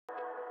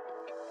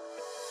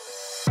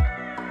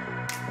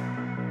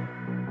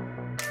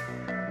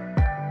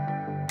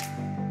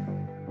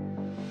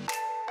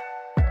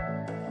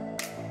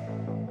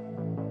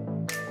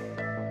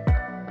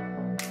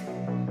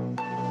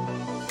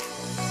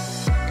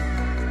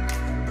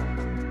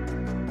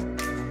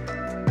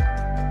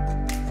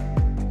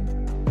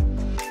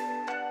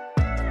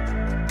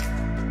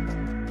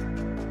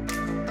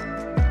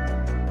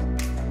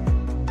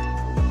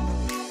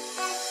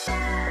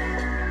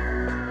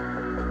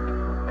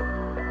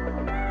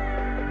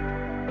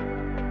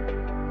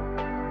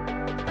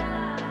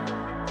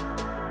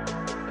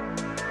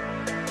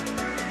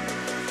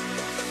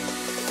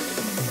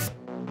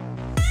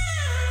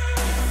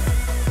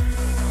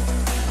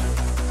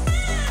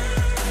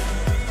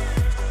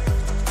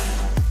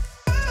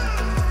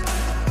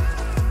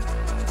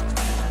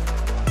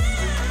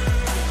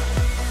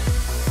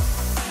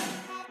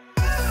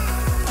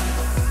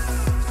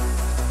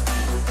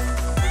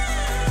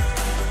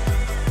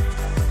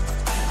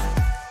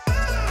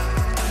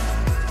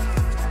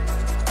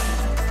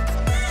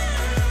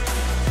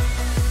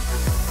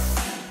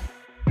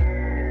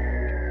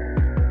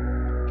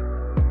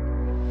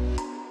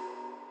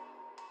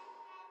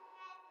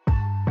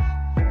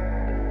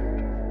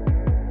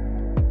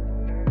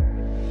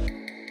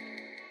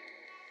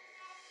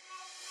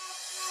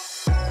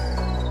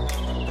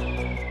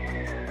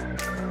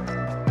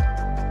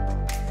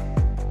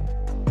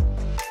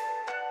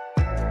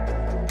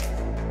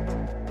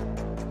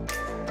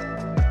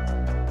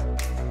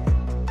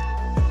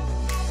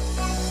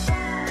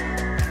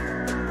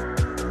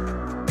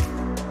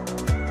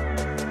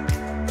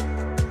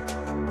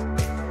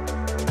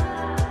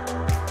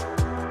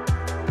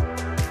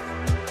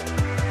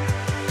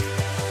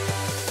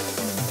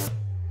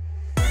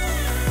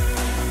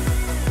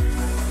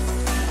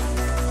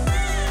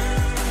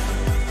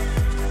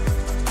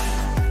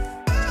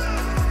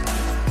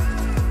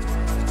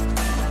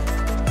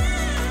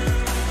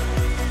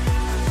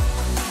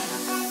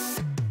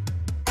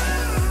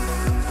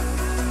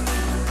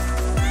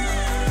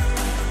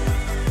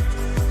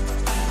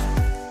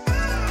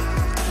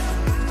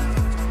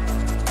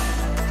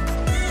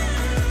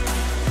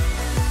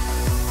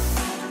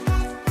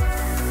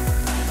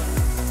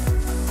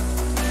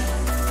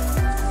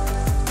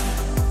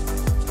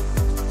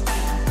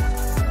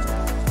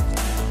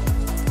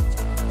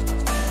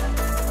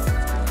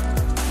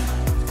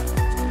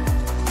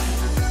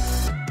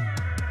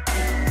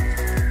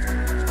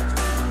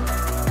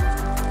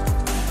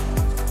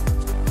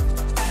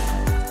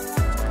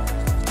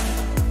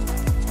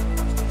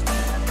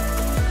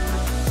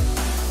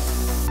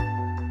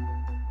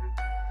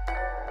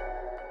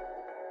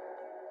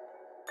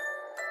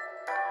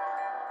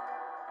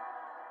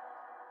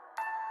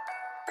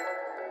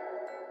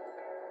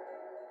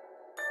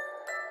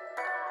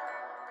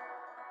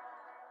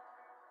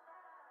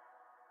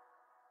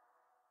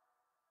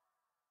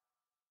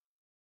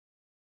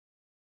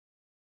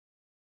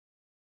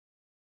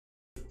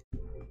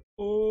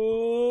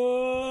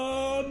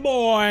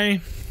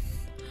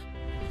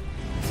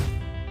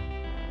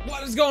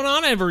What is going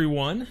on,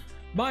 everyone?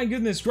 My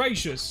goodness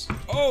gracious.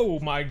 Oh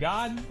my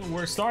god.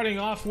 We're starting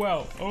off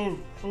well. Oh,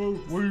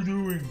 what are you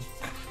doing?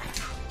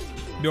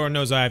 Bjorn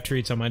knows I have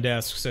treats on my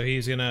desk, so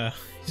he's gonna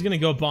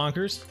go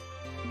bonkers.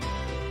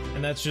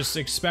 And that's just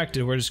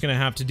expected. We're just gonna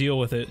have to deal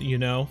with it, you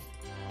know?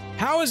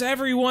 How is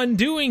everyone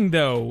doing,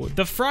 though?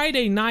 The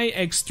Friday night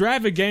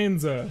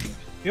extravaganza.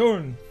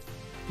 Bjorn,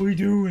 what are you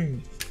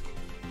doing?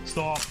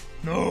 Stop.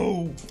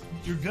 No.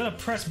 You're gonna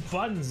press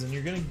buttons and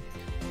you're gonna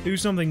do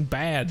something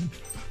bad.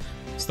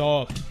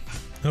 Stop.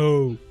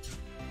 No.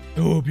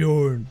 No,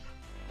 Bjorn.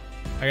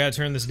 I gotta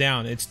turn this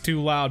down. It's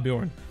too loud,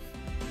 Bjorn.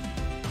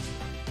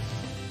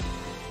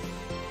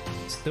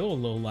 It's still a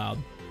little loud.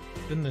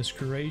 Goodness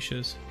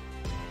gracious.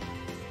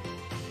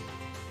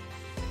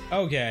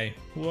 Okay.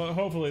 Well,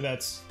 hopefully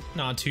that's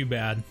not too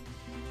bad.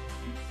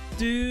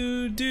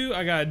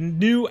 I got a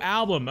new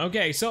album.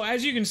 Okay, so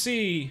as you can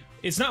see,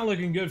 it's not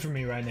looking good for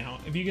me right now.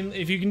 If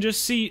you can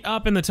just see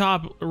up in the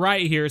top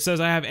right here, it says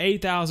I have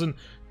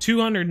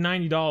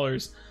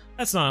 $8,290.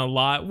 That's not a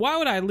lot. Why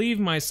would I leave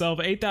myself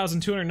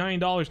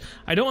 $8,290?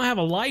 I don't have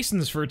a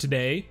license for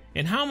today.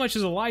 And how much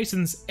is a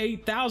license?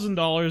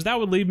 $8,000. That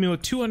would leave me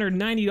with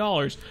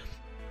 $290.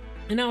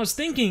 And I was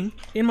thinking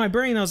in my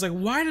brain, I was like,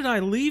 why did I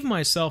leave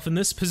myself in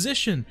this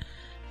position?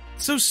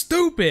 So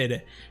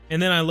stupid.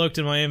 And then I looked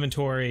at my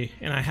inventory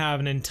and I have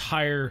an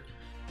entire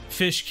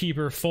fish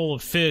keeper full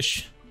of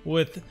fish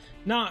with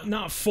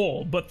not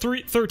full, but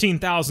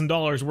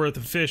 $13,000 worth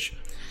of fish.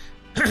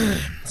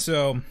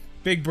 So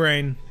big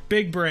brain,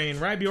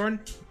 right, Bjorn?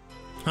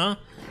 Huh?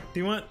 Do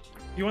you want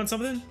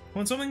something?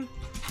 Want something?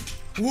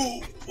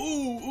 Whoa,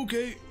 ooh,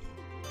 okay.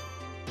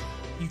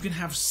 You can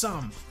have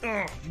some.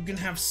 Oh, you can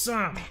have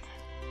some.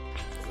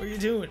 What are you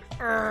doing?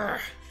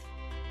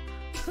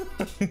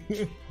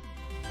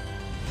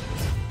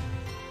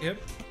 Yep.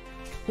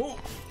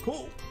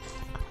 Whoa.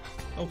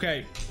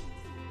 Okay.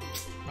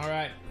 All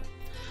right.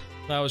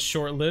 That was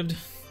short-lived.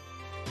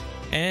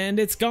 And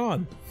it's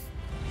gone.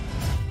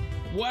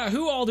 Wow,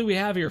 who all do we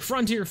have here?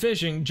 Frontier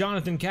Fishing,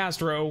 Jonathan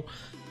Castro,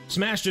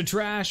 Smash to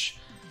Trash,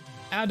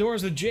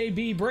 Outdoors with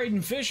JB,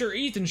 Braden Fisher,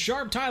 Ethan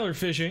Sharp, Tyler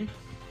Fishing,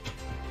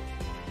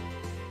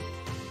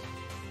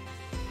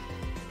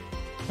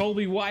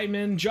 Colby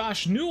Whiteman,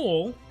 Josh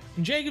Newell,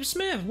 and Jacob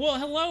Smith. Well,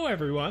 hello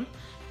everyone.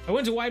 I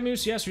went to White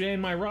Moose yesterday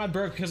and my rod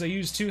broke because I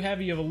used too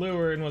heavy of a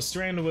lure and was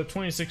stranded with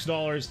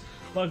 $26.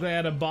 Luckily I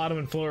had a bottom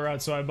and floor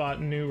rod, so I bought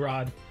a new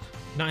rod.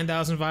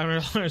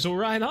 $9,500. Well,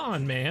 right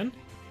on, man.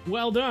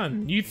 Well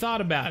done. You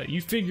thought about it.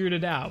 You figured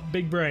it out.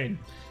 Big brain.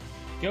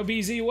 Yo,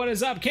 BZ, what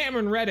is up?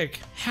 Cameron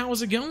Reddick,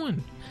 how's it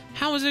going?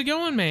 How is it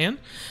going, man?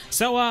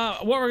 So,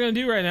 what we're gonna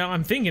do right now,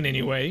 I'm thinking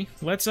anyway,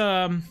 let's,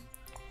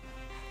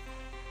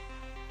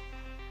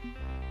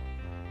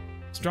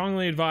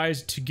 strongly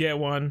advised to get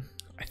one.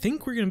 I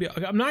think we're gonna be,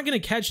 I'm not gonna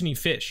catch any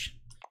fish.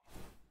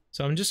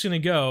 So I'm just gonna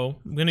go.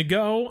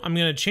 I'm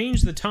gonna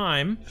change the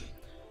time.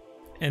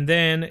 And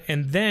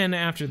then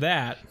after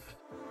that,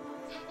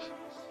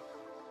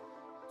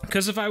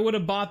 because if I would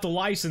have bought the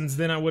license,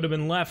 then I would have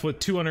been left with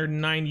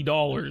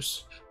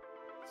 $290,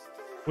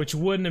 which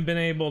wouldn't have been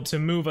able to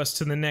move us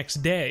to the next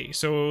day.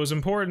 So it was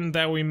important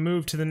that we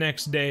move to the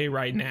next day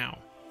right now.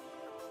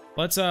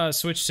 Let's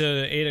switch to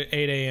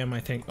 8 a.m. I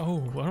think.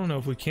 Oh, I don't know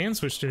if we can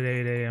switch to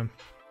 8 a.m.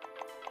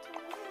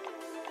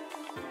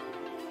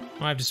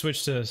 I have to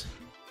switch to...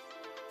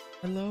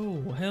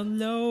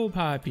 Hello,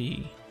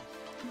 Poppy.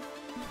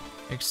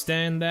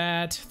 Extend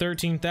that.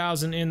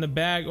 13,000 in the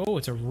bag. Oh,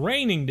 it's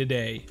raining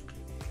today.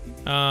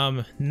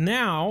 Now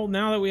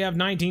that we have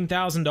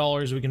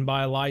 $19,000, we can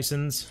buy a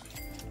license.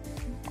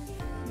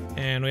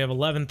 And we have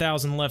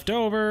 11,000 left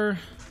over.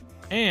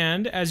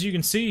 And as you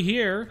can see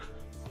here,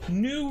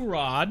 new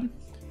rod.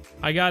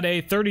 I got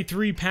a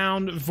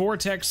 33-pound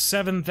Vortex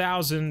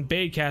 7000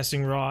 bait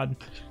casting rod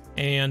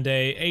and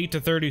a 8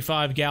 to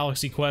 35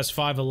 Galaxy Quest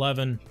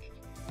 511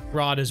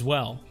 rod as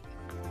well.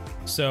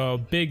 So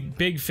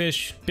big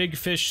fish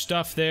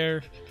stuff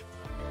there.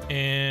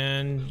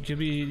 And could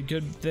be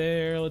good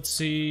there. Let's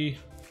see.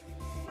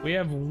 We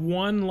have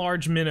one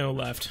large minnow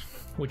left,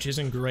 which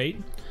isn't great.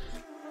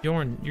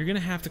 Bjorn, you're gonna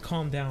have to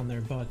calm down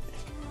there, bud.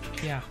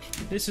 Yeah,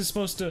 this is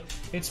supposed to,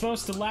 it's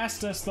supposed to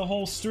last us the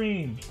whole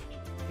stream.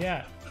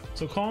 Yeah,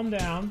 so calm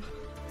down.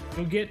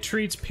 You'll get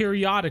treats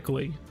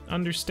periodically.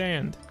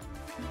 Understand.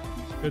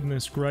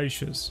 Goodness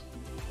gracious.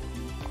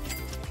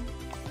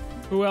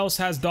 Who else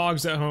has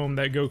dogs at home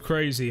that go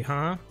crazy,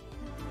 huh?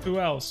 Who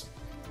else?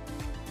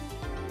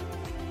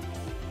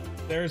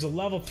 There's a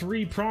level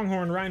 3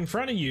 pronghorn right in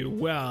front of you.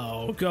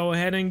 Well, go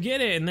ahead and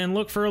get it and then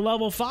look for a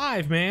level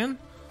 5, man.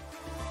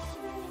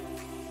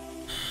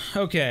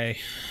 Okay.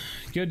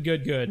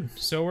 Good.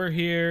 So we're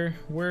here,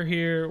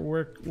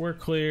 we're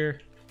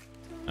clear.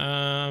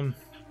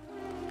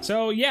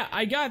 So yeah,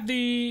 I got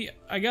the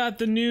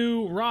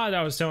new rod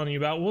I was telling you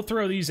about. We'll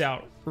throw these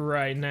out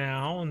right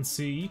now and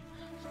see.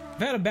 I've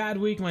had a bad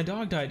week, my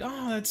dog died.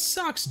 Oh, that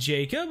sucks,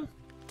 Jacob.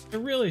 It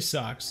really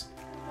sucks.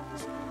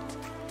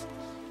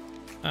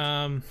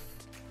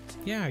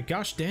 Yeah,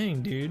 gosh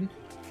dang, dude.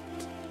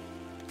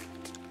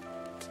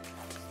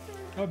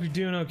 Hope you're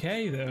doing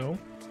okay, though.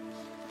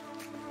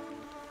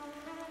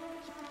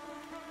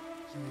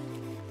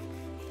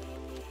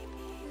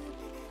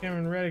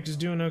 Cameron Reddick is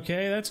doing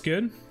okay. That's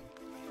good.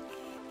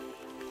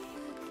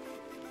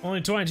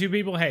 Only 22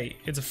 people. Hey,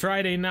 it's a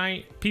Friday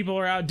night. People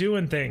are out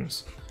doing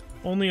things.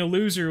 Only a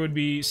loser would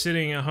be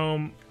sitting at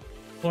home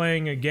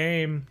playing a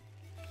game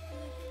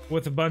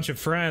with a bunch of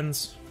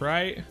friends,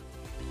 right?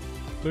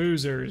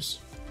 Losers.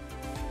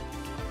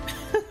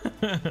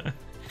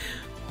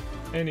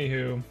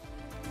 Anywho.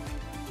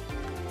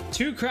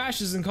 2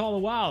 crashes in Call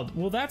of Wild.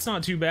 Well, that's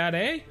not too bad,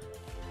 eh?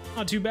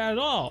 Not too bad at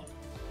all.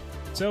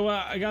 So,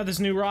 I got this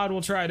new rod.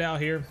 We'll try it out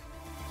here.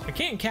 I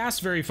can't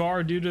cast very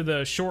far due to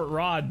the short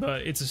rod,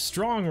 but it's a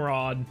strong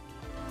rod.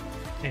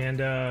 And,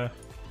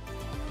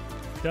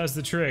 does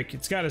the trick.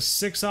 It's got a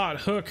 6/0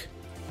 hook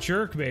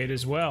jerkbait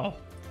as well.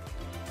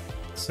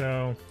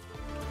 So...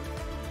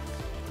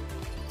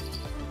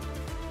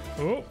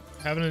 Oh,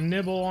 having a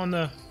nibble on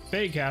the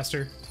bait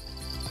caster.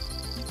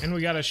 And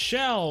we got a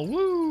shell.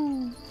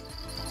 Woo!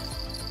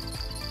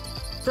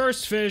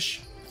 First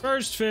fish.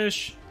 First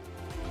fish.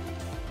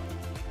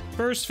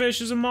 First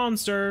fish is a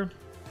monster.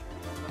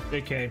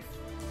 Big K.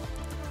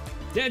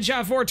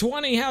 Deadshot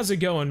 420, how's it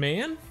going,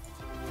 man?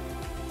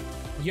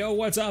 Yo,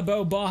 what's up,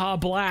 Bo Baja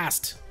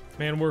Blast?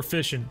 Man, we're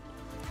fishing.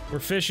 We're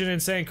fishing in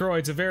St. Croix.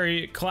 It's a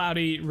very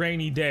cloudy,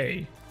 rainy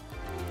day.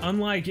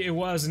 Unlike it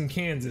was in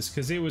Kansas,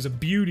 because it was a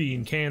beauty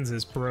in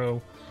Kansas,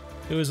 bro.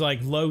 It was like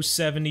low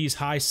 70s,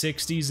 high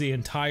 60s the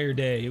entire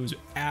day. It was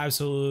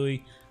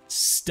absolutely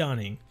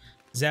stunning.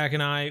 Zach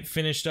and I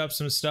finished up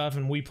some stuff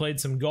and we played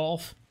some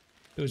golf.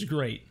 It was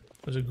great.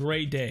 It was a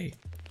great day.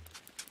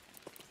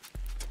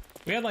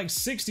 We had like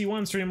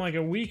 61 stream like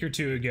a week or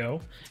two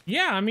ago.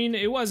 Yeah, I mean,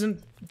 it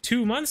wasn't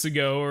 2 months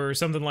ago or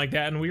something like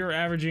that, and we were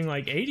averaging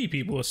like 80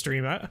 people a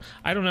stream.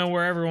 I don't know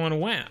where everyone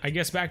went. I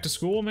guess back to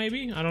school,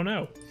 maybe? I don't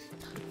know.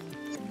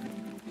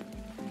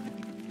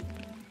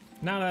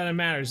 Not that it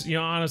matters. You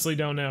know, honestly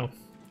don't know.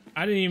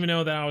 I didn't even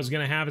know that I was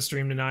gonna have a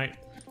stream tonight.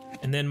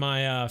 And then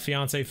my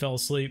fiance fell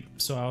asleep,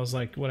 so I was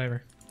like,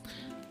 whatever.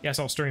 Yes,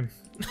 I'll stream.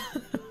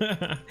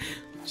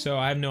 So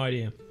I have no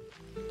idea.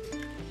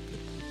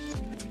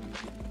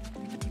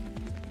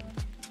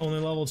 Only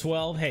level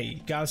 12?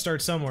 Hey, gotta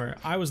start somewhere.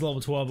 I was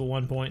level 12 at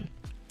one point.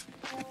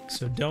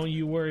 So don't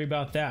you worry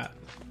about that.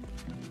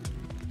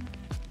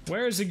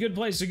 Where is a good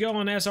place to go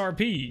on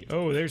SRP?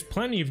 Oh, there's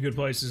plenty of good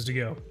places to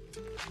go.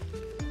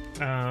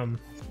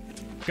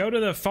 Go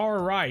to the far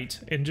right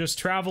and just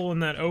travel in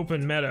that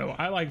open meadow.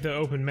 I like the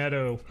open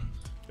meadow.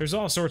 There's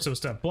all sorts of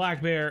stuff.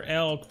 Black bear,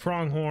 elk,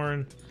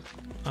 pronghorn,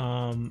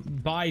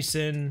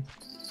 bison,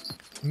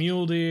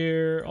 mule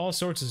deer, all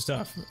sorts of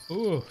stuff.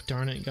 Ooh,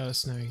 darn it, got a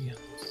snag again.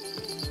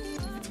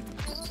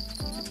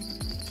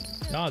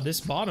 God,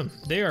 this bottom.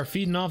 They are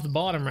feeding off the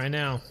bottom right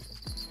now.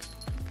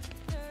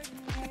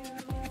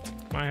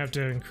 Might have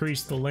to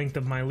increase the length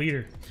of my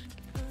leader.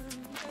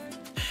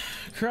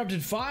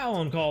 Corrupted file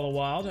on Call of the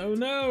Wild. Oh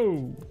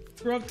no!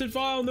 Corrupted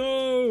file,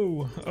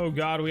 no! Oh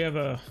god, we have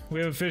a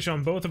fish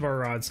on both of our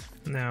rods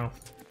now.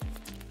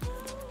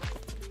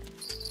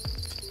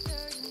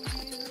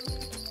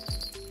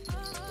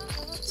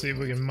 See if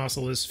we can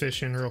muscle this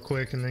fish in real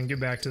quick and then get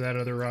back to that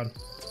other rod.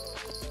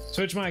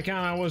 Switch my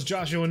account, I was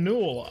Joshua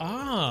Newell.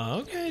 Ah,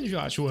 okay,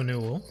 Joshua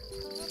Newell.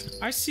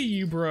 I see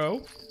you,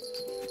 bro.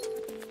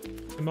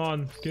 Come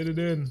on, get it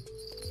in.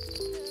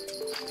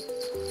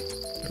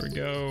 There we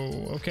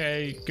go.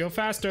 Okay, go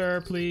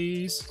faster,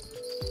 please.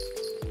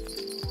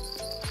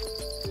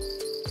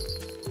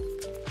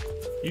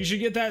 You should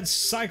get that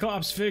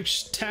Cyclops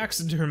fish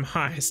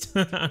taxidermized.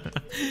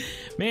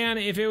 Man,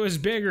 if it was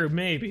bigger,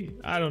 maybe.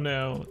 I don't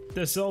know.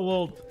 This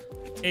little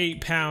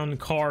 8-pound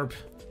carp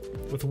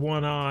with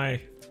one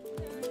eye.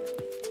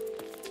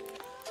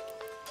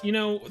 You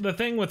know, the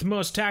thing with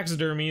most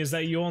taxidermy is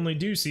that you only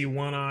do see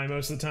one eye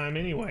most of the time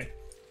anyway.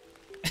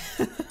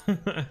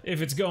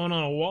 If it's going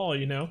on a wall,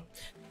 you know.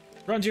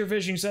 Frontier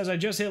Fishing says, I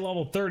just hit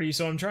level 30,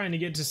 so I'm trying to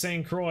get to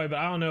St. Croix, but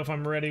I don't know if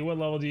I'm ready. What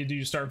level do you do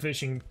to start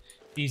fishing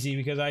easy?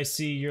 Because I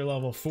see you're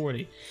level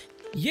 40.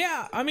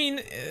 Yeah, I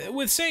mean,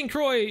 with St.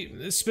 Croix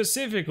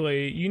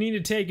specifically, you need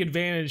to take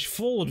advantage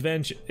of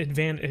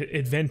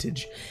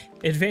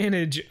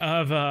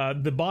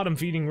the bottom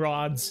feeding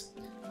rods,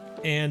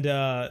 and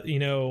you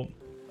know,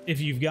 if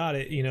you've got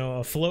it, you know,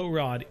 a float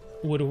rod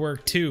would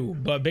work too.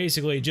 But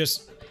basically,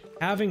 just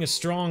having a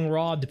strong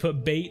rod to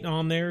put bait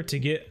on there to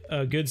get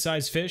a good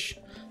sized fish,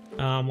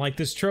 like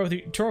this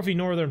trophy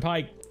northern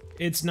pike,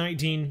 it's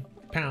 19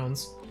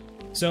 pounds.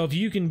 So if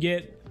you can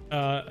get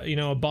you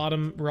know, a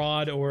bottom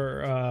rod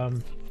or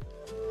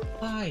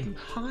hi,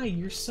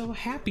 you're so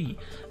happy.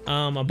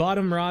 A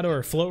bottom rod or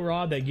a float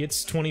rod that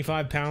gets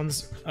 25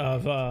 pounds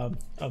of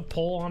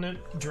pull on it,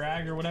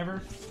 drag or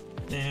whatever,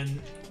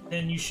 then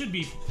you should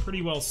be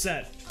pretty well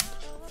set.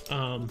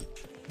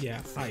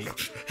 Yeah,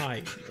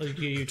 hi, let me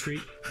give you a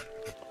treat.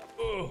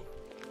 Oh,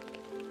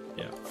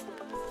 yeah.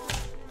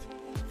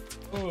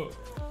 Oh,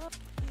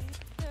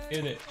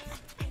 hit it,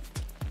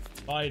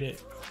 bite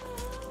it.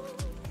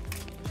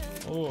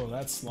 Oh,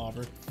 that's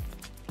slobber.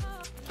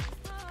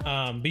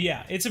 But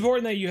yeah, it's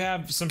important that you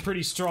have some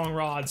pretty strong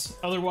rods.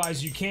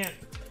 Otherwise, you can't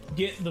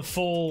get the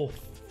full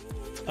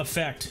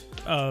effect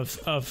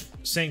of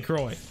St.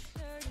 Croix.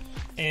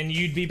 And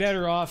you'd be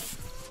better off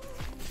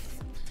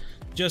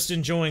just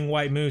enjoying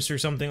white moose or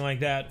something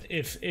like that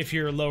if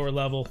you're lower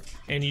level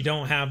and you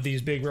don't have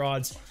these big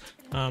rods.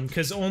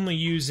 Because only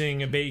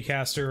using a bait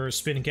caster or a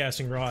spin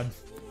casting rod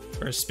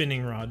or a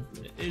spinning rod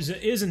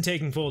isn't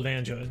taking full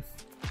advantage of it.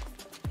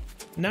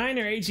 9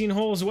 or 18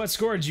 holes, what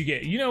score did you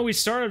get? You know, we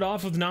started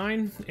off with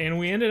 9 and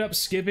we ended up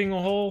skipping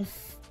a hole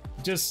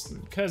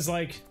just because,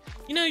 like,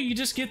 you know, you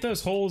just get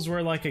those holes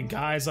where like a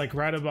guy's like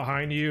right up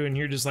behind you and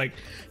you're just like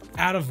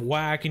out of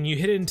whack and you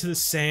hit it into the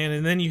sand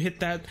and then you hit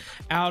that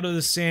out of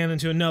the sand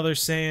into another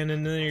sand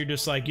and then you're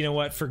just like, you know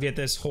what, forget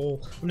this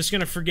hole. I'm just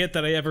gonna forget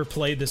that I ever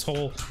played this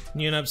hole,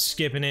 and you end up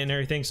skipping it and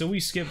everything. So we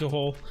skipped a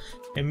hole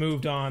and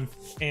moved on,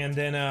 and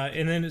then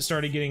it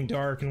started getting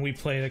dark and we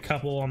played a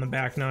couple on the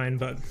back 9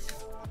 but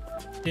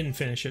didn't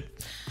finish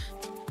it.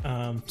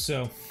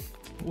 So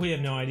we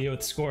have no idea what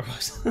the score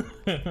was.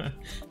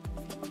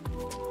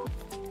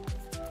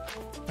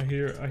 I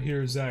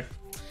hear Zach.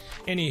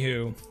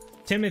 Anywho,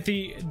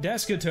 Timothy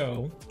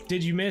Descato,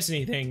 did you miss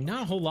anything?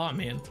 Not a whole lot,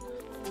 man.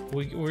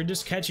 We're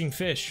just catching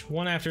fish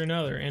one after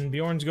another, and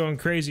Bjorn's going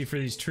crazy for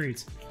these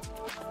treats.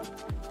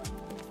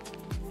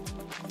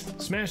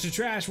 Smash the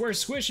trash, where's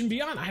Squish and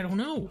Beyond? I don't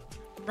know.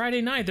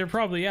 Friday night, they're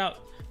probably out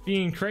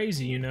being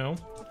crazy, you know.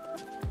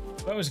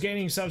 But was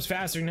gaining subs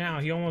faster now.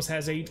 He almost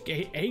has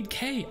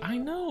 8K. I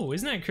know,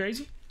 isn't that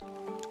crazy?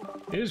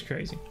 It is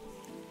crazy.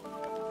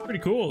 Pretty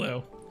cool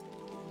though.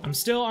 I'm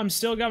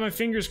still got my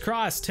fingers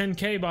crossed.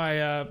 10K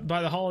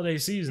by the holiday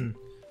season.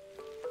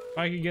 If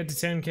I could get to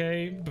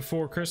 10K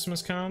before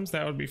Christmas comes,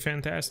 that would be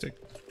fantastic.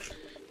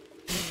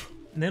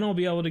 And then I'll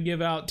be able to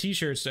give out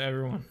t-shirts to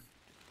everyone.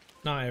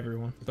 Not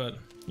everyone, but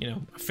you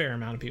know, a fair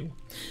amount of people.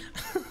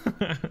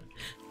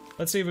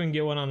 Let's see if we can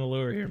get one on the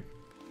lure here.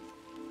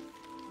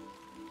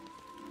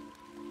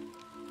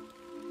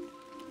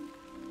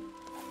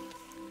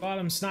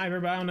 Bottom sniper,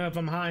 but I don't know if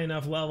I'm high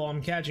enough level.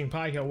 I'm catching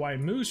pike at white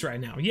moose right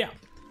now. Yeah,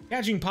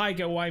 catching pike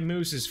at white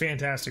moose is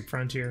fantastic,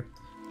 Frontier.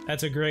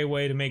 That's a great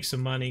way to make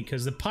some money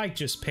because the pike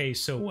just pays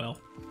so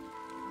well.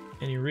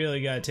 And you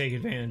really got to take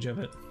advantage of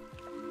it.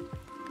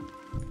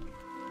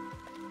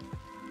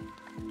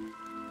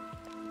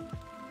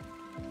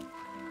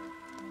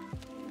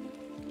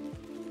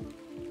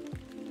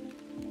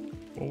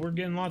 Well, we're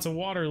getting lots of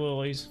water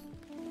lilies.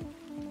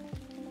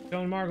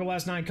 Dylan Markle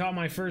last night caught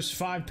my first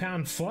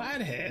 5-pound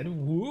flathead.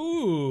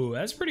 Woo,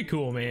 that's pretty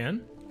cool,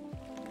 man.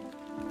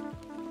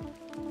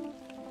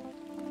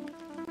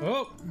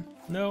 Oh,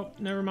 no,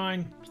 never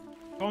mind.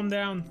 Calm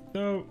down.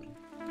 No.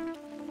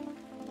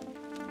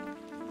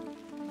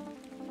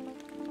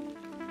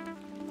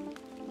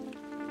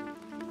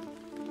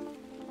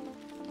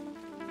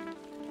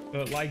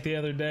 But like the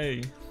other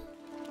day.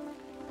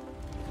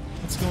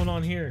 What's going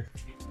on here?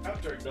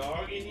 Trapped our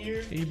dog in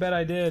here? You bet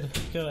I did.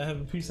 God, I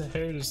have a piece of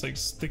hair just like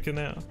sticking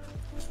out.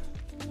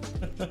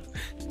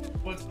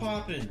 What's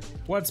poppin'?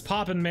 What's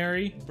poppin',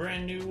 Mary?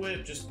 Brand new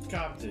whip, just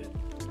copped it.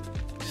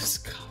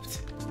 Just copped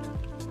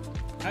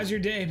it. How's your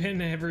day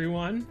been,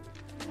 everyone?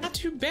 Not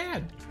too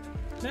bad.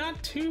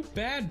 Not too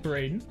bad,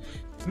 Braden.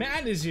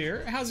 Matt is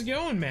here. How's it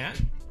going,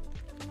 Matt?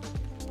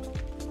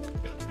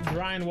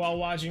 Grind while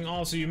watching.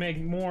 Also, you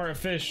make more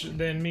fish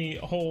than me.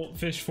 Whole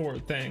fish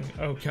fort thing.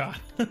 Oh god.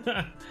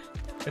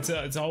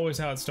 It's always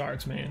how it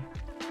starts, man.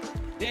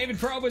 David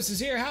Probus is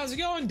here. How's it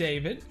going,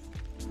 David?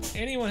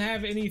 Anyone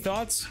have any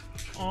thoughts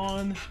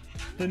on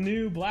the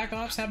new Black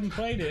Ops? Haven't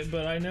played it,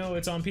 but I know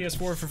it's on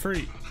PS4 for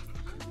free.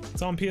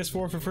 It's on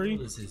PS4 for free.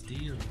 What is his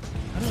deal?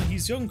 I don't know.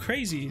 He's going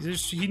crazy.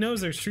 He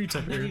knows there's treats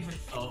up here.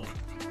 Oh,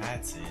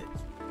 that's it.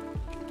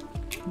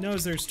 He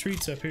knows there's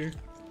treats up here.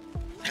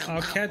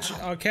 I'll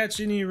catch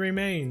any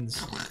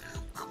remains.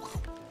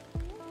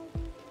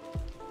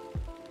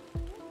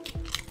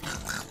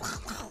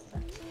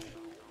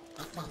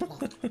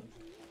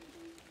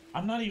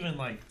 I'm not even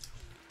like,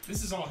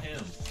 this is all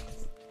him.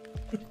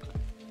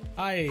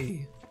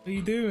 Hi, what are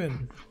you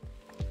doing?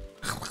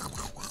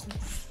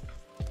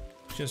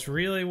 Just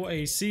really,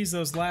 he sees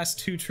those last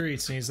 2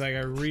 treats and he's like, I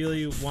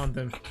really want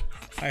them.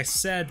 I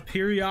said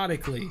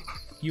periodically.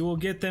 You will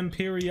get them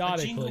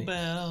periodically. A jingle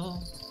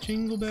bell.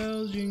 Jingle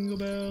bells, jingle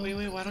bells.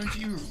 Wait, why don't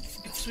you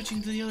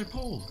switching to the other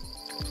pole?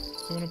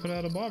 I want to put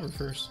out a bobber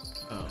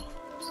first. Oh.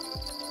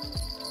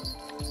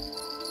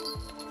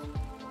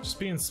 Just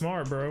being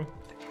smart, bro.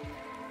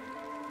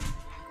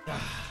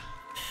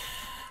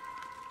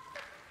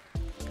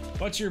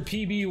 What's your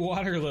PB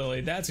water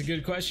lily? That's a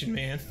good question,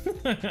 man.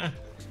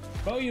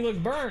 Oh, you look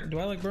burnt. Do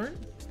I look burnt?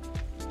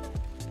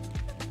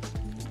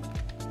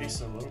 Tastes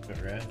a little bit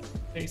red.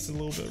 Tastes a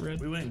little bit red.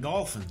 We went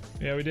golfing.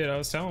 Yeah, we did. I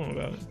was telling him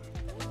about it.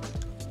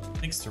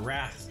 Thanks to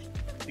Wrath.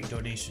 Big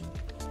donation.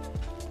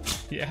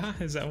 Yeah?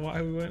 Is that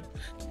why we went?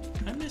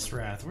 I miss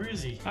Wrath. Where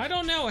is he? I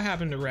don't know what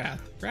happened to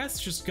Wrath.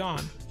 Wrath's just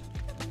gone.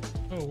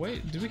 Oh,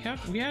 wait.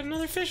 We had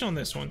another fish on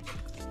this one.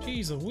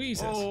 Jeez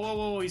Louise.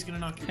 Whoa, he's gonna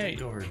knock your Hey,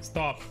 over.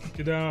 stop.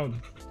 Get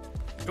down.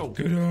 Go.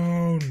 Get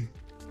down.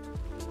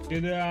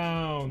 Get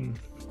down.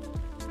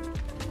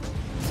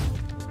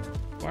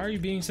 Why are you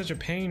being such a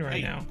pain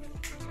right now?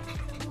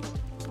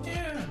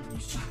 Yeah, you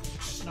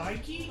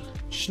Snikey.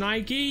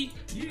 Schnikey?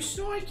 You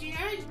Snikey,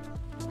 eh?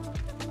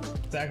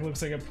 Zach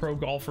looks like a pro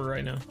golfer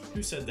right now.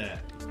 Who said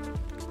that?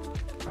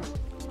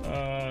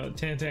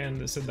 Tantan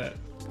that said that.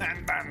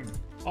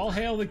 All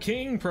hail the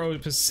king, Pro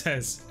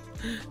says.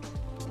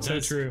 So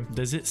true.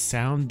 Does it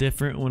sound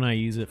different when I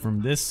use it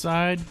from this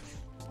side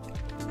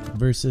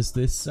versus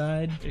this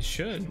side? It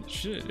should. It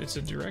should. It's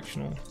a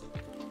directional.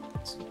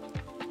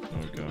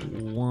 Oh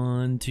god.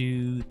 1,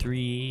 2,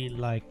 3,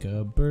 like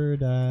a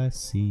bird I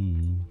see.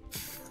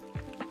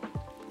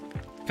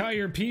 Caught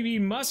your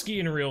PB muskie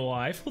in real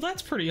life. Well,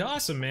 that's pretty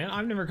awesome, man.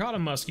 I've never caught a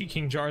muskie,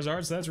 King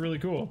Charizard, so that's really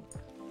cool.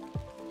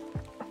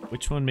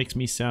 Which one makes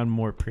me sound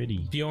more pretty?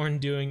 Bjorn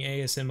doing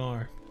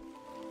ASMR.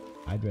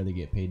 I'd rather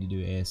get paid to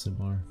do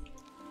ASMR.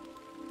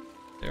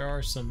 There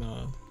are some,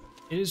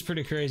 it is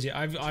pretty crazy.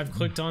 I've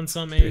clicked on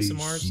some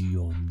ASMRs,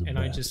 and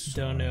I just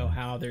don't know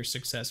how they're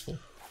successful.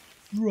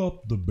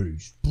 Drop the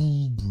bass.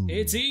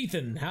 It's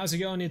Ethan. How's it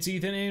going? It's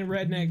Ethan and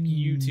Redneck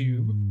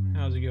YouTube.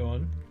 How's it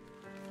going?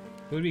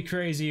 It would be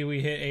crazy if we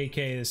hit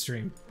 8K this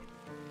stream.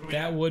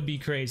 That would be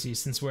crazy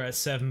since we're at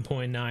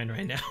 7.9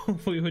 right now.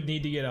 We would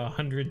need to get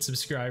 100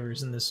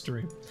 subscribers in this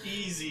stream.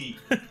 Easy.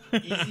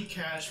 Easy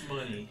cash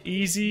money.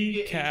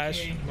 Easy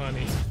cash 8K.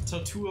 money.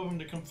 Tell 2 of them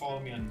to come follow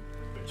me on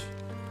Twitch.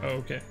 Oh,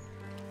 okay.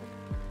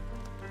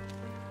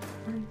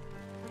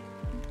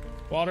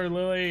 Water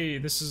Lily.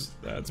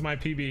 That's my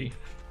PB.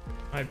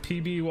 My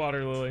PB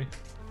Water Lily.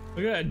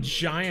 Look at that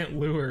giant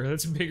lure.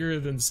 That's bigger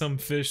than some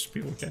fish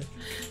people get.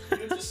 You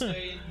have to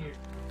stay in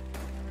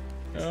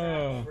here.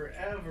 Oh.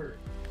 Forever.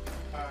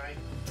 Bye.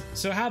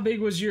 So how big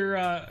was your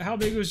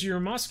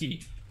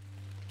muskie?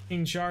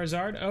 King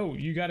Charizard? Oh,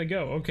 you gotta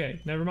go. Okay,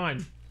 never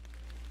mind.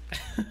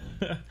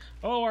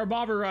 Oh, our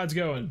bobber rod's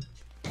going.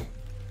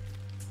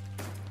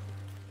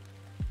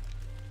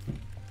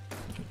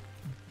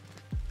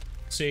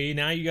 See,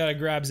 now you gotta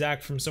grab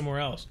Zach from somewhere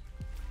else.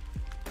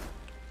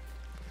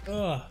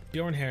 Ugh,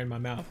 Bjorn hair in my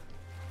mouth.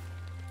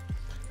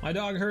 My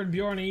dog heard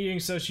Bjorn eating,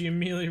 so she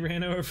immediately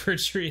ran over for a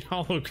treat.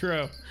 Hollow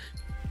crow.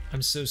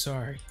 I'm so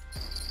sorry.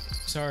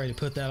 Sorry to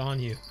put that on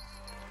you.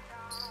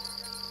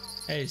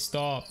 Hey,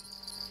 stop.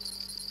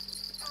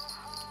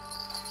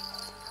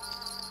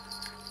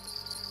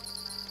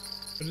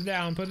 Put it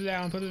down, put it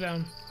down, put it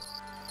down.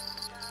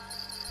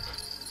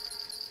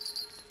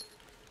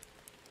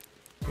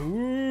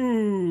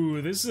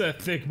 Ooh, this is a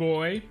thick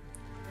boy.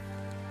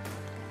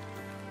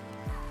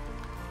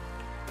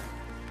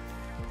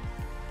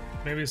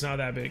 Maybe it's not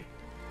that big.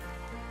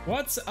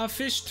 What's a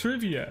fish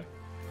trivia?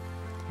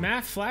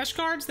 Math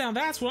flashcards? Now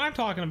that's what I'm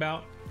talking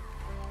about.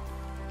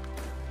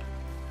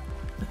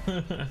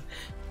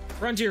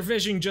 Frontier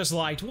Fishing just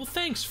liked. Well,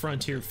 thanks,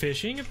 Frontier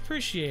Fishing.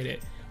 Appreciate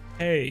it.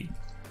 Hey,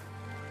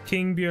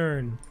 King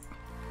Bjorn,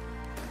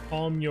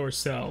 calm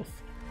yourself.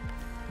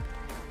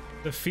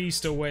 The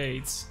feast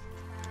awaits.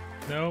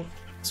 Nope.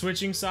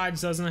 Switching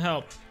sides doesn't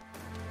help.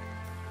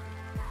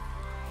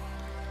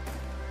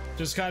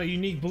 Just got a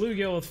unique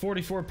bluegill with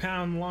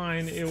 44-pound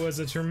line. It was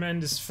a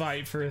tremendous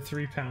fight for a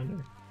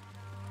 3-pounder.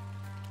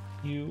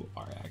 You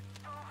are acting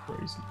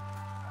crazy.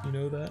 You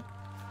know that?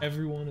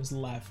 Everyone is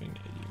laughing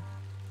at you.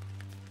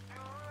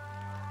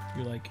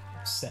 You're like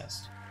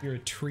obsessed. You're a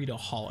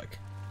treataholic.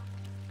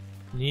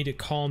 You need to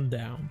calm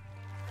down.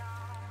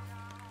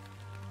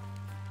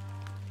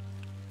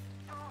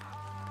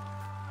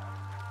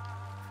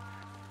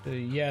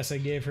 Yes, I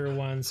gave her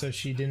one so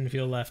she didn't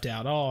feel left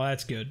out. Oh,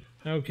 that's good.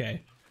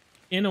 Okay.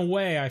 In a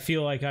way, I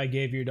feel like I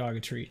gave your dog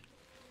a treat.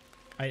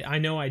 I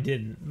know I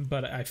didn't,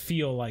 but I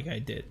feel like I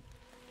did.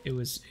 It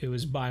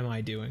was by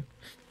my doing.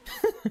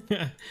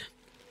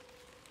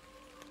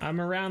 I'm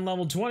around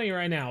level 20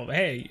 right now.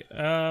 Hey,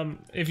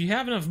 if you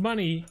have enough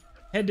money,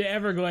 head to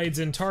Everglades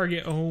and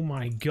target. Oh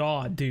my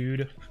god,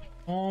 dude.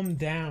 Calm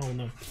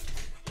down.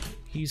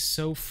 He's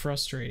so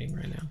frustrating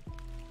right now.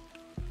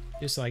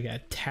 Just like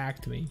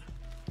attacked me.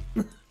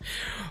 I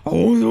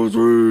want those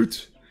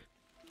treats!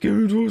 Give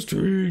me those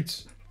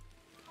treats!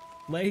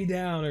 Lay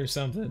down or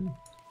something.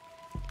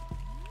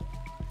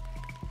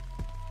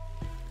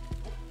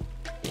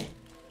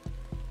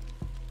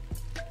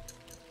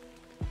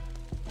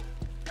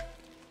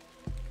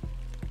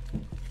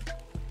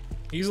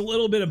 He's a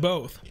little bit of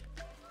both.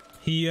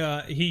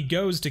 He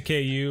goes to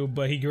KU,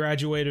 but he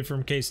graduated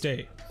from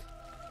K-State.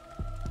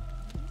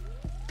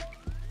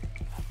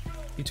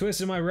 You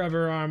twisted my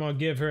rubber arm, I'll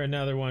give her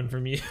another one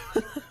from you.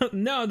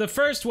 No, the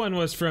first one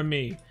was from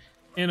me,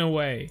 in a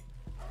way.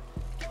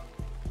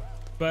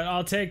 But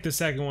I'll take the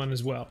second one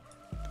as well.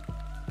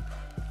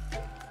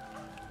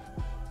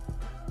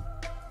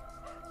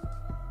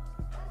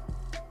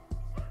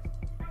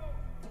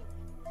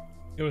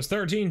 It was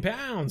 13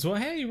 pounds. Well,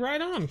 hey,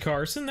 right on,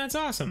 Carson. That's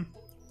awesome.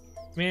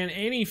 Man,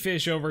 any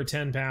fish over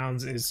 10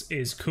 pounds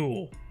is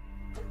cool.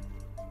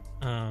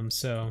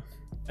 So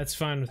that's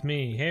fine with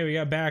me. Hey, we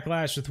got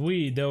backlash with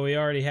weed, though we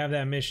already have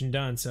that mission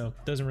done, so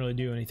it doesn't really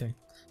do anything.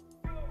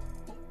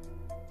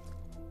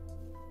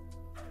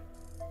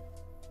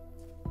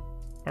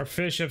 Our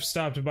fish have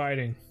stopped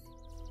biting.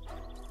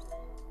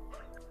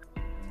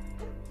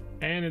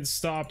 And it's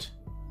stopped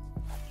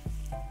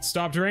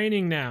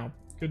raining now.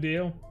 Good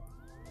deal.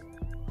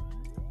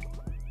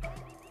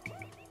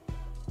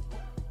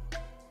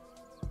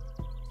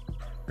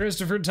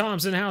 Christopher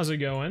Thompson, how's it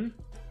going?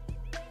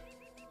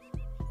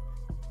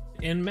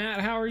 And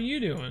Matt, how are you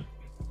doing?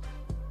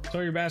 So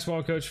your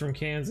basketball coach from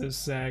Kansas,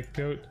 Zach.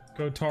 Go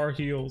Tar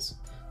Heels.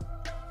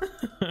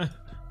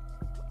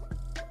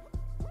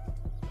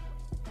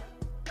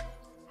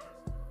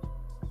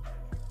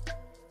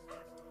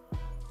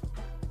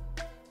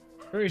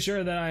 Pretty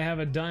sure that I have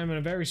a diamond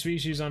of every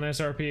species on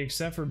SRP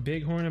except for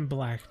bighorn and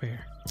black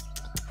bear.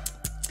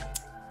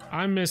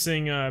 I'm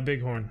missing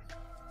bighorn.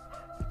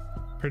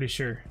 Pretty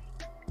sure.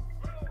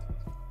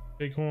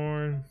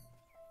 Bighorn.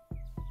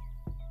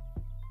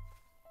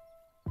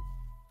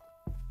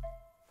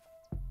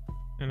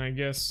 And I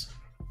guess,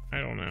 I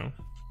don't know.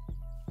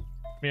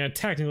 I mean, I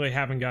technically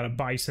haven't got a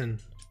bison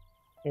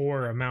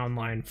or a mountain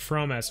lion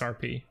from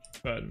SRP,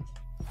 but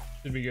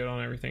should be good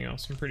on everything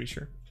else, I'm pretty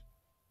sure.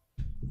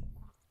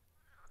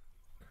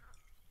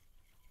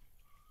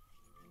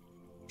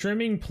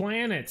 Trimming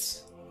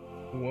planets.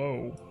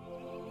 Whoa.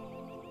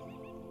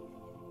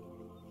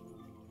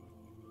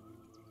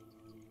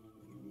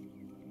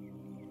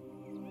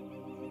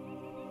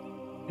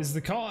 Is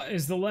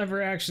the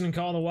lever action in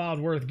Call of the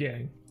Wild worth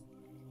getting?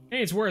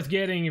 Hey, it's worth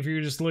getting if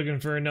you're just looking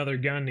for another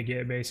gun to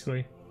get,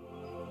 basically.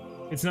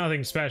 It's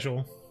nothing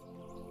special.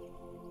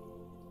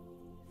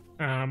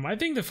 I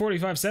think the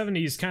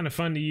 4570 is kind of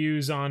fun to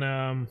use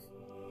on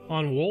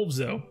wolves,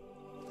 though.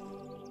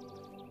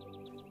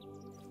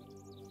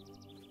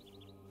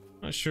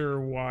 Not sure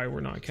why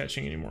we're not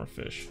catching any more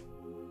fish.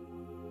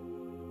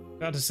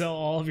 About to sell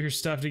all of your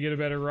stuff to get a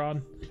better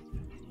rod?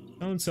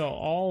 Don't sell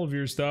all of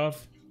your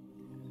stuff.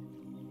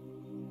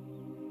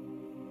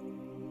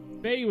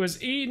 Bait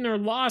was eaten or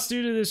lost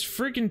due to this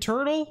freaking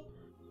turtle?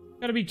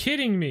 Gotta be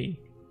kidding me.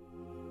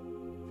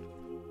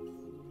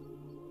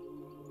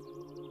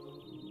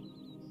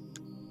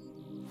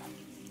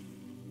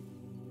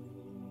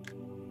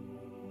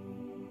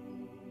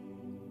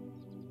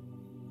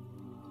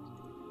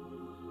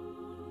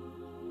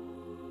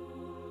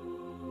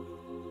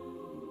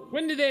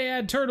 When did they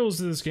add turtles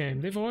to this game?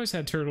 They've always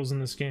had turtles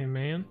in this game,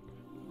 man.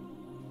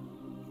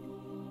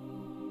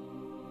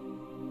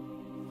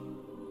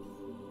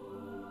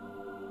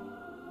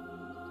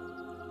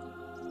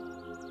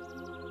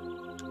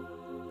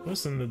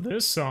 Listen to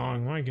this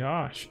song, my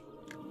gosh.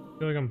 I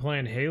feel like I'm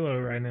playing Halo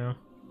right now.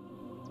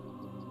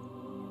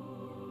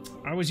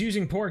 I was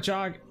using pork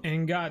chalk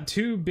and got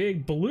 2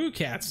 big blue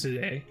cats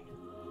today.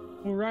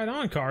 Well, right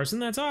on, Carson.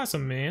 That's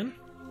awesome, man.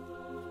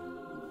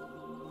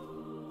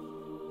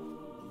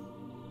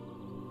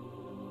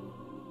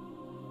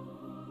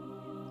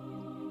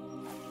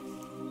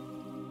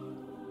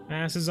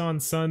 Mass is on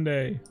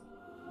Sunday.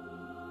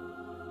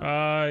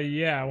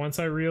 Yeah, once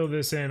I reel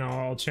this in,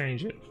 I'll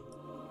change it.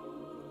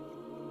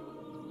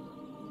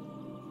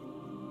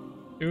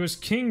 It was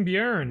King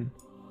Bjorn.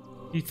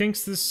 He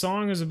thinks this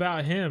song is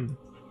about him.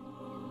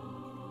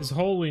 His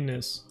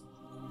holiness.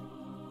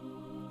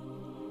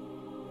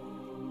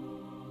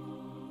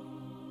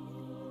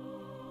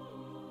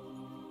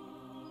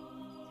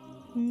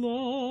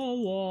 La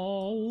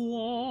la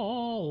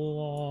la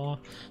la.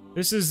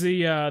 This is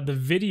the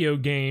video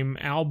game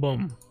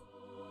album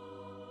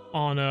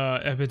on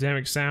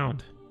Epidemic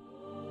Sound.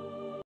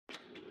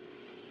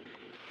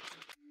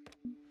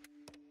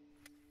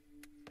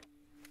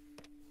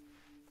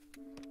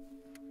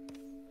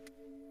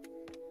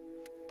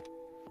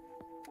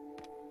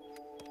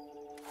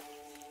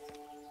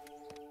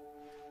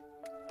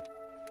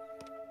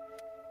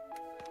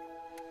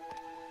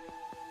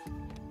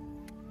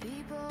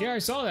 Yeah, I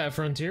saw that,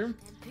 Frontier.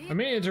 I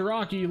made it to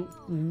Rocky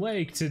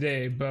Lake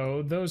today,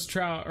 Bo. Those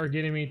trout are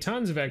getting me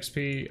tons of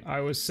XP.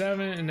 I was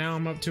 7 and now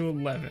I'm up to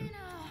 11.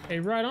 Hey,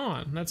 right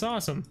on. That's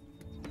awesome.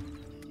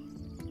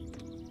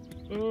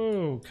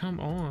 Oh, come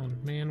on,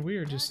 man. We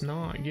are just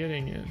not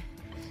getting it.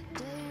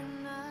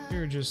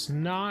 We're just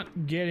not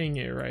getting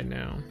it right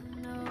now.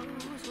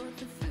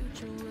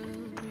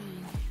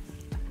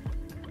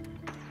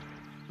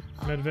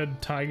 Medved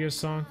Taiga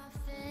song.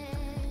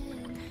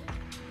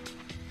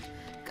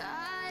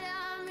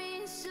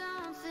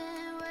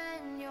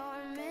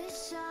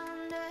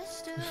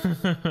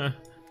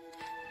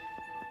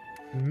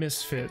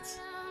 Misfits.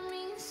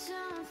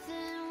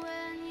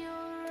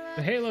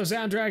 The Halo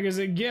soundtrack is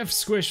a gift,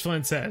 Squish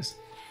Flint says.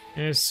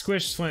 And if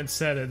Squish Flint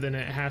said it, then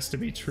it has to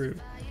be true.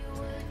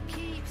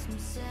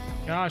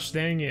 Gosh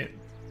dang it.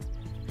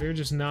 We're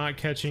just not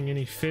catching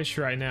any fish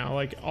right now.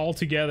 Like,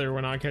 altogether,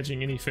 we're not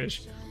catching any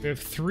fish. We have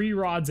 3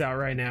 rods out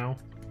right now.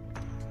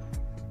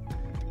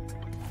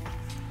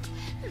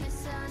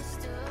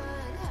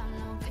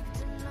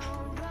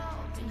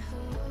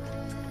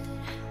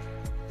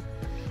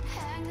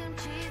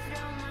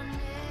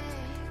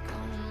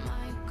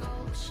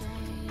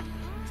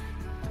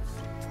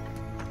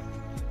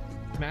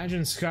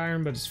 Imagine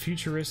Skyrim, but it's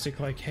futuristic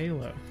like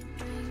Halo.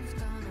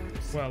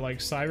 Well, like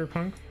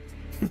Cyberpunk?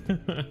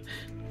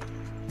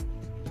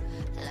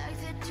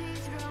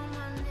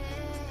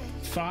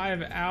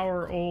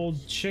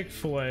 5-hour-old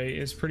Chick-fil-A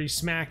is pretty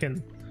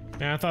smacking.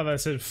 Man, I thought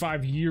that said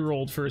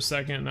 5-year-old for a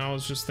second, and I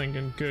was just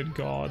thinking, good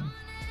God.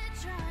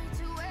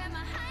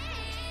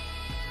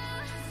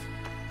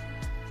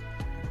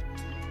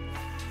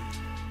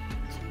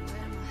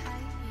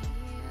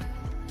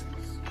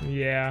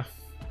 Yeah,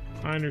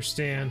 I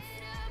understand.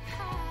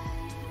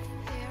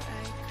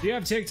 Do you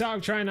have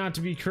TikTok? Try not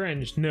to be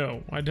cringed.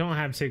 No, I don't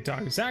have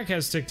TikTok. Zach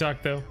has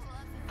TikTok, though.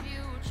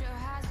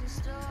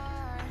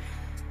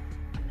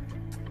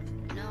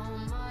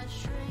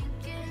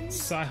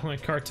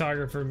 Silent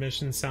cartographer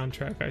mission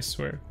soundtrack, I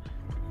swear.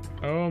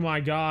 Oh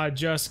my God,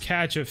 just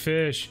catch a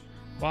fish.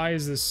 Why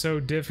is this so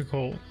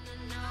difficult?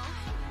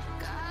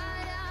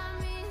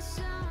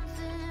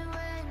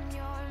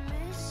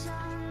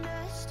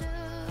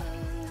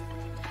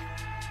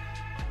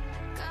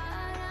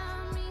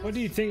 What do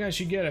you think I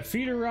should get, a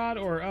feeder rod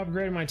or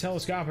upgrade my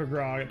telescopic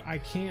rod? I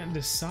can't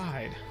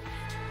decide.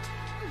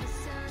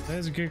 That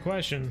is a good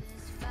question.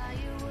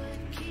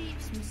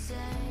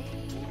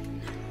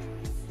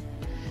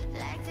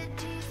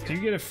 Do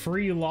you get a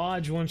free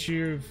lodge once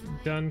you've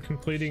done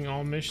completing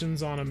all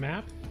missions on a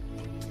map?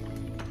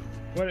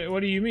 What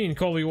do you mean,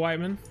 Colby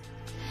Whiteman?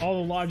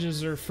 All the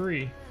lodges are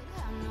free.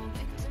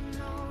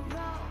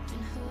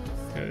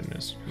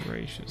 Goodness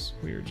gracious,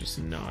 we are just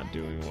not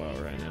doing well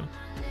right now.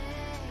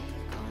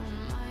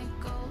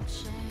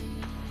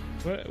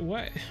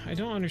 What? I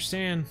don't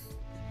understand.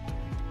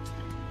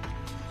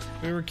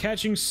 We were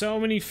catching so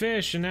many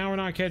fish and now we're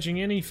not catching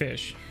any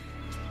fish.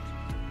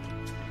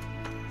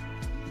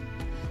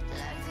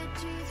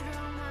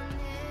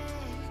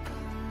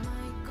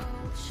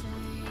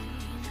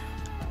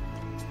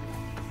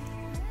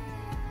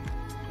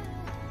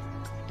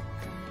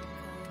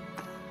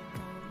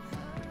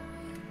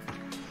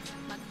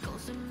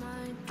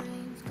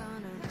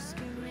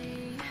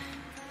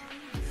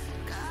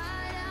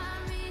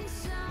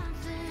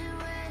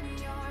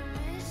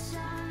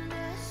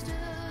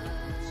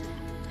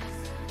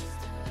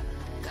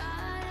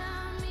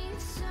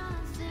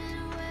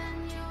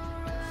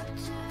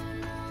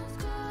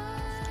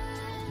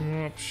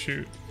 Oh,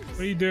 shoot. What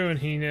are you doing,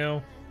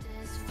 Hino?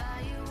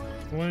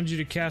 I wanted you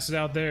to cast it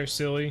out there,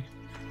 silly.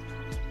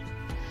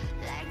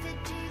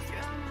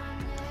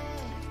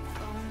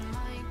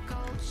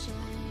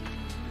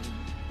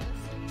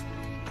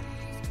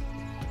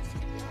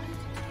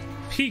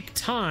 Peak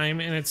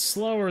time, and it's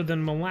slower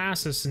than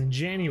molasses in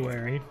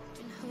January.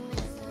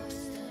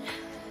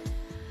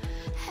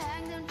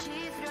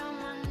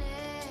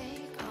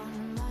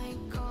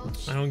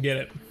 I don't get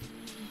it.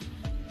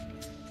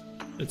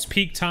 It's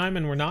peak time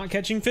and we're not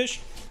catching fish?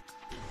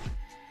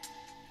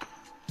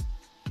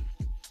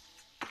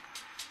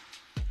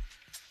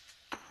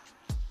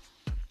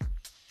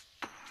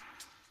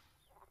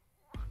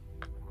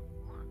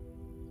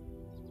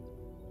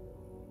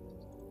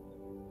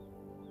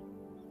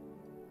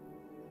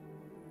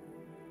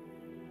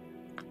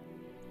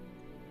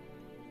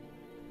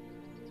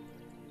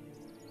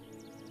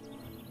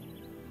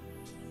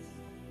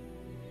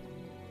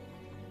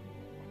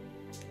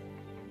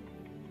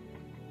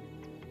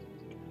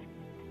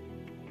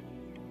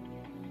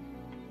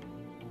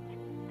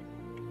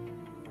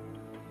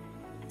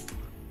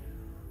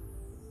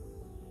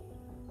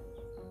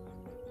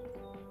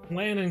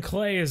 Landon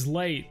Clay is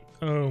late.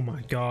 Oh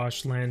my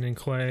gosh, Landon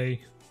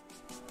Clay.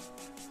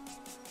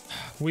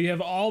 We have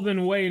all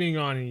been waiting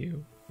on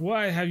you.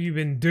 What have you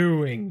been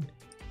doing?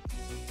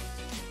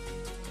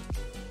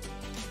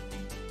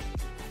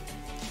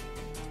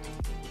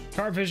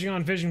 Carp fishing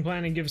on Fishing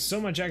Planet gives so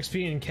much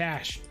XP and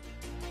cash.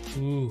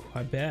 Ooh,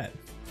 I bet.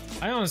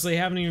 I honestly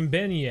haven't even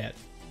been yet.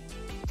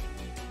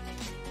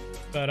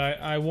 But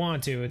I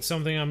want to. It's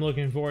something I'm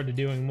looking forward to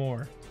doing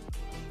more.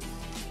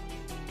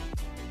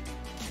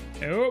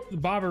 Oh, the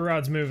bobber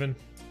rod's moving.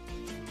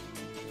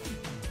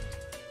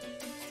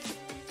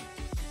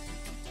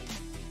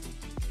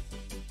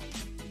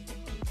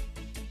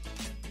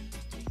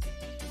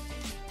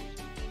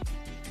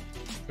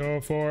 Go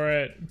for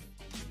it.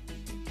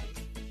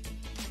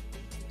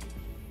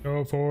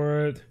 Go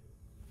for it.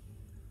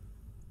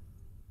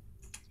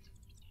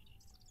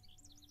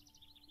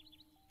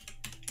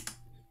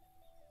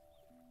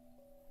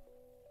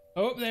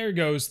 Oh, there it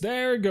goes.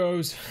 There it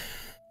goes.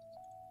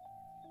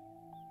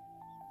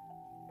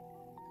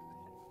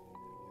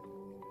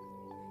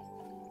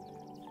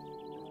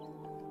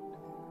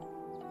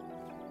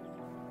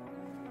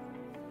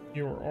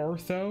 Your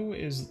ortho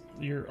is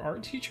your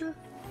art teacher?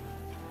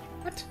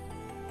 What?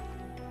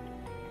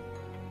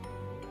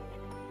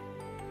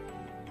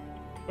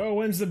 Oh,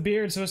 when's the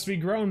beard supposed to be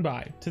grown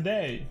by?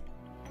 Today.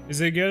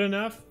 Is it good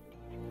enough?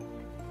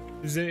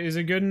 Is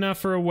it good enough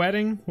for a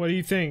wedding? What do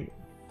you think?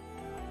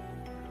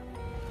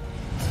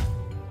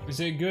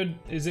 Is it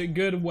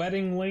good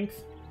wedding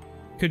length?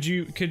 Could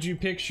you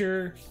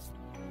picture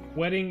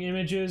wedding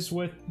images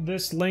with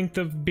this length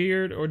of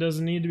beard, or does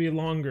it need to be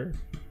longer?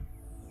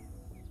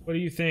 What do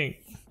you think?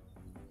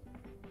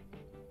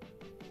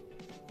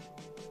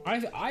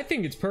 I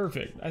think it's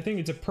perfect. I think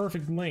it's a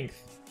perfect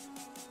length.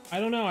 I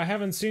don't know. I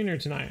haven't seen her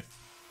tonight.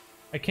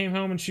 I came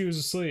home and she was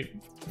asleep.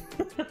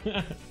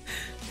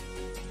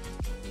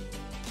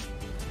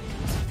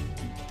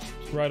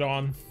 Right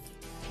on.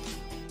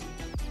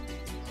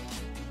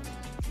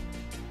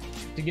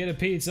 To get a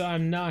pizza,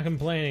 I'm not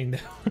complaining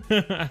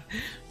though.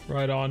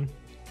 Right on.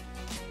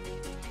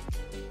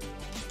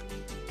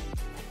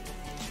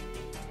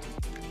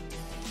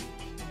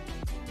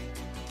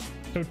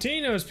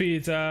 Totino's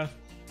Pizza.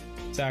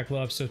 Zach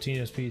loves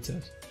Totino's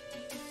pizzas.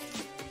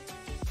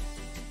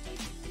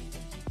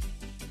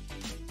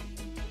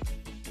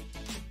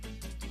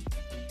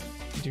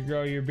 To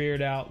grow your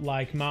beard out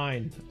like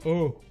mine.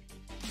 Oh.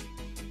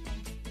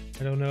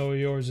 I don't know what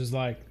yours is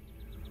like.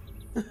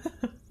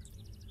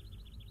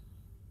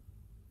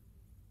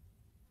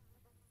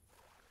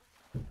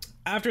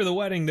 After the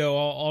wedding though,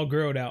 I'll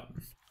grow it out.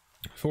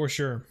 For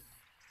sure.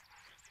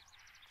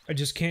 I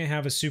just can't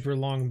have a super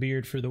long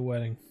beard for the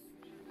wedding.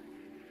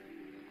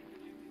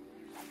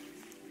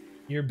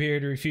 Your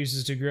beard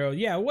refuses to grow.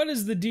 Yeah, what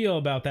is the deal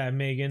about that,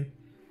 Megan?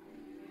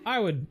 I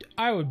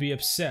would be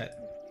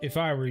upset if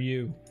I were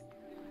you.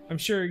 I'm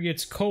sure it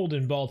gets cold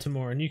in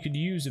Baltimore and you could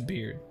use a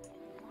beard.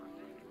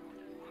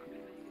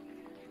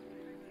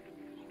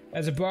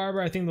 As a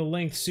barber, I think the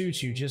length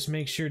suits you. Just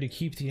make sure to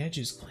keep the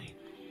edges clean.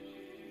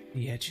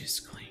 The edges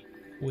clean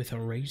with a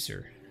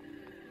razor.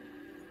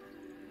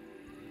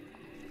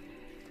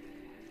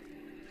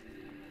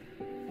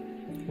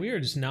 We are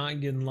just not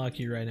getting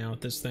lucky right now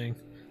with this thing.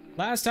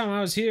 Last time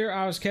I was here,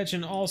 I was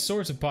catching all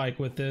sorts of pike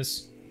with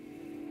this.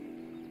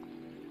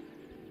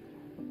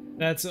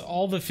 That's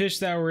all the fish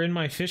that were in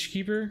my fish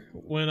keeper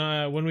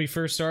when we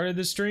first started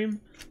this stream.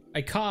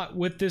 I caught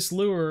with this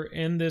lure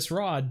and this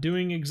rod,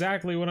 doing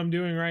exactly what I'm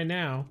doing right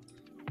now.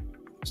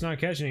 It's not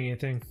catching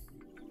anything.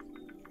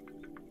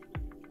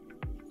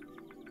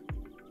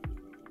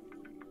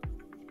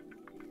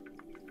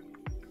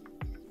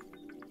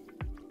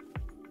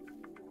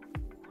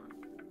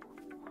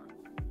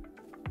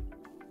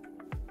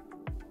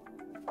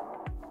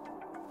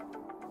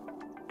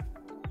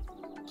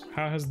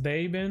 How has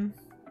they been?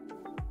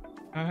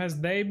 How has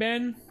they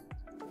been?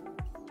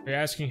 Are you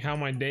asking how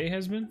my day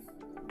has been?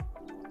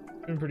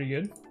 Been pretty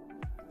good.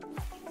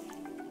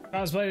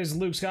 Cosplayed as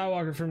Luke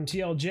Skywalker from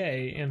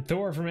TLJ and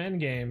Thor from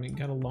Endgame.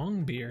 Got a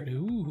long beard.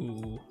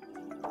 Ooh.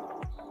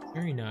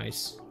 Very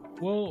nice.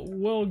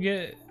 We'll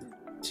get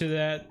to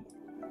that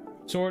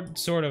sort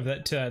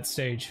of to that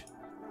stage.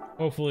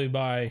 Hopefully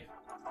by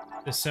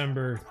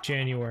December,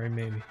 January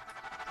maybe.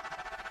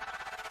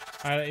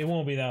 It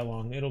won't be that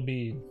long. It'll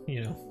be,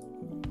 you know,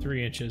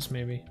 3 inches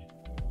maybe.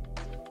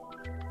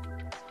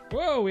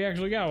 Whoa, we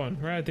actually got one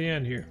right at the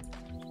end here.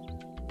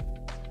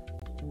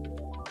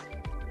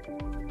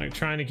 Like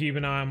trying to keep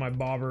an eye on my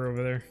bobber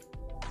over there.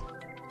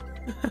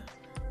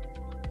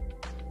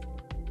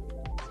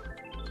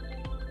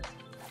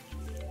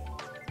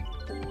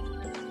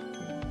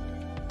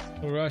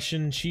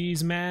 Russian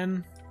cheese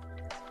man.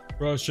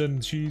 Russian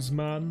cheese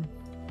man.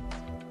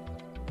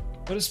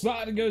 But a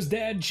spot goes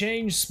dead,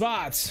 change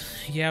spots.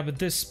 Yeah, but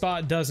this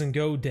spot doesn't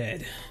go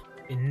dead.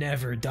 It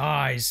never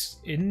dies.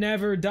 It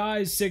never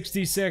dies,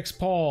 66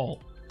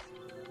 Paul.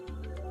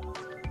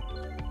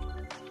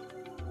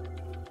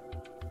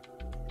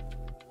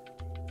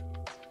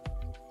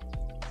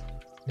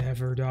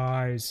 Never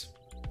dies.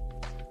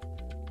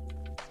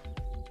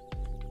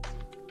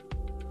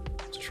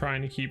 Just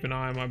trying to keep an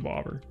eye on my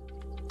bobber.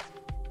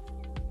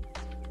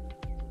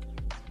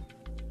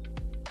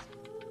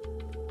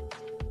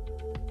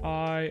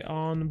 Eye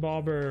on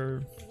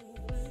bobber.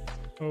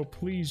 Oh,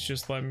 please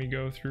just let me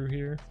go through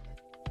here.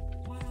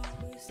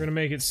 We're gonna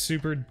make it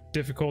super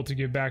difficult to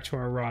get back to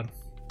our rod.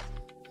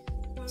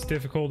 As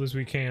difficult as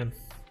we can.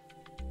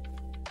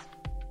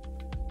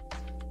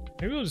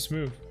 Maybe we'll just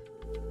move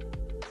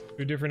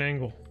to a different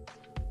angle.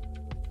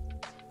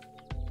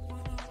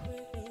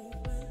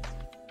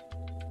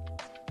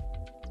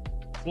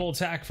 We'll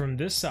attack from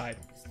this side.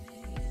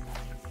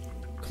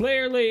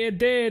 Clearly it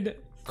did.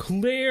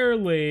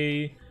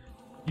 Clearly.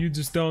 You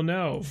just don't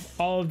know.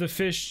 All of the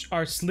fish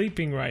are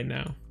sleeping right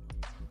now.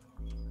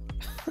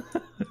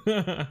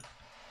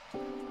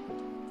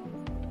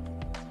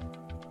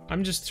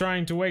 I'm just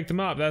trying to wake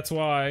them up. That's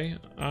why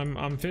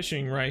I'm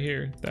fishing right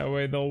here. That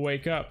way they'll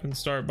wake up and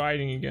start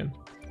biting again.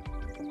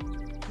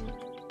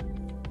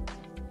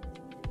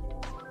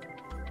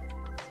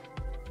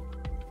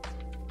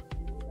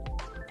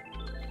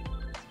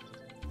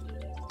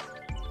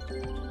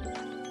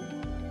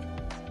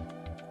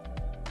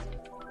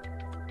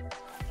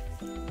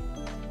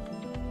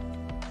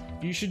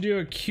 You should do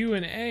a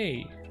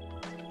Q&A.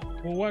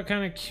 Well, what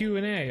kind of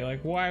Q&A?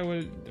 Like, why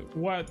would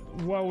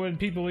what would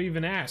people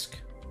even ask?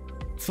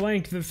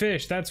 Flank the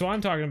fish. That's what I'm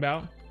talking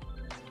about.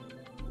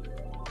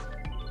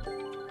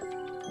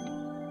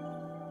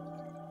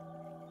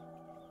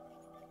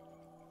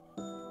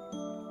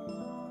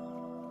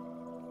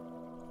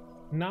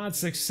 Not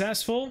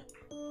successful?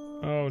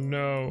 Oh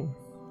no.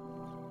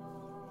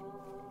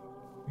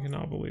 I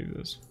cannot believe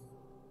this.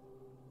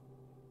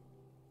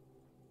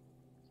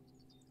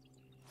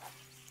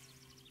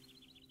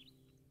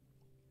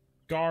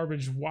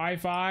 garbage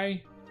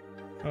Wi-Fi.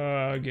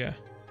 Yeah.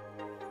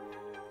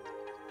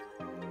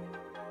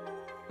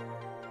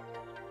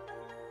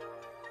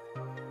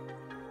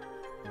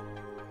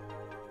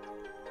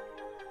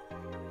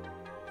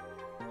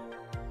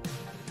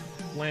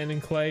 Landon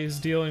Clay is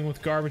dealing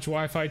with garbage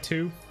Wi-Fi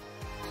too.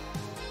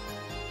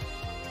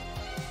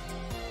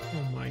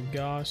 Oh my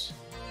gosh.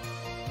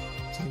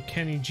 Some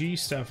Kenny G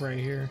stuff right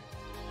here.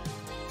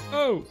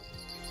 Oh!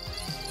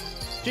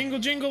 Jingle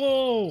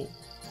jingle!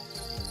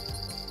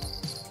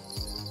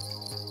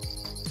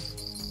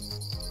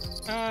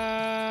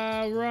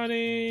 Ah,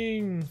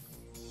 running!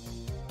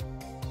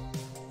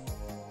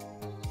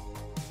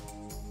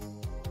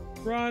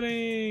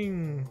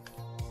 Running!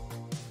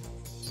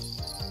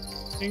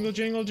 Jingle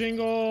jingle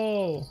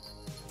jingle!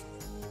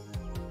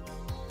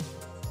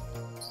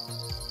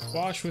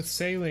 Wash with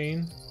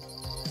saline.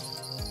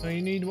 Oh,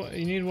 you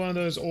need one of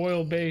those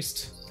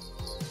oil-based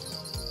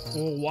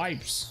little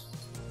wipes.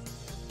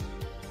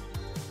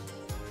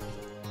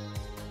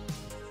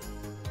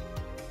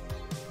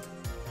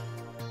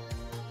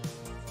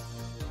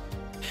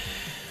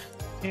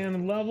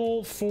 Can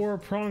level 4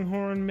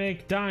 pronghorn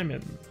make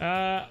diamond?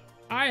 I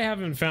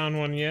haven't found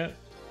one yet,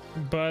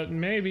 but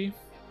maybe.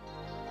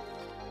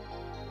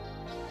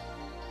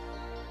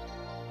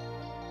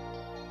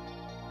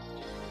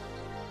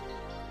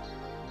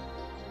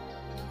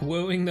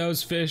 Wooing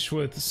those fish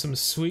with some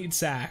sweet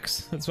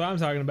sax. That's what I'm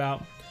talking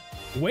about.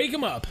 Wake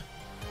them up.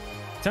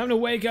 Time to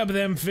wake up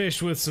them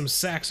fish with some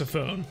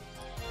saxophone.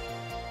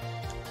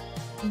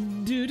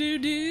 Do do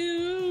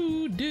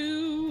do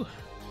do.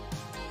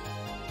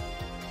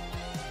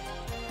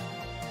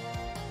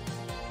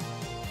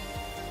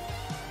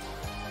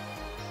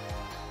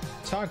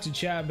 Talk to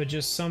chat, but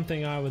just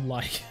something I would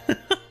like.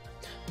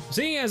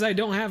 Seeing as I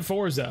don't have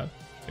Forza,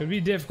 it would be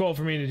difficult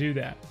for me to do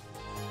that.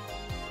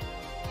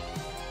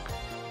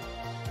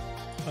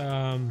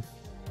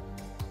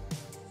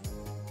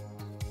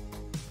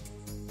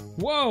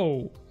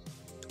 Whoa!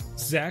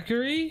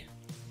 Zachary?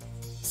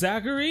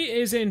 Zachary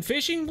is in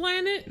Fishing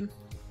Planet?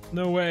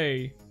 No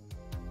way.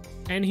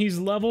 And he's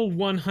level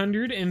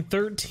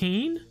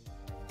 113?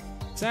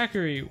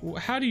 Zachary,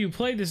 how do you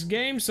play this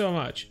game so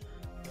much?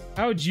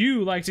 How would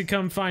you like to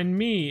come find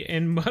me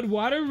in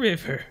Mudwater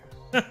River?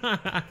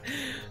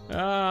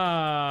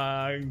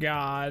 Ah,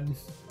 God.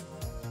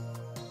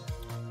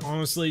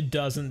 Honestly,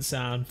 doesn't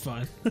sound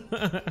fun.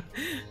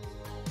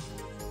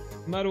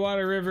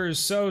 Mudwater River is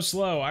so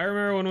slow. I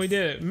remember when we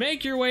did it.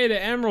 Make your way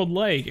to Emerald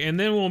Lake, and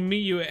then we'll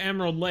meet you at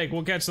Emerald Lake.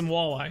 We'll catch some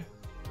walleye.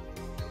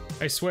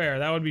 I swear,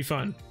 that would be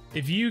fun.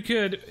 If you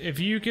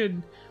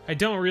could, I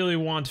don't really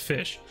want to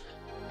fish.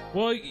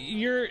 Well,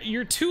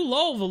 you're too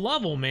low of a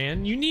level,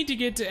 man. You need to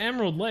get to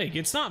Emerald Lake.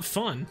 It's not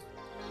fun.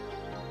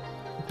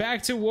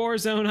 Back to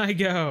Warzone I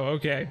go.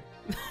 Okay.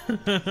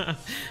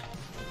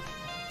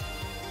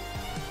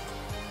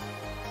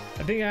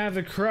 I think I have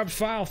the corrupt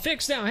file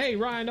fixed now. Hey,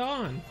 Ryan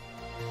on.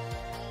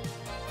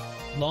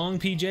 Long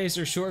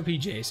PJs or short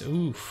PJs?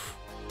 Oof.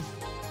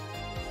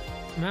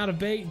 I'm out of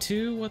bait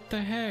too? What the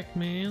heck,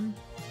 man?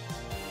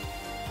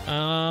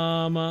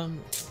 I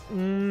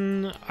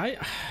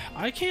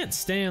can't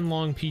stand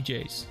long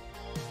PJs.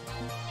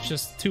 It's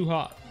just too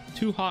hot.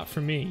 Too hot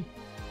for me.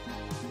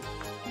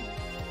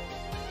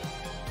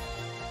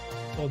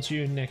 Well,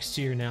 June next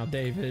year now,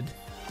 David.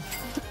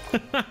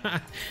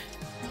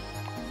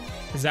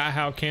 Is that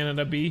how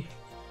Canada be?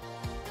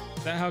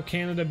 Is that how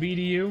Canada be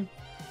to you?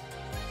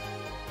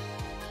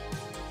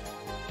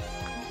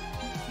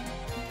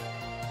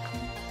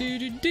 Do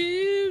do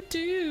do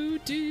do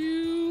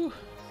do.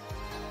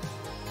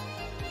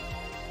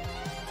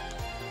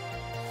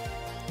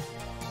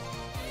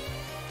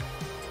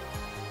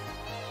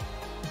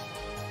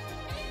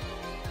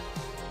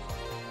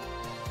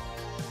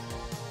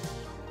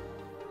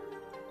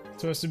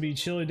 It's supposed to be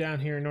chilly down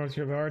here in North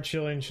Carolina. Our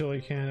chilly and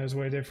chilly Canada is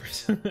way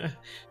different.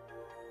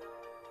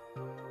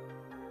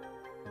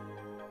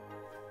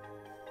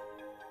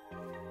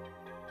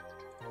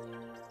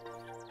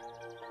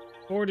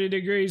 40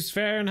 degrees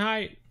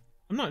Fahrenheit.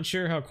 I'm not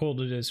sure how cold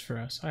it is for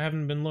us. I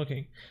haven't been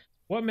looking.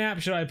 What map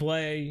should I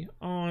play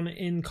on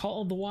in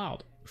Call of the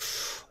Wild?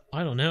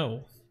 I don't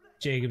know,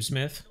 Jacob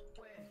Smith.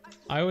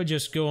 I would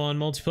just go on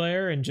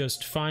multiplayer and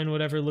just find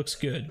whatever looks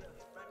good.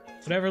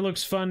 Whatever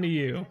looks fun to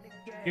you.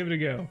 Give it a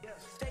go.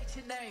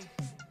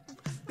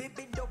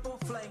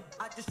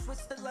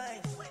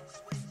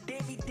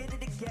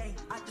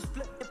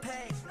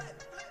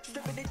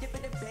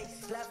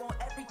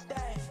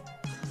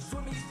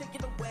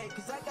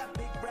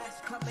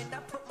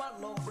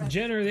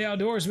 Jenner the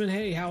Outdoorsman,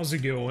 hey, how's it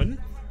going?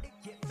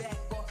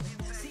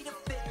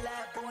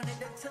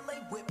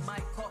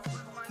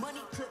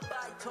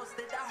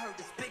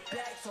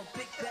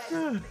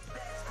 Ah.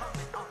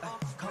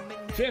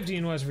 50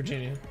 in West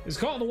Virginia. Is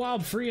Call of the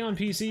Wild free on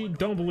PC?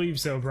 Don't believe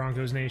so,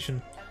 Broncos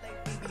Nation.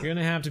 You're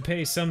gonna have to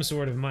pay some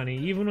sort of money,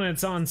 even when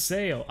it's on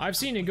sale. I've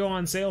seen it go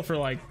on sale for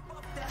like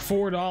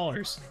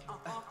 $4.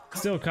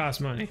 Still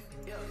costs money.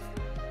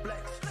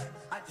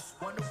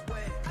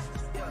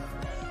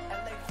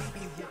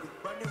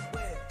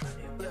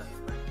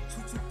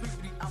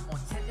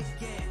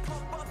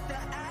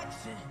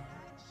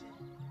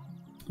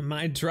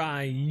 might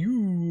try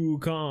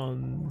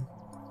Yukon.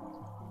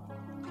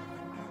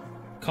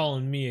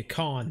 Calling me a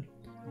con.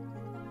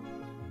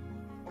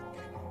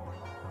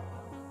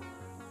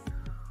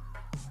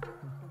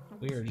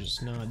 We are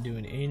just not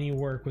doing any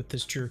work with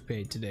this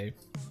jerkbait today.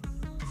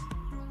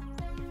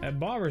 That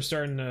bobber's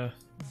starting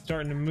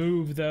to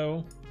move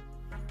though.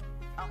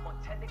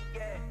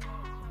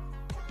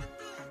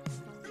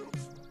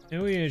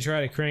 Maybe we need to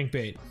try to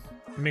crankbait.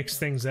 Mix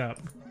things up.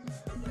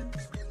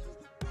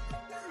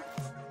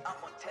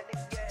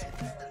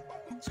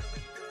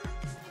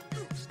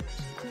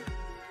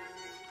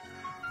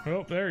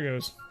 Oh, there it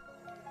goes.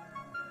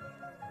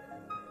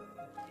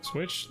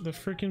 Switch the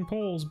freaking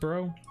poles,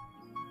 bro.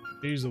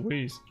 Jeez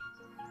Louise.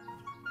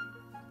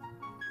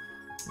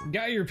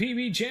 Got your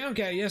PB channel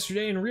cat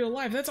yesterday in real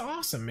life. That's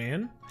awesome,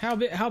 man. How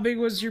big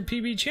was your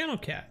PB channel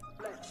cat?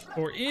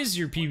 Or is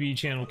your PB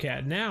channel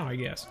cat now, I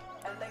guess?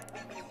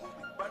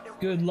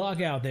 Good luck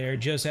out there.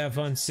 Just have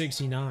fun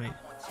 69.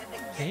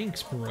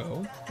 Thanks,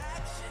 bro.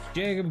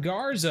 Jacob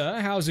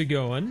Garza, how's it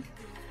going?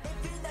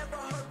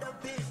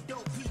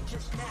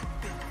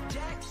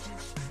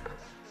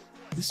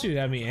 This dude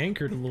had me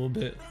anchored a little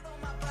bit.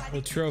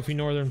 Little trophy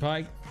Northern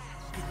Pike.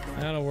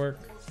 That'll work.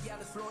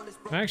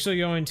 I'm actually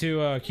going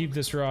to keep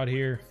this rod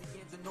here.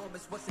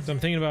 So I'm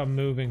thinking about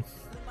moving.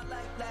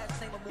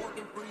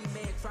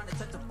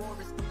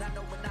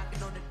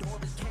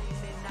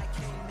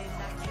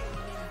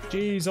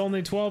 Jeez,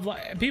 only 12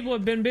 people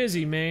have been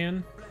busy,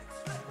 man.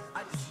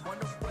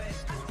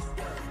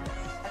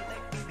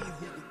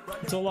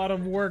 It's a lot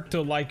of work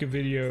to like a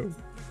video.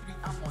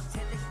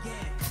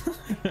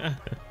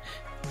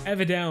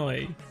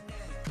 Evidently.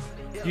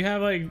 You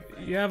have like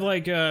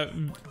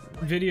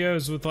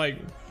videos with like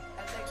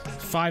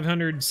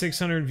 500,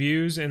 600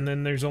 views, and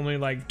then there's only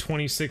like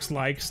 26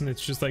 likes, and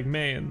it's just like,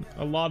 man,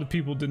 a lot of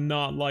people did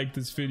not like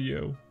this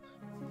video.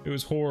 It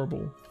was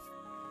horrible.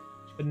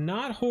 But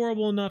not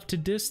horrible enough to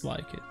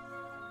dislike it.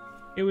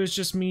 It was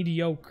just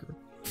mediocre.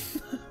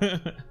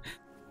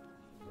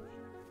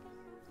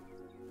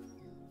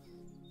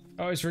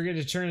 Always forget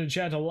to turn the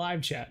chat to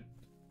live chat.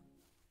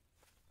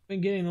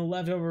 Been getting the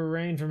leftover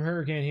rain from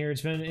hurricane here.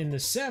 It's been in the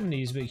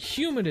 70s, but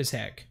humid as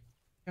heck.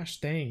 Gosh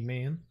dang,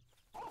 man.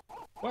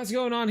 What's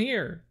going on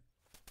here?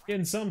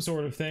 Getting some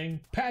sort of thing.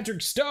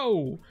 Patrick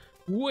Stowe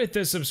with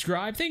the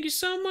subscribe. Thank you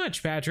so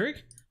much,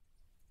 Patrick.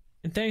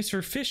 And thanks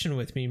for fishing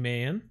with me,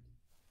 man.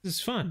 This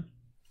is fun.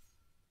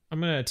 I'm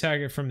gonna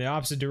attack it from the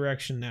opposite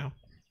direction now.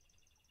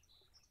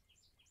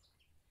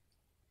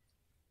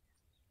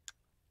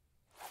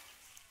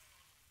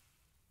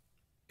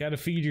 Gotta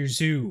feed your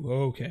zoo.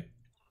 Okay.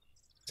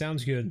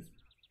 Sounds good.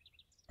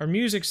 Our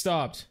music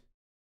stopped.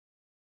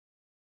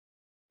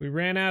 We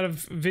ran out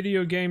of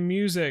video game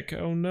music.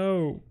 Oh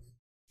no.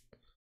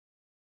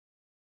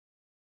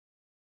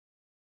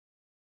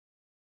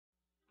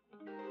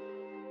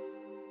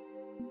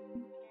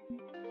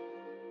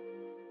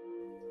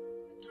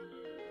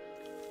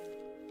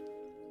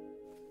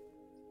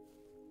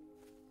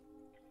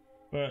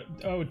 But,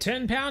 oh,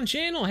 10-pound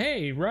channel.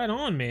 Hey, right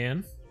on,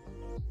 man.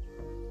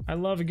 I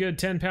love a good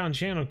 10-pound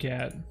channel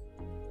cat.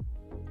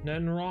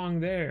 Nothing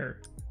wrong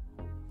there.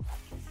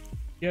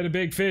 Get a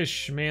big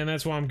fish, man.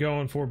 That's what I'm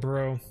going for,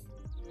 bro.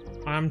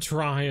 I'm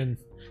trying.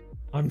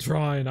 I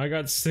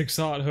got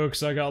 6-aught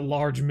hooks. I got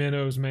large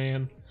minnows,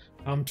 man.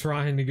 I'm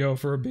trying to go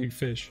for a big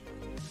fish.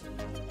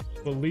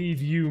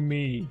 Believe you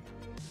me.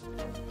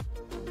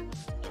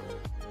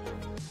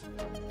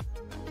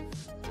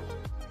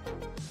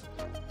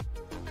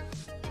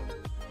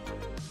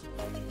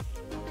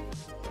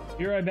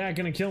 Be right back,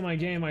 gonna kill my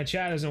game. My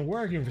chat isn't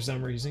working for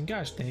some reason.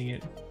 Gosh dang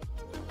it.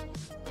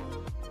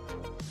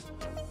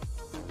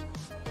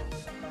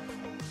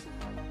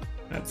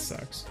 That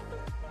sucks.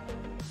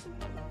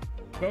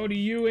 Bodie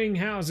Ewing,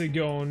 how's it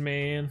going,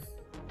 man?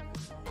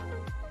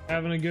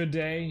 Having a good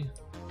day?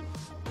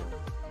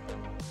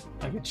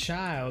 Like a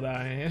child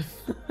I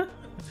am.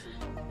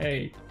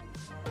 Hey,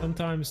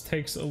 sometimes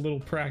takes a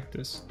little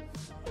practice.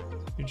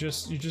 You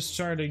just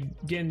try to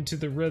get into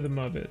the rhythm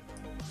of it.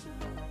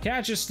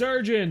 Catch a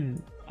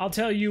sturgeon! I'll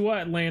tell you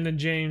what, Landon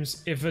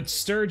James, if a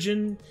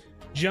sturgeon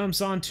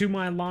jumps onto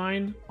my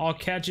line, I'll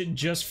catch it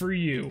just for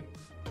you.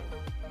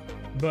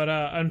 But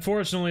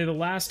unfortunately, the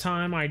last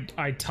time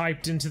I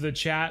typed into the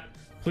chat,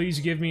 please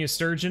give me a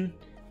sturgeon,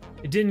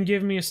 it didn't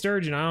give me a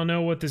sturgeon. I don't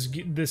know what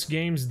this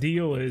game's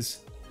deal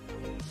is.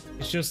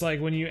 It's just like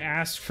when you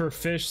ask for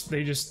fish,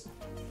 it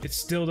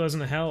still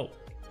doesn't help.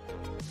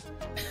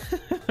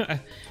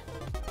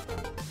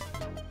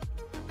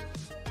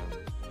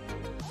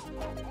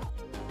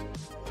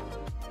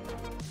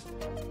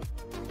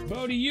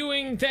 Bodie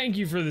Ewing, thank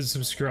you for the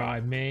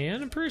subscribe,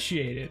 man.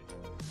 Appreciate it.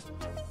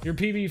 Your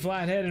PB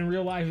flathead in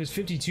real life is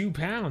 52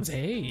 pounds.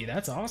 Hey,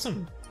 that's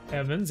awesome.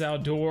 Evans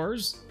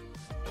Outdoors.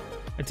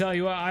 I tell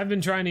you what, I've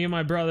been trying to get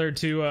my brother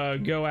to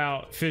go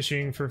out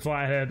fishing for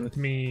flathead with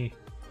me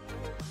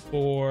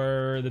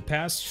for the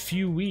past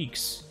few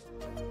weeks.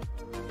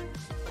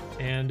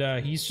 And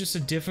he's just a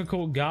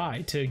difficult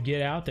guy to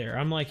get out there.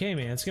 I'm like, hey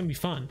man, it's gonna be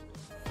fun.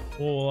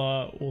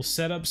 We'll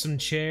set up some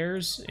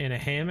chairs and a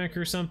hammock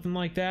or something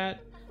like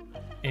that.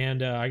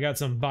 And I got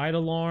some bite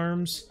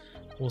alarms.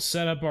 We'll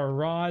set up our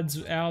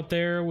rods out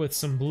there with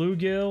some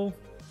bluegill.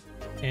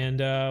 And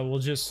we'll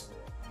just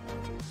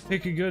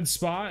pick a good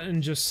spot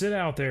and just sit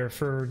out there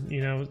for,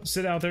 you know,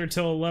 sit out there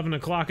till 11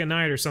 o'clock at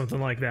night or something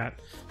like that.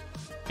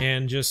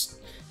 And just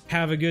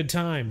have a good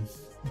time.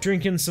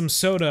 Drinking some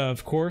soda,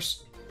 of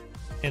course.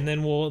 And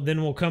then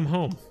we'll come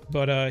home.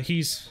 But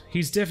he's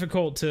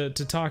difficult to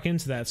talk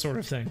into that sort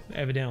of thing,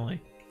 evidently.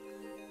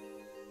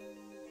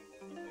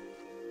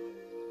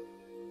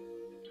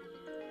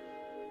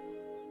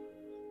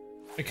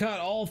 I caught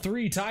all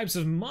 3 types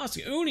of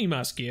uni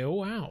muskie. Oh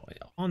wow!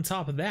 On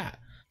top of that,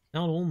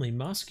 not only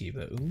muskie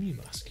but uni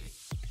muskie.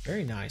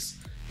 Very nice.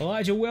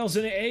 Elijah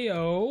Wilson,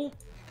 Ayo,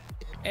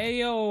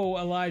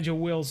 Elijah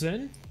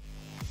Wilson.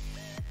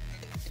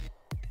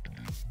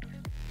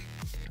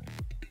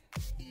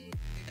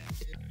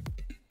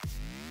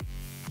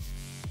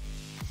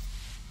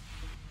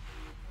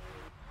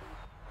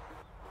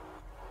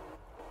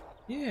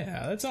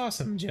 Yeah, that's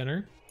awesome,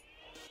 Jenner.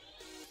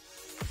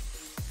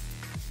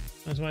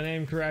 That's my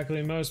name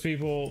correctly. Most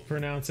people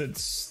pronounce it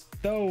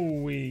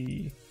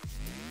Stowy.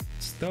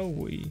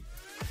 Stowy.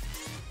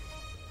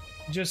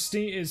 Just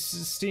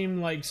seemed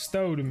like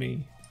stow to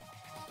me.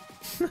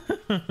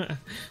 I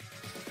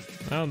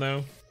don't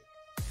know.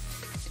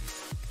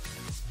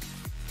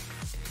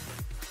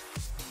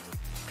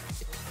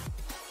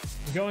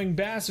 Going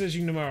bass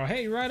fishing tomorrow.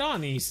 Hey, right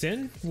on,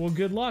 Easton. Well,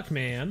 good luck,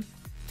 man.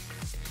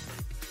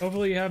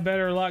 Hopefully you have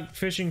better luck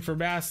fishing for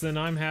bass than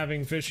I'm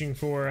having fishing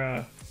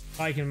for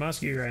pike and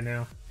muskie right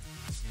now.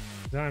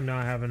 I'm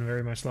not having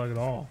very much luck at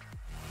all.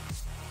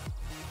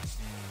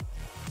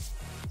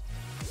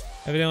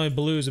 Evidently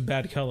blue is a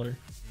bad color.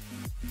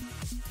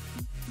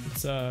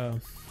 Let's throw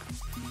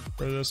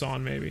this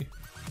on maybe.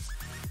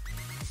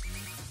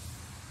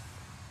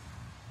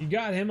 You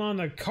got him on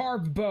the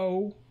carp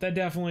bow. That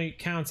definitely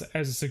counts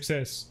as a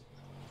success.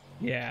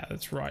 Yeah,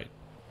 that's right.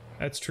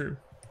 That's true.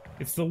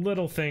 It's the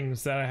little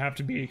things that I have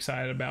to be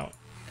excited about.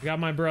 I got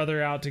my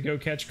brother out to go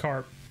catch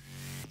carp,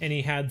 and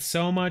he had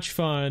so much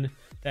fun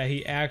that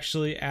he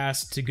actually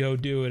asked to go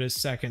do it a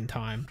second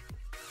time.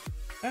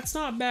 That's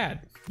not bad,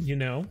 you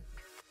know?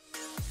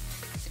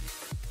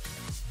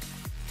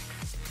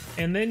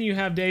 And then you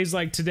have days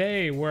like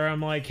today where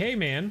I'm like, hey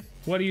man,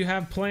 what do you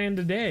have planned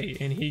today?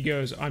 And he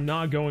goes, I'm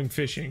not going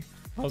fishing.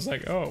 I was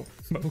like, oh,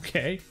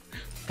 okay.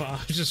 Well,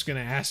 I was just gonna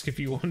ask if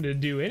you wanted to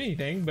do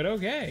anything, but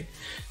okay.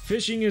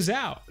 Fishing is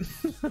out.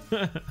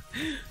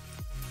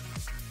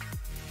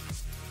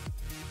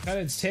 Cut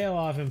its tail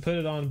off and put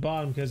it on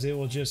bottom because it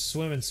will just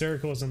swim in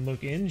circles and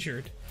look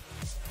injured.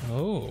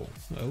 Oh,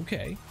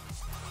 okay.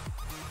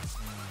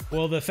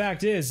 Well, the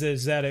fact is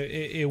that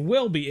it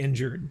will be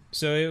injured,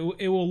 so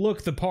it will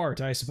look the part,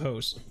 I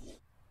suppose,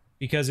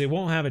 because it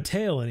won't have a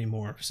tail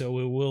anymore, so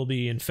it will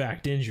be in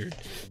fact injured.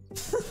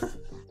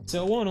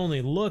 So it won't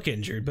only look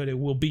injured, but it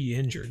will be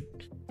injured.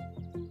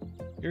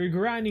 You're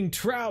grinding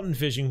trout in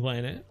Fishing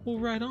Planet. Well,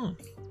 right on.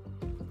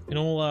 An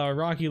old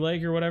Rocky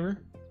Lake or whatever.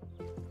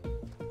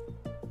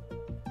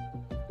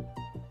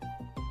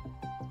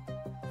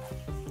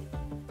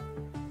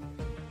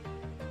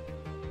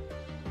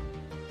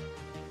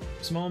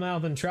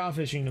 Smallmouth and trout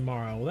fishing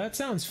tomorrow. Well, that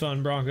sounds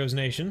fun, Broncos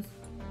Nation.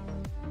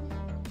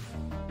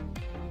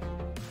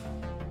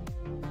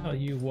 Tell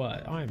you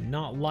what, I'm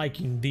not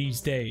liking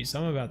these days.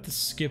 I'm about to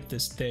skip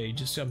this day.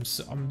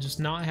 I'm just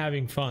not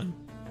having fun.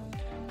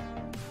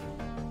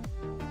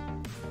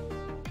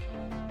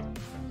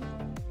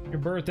 Your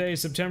birthday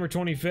is September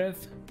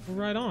 25th. Well,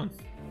 right on.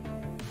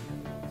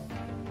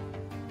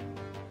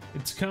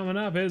 It's coming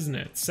up, isn't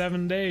it?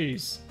 7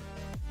 days.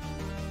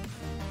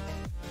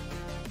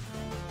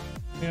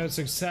 You know,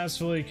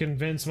 successfully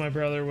convinced my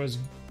brother was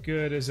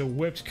good as a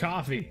whipped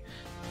coffee.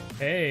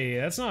 Hey,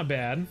 that's not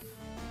bad.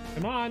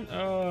 Come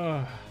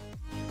on.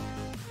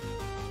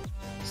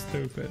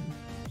 Stupid.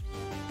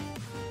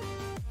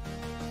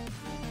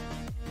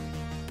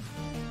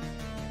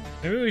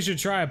 Maybe we should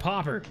try a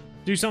popper.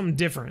 Do something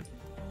different.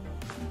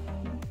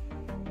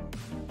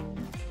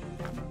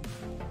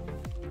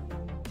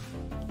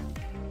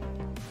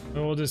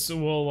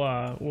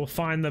 We'll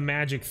find the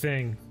magic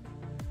thing.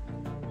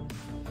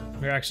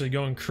 We're actually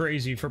going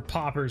crazy for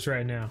poppers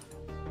right now.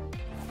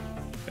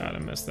 God, I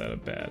messed that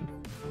up bad.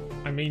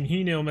 I mean,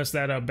 Hino messed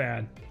that up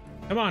bad.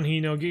 Come on,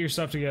 Hino, get your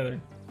stuff together.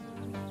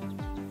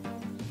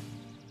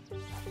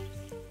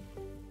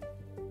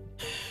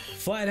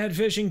 Flathead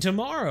fishing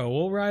tomorrow.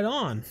 We'll ride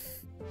on.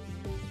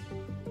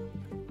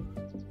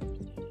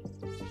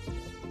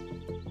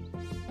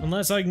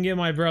 Unless I can get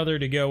my brother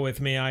to go with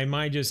me, I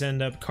might just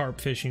end up carp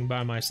fishing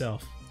by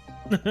myself.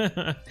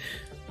 But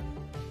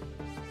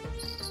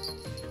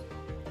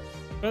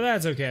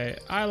that's okay.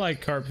 I like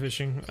carp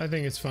fishing. I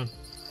think it's fun.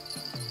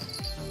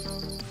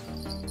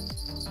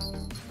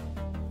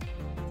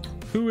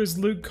 Who is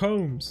Luke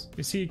Combs?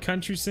 Is he a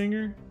country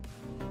singer?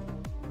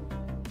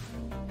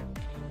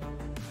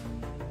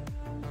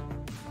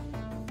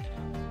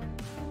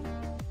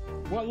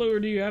 What lure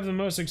do you have the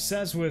most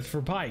success with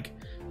for pike?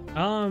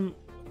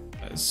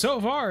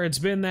 So far it's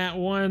been that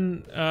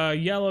one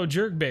yellow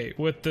jerkbait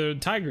with the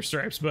tiger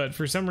stripes, but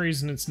for some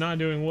reason it's not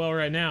doing well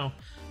right now.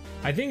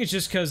 I think it's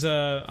just because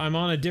I'm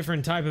on a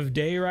different type of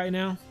day right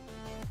now,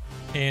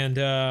 and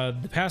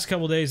the past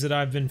couple days that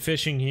I've been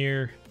fishing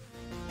here,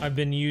 I've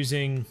been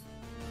using,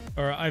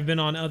 or I've been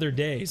on other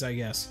days, I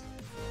guess.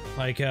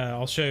 Like,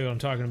 I'll show you what I'm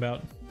talking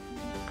about.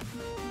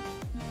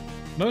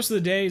 Most of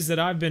the days that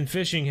I've been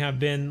fishing have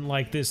been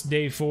like this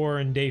day 4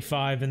 and day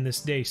 5 and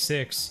this day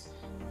 6.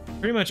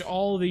 Pretty much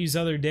all of these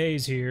other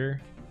days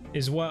here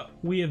is what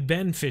we have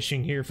been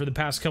fishing here for the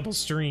past couple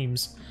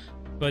streams.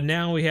 But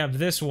now we have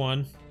this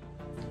one,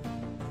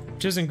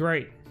 which isn't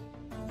great.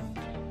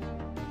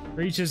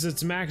 Reaches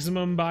its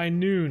maximum by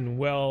noon.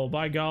 Well,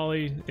 by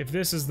golly, if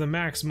this is the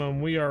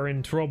maximum, we are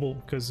in trouble,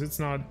 because it's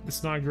not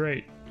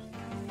great.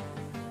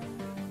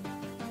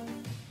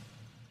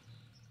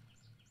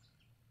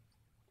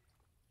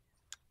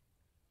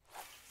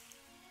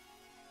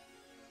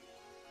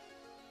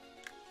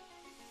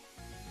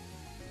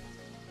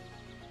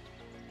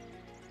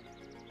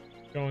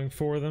 Going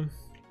for them.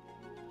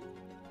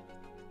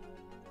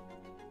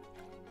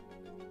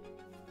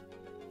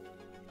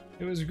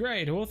 It was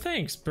great. Well,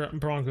 thanks,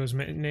 Broncos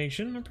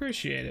Nation.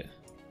 Appreciate it.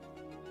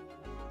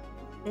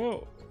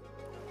 Oh.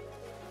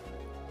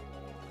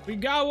 We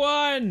got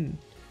one!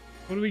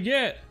 What do we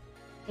get?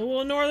 A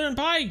little northern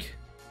pike!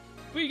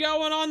 We got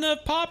one on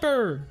the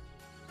popper!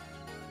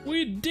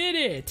 We did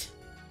it!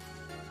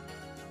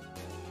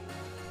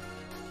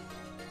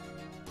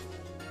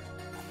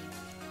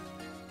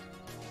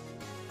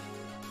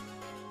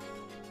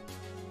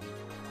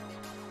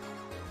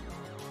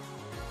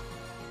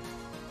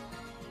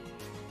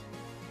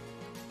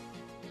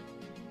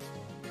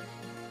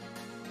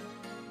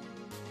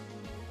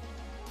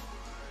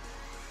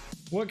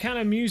 What kind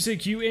of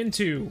music you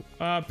into?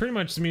 Pretty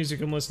much the music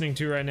I'm listening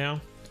to right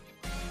now.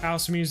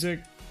 House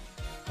music,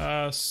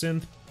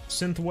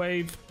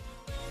 synthwave,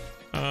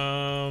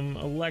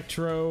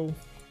 electro,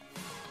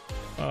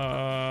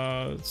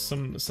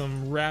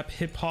 some rap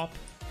hip hop,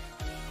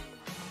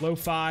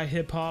 lo-fi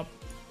hip hop.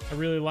 I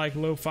really like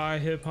lo-fi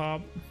hip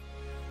hop.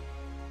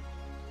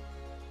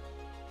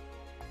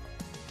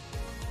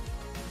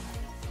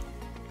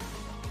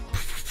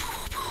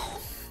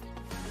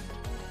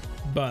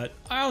 But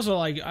I also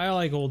like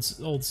old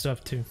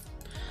stuff too.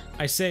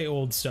 I say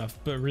old stuff,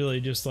 but really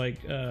just like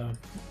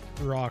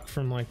rock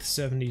from like the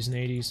 70s and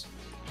 80s.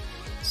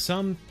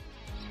 Some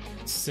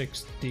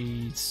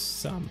 60s,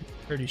 some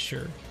pretty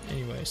sure.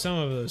 Anyway, some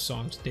of those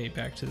songs date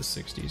back to the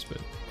 60s,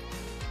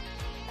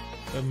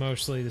 but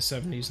mostly the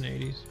 70s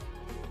and 80s.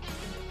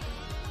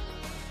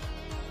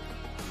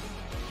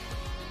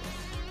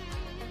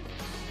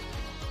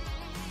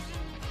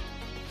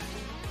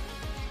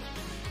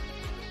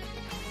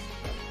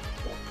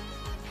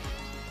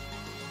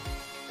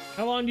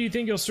 How long do you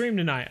think you'll stream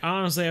tonight? I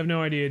honestly have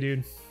no idea,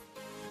 dude.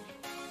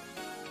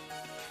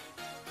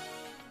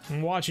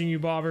 I'm watching you,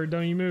 Bobber.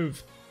 Don't you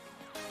move.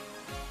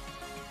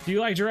 Do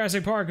you like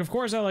Jurassic Park? Of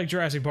course I like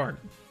Jurassic Park.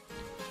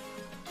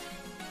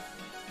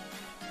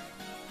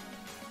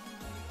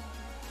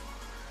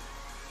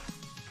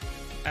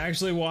 I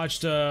actually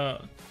watched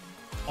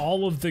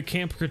all of the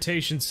Camp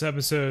Cretaceous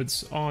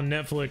episodes on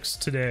Netflix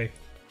today.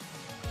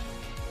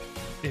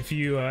 If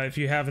you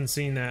haven't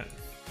seen that.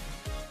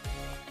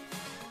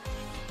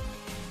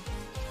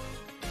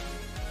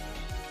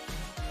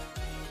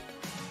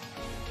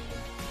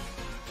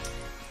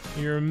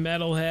 You're a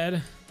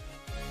metalhead.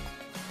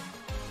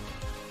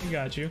 I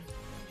got you.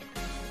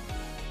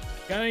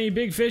 Got any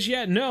big fish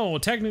yet? No,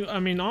 technically,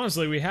 I mean,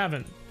 honestly, we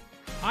haven't.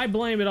 I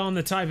blame it on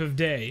the type of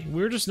day.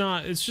 We're just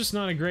not, it's just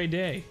not a great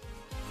day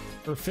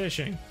for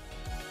fishing.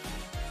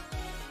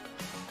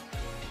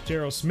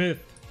 Gerald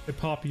Smith, hip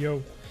hop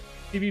yo.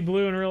 TV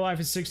Blue in real life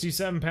is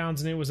 67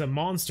 pounds and it was a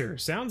monster.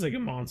 Sounds like a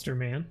monster,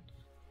 man.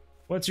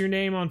 What's your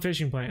name on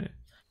Fishing Planet?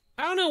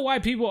 I don't know why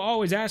people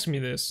always ask me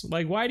this.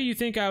 Like, why do you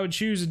think I would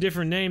choose a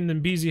different name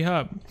than BZ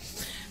Hub?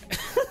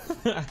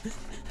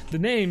 The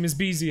name is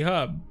BZ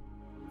Hub.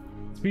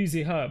 It's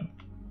BZ Hub.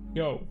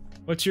 Yo,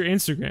 what's your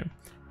Instagram?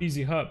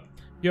 BZ Hub.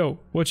 Yo,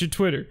 what's your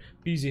Twitter?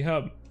 BZ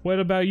Hub.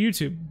 What about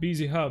YouTube?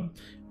 BZ Hub.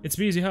 It's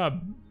BZ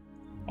Hub.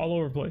 All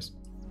over the place.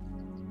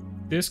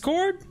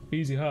 Discord?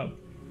 BZ Hub.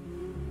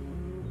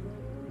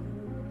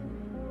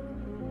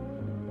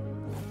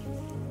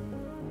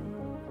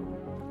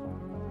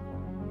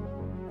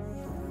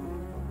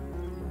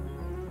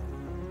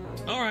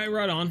 Alright,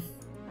 right on.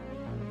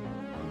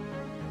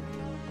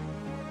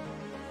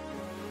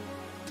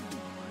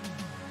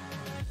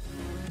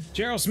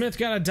 Gerald Smith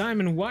got a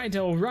diamond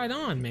whitetail. Right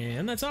on,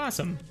 man. That's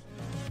awesome.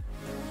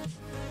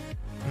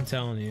 I'm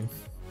telling you,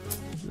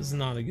 this is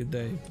not a good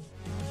day.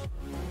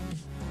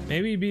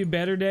 Maybe it'd be a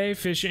better day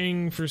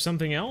fishing for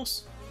something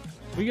else.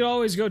 We could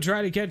always go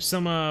try to catch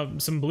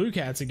some blue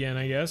cats again,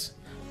 I guess.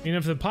 I mean,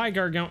 if the pike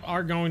are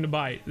going to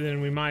bite,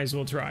 then we might as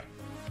well try.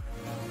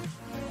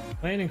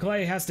 Landon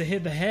Clay has to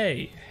hit the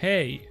hay.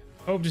 Hey,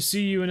 hope to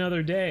see you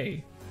another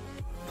day.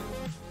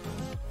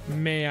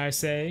 May I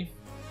say?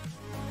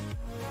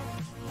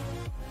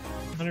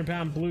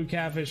 100-pound blue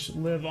catfish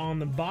live on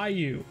the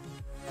bayou.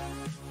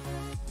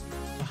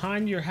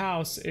 Behind your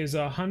house is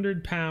a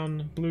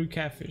 100-pound blue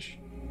catfish.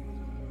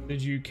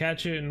 Did you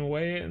catch it and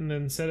weigh it and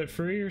then set it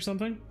free or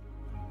something?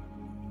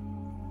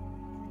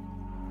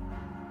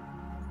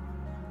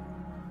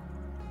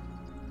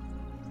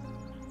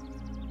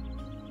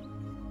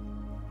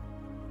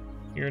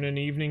 You're in an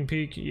evening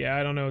peak? Yeah,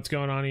 I don't know what's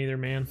going on either,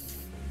 man.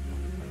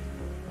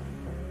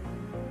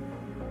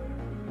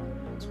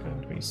 It's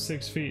going to be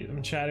 6 feet.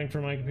 I'm chatting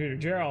from my computer.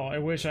 Gerald, I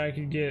wish I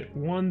could get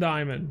 1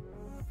 diamond.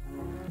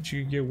 But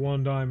you could get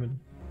 1 diamond.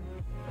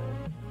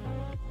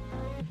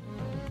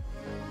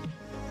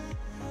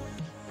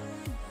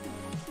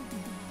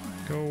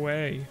 Go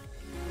away.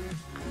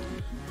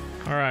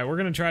 Alright, we're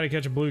gonna try to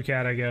catch a blue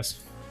cat, I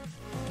guess.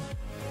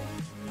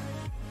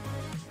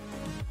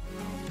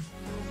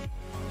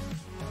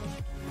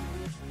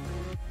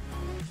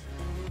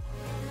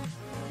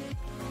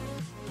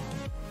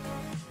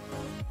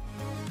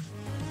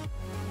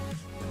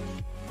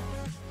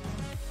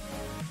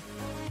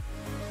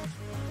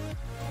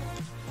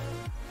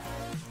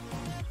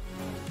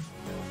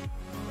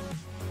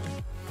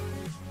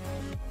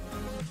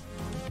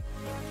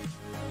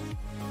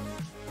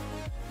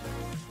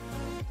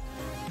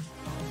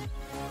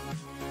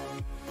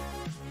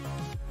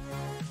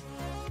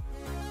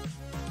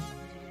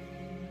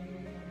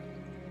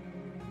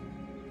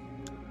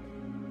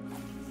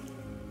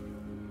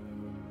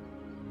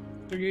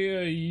 Took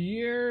a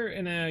year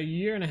and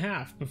a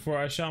half before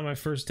I shot my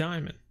first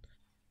diamond.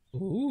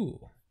 Ooh.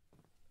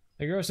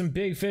 They grow some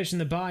big fish in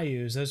the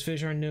bayous. Those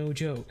fish are no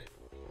joke.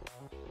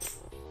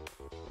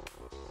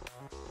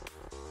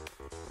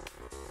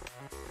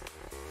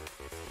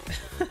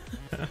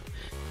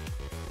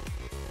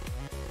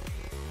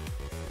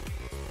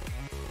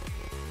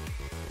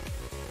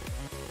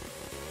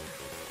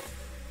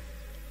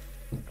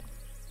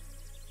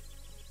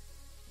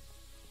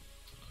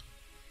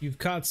 You've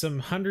caught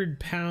some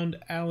 100-pound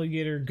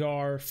alligator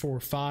gar for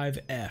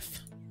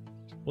 5F.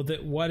 Well,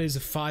 what is a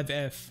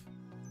 5F?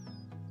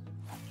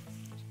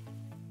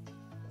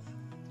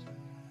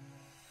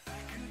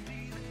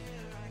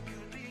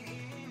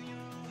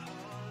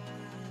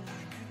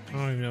 I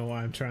don't even know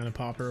why I'm trying to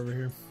pop her over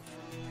here.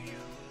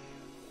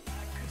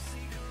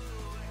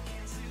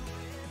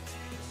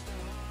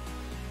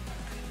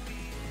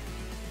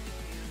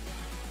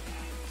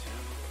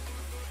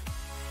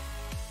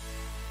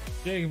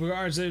 Jacob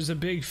Regards is a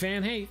big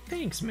fan. Hey,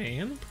 thanks,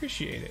 man.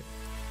 Appreciate it.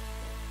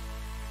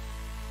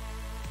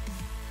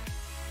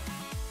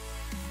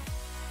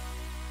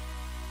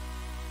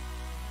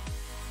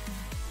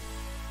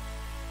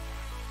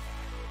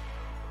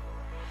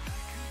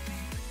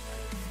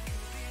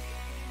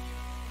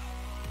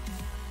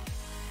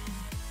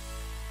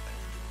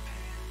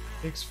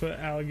 Six-foot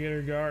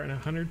alligator gar and a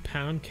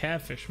 100-pound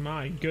catfish.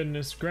 My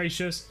goodness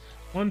gracious.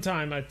 One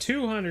time, a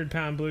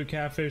 200-pound blue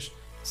catfish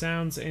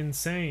sounds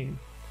insane.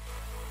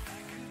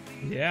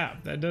 Yeah,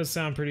 that does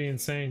sound pretty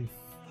insane.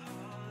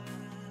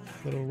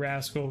 Little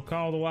rascal.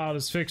 Call of the Wild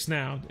is fixed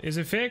now. Is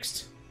it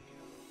fixed?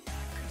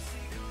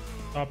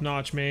 Top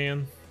notch,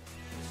 man.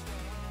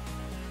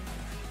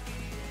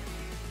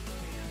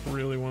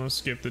 Really want to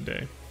skip the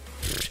day.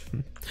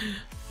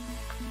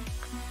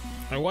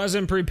 I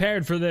wasn't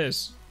prepared for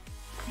this.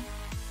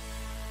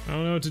 I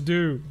don't know what to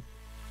do.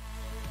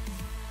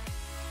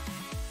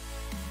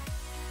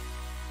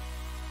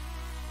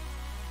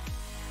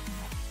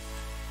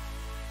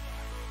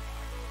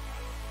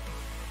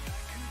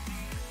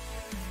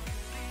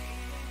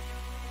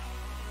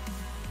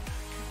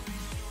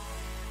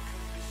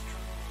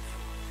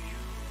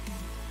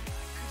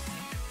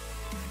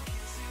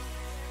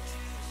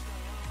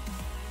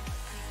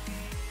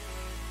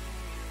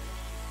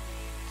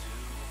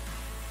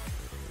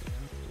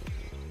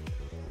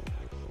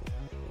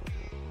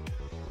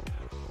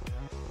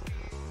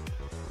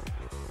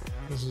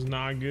 This is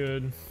not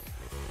good.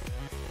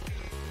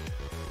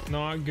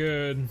 Not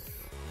good.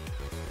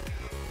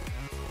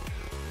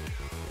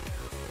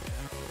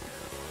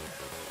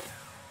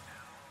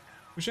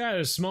 Wish I had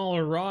a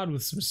smaller rod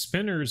with some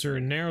spinners or a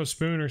narrow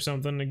spoon or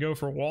something to go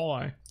for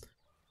walleye.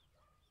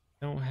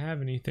 Don't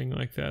have anything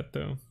like that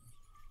though.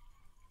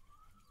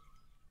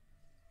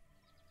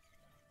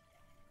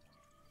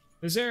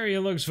 This area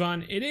looks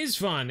fun. It is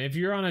fun if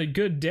you're on a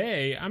good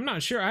day. I'm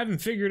not sure. I haven't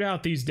figured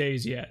out these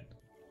days yet.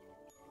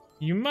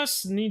 You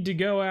must need to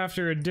go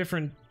after a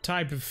different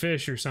type of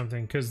fish or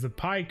something, because the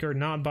pike are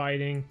not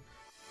biting.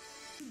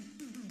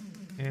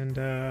 And,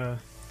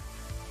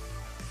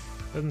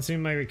 doesn't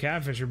seem like the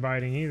catfish are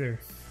biting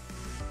either.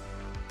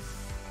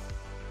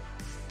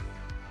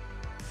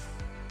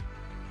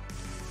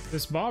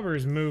 This bobber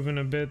is moving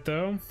a bit,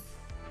 though.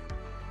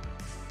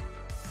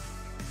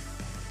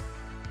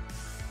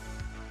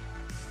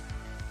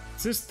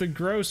 Is this the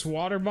gross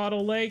water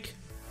bottle lake?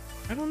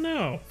 I don't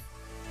know.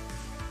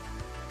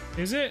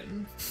 Is it?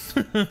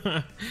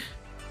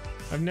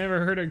 I've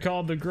never heard it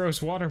called the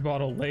gross water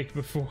bottle lake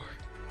before.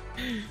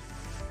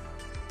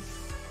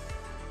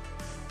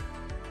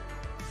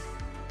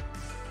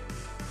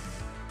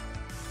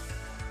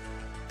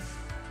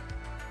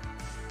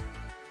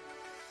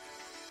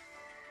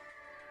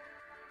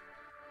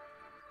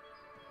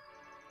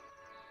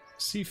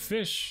 see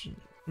fish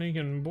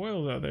making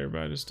boils out there,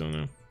 but I just don't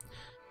know.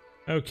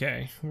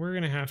 Okay, we're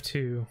gonna have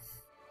to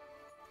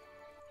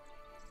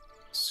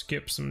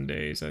skip some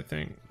days, I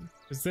think,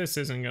 because this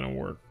isn't gonna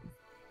work.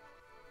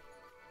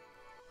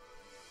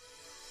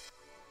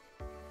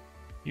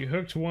 You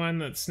hooked one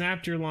that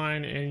snapped your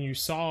line and you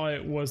saw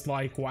it was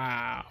like,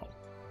 wow.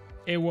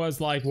 It was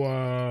like,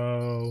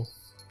 whoa.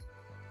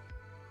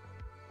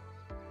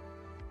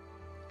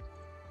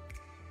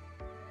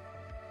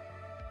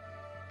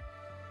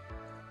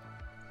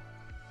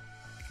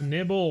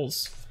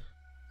 Nibbles.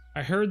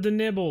 I heard the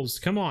nibbles.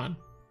 Come on.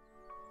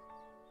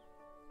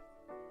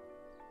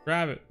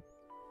 Grab it.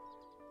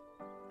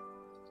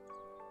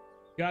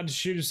 Got to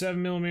shoot a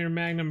 7mm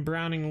Magnum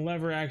Browning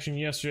lever action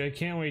yesterday.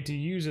 Can't wait to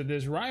use it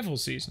this rifle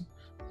season.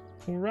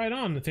 Well, right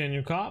on,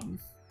 Nathaniel Cobb.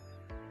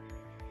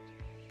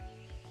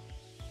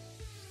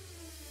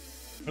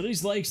 Are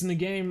these lakes in the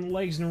game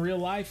lakes in real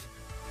life?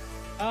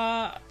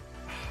 I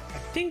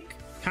think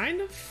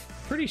kind of.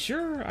 Pretty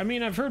sure. I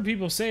mean, I've heard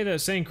people say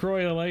that St.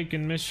 Croix Lake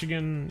in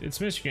Michigan,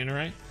 it's Michigan,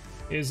 right?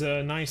 Is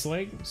a nice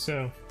lake,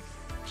 so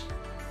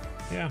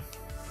yeah.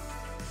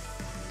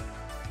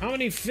 How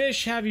many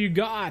fish have you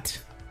got?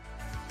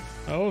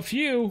 Oh, a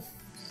few.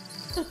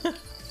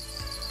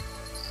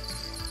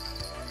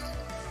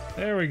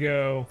 There we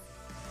go.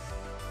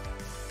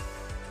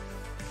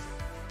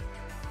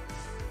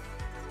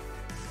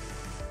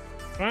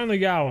 Finally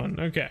got one.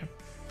 Okay.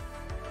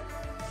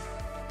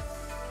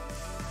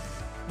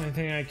 I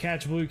think I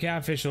catch blue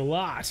catfish a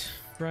lot.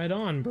 Right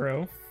on,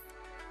 bro.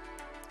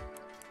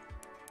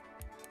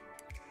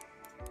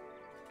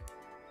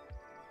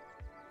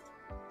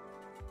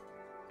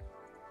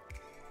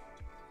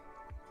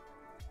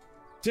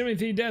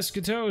 Timothy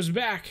Descateau's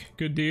back.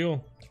 Good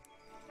deal.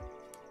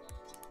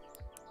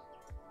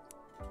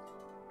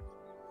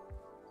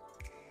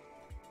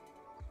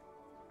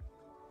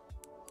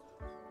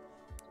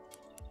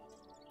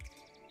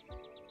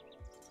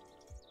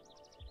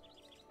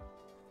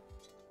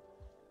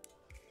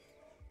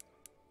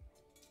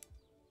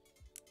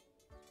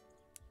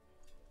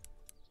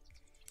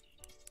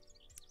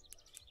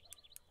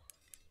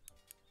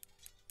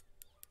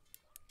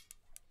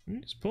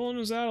 I'm just pulling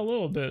us out a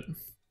little bit.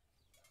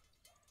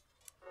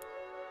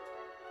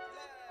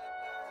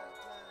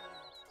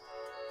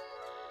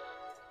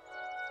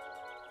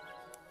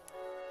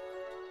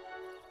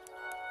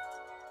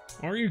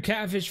 Are you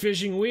catfish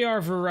fishing? We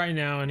are for right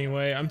now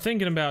anyway. I'm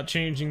thinking about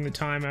changing the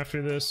time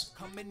after this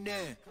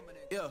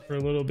for a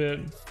little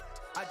bit.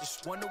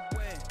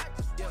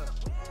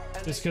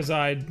 Just because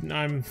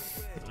I'm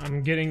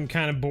getting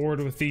kind of bored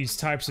with these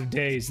types of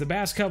days. The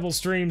past couple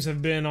streams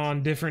have been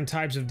on different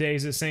types of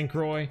days at St.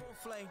 Croix,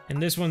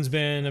 and this one's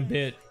been a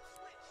bit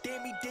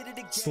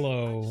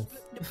slow.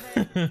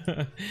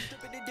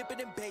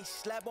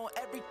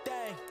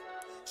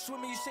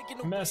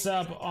 Mess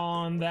up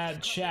on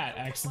that chat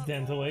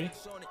accidentally.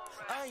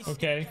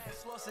 Okay.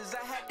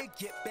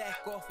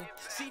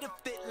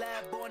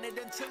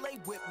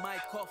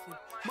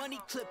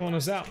 Pulling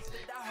us out.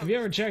 Have you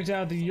ever checked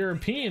out the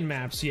European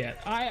maps yet?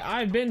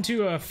 I've been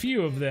to a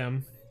few of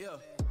them.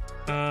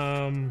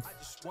 I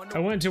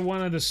went to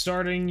one of the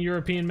starting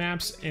European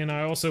maps, and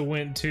I also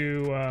went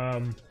to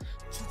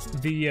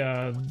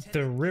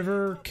the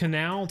river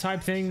canal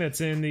type thing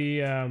that's in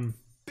the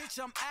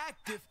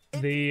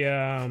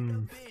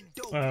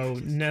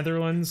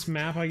Netherlands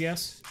map, I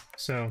guess.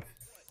 So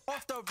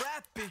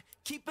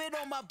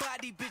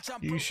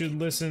you should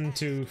listen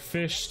to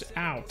Fished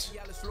Out.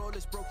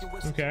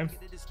 Okay.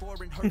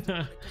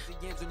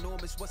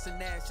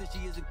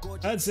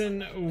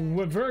 Hudson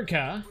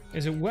Weverka.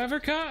 Is it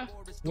Weverka?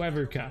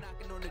 Weverka.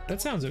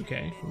 That sounds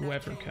okay.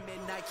 Weverka.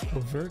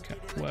 Weverka.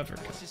 Weverka.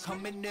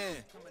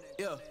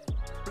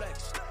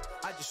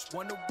 I just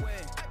wanna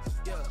win.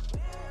 Yeah.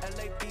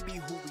 LABB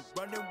who we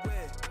running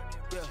with.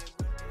 Yeah.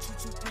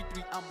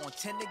 2233, I'm on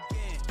 10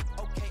 again.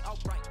 Okay,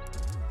 alright.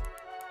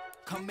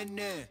 Coming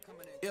in.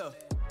 Yeah.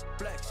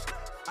 Flex.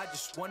 I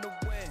just wanna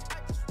win.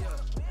 Yeah.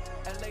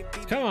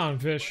 LABB. Come on,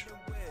 fish.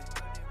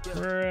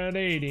 We're at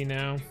 80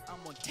 now.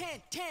 I'm on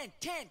 10.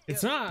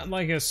 It's not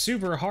like a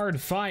super hard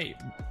fight.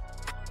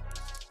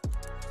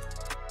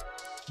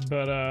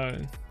 But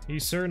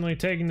he's certainly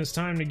taking his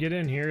time to get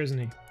in here, isn't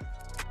he?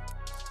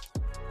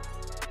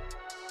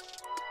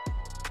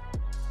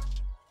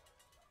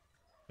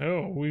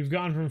 Oh, we've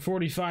gone from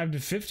 45 to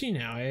 50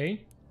 now, eh?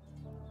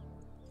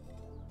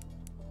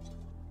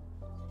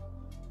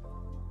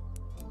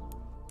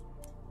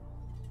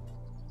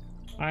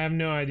 I have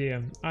no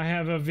idea. I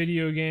have a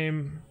video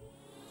game.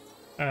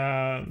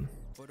 I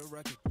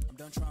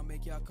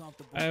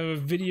have a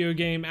video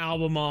game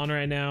album on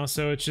right now,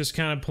 so it's just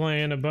kind of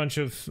playing a bunch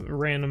of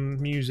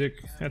random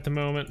music at the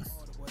moment.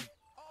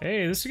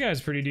 Hey, this guy's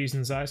pretty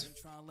decent size.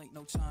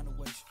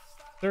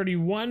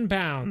 31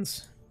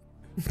 pounds.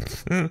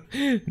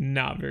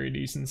 Not very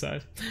decent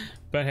size,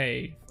 but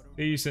hey,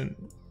 decent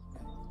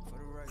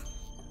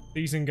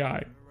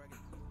guy.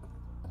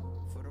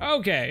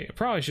 Okay,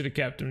 probably should have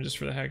kept him just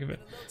for the heck of it.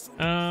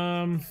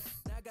 Gonna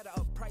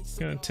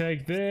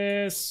take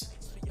this.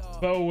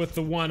 Bow with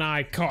the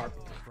one-eye carp.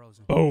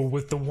 Bow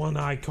with the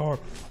one-eye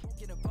carp.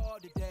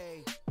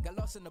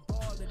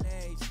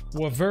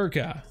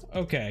 Waverka.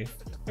 Okay,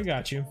 I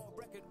got you.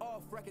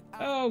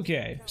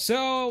 Okay,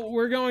 so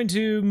we're going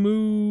to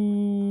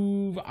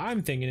move.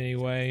 I'm thinking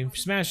anyway.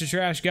 Smash the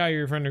trash. Got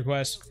your friend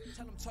request.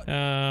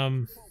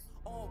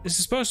 This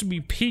is supposed to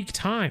be peak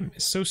time.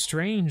 It's so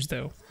strange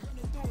though.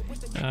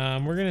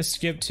 We're gonna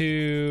skip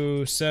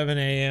to 7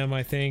 a.m.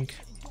 I think.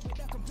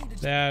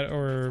 That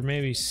or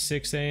maybe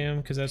 6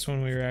 a.m. because that's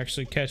when we were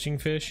actually catching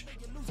fish.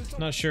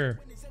 Not sure.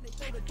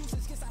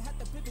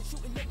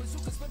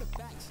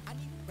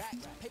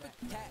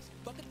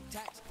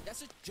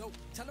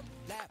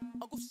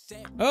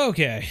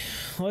 Okay,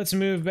 let's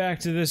move back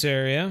to this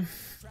area.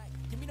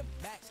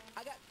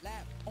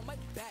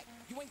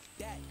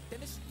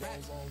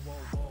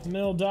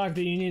 Middle dock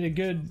that you need a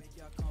good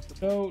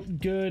boat,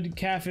 good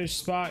catfish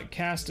spot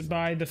cast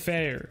by the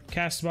fair.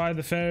 Cast by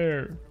the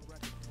fair.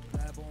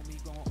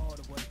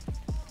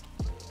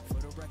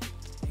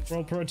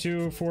 World Pro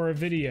 2 for a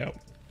video.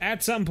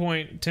 At some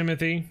point,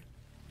 Timothy.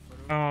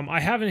 I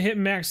haven't hit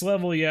max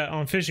level yet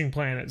on Fishing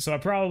Planet, so I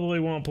probably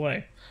won't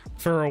play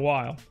for a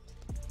while.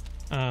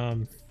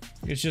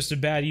 It's just a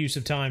bad use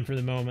of time for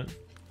the moment.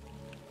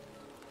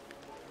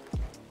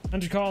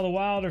 Hunter Call of the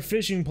Wild or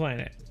Fishing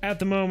Planet? At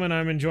the moment,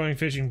 I'm enjoying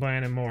Fishing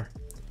Planet more.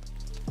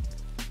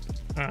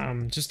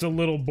 Just a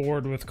little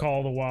bored with Call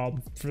of the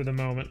Wild for the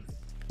moment.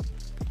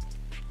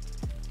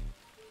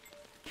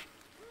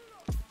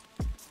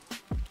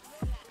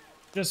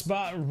 Just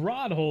bought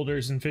rod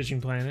holders in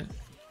Fishing Planet.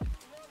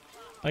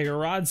 Like a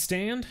rod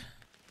stand?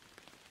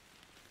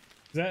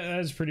 That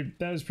was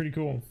pretty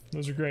cool.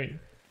 Those are great.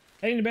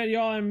 Heading to bed,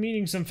 y'all. I'm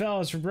meeting some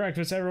fellas for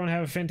breakfast. Everyone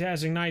have a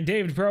fantastic night.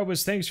 David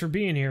Probus, thanks for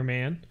being here,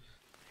 man.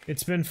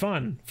 It's been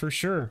fun, for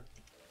sure.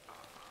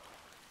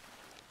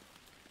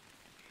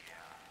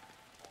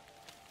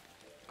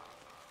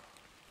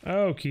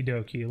 Okie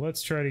dokie.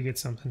 Let's try to get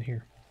something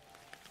here.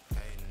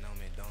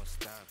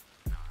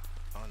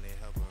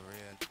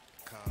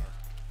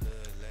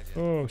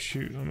 Oh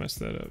shoot, I messed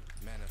that up.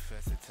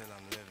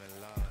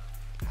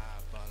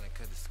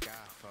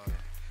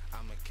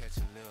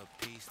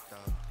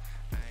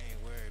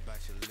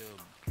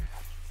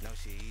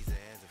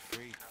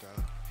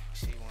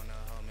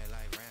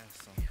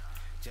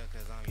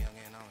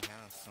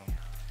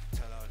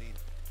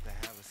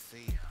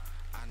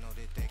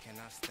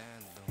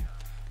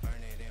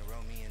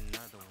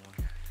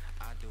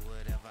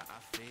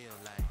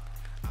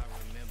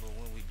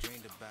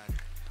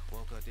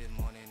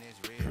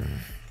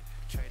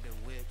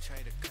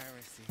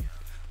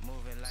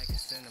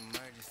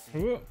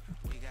 Whoa.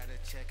 We gotta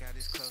check out,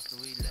 it's close to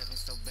 11,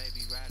 so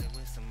baby ride it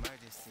with some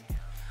urgency.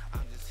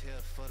 I'm just here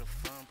for the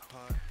fun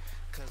part,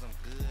 cause I'm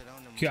good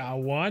on the got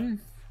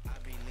one. I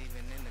be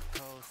leaving in the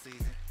cold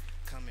season,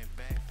 coming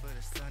back for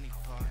the sunny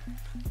part.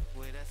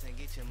 With us and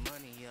get your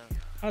money up.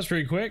 That was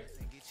pretty quick.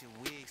 Get your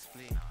wig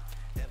split.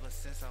 Ever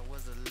since I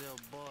was a little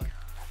boy,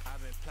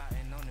 I've been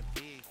plotting on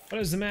the big. What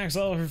is the max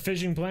level for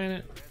Fishing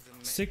Planet?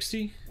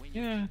 60?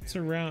 Yeah, it's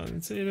around.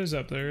 It is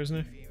up there, isn't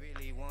it?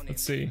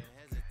 Let's see.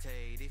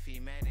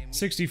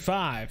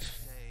 65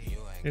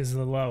 is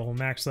the level,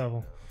 max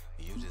level.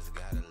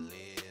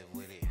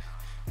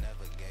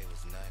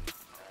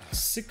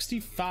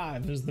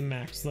 65 is the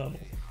max level.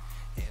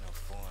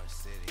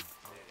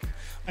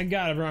 I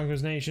got it,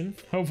 Broncos Nation.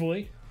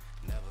 Hopefully.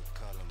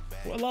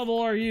 What level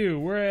are you?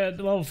 We're at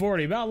level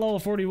 40. About level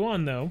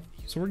 41 though,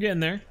 so we're getting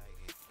there.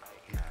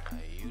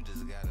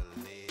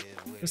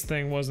 This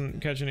thing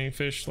wasn't catching any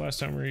fish last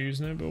time we were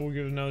using it, but we'll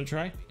give it another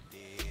try.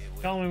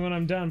 Tell me when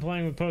I'm done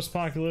playing with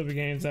post-apocalyptic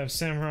games. I have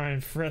samurai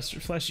and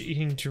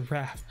flesh-eating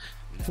giraffe.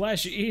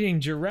 Flesh-eating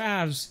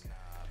giraffes.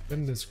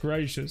 Goodness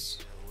gracious.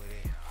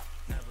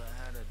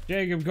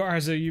 Jacob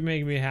Garza, you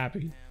make me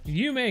happy.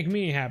 You make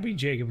me happy,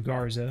 Jacob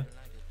Garza.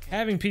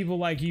 Having people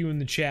like you in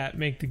the chat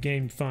make the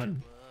game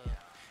fun.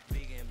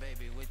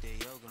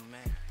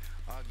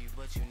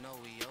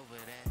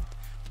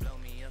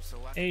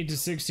 8 to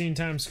 16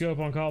 times scope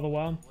on Call of the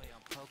Wild.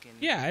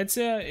 Yeah, it's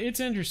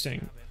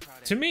interesting.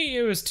 To me,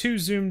 it was too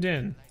zoomed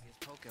in.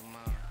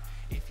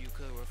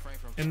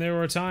 And there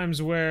were times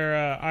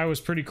where I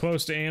was pretty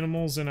close to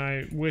animals and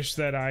I wished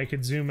that I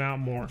could zoom out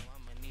more.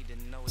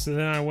 So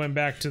then I went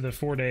back to the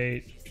 4 to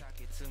 8.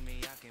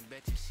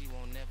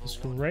 It's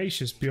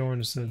gracious,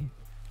 Bjorn said.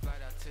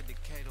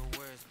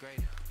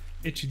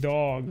 Itchy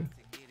dog.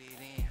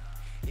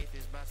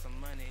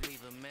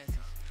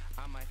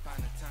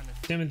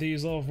 Timothy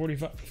is level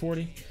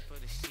 40.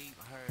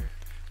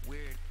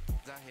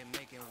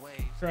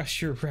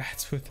 Crush your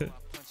rats with it.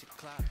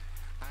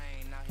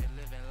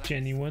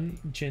 Genuine,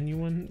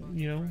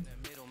 you know,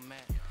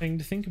 thing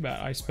to think about,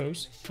 I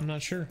suppose. I'm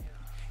not sure.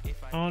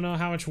 I don't know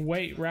how much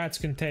weight rats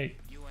can take.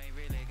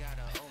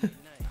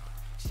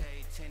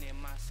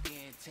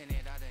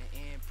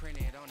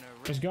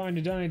 I was going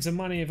to donate some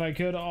money if I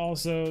could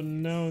also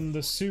known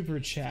the super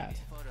chat.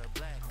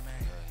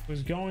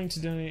 Was going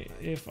to donate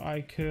if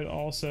I could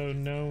also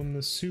known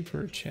the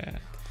super chat.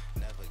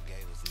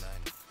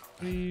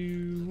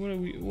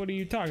 What are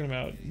you talking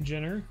about,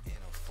 Jenner?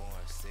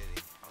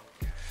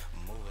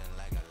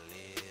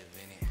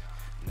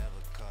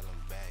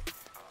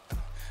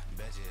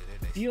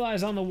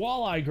 Eli's on the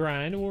walleye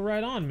grind. Well,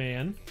 right on,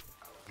 man.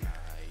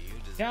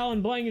 Cal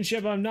and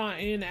Blankenship, I'm not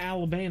in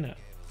Alabama.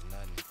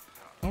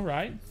 All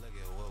right.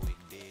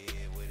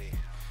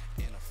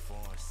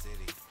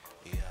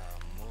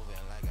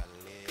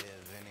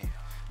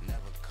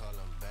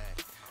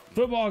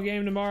 Football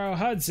game tomorrow.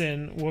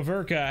 Hudson,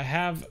 Waverka,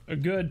 have a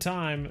good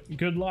time.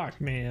 Good luck,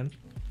 man.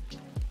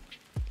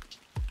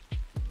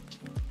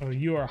 Oh,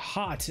 you are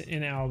hot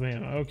in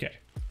Alabama. Okay.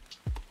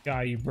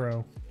 Got you,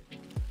 bro.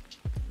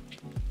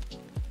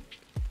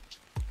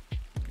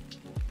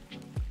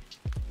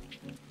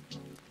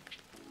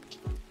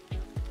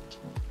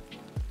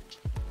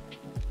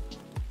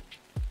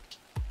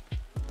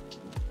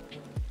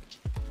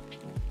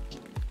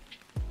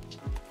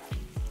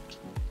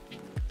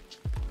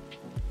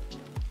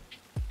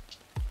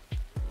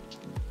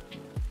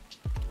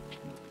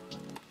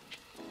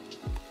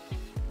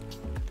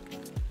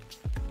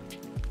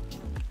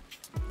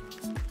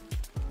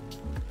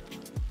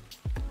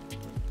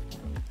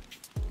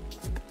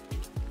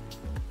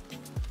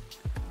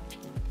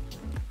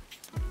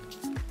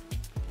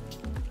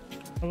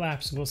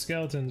 Collapsible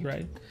skeletons,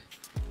 right?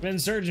 Been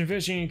searching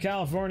fishing in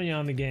California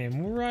on the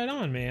game. Well, right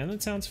on, man.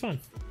 That sounds fun.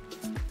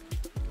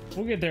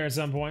 We'll get there at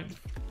some point.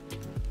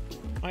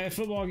 My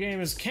football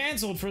game is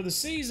canceled for the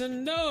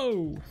season.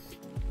 No!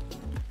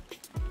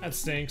 That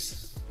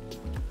stinks.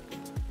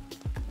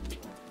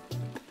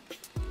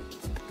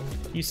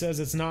 He says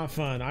it's not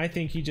fun. I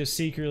think he just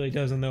secretly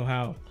doesn't know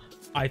how.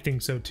 I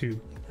think so too.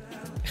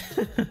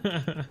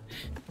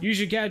 You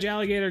should catch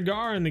Alligator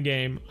Gar in the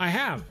game. I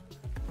have.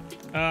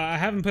 I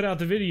haven't put out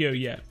the video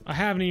yet. I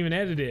haven't even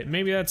edited it.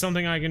 Maybe that's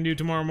something I can do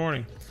tomorrow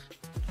morning.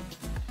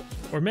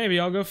 Or maybe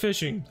I'll go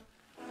fishing.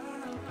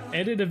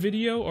 Edit a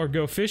video or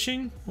go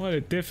fishing? What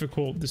a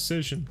difficult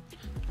decision.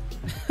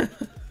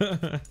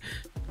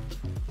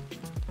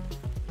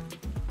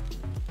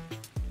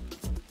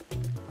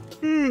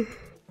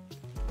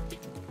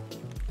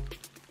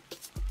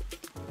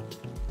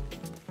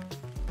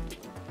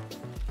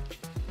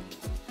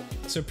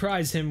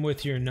 Surprise him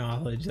with your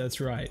knowledge,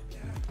 that's right.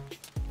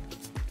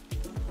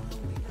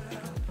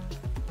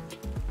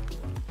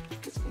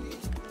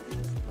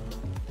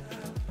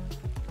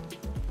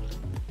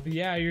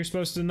 Yeah, you're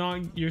supposed to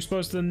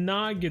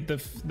not get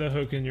the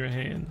hook in your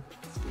hand.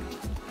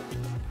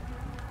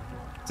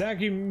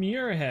 Zachary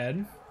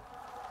Muirhead.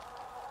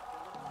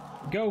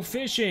 Go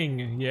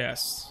fishing.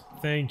 Yes.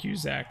 Thank you,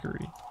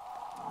 Zachary.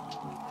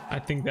 I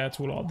think that's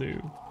what I'll do.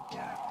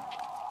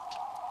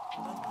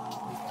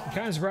 I'm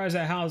kind of surprised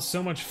at how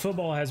so much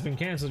football has been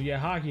canceled,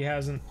 yet hockey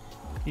hasn't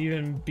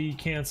even been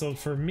canceled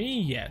for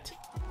me yet.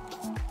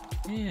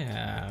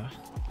 Yeah.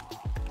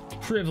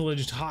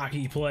 Privileged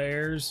hockey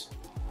players.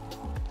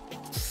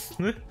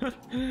 You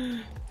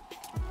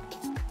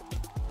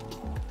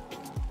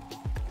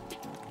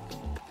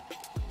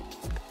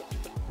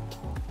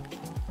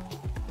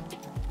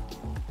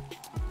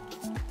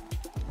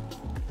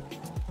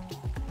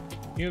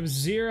have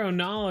zero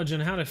knowledge on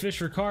how to fish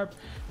for carp.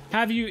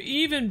 Have you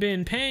even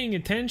been paying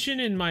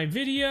attention in my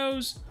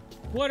videos?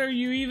 What are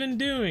you even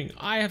doing?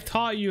 I have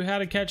taught you how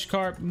to catch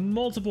carp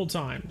multiple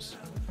times.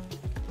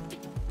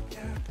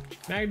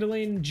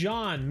 Magdalene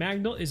John.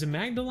 Is it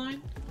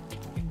Magdalene?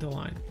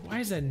 Magdalene. Why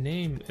is that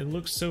name? It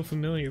looks so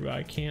familiar, but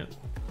I can't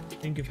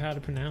think of how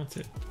to pronounce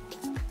it.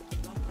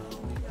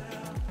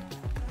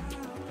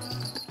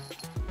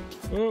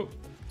 Oh.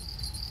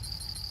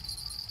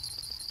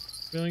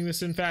 Reeling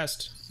this in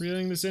fast.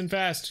 Reeling this in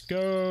fast.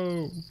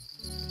 Go.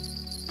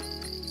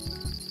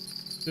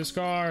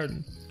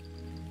 Discard.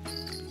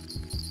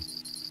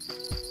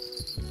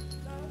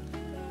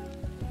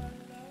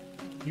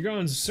 You're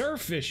going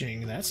surf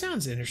fishing. That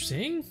sounds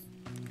interesting.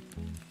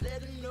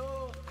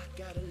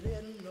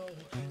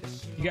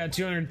 You got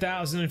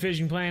 200,000 in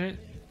Fishing Planet?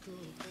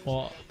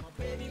 Well,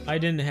 I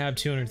didn't have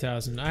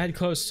 200,000. I had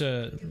close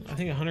to, I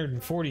think,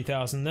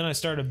 140,000. Then I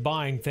started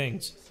buying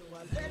things.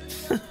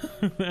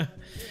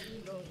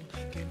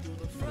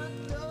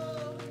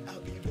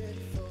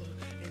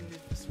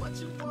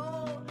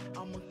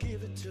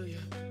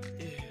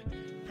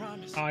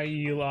 Hi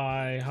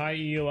Eli, hi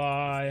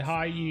Eli,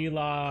 hi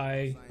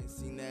Eli.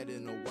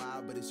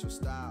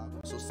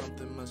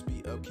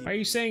 Why are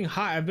you saying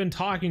hi? I've been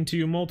talking to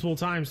you multiple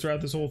times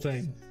throughout this whole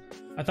thing.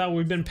 I thought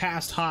we've been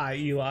past hi,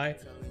 Eli.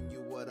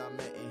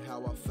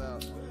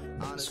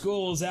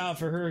 School is out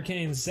for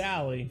Hurricane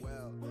Sally.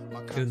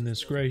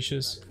 Goodness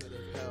gracious.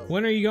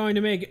 When are you going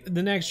to make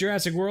the next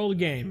Jurassic World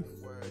game?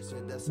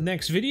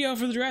 Next video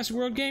for the Jurassic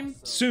World game?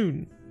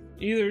 Soon.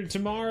 Either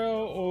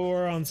tomorrow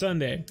or on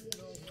Sunday.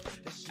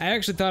 I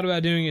actually thought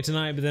about doing it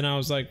tonight, but then I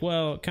was like,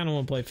 well, kind of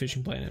want to play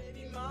Fishing Planet.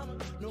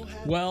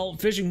 Well,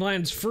 Fishing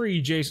Planet's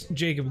free,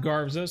 Jacob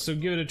Garza, so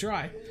give it a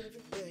try.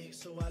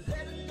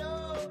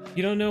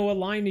 You don't know what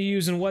line to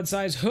use and what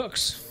size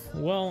hooks.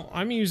 Well,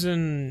 I'm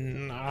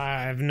using,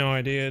 I have no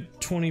idea,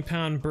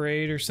 20-pound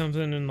braid or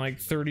something, and like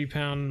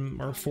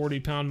 30-pound or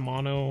 40-pound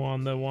mono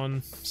on the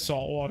one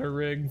saltwater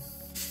rig.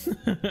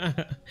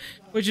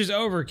 Which is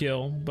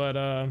overkill,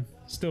 but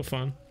still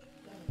fun.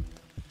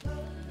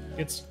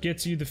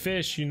 Gets you the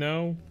fish, you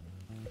know.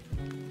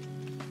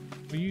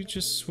 Will you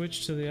just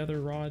switch to the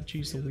other rod?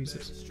 Jeez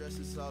Louises.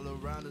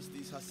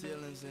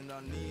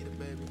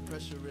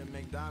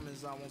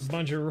 A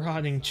bunch of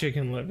rotting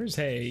chicken livers.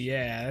 Hey,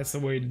 yeah, that's the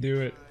way to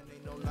do it.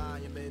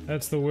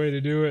 That's the way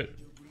to do it.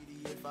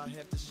 I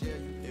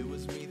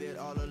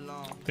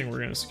think we're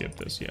gonna skip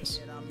this, yes.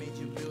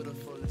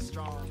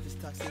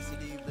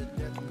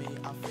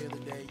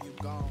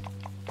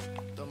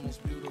 The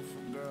most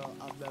beautiful girl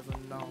I've ever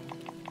known.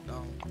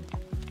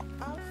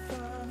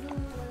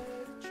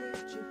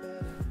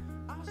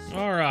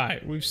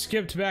 Alright, we've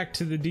skipped back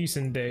to the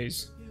decent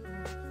days.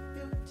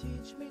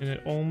 And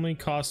it only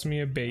cost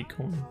me a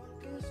bacon.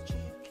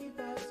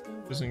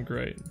 Isn't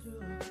great.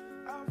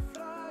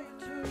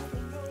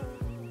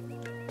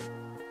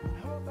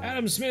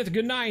 Adam Smith,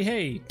 good night.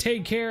 Hey,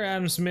 take care,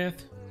 Adam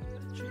Smith.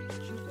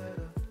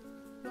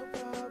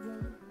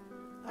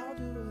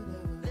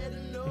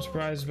 I'm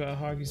surprised about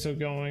hockey still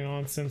going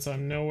on since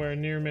I'm nowhere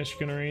near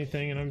Michigan or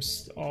anything, and I'm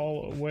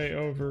all way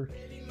over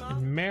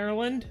in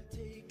Maryland.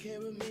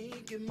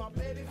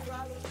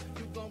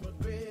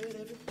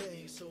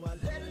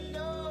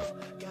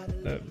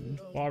 That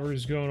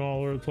Bobber's going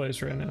all over the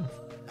place right now.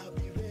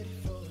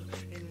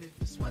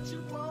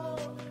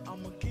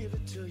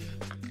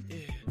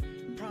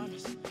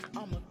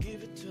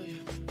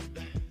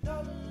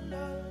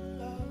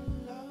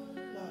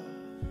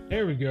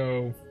 There we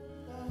go.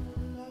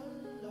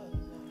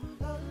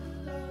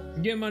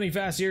 Get money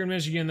fast here in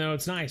Michigan, though.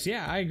 It's nice.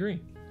 Yeah, I agree.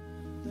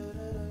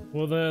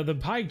 Well, the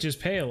pike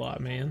just pay a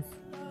lot, man.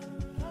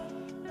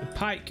 The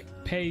pike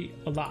pay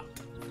a lot.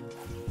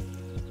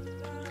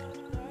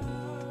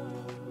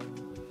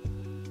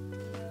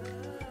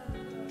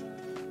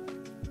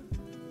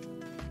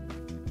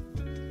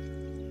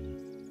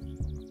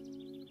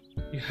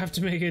 You have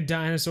to make a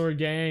dinosaur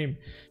game.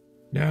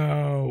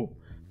 No.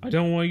 I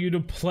don't want you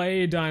to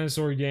play a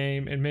dinosaur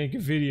game and make a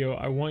video.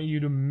 I want you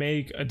to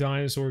make a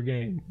dinosaur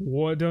game.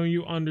 What don't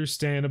you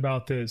understand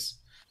about this?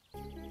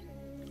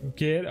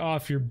 Get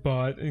off your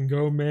butt and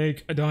go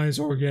make a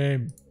dinosaur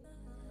game.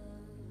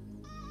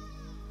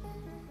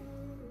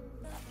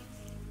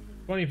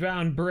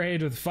 20-pound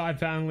braid with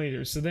 5-pound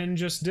leader. So then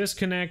just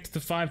disconnect the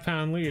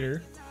 5-pound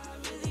leader.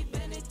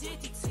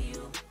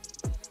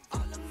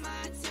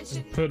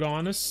 And put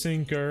on a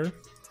sinker.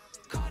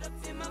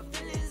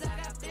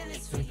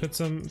 And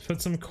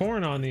put some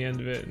corn on the end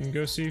of it and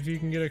go see if you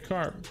can get a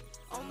carp.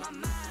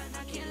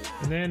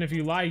 And then if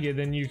you like it,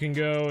 then you can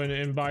go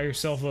and buy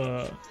yourself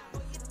a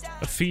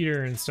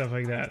feeder and stuff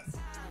like that.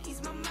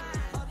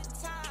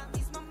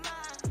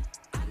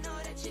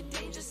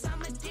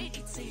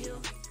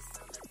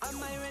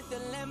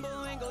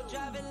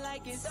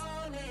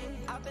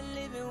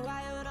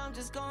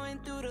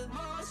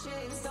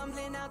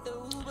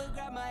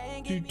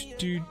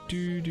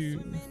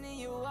 Do.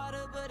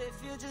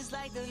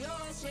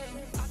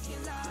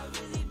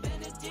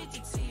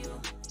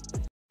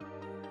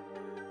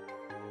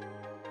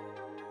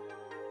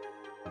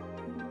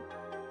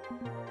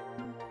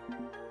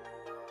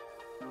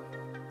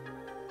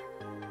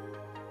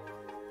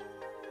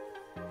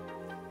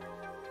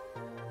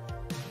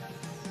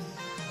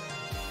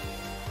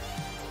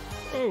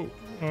 Oh,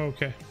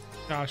 okay.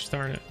 Gosh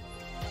darn it.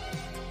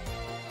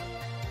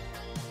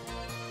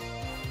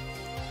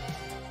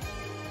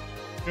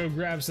 Go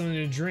grab something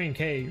to drink.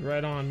 Hey,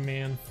 right on,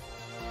 man.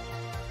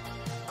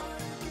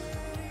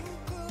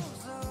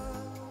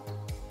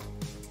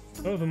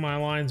 Both of my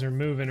lines are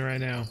moving right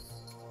now.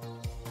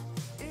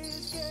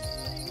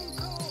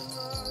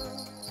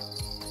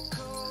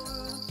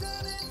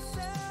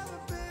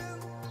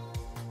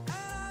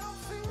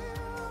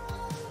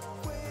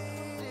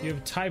 You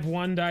have type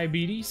 1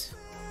 diabetes?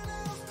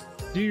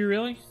 Do you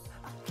really?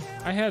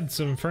 I had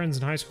some friends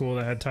in high school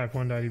that had type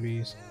 1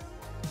 diabetes.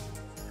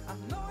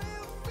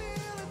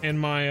 And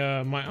my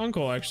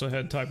uncle actually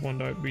had type 1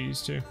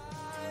 diabetes too.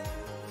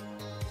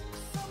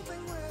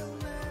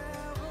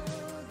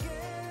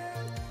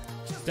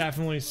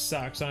 Definitely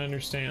sucks, I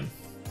understand.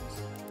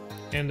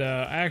 And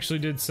I actually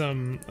did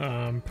some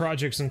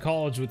projects in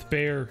college with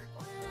Bayer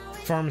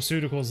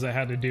Pharmaceuticals that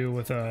had to do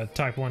with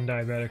type 1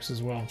 diabetics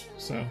as well.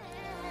 So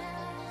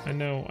I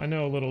know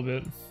a little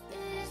bit.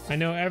 I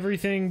know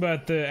everything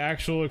but the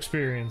actual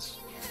experience.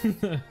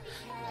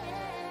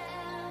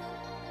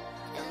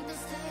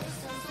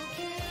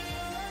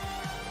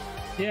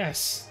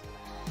 Yes.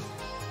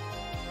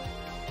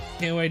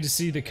 Can't wait to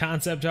see the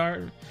concept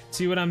art.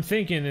 See, what I'm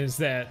thinking is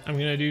that I'm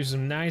gonna do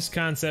some nice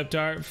concept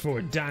art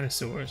for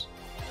dinosaurs.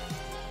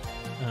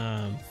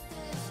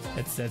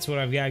 That's what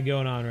I've got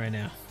going on right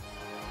now.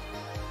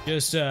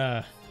 Just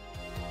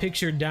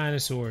picture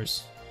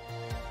dinosaurs.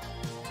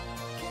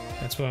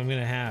 That's what I'm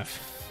gonna have.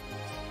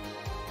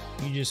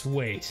 You just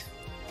wait.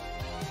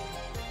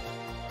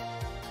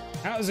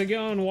 How's it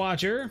going,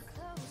 Watcher?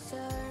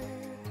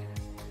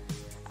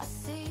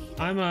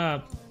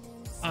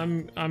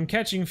 I'm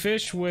catching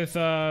fish with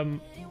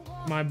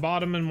my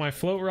bottom and my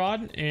float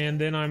rod, and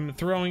then I'm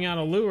throwing out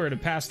a lure to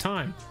pass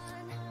time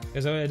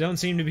because I don't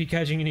seem to be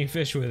catching any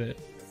fish with it.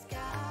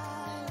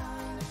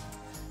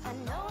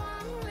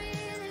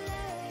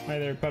 Hi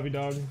there, puppy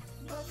dog.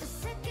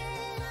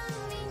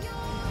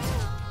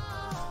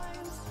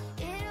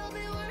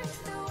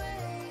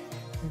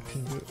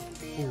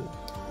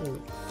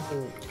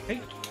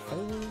 Hey.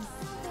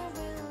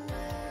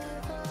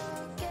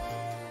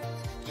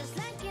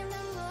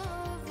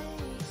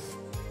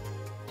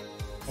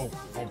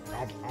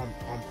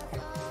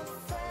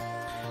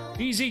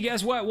 Easy,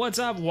 guess what? What's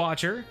up,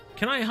 Watcher?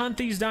 Can I hunt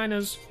these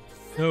dinos?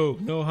 No,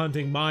 no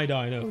hunting my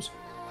dinos.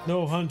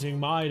 No hunting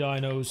my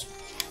dinos.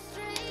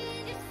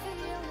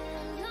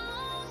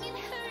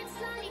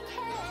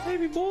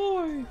 Baby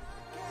boy!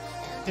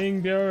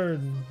 King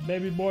Bjorn.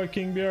 Baby boy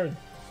King Bjorn.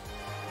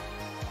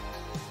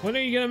 When are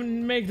you gonna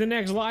make the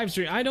next live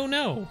stream? I don't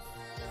know.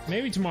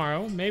 Maybe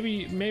tomorrow.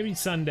 Maybe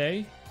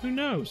Sunday. Who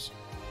knows?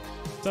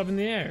 It's up in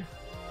the air.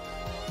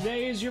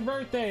 Today is your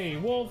birthday.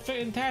 Well,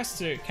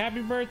 fantastic.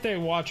 Happy birthday,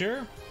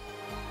 Watcher.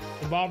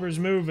 The bobber's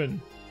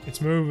moving.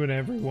 It's moving,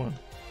 everyone.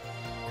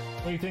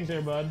 What do you think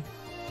there, bud?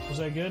 Was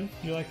that good?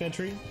 You like that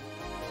treat?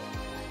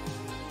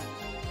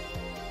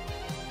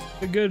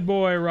 The good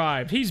boy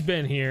arrived. He's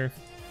been here.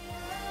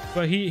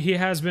 But he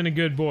has been a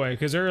good boy,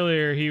 because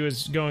earlier he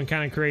was going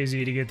kind of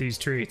crazy to get these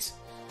treats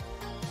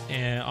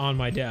on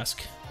my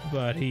desk.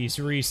 But he's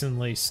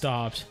recently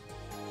stopped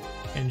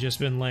and just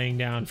been laying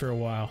down for a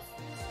while.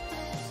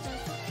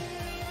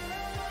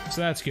 So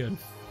that's good.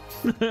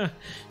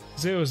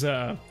 So it was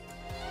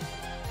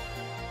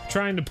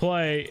trying to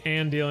play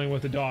and dealing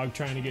with the dog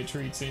trying to get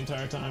treats the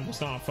entire time was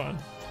not fun.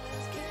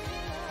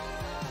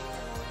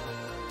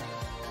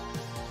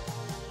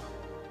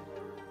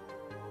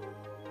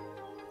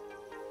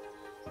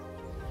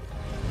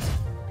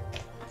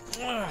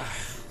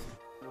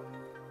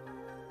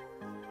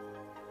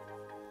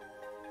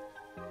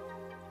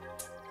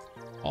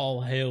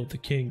 All hail the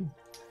king.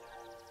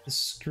 The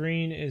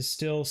screen is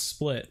still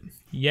split.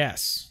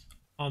 Yes,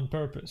 on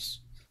purpose.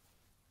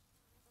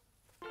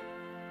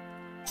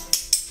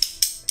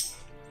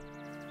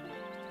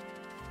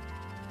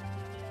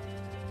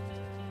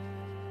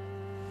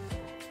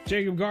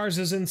 Jacob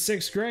Garza's in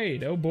 6th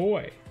grade. Oh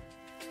boy.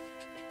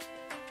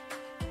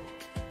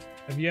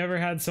 Have you ever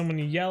had someone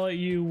yell at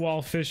you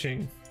while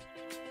fishing?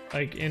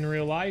 Like in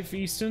real life,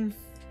 Easton?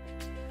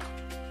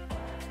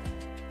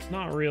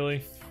 Not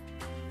really.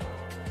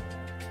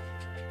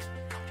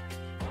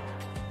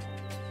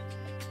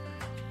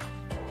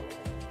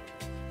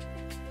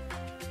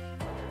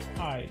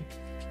 Hi.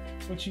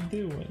 What you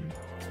doing?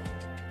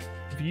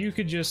 If you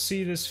could just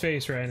see this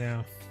face right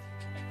now.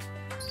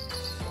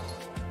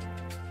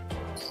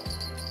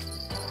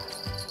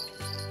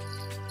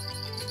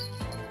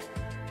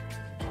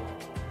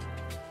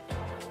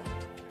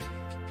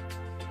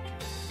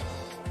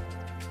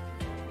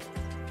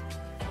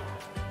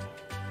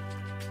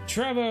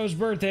 Trevo's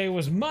birthday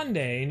was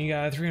Monday, and you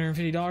got a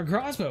 $350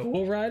 crossbow.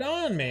 Well, right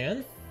on,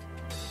 man.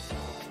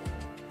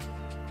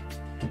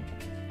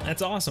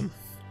 That's awesome.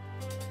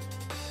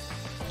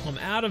 I'm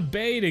out of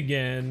bait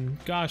again.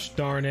 Gosh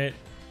darn it.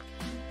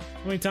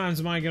 How many times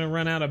am I going to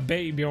run out of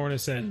bait,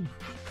 Bjornison?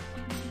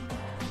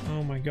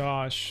 Oh my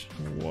gosh.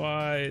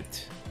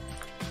 What?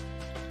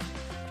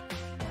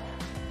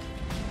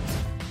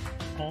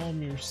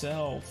 Calm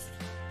yourself.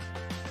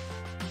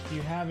 Do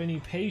you have any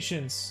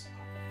patience?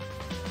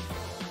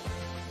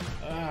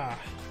 Ah.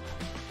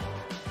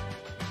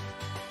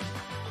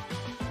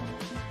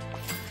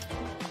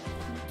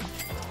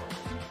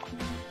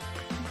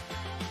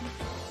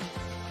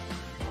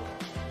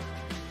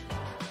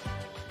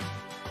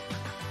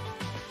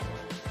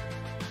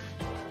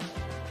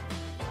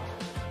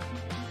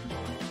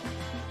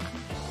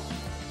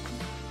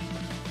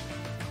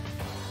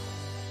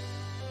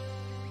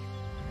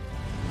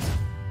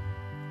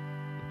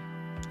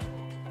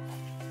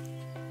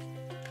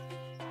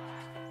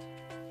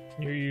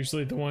 You're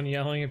usually the one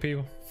yelling at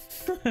people.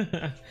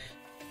 The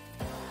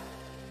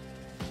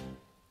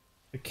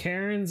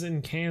Karens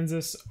in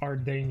Kansas are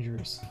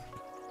dangerous.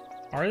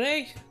 Are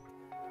they?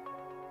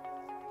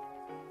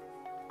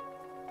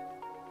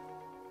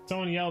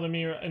 Someone yelled at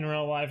me in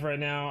real life right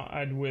now,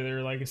 I'd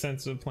wither like a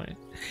sensitive plant.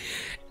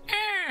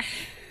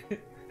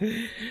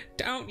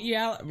 Don't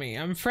yell at me,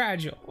 I'm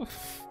fragile.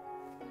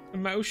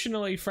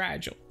 Emotionally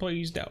fragile,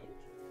 please don't.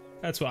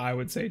 That's what I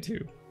would say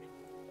too.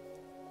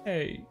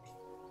 Hey.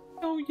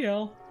 Don't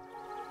yell.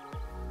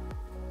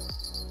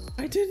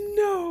 I didn't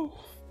know.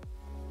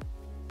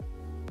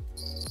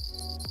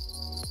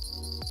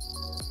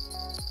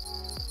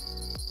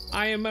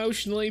 I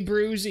emotionally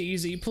bruise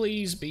easy.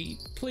 Please be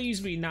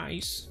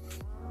nice.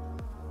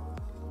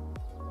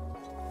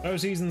 Oh,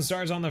 season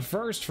starts on the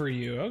 1st for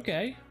you.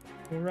 Okay.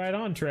 Well, right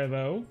on,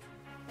 Trevo.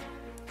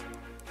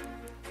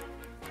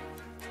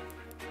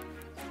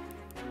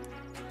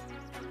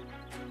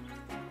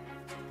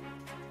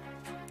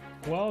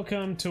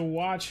 Welcome to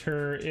watch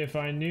her. If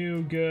I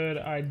knew good,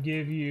 I'd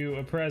give you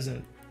a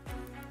present.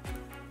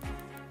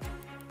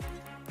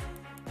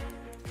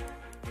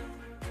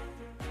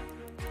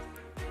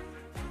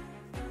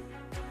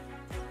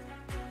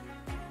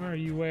 Why are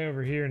you way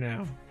over here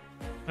now?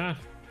 Huh?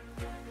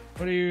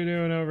 What are you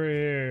doing over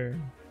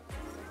here?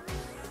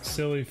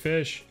 Silly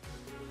fish.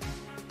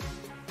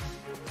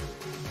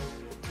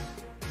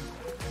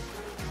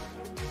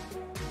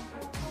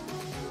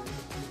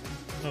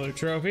 Another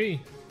trophy.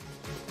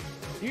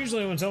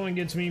 Usually when someone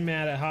gets me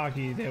mad at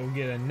hockey, they will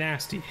get a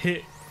nasty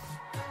hit.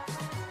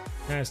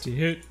 Nasty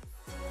hit.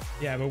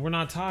 Yeah, but we're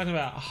not talking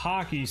about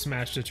hockey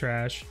smash to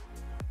trash.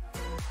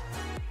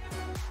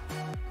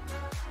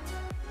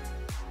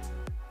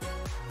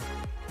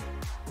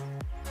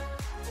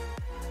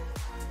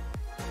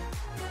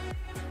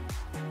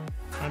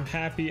 I'm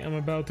happy, I'm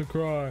about to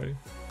cry.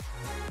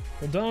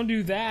 Well, don't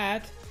do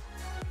that.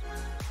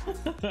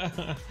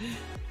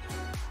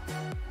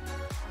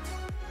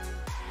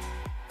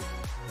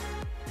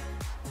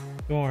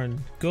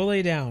 Bjorn, go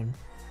lay down.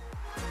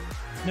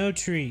 No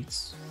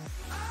treats.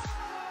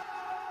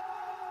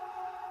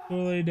 Go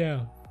lay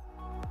down.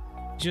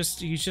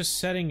 He's just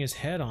setting his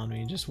head on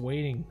me, just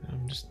waiting.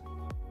 I'm just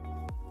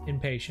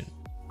impatient.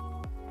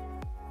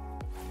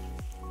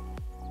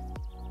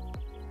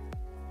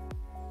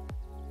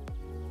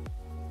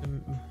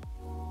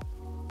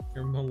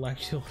 Your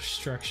molecular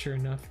structure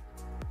enough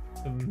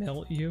to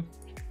melt you?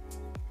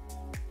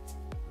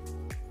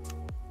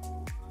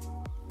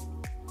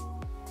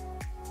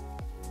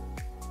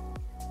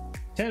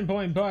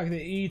 10-point buck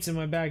that eats in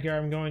my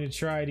backyard. I'm going to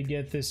try to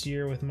get this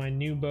year with my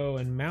new bow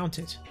and mount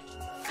it.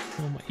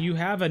 Oh my, you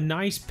have a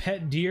nice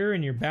pet deer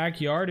in your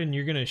backyard and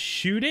you're gonna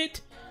shoot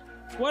it?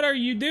 What are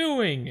you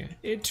doing?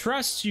 It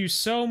trusts you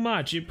so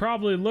much. It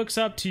probably looks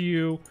up to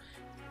you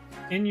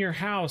in your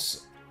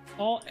house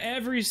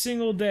every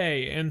single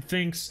day and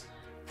thinks,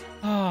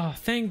 oh,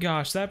 thank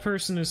gosh, that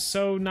person is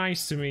so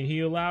nice to me. He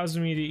allows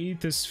me to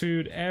eat this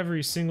food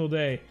every single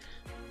day.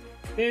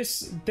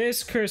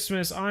 This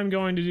Christmas, I'm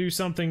going to do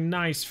something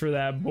nice for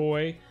that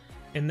boy.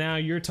 And now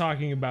you're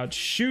talking about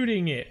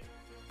shooting it.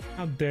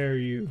 How dare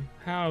you?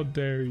 How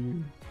dare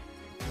you?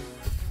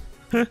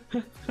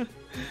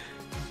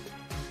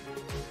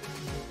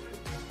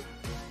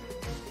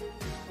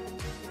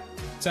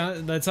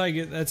 That's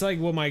like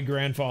what my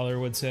grandfather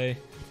would say.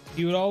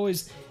 He would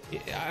always,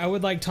 I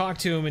would like talk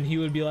to him and he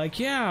would be like,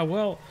 yeah,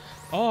 well,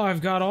 oh,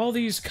 I've got all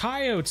these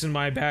coyotes in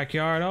my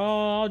backyard.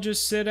 Oh, I'll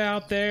just sit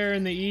out there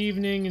in the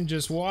evening and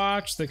just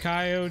watch the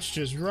coyotes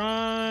just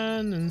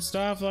run and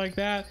stuff like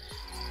that.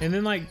 And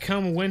then like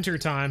come winter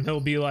time, he'll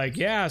be like,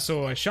 yeah,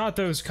 so I shot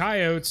those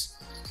coyotes.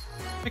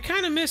 I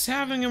kind of miss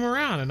having them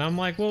around. And I'm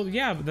like, well,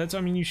 yeah, but that's,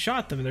 I mean, you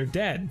shot them, they're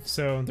dead.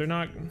 So you're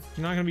not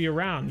gonna be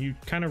around. You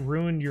kind of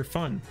ruined your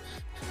fun.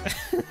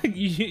 you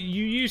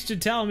used to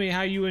tell me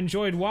how you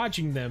enjoyed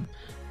watching them,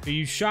 but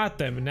you shot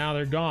them and now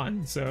they're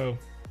gone. So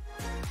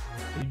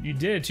you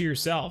did it to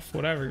yourself,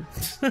 whatever.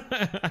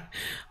 I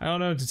don't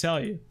know what to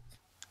tell you.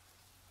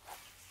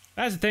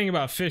 That's the thing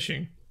about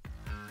fishing.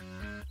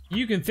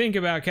 You can think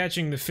about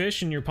catching the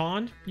fish in your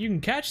pond. You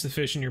can catch the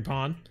fish in your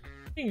pond.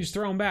 You can just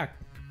throw them back.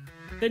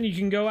 Then you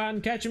can go out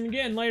and catch them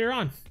again later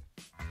on.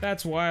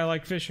 That's why I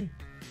like fishing.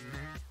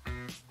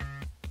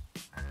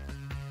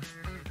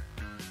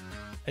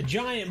 A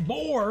giant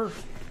boar?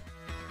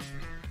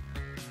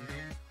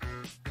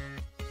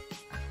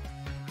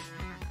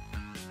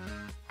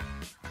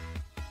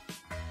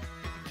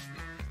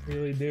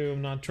 Really do,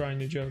 I'm not trying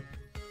to joke.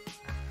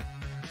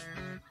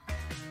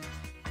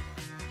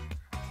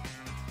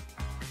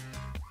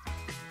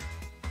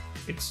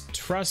 It's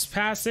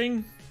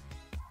trespassing?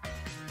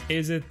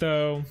 Is it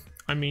though?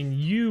 I mean,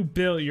 you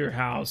built your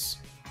house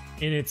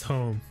in its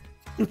home.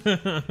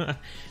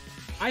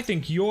 I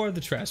think you're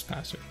the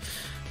trespasser.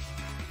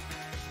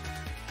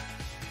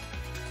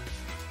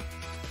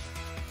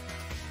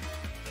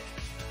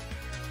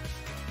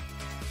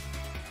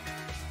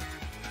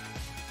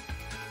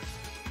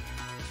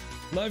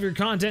 Love your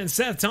content,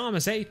 Seth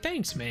Thomas. Hey,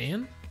 thanks,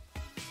 man.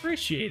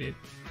 Appreciate it.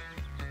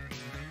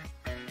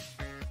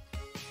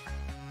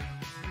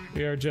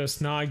 We are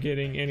just not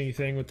getting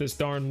anything with this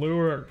darn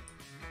lure.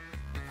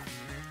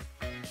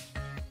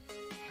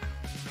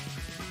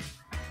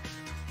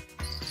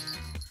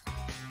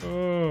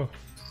 Oh.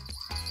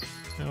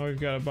 Now we've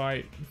got a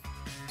bite.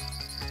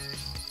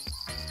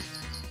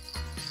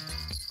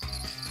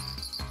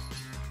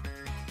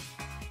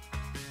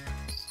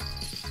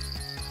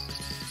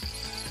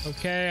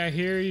 Okay, I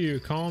hear you.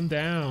 Calm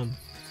down.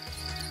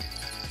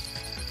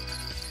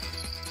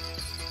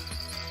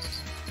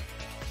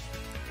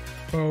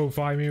 Oh,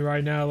 fight me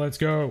right now. Let's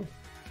go.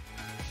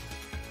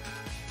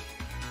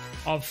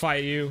 I'll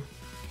fight you.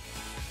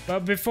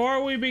 But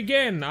before we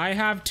begin, I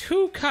have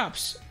 2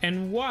 cups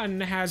and one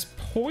has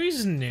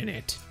poison in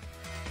it.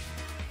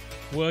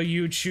 Will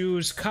you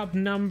choose cup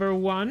number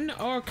 1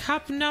 or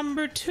cup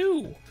number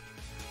 2?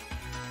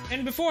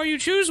 And before you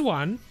choose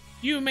one,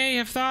 You may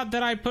have thought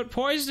that I put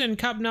poison in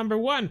cup number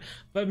 1,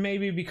 but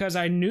maybe because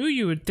I knew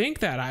you would think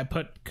that I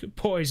put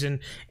poison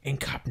in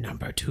cup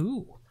number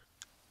 2.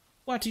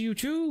 What do you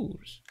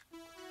choose?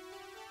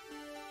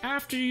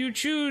 After you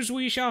choose,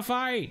 we shall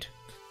fight.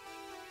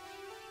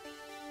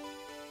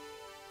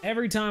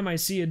 Every time I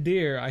see a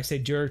deer, I say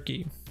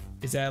jerky.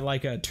 Is that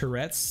like a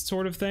Tourette's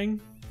sort of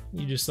thing?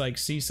 You just like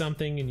see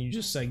something and you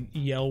just like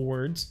yell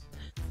words?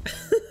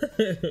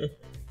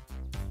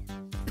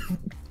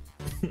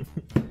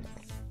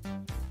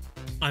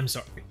 I'm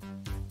sorry.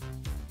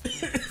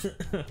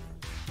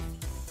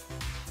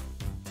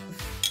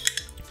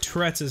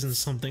 Tourette's isn't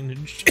something to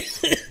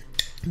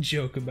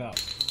joke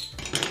about.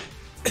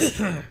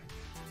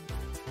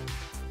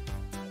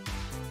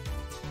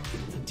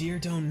 Deer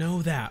don't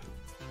know that.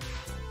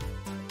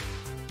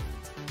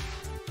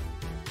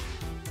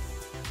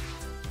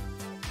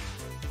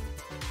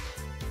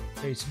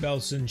 Chase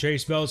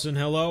Belson,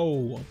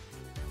 hello.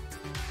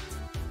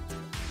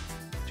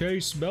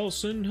 Chase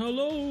Belson,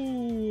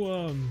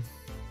 hello.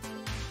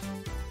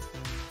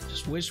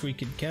 Just wish we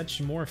could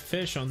catch more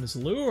fish on this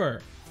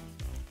lure.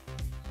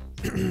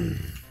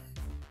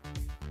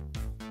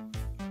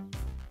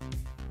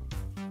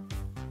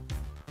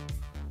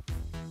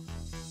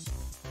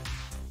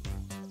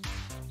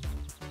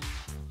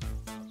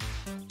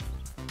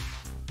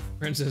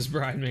 Princess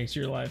Bride makes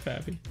your life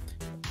happy.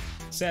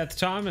 Seth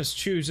Thomas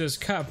chooses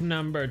cup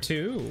number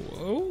 2.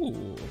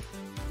 Ooh.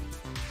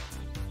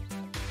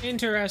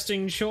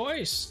 Interesting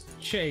choice,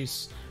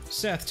 Chase.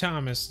 Seth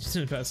Thomas.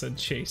 I said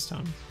Chase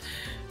Thomas.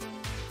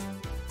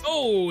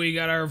 Oh, we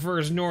got our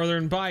first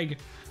northern pike.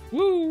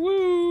 Woo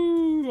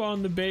woo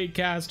on the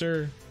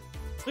baitcaster.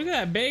 Look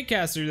at that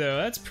baitcaster though.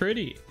 That's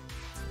pretty.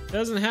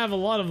 Doesn't have a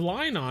lot of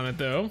line on it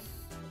though.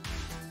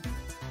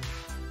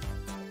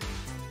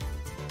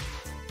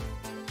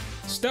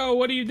 Stowe,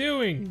 what are you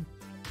doing?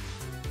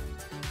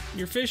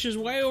 Your fish is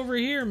way over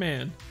here,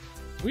 man.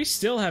 We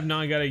still have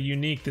not got a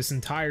unique this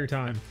entire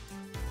time.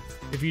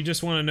 If you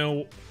just want to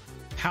know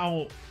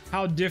how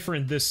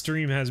different this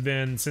stream has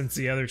been since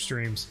the other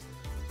streams.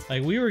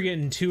 Like, we were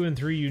getting 2 and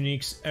 3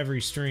 uniques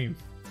every stream.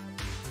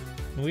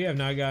 And we have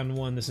not gotten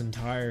one this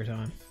entire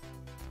time.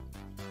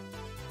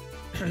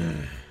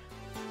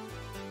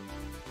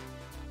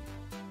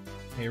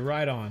 Hey,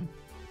 right on.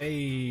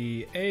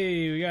 Hey,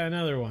 we got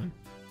another one.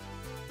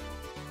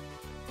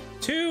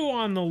 2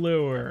 on the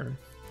lure.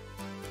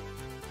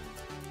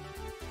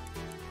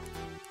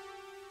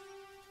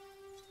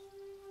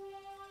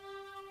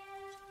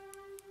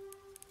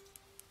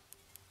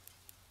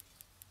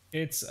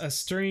 It's a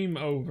stream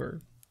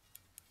over.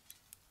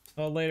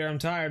 Well, later, I'm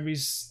tired. Be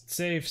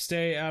safe,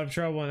 stay out of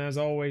trouble, and as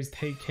always,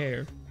 take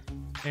care.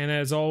 And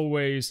as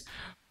always,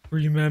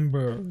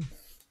 remember,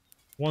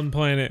 one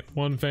planet,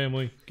 one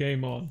family,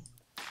 game on.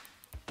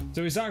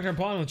 So we stocked our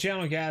pond with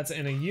channel cats,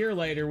 and a year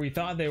later, we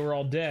thought they were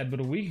all dead, but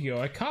a week ago,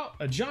 I caught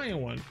a giant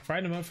one,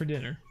 fried them up for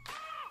dinner.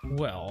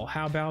 Well,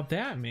 how about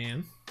that,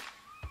 man?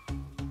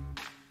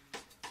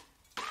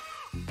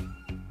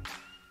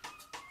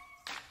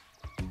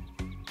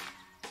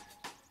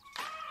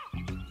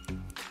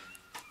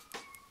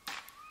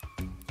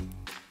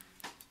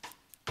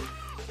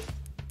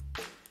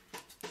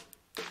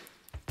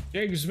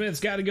 Jacob Smith's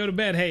got to go to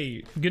bed.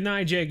 Hey, good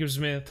night, Jacob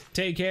Smith.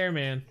 Take care,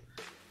 man.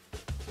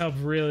 Help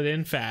reel it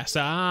in fast.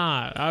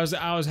 Ah, I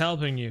was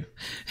helping you.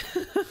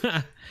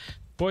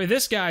 Boy,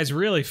 this guy's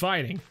really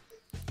fighting.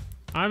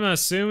 I'm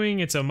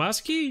assuming it's a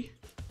muskie?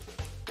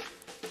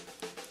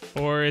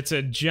 Or it's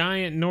a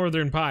giant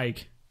northern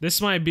pike. This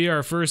might be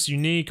our first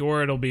unique,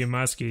 or it'll be a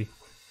muskie.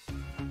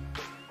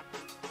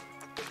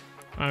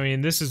 I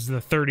mean, this is the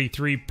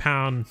 33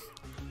 pounds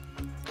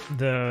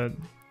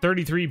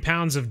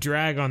of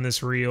drag on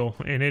this reel,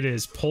 and it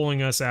is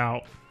pulling us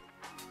out.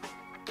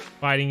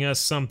 Fighting us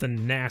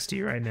something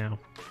nasty right now.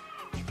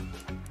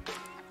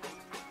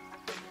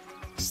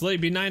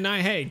 Sleepy night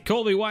night. Hey,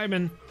 Colby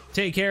Whiteman,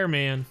 take care,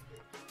 man.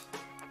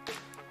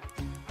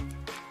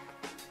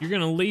 You're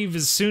gonna leave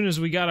as soon as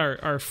we got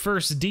our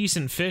first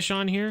decent fish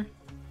on here?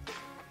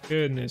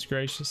 Goodness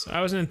gracious.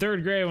 I was in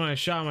 3rd grade when I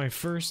shot my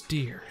first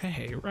deer.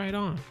 Hey, right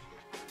on.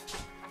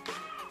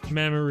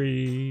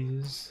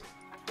 Memories.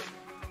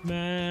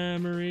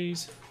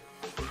 Memories.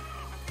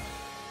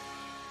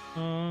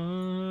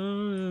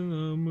 In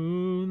the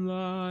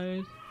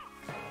moonlight.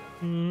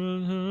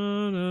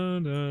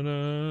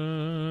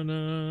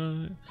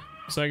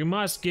 It's like a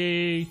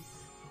muskie.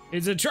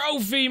 It's a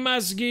trophy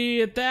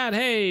muskie at that.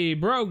 Hey,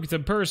 broke the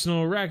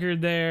personal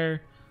record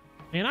there.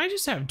 Man, I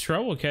just have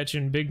trouble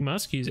catching big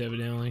muskies,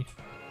 evidently.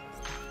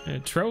 A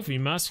trophy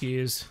muskie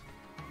is...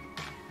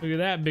 Look at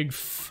that big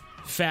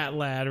fat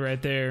lad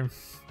right there.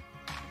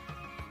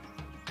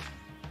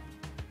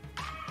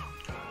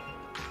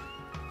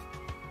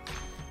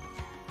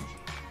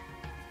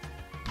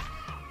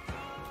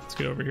 Let's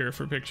get over here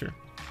for a picture.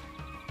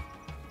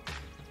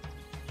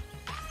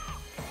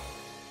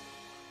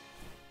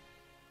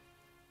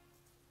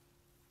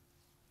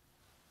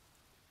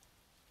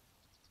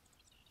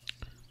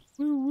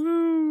 Woo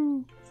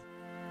woo!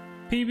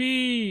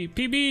 PB,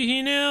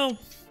 he knew.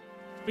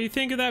 What do you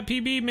think of that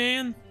PB,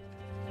 man?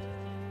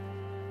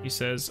 He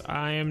says,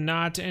 I am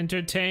not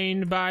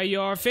entertained by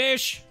your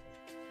fish.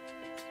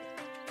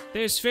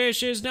 This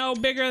fish is no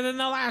bigger than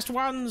the last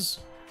ones.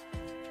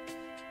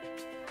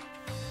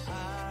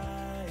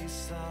 I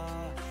saw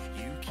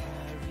you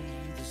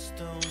carry the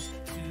stones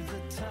to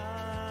the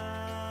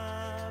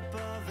top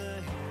of the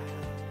hill.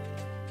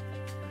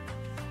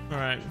 All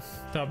right,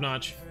 top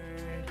notch.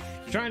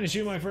 Trying to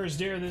shoot my first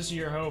deer this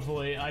year.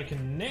 Hopefully, I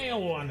can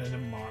nail one in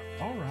tomorrow.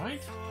 All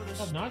right,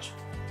 top notch.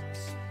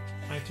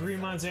 My 3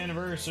 months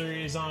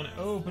anniversary is on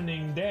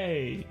opening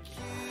day.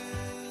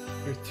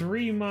 Your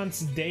 3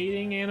 months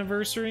dating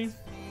anniversary?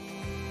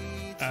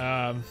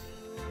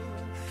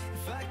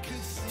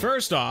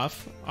 First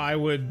off, I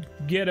would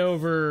get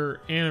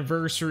over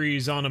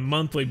anniversaries on a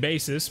monthly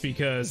basis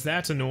because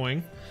that's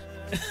annoying.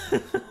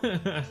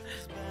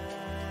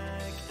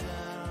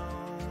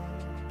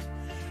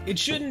 It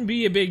shouldn't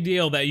be a big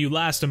deal that you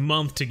last a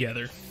month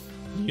together,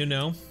 you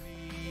know?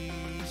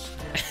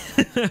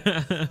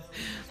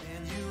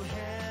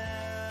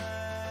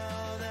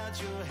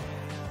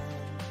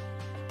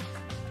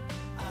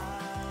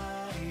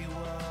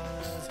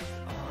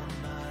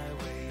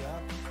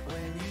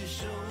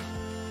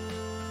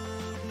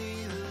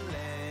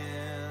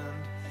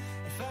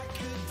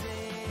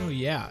 Oh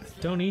yeah,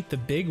 don't eat the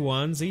big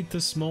ones, eat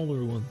the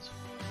smaller ones.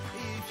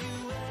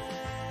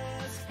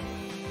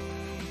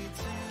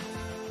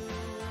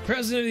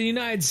 President of the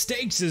United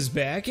States is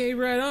back. Hey,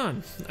 right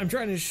on. I'm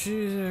trying to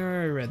shoot. I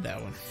already read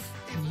that one.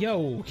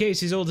 Yo,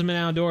 Casey's Ultimate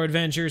Outdoor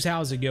Adventures,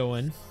 how's it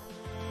going?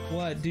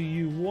 What do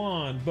you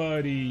want,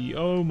 buddy?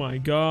 Oh my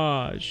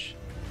gosh.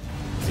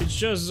 It's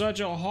just such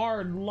a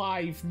hard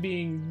life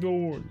being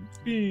Bjorn.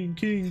 Being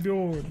King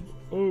Bjorn.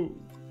 Oh.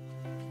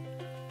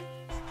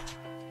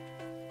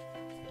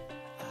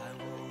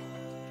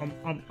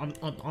 Oh.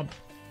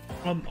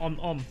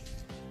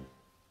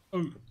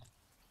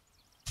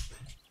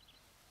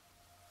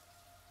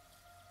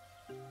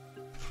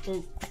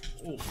 Oh.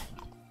 Oh.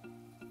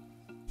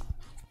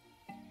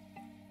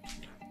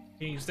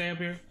 Can you stay up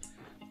here?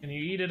 Can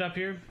you eat it up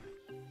here?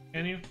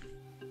 Can you?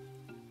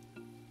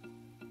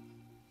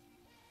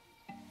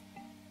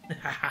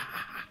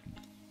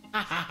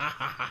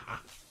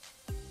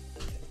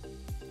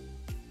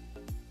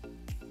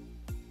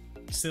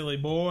 Silly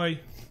boy.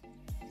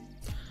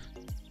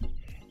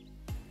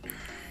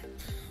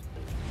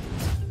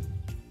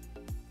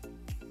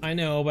 I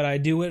know, but I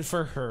do it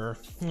for her.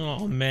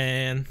 Oh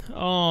man.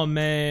 Oh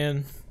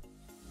man.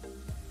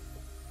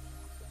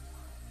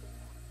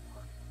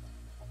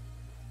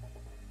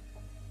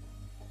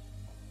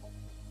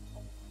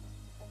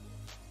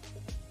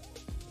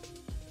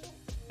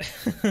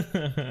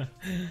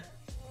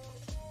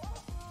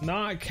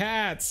 Not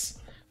cats.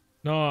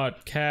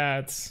 Not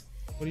cats.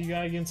 What do you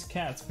got against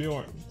cats,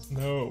 Bjorn?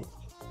 No.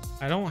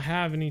 I don't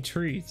have any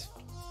treats.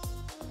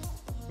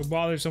 Go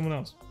bother someone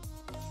else.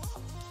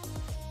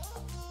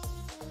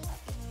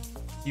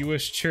 You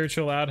wish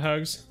Churchill out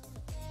hugs?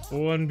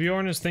 Well, when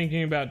Bjorn is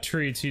thinking about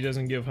treats, he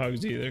doesn't give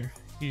hugs either.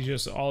 He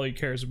just, all he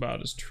cares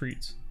about is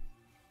treats.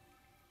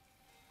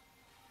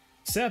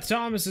 Seth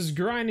Thomas is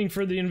grinding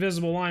for the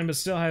invisible line, but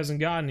still hasn't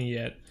gotten it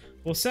yet.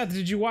 Well, Seth,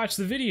 did you watch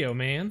the video,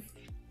 man?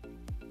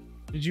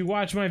 Did you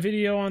watch my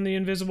video on the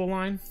invisible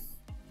line?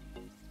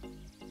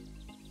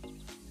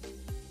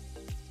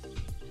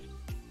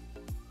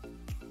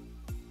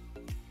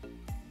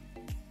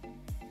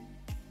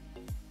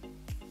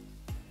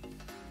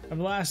 I've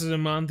lasted a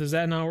month. Is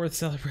that not worth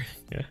celebrating?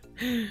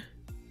 Yeah.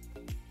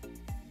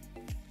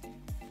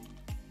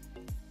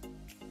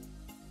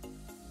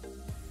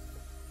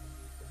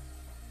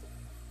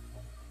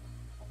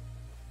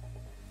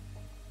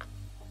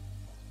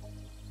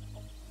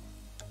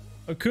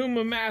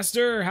 Akuma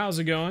Master, how's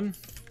it going?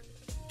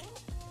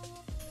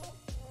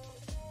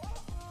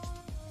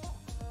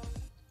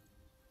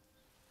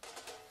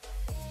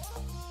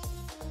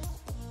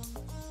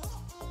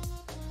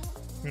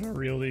 I'm gonna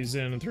reel these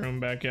in and throw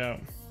them back out.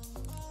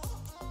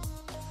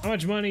 How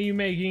much money are you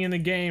making in the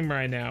game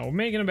right now? We're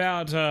making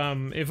about,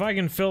 if I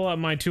can fill up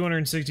my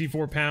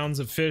 264 pounds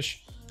of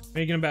fish,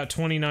 making about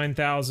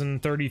 $29,000,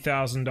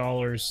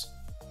 $30,000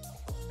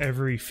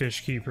 every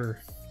fish keeper.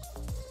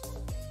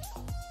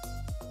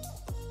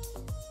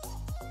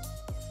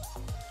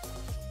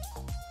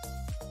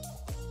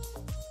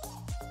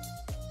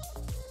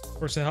 Of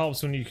course, it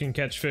helps when you can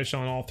catch fish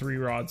on all 3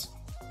 rods.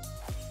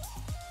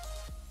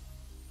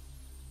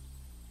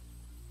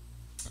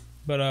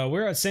 But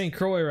we're at St.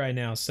 Croix right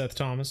now, Seth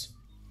Thomas.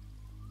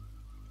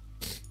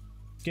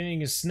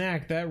 Getting a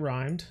snack, that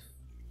rhymed.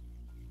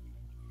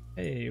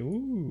 Hey,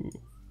 ooh.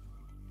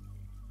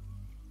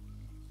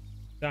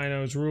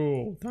 Dinos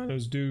rule.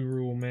 Dinos do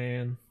rule,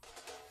 man.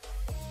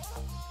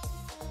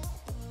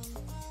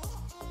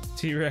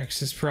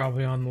 T-Rex is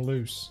probably on the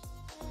loose.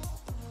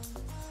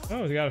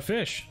 Oh, they got a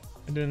fish.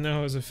 I didn't know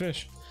it was a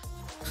fish.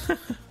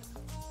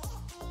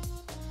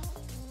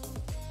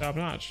 Top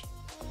notch.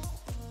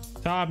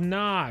 Top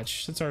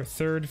notch. That's our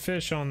 3rd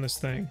fish on this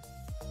thing.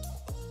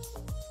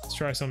 Let's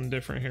try something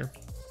different here.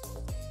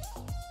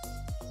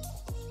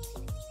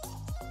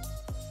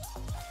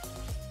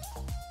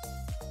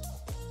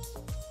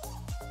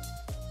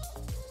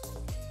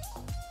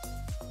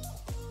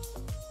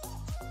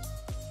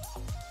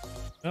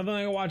 Nothing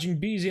like watching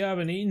BZ up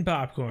and eating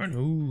popcorn.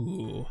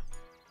 Ooh.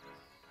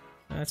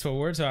 That's what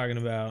we're talking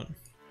about.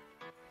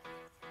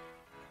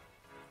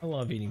 I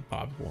love eating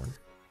popcorn.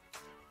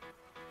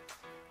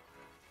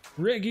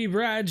 Ricky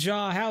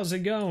Bradshaw, how's it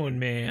going,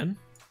 man?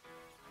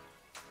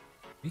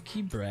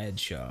 Ricky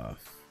Bradshaw.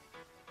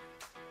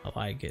 I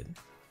like it.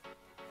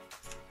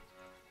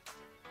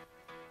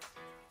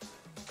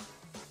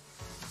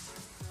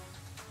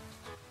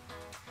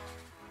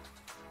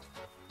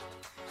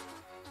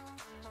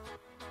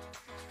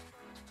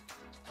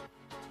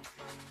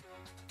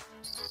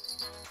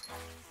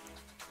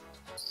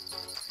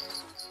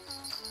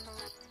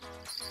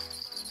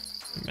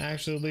 I'm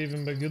actually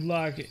leaving, but good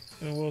luck.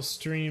 And we'll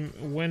stream.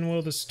 When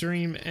will the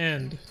stream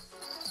end?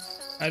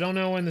 I don't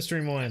know when the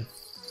stream will end.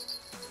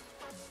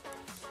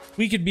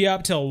 We could be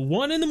up till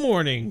 1 in the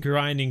morning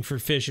grinding for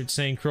fish at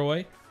St.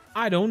 Croix.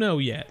 I don't know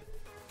yet.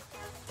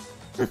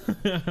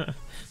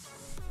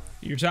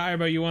 You're tired,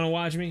 but you want to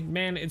watch me?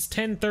 Man, it's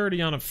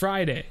 10:30 on a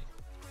Friday.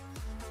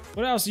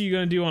 What else are you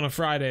going to do on a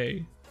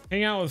Friday?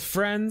 Hang out with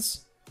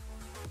friends?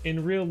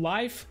 In real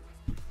life?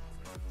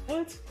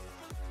 What?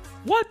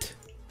 What?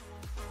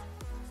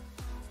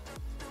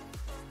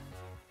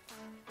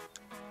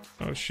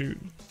 Oh, shoot.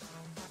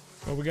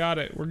 Well, we got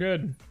it. We're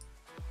good.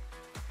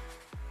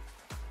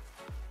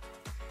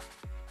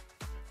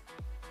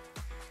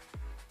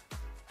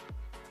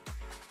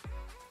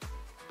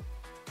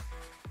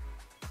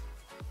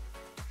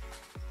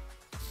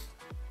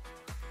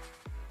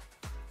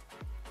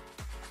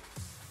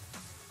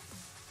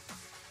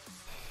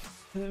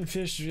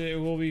 Fish, it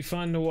will be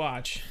fun to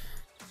watch.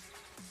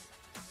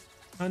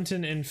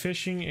 Hunting and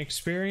fishing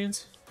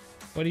experience?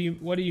 What do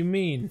you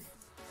mean?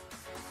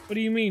 What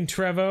do you mean,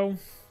 Trevo?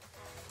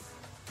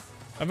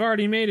 I've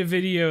already made a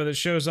video that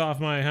shows off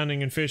my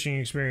hunting and fishing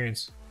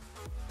experience.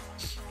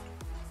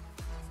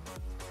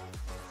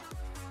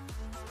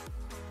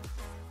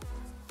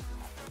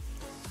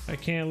 I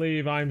can't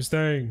leave, I'm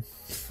staying.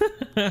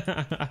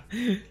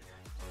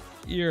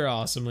 You're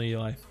awesome,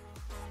 Eli.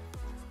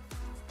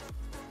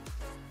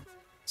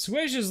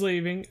 Squish is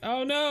leaving.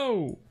 Oh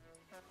no!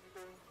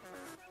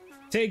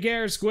 Take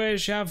care,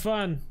 Squish. Have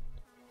fun.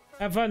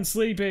 Have fun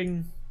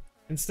sleeping.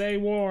 And stay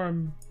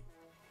warm.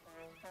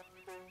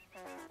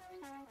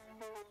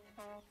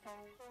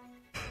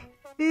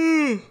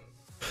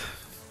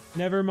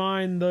 Never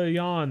mind the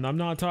yawn. I'm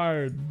not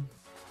tired.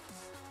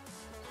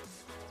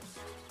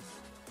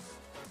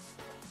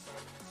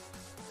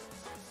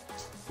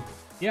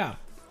 Yeah,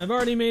 I've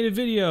already made a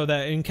video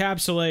that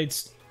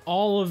encapsulates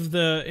all of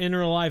the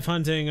inner life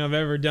hunting I've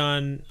ever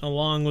done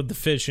along with the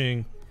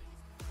fishing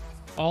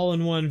all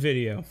in one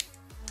video.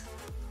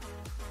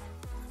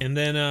 And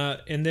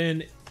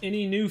then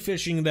any new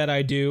fishing that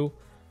I do,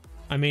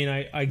 I mean,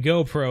 I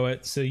GoPro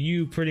it, so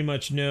you pretty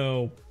much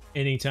know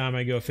anytime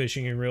I go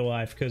fishing in real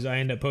life because I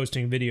end up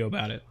posting a video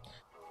about it.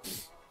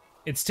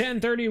 It's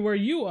 10:30 where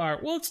you are.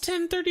 Well, it's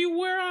 10:30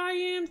 where I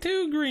am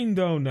too, Green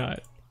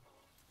Donut.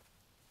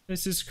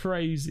 This is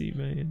crazy,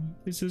 man.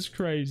 This is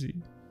crazy.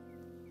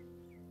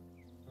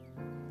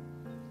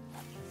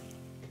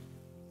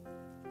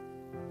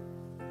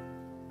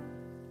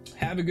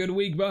 Have a good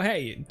week, but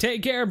hey,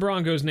 take care,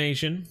 Broncos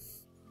Nation.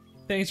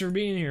 Thanks for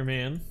being here,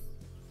 man.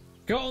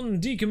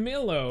 Colton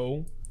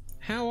DiCamillo,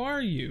 how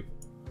are you?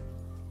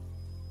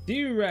 Do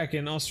you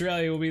reckon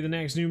Australia will be the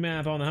next new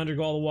map on the 100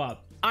 Goal of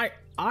WAP?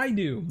 I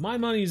do. My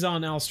money's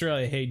on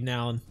Australia, Hayden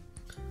Allen.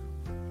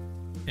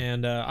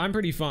 And I'm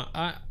pretty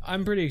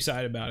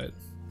excited about it.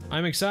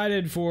 I'm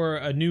excited for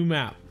a new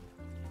map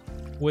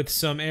with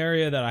some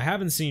area that I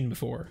haven't seen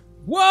before.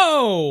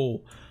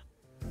 Whoa!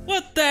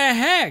 What the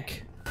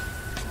heck?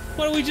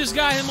 What, we just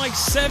got him like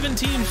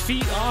 17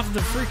 feet off the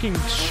freaking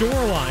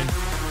shoreline.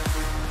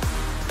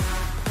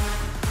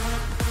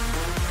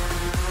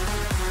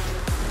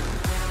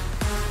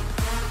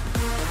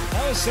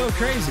 That was so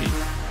crazy.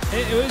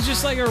 It was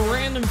just like a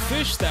random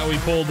fish that we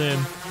pulled in.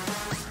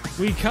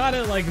 We caught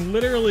it like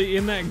literally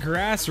in that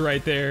grass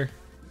right there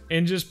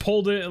and just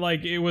pulled it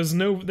like there was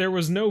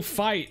no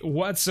fight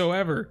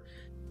whatsoever.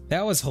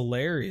 That was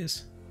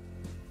hilarious.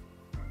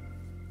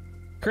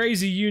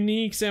 Crazy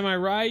uniques, am I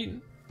right?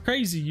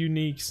 Crazy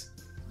uniques.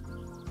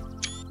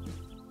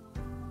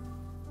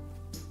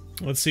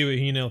 Let's see what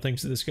Henel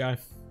thinks of this guy.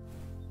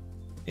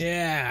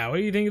 Yeah, what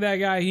do you think of that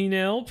guy,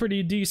 Henel?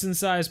 Pretty decent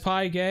sized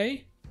pike, eh?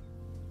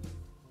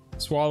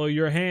 Swallow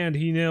your hand,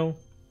 Henel.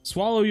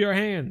 Swallow your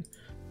hand.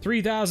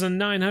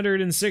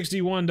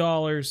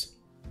 $3,961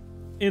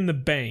 in the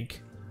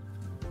bank.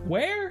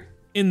 Where?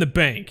 In the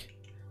bank.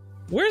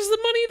 Where's the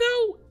money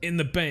though? In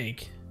the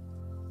bank.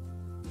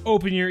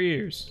 Open your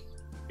ears.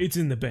 It's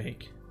in the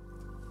bank.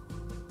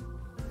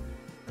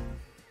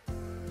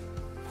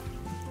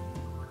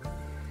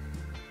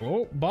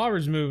 Oh,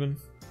 Bobber's moving.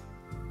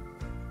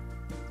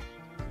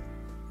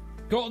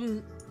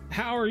 Colton,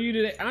 how are you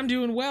today? I'm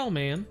doing well,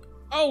 man.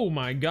 Oh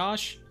my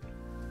gosh.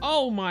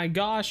 Oh my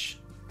gosh.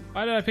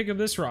 Why did I pick up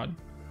this rod?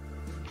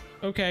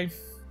 Okay.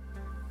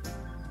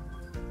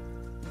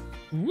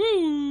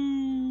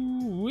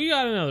 Woo! We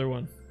got another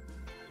one.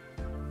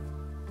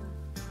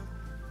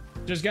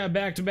 Just got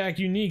back-to-back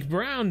unique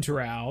brown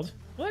trout.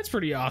 Well, that's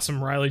pretty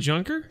awesome, Riley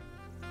Junker.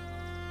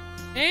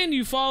 And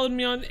you followed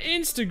me on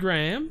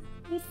Instagram.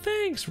 Well,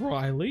 thanks,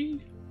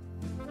 Riley.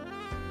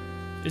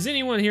 Is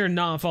anyone here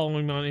not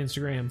following me on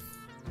Instagram?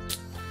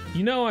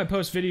 You know I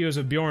post videos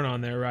of Bjorn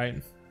on there,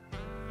 right?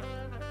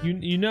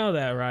 You know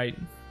that, right?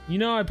 You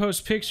know I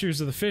post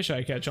pictures of the fish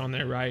I catch on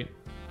there, right?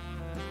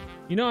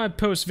 You know I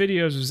post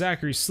videos of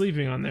Zachary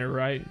sleeping on there,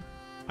 right?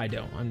 I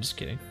don't. I'm just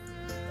kidding.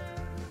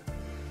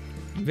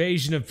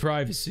 Invasion of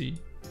privacy.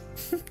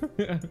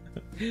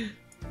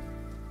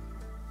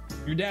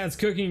 Your dad's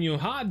cooking you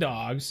hot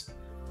dogs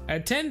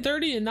at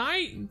 10:30 at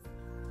night?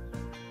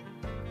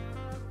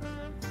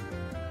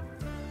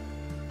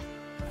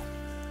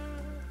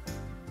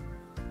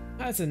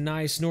 That's a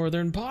nice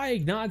northern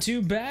pike. Not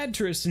too bad,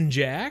 Tristan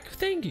Jack.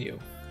 Thank you.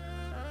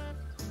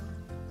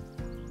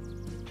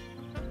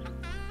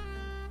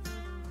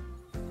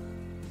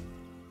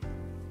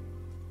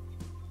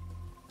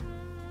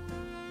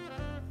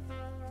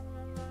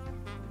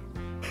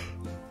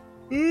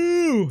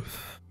 Ooh!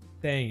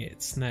 Dang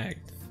it,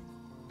 snagged.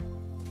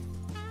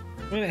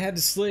 When I had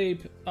to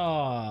sleep,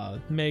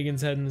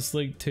 Megan's heading to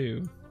sleep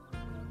too.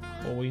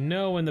 Well, we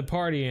know when the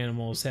party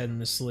animal's heading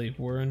to sleep,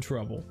 we're in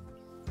trouble.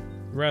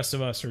 The rest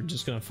of us are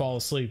just gonna fall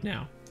asleep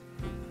now.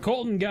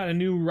 Colton got a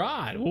new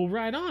rod. Well,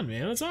 right on,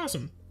 man. That's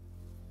awesome.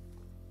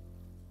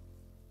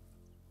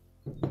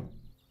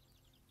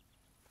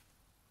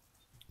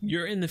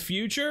 You're in the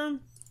future?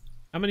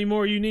 How many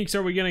more uniques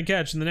are we gonna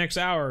catch in the next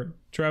hour,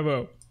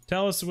 Trevo?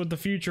 Tell us what the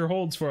future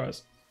holds for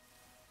us.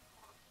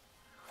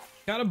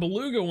 Got a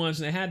beluga once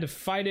and I had to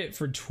fight it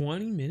for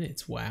 20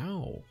 minutes.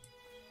 Wow.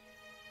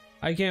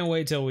 I can't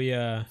wait till we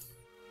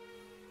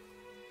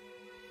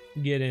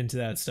get into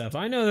that stuff.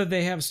 I know that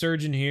they have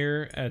sturgeon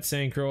here at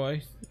St.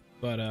 Croix,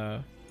 but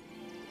yeah,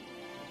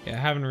 I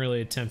haven't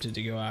really attempted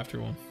to go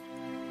after one.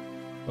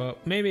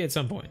 But maybe at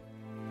some point.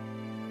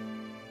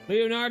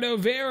 Leonardo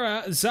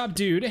Vera, sup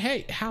dude?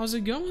 Hey, how's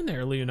it going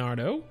there,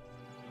 Leonardo?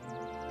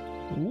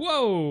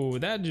 Whoa,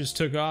 that just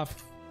took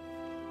off.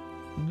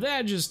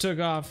 That just took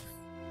off.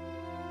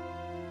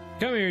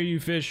 Come here, you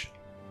fish.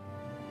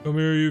 Come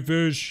here, you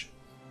fish.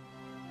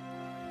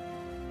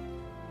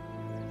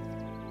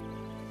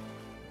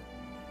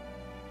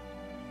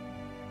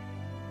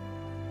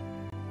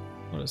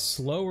 What a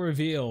slow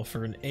reveal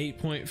for an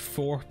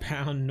 8.4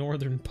 pound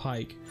northern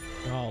pike.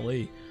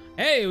 Golly.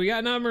 Hey, we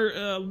got number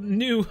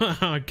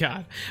oh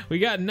god. We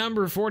got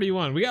number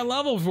 41. We got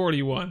level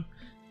 41.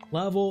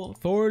 Level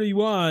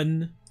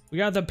 41. We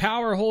got the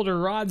power holder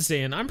rod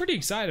stand. I'm pretty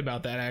excited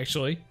about that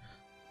actually.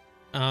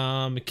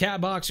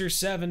 Cat boxer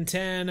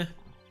 710.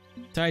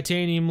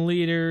 Titanium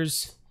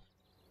leaders.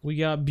 We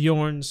got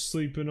Bjorn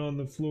sleeping on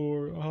the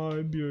floor.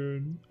 Hi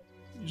Bjorn.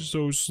 You're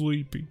so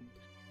sleepy.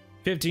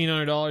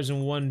 $1,500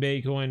 and 1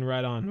 bay coin,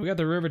 right on. We got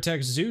the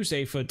Rivertex Zeus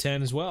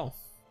 8'10" as well.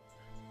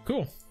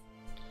 Cool.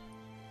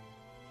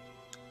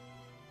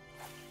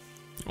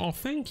 Oh,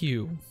 thank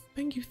you.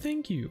 Thank you,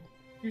 thank you.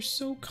 You're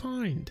so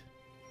kind.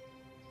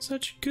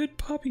 Such a good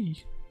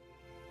puppy.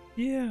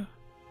 Yeah.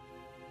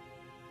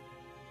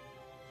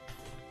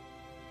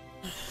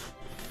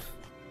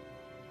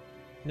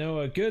 Know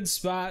a good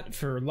spot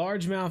for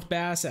largemouth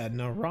bass at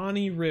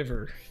Narani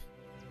River.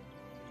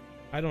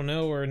 I don't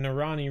know where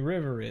Narani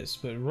River is,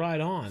 but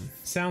right on.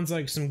 Sounds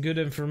like some good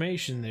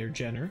information there,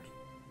 Jenner.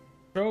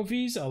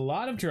 Trophies, a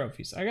lot of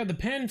trophies. I got the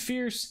Penn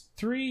Fierce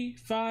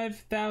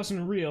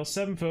 5,000 reel,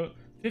 7 foot,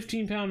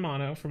 15 pound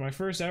mono for my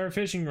first ever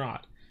fishing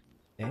rod.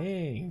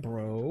 Dang,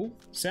 bro.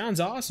 Sounds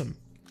awesome.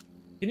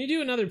 Can you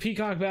do another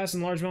peacock bass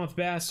and largemouth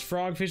bass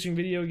frog fishing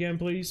video again,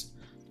 please?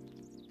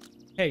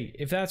 Hey,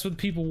 if that's what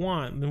people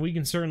want, then we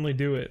can certainly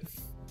do it.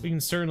 We can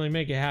certainly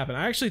make it happen.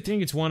 I actually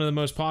think it's one of the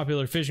most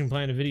popular Fishing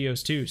Planet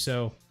videos too,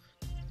 so.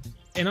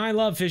 And I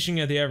love fishing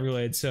at the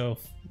Everglades, so,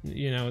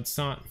 you know, it's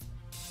not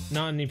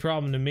any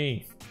problem to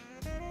me.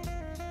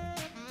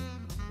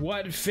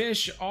 What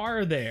fish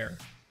are there?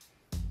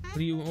 What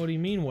do you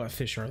mean what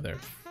fish are there?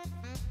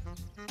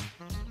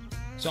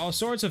 There's all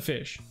sorts of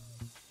fish.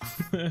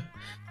 Do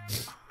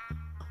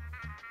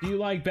you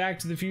like Back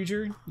to the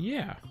Future?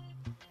 Yeah.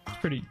 It's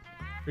pretty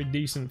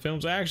decent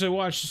films. I actually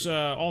watched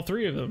all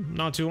 3 of them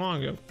not too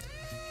long ago.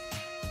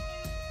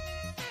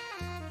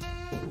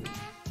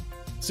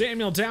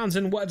 Samuel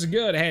Townsend, what's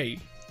good? Hey,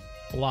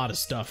 a lot of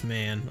stuff,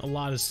 man. A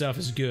lot of stuff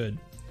is good.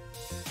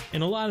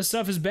 And a lot of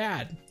stuff is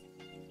bad.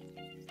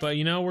 But,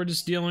 you know, we're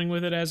just dealing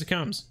with it as it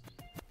comes.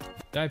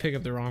 Did I pick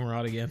up the wrong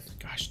rod again?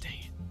 Gosh dang it.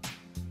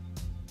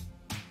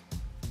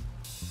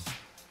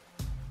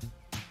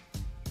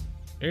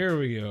 Here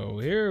we go.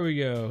 Here we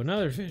go.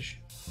 Another fish.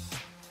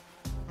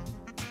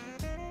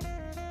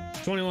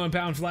 21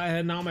 pound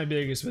flathead, not my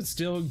biggest, but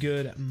still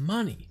good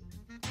money.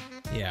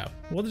 Yeah.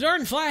 Well, the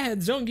darn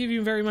flatheads don't give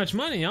you very much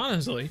money,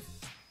 honestly.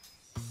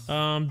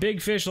 Big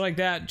fish like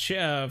that,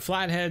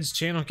 flatheads,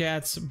 channel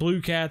cats,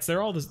 blue cats,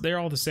 they're all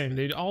the same.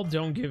 They all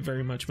don't give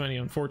very much money,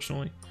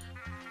 unfortunately.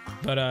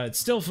 But it's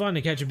still fun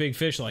to catch a big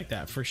fish like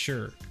that, for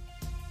sure.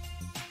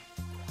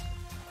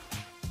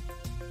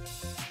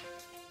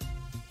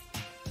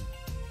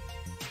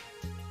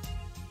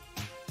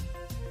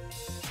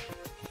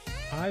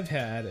 I've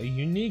had a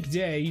unique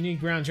day,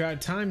 unique brown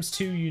trout, times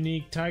 2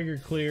 unique tiger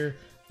clear,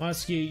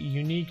 muskie,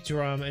 unique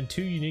drum, and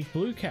 2 unique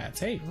blue cats.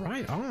 Hey,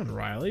 right on,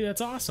 Riley.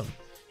 That's awesome.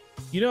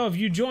 You know, if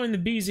you join the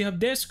BZ Hub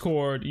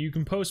Discord, you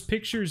can post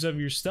pictures of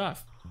your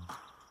stuff,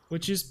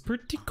 which is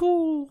pretty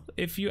cool,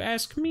 if you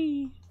ask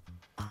me.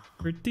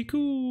 Pretty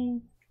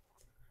cool.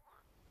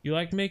 You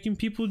like making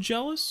people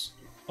jealous?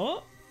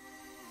 Oh,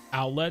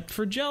 outlet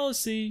for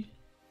jealousy.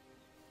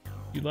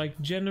 You like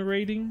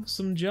generating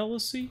some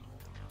jealousy?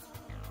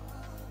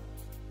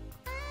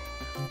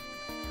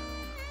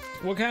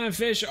 What kind of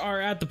fish are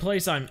at the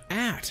place I'm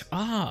at?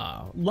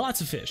 Ah,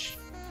 lots of fish.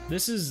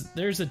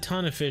 There's a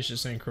ton of fish at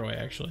St. Croix,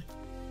 actually.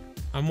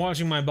 I'm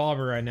watching my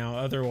bobber right now,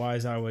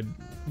 otherwise I would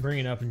bring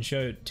it up and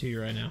show it to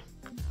you right now.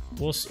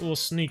 We'll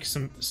sneak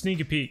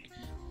a peek.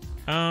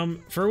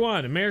 For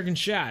one, American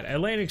shad,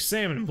 Atlantic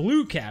salmon,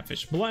 blue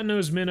catfish,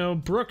 blunt-nosed minnow,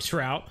 brook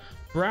trout,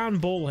 brown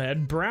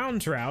bullhead, brown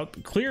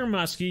trout, clear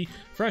muskie,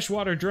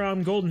 freshwater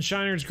drum, golden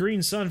shiners,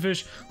 green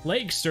sunfish,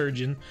 lake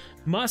sturgeon,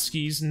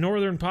 muskies,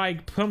 northern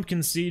pike,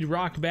 pumpkin seed,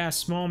 rock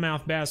bass,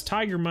 smallmouth bass,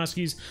 tiger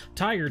muskies,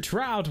 tiger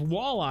trout,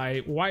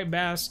 walleye, white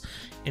bass,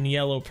 and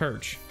yellow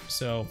perch.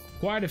 So,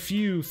 quite a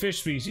few fish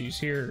species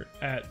here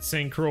at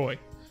St. Croix.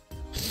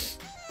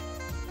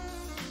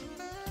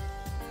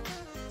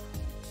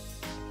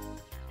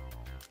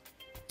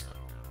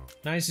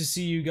 Nice to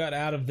see you got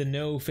out of the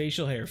no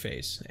facial hair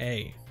phase.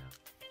 Hey,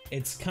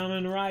 it's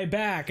coming right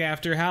back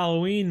after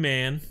Halloween,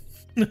 man.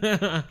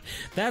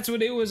 That's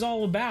what it was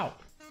all about.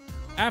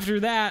 After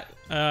that,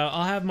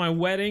 I'll have my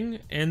wedding,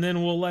 and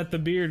then we'll let the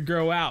beard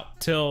grow out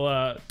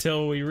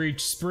till we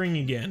reach spring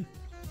again.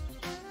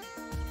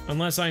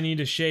 Unless I need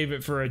to shave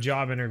it for a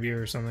job interview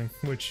or something,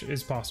 which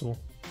is possible.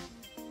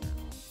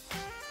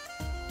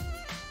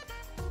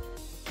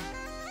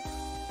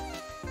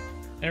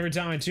 Every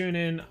time I tune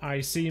in,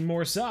 I see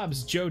more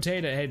subs. Joe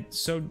Tata, hey,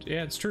 so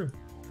yeah, it's true.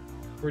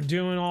 We're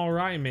doing all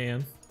right,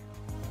 man.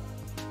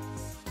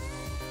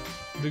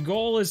 The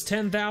goal is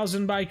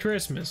 10,000 by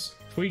Christmas.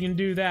 If we can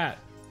do that,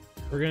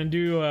 we're gonna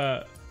do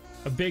a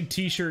big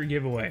t-shirt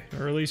giveaway,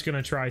 or at least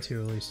gonna try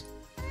to, at least.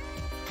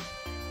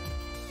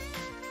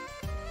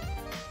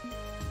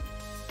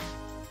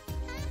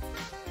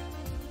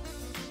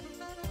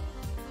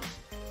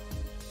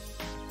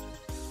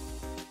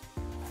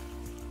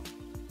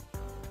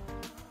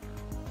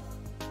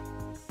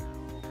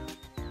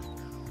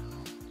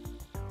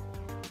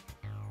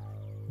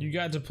 You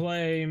got to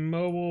play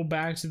mobile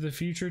Back to the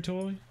Future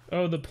toy?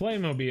 Oh, the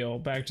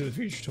Playmobil Back to the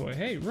Future toy.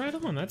 Hey, right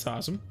on, that's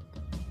awesome.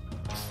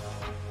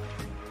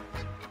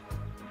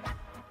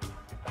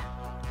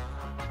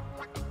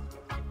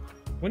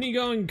 When are you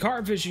going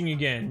carp fishing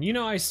again? You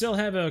know, I still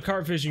have a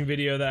carp fishing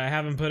video that I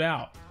haven't put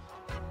out.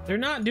 They're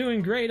not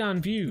doing great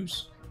on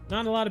views.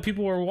 Not a lot of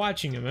people are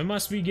watching them. It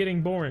must be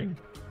getting boring.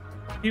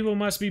 People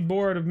must be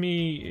bored of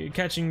me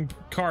catching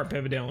carp,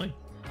 evidently.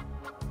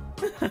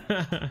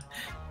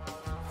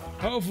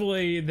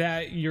 Hopefully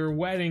that your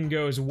wedding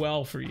goes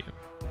well for you.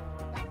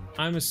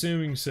 I'm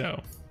assuming so.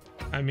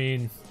 I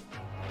mean,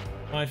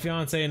 my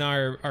fiance and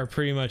I are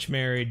pretty much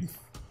married,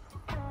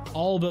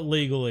 all but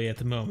legally at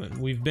the moment.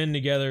 We've been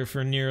together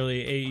for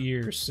nearly 8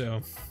 years, so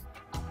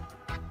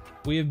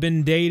we have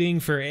been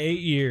dating for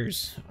 8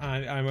 years.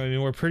 I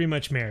mean, we're pretty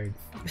much married.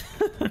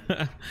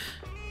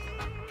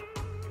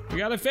 We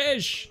got a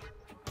fish.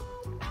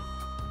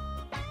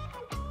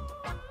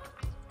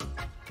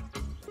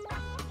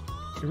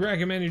 You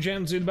recommend your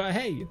channel to the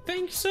hey,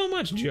 thank you so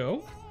much,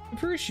 Joe.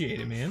 Appreciate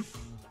it, man.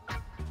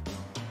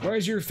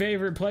 Where's your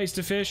favorite place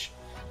to fish?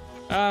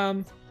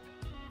 I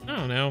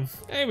don't know.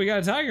 Hey, we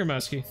got a tiger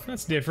muskie.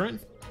 That's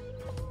different.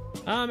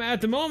 At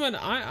the moment,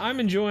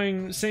 I'm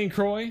enjoying St.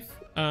 Croix.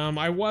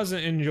 I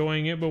wasn't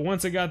enjoying it, but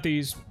once I got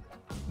these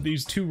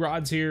 2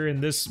 rods here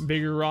and this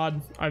bigger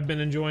rod, I've been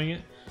enjoying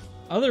it.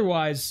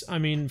 Otherwise, I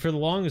mean, for the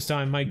longest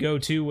time, my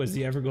go-to was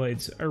the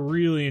Everglades. I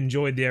really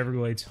enjoyed the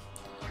Everglades.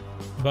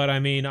 But I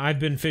mean, I've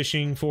been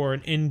fishing for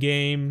an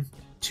in-game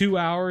 2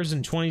 hours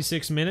and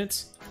 26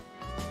 minutes,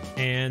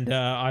 and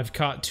I've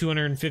caught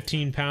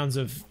 215 pounds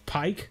of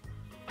pike,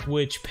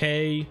 which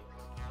pay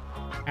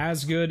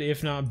as good,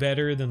 if not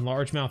better, than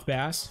largemouth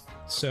bass.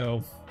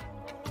 So,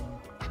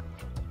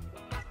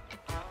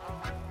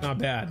 not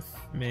bad,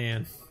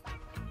 man.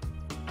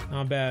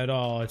 Not bad at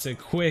all. It's a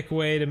quick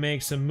way to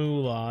make some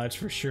moolah, that's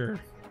for sure.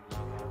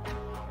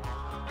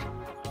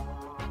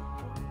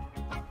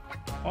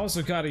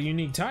 Also caught a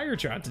unique tiger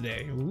trout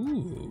today.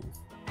 Ooh.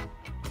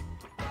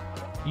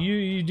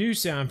 You do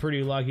sound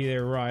pretty lucky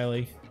there,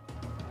 Riley.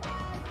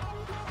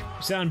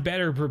 You sound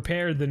better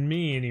prepared than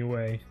me,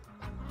 anyway.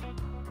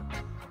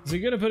 Is it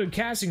good to put a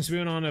casting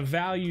spoon on a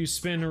value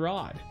spin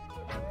rod?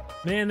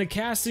 Man, the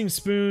casting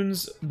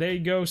spoons, they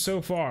go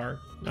so far.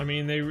 I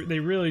mean, they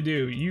really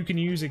do. You can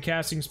use a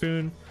casting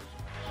spoon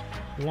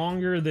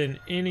longer than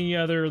any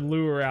other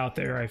lure out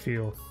there, I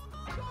feel.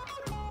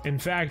 In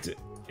fact,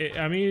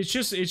 I mean, it's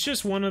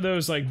just one of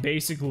those like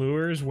basic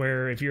lures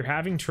where if you're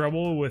having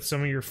trouble with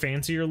some of your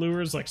fancier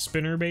lures like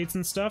spinner baits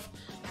and stuff,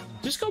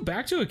 just go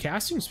back to a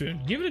casting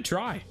spoon. Give it a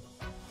try.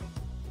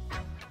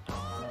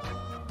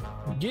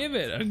 give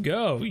it a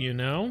go, you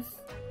know?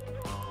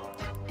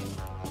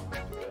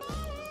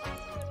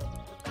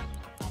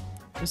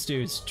 This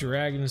dude's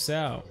dragging us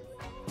out.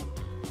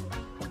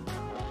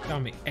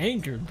 Got me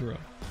anchored, bro.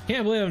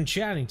 Can't believe I'm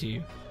chatting to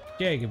you.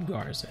 Jacob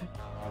Garza.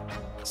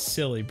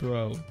 Silly,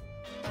 bro.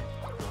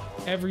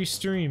 Every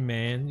stream,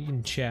 man, you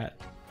can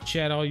chat.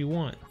 Chat all you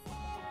want.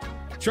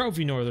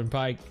 Trophy Northern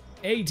Pike,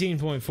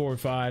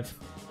 18.45.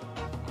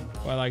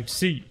 What I like to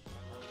see.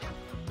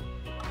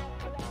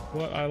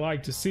 What I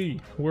like to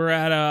see. We're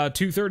at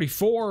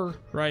 234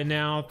 right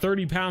now.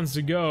 30 pounds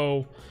to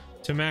go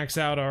to max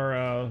out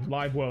our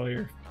live well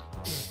here.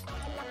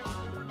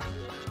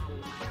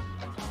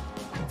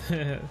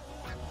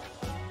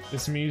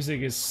 This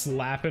music is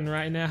slapping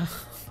right now.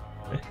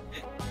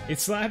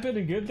 It's slapping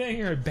a good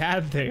thing or a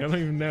bad thing? I don't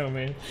even know,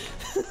 man.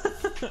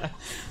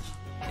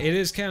 It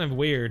is kind of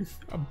weird.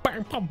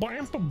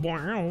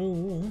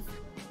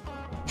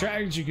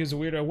 Tragic is a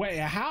weirdo. Wait,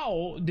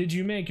 how did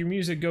you make your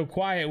music go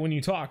quiet when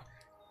you talk?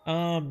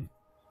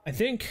 I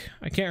think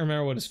I can't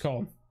remember what it's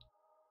called.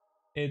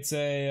 It's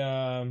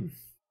a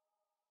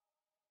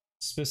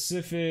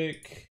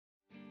specific.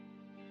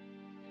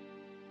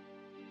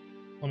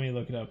 Let me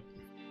look it up.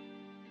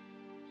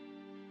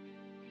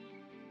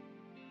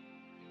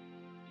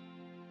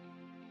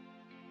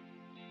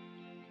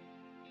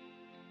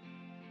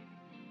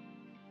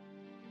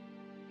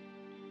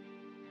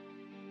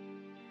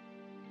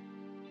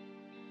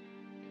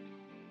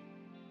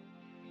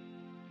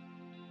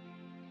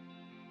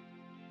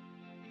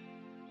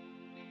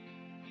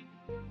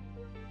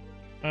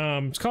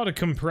 It's called a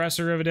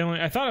compressor, evidently.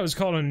 I thought it was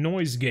called a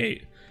noise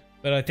gate,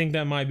 but I think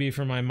that might be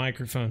for my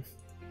microphone.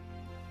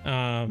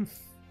 But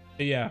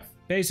yeah,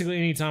 basically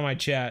anytime I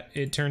chat,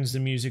 it turns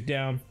the music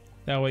down.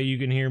 That way you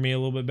can hear me a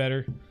little bit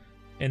better,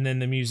 and then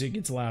the music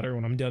gets louder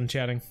when I'm done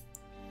chatting.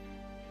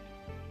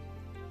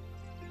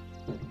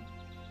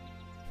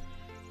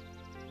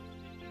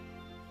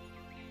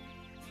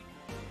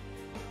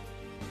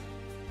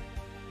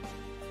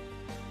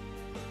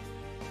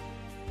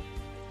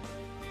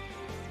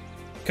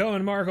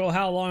 Cohen Markle,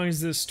 how long is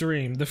this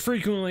stream? The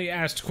frequently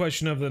asked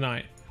question of the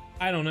night.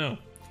 I don't know.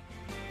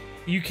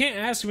 You can't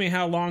ask me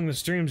how long the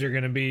streams are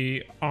going to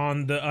be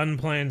on the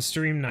unplanned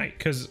stream night,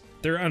 because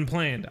they're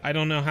unplanned. I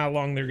don't know how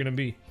long they're going to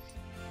be.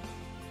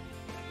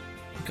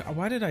 God,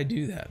 why did I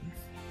do that?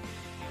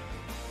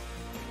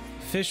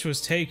 Fish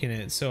was taking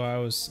it, so I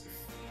was...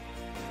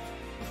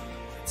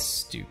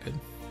 Stupid.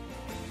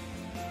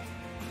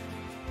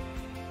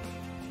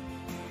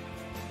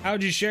 How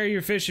would you share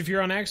your fish if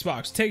you're on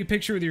Xbox? Take a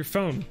picture with your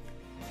phone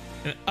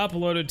and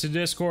upload it to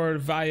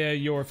Discord via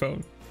your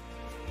phone.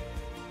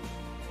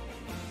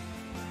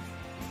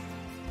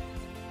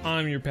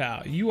 I'm your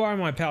pal. You are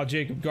my pal,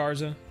 Jacob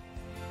Garza.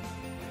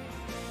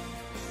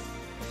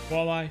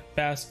 Walleye,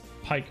 bass,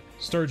 pike,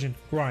 sturgeon,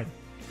 brine.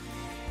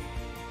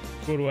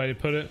 What do I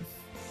put it?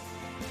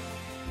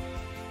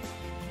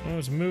 Oh,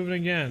 it's moving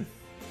again.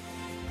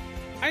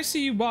 I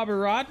see you, Bobber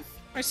Rod.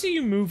 I see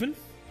you moving.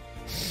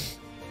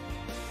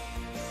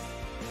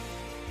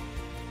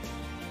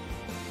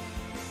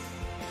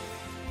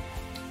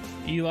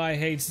 Eli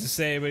hates to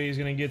say it, but he's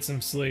gonna get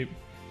some sleep.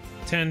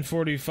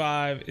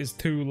 10:45 is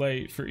too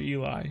late for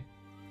Eli.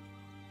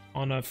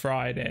 On a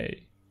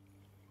Friday.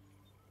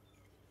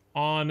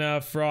 On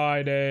a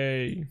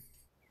Friday.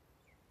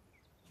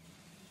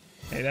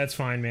 Hey, that's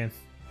fine, man.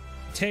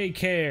 Take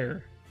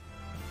care.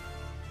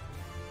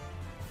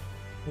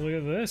 Look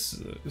at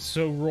this. It's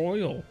so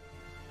royal.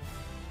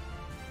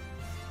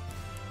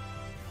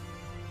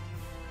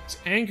 It's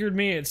anchored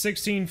me at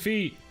 16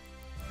 feet.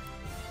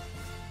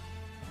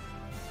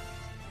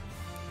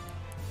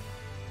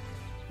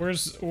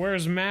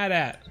 Where's Matt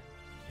at?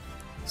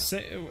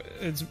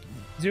 It's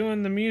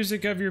doing the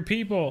music of your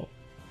people.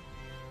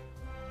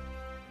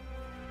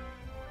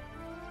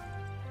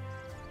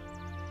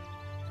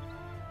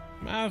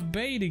 I've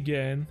bait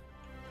again.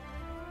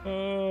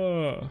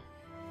 Why?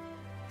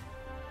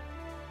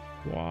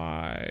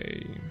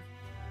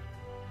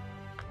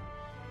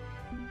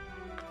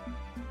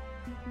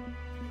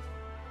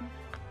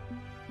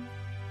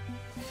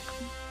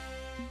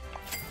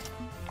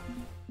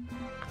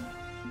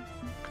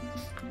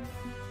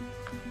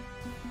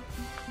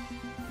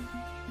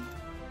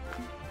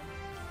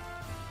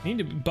 Need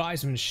to buy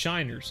some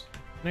shiners.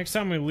 Next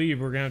time we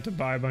leave, we're gonna have to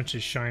buy a bunch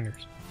of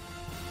shiners.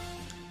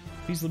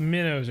 These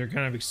minnows are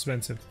kind of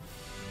expensive.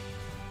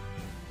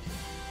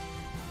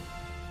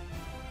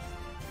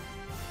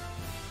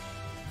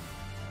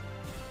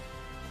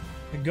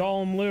 The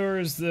Golem lure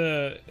is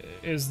the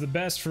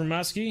best for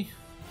muskie.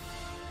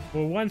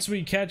 Well, once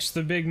we catch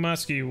the big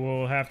muskie,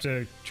 we'll have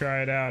to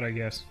try it out, I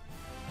guess.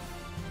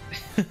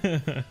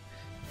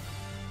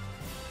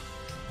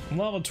 I'm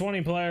level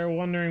 20 player,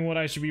 wondering what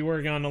I should be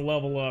working on to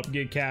level up,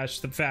 get cash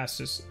the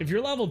fastest. If you're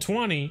level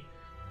 20,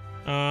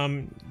 you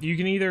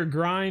can either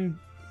grind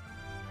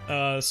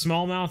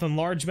smallmouth and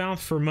largemouth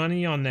for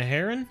money on the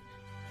heron.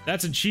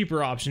 That's a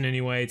cheaper option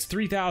anyway. It's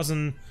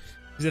 3,000.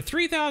 Is it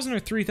 3,000 or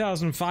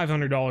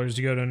 $3,500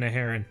 to go to a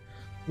heron?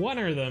 One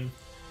of them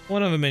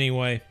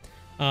anyway.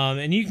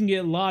 And you can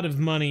get a lot of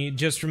money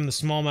just from the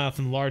smallmouth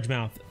and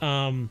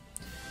largemouth.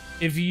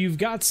 If you've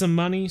got some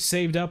money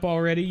saved up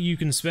already, you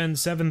can spend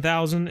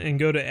 7,000 and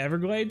go to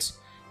Everglades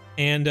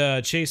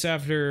and chase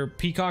after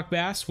peacock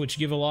bass, which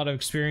give a lot of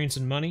experience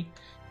and money.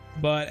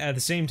 But at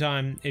the same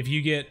time, if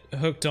you get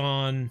hooked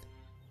on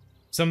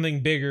something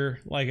bigger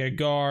like a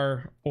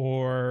gar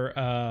or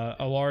a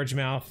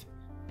largemouth,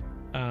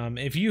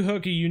 if you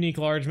hook a unique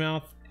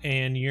largemouth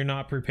and you're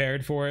not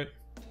prepared for it,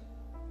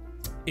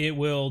 it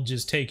will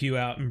just take you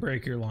out and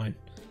break your line.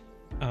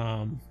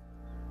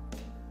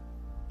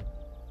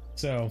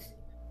 So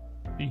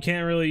you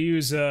can't really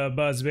use a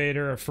buzzbait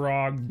or a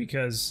frog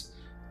because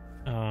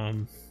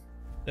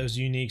those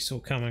uniques will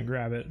come and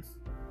grab it.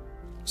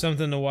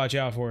 Something to watch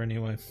out for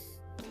anyway.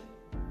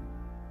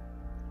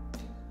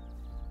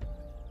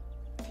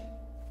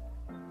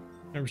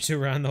 Number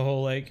 2, around the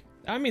whole lake.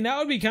 I mean, that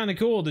would be kind of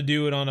cool to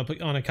do it on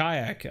a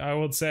kayak, I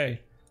would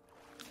say.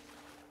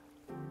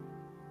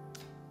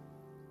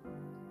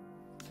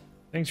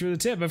 Thanks for the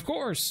tip, of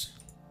course.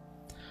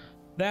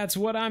 That's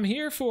what I'm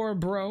here for,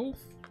 bro.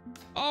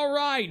 All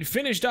right,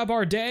 finished up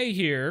our day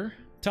here.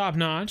 Top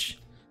notch.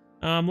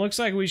 Looks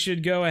like we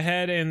should go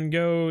ahead and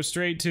go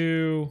straight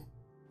to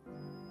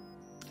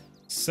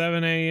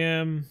 7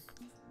 a.m.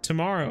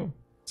 tomorrow.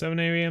 7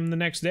 a.m. the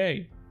next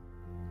day.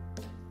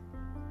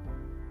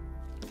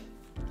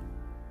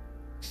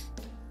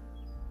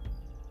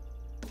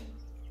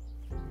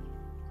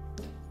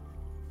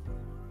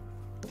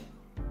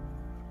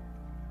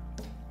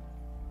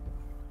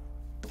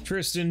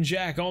 Tristan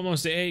Jack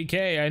almost to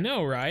 8K. I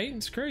know, right?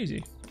 It's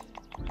crazy.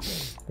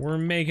 We're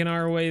making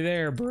our way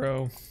there,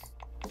 bro.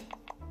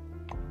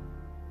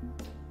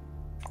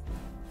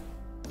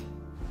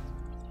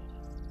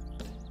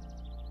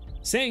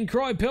 St.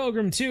 Croix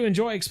Pilgrim 2.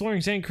 Enjoy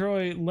exploring St.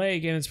 Croix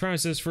Lake and its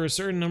premises for a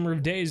certain number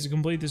of days to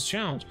complete this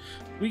challenge.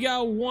 We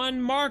got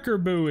 1 marker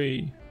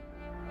buoy.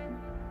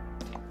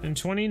 And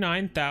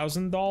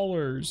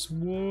 $29,000.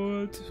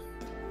 What?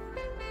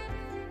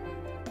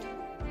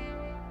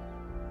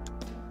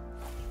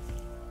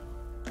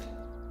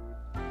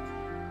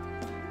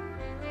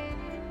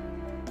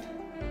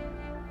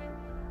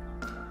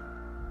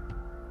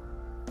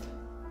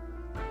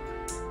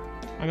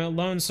 I'm at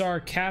Lone Star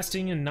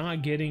casting and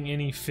not getting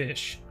any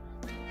fish.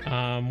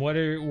 What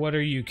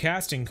are you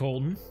casting,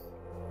 Colton?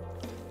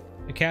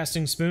 A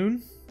casting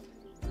spoon?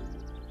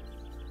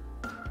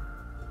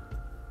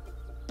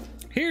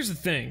 Here's the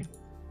thing.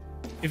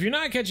 If you're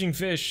not catching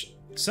fish,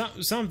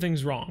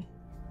 something's wrong.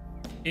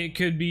 It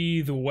could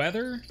be the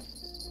weather.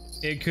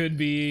 It could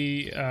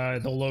be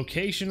the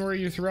location where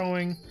you're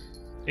throwing.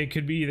 It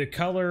could be the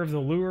color of the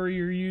lure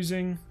you're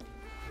using.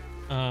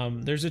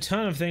 There's a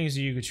ton of things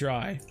that you could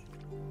try.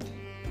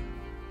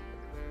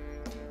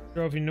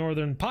 Trophy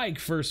Northern Pike,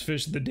 first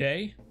fish of the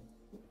day.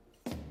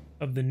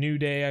 Of the new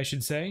day, I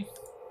should say.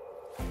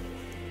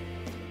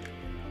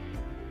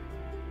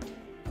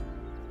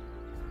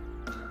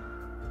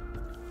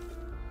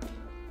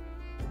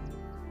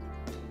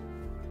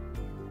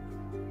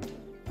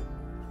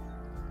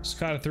 Just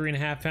caught a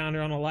 3.5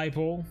 pounder on a light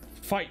pole.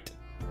 Fight.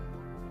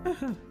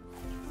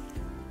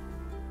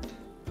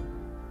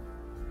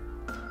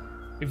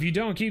 If you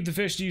don't keep the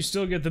fish, do you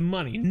still get the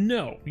money?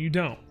 No, you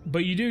don't.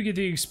 But you do get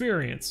the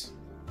experience.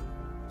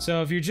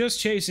 So if you're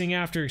just chasing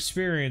after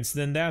experience,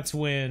 then that's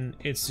when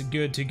it's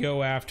good to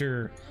go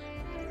after,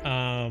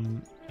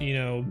 you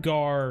know,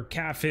 gar,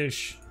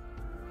 catfish,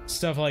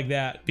 stuff like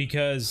that,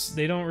 because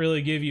they don't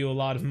really give you a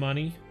lot of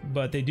money,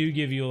 but they do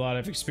give you a lot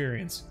of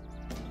experience.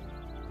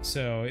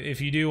 So if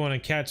you do want to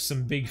catch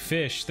some big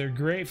fish, they're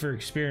great for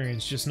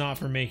experience, just not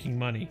for making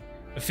money.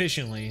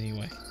 Efficiently,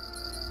 anyway.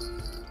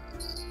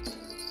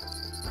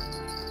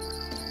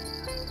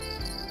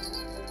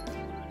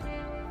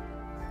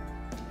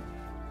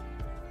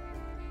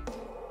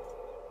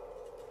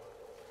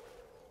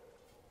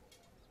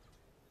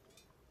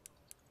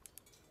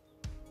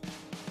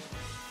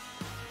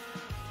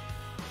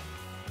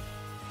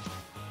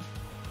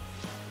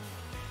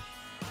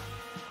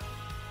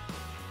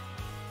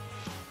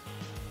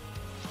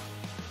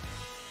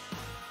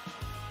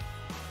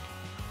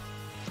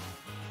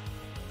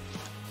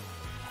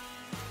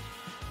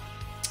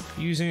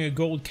 Using a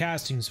gold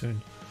casting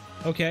spoon.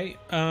 Okay,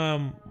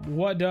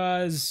 what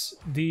does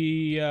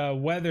the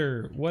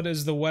weather, what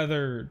does the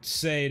weather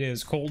say it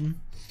is, Colton?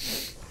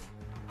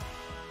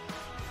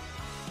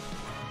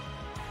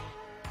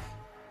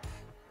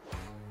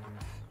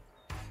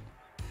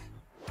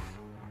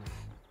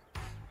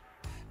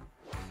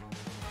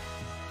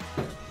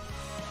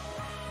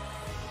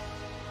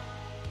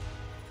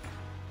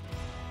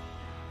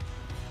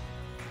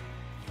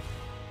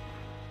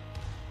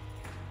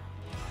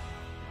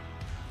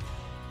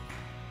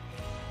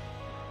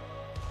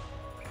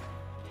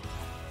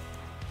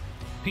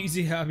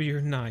 PZ Hobby,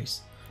 you're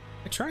nice.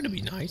 I try to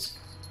be nice.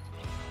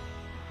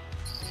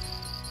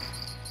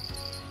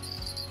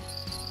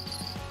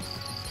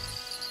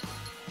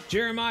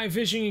 Jeremiah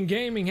Fishing and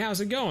Gaming,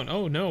 how's it going?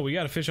 Oh no, we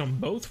gotta fish on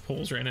both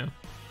poles right now.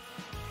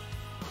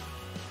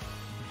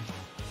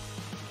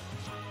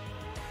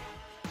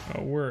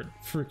 Oh, we're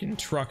freaking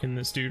trucking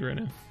this dude right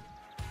now.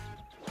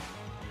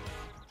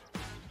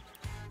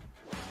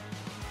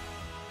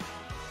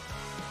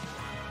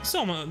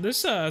 This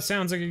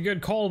sounds like a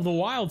good Call of the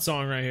Wild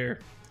song right here.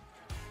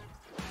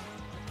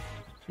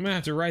 I'm gonna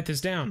have to write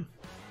this down.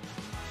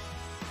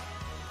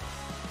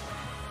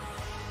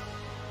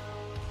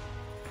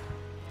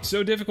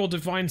 So difficult to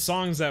find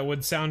songs that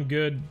would sound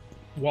good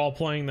while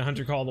playing the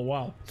Hunter Call of the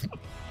Wild.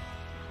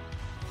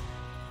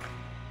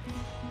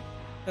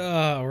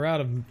 We're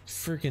out of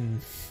freaking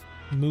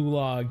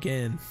moolah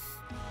again.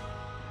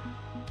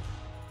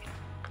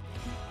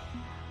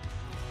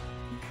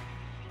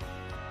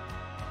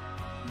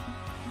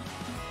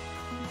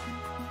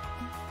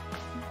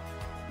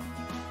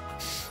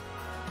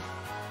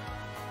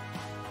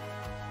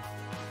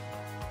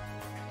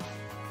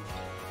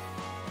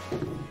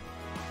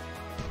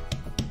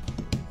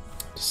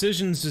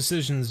 Decisions,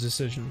 decisions,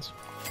 decisions.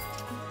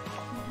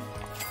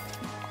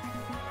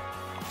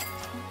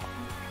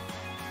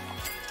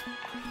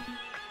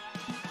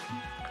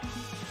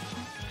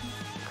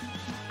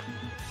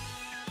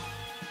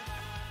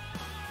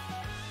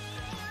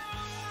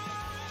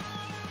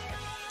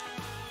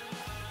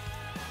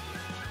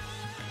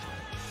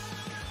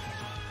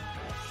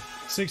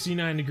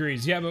 $69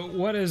 degrees. Yeah, but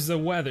what is the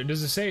weather?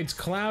 Does it say it's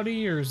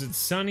cloudy or is it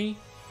sunny?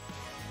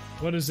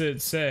 What does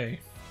it say?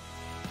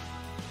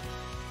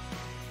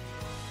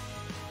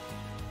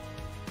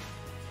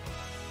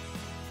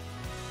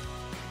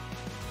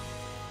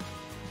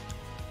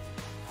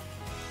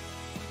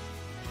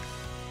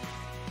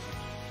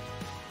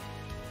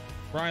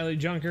 Riley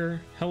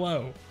Junker,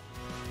 hello.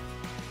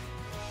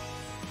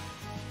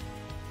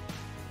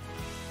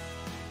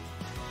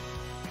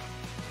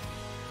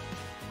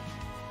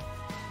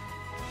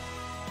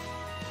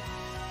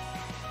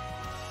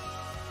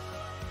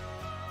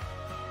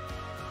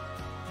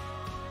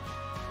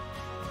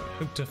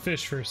 Hooked a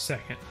fish for a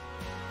second.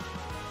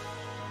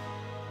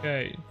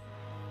 Okay.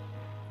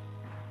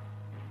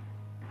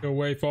 Go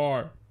way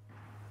far.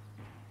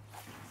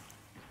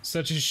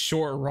 Such a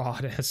short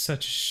rod has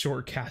such a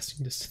short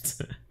casting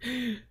distance.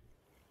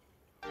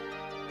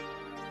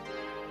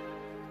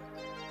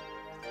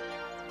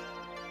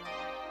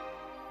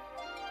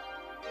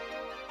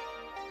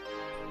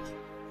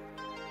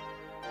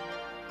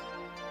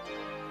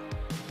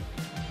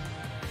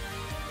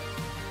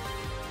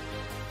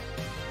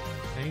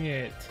 Dang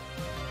it.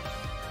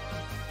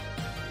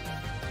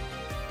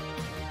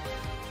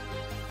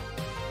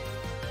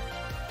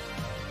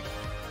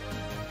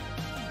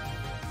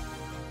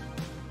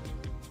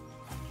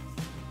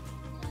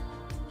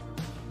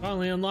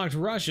 Finally unlocked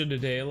Russia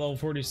today at level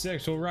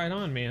 46. Well, right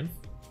on, man.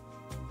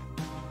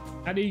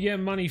 How do you get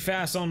money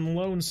fast on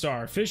Lone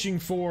Star? Fishing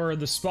for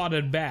the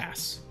spotted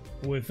bass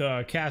with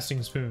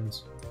casting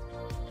spoons.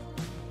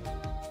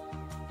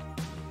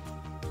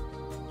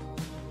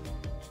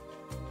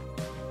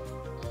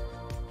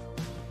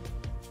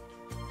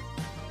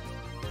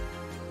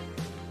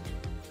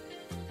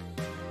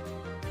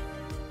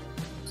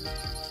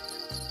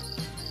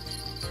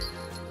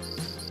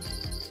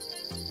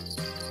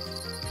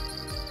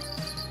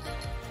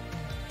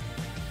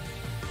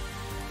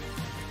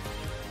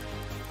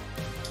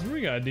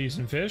 We got a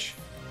decent fish.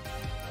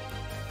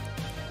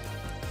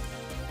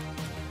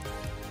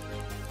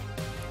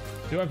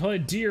 Do I play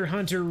Deer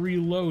Hunter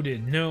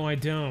Reloaded? No, I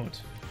don't.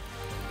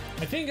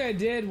 I think I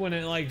did when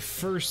it like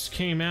first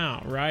came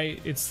out, right?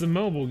 It's the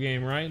mobile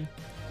game, right?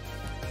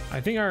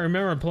 I think I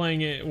remember playing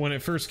it when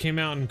it first came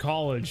out in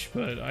college,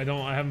 but I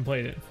haven't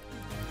played it.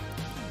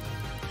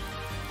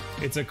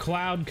 It's a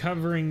cloud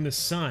covering the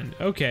sun.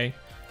 Okay.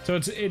 So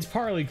it's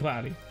partly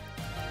cloudy.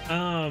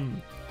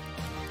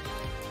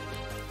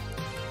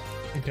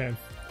 Okay.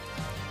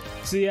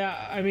 So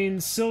yeah, I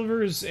mean,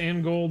 silvers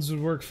and golds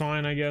would work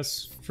fine, I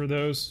guess, for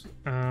those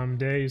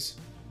days.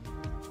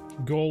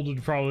 Gold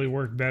would probably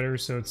work better,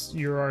 so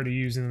you're already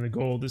using the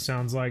gold, it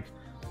sounds like.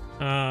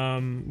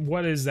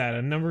 What is that?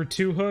 A number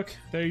 2 hook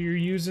that you're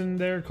using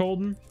there,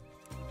 Colden?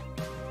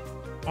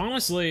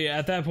 Honestly,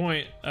 at that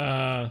point,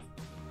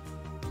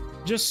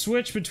 just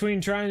switch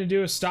between trying to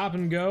do a stop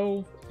and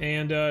go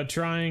and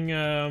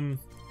trying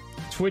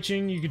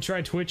twitching. You could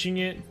try twitching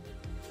it.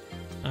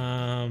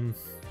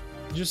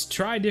 Just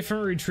try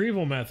different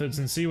retrieval methods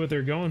and see what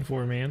they're going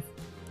for, man.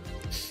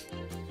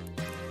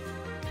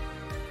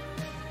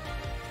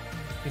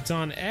 It's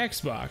on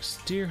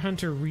Xbox, Deer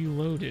Hunter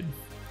Reloaded.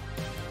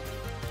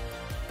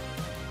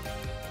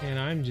 And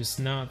I'm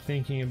just not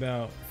thinking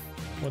about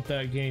what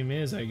that game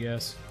is, I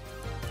guess.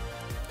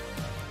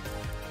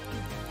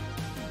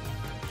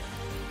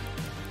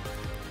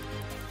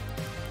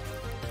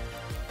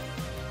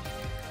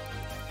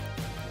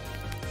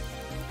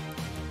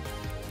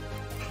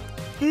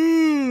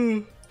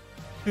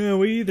 Yeah,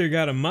 we either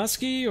got a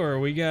muskie or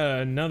we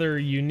got another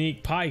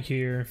unique pike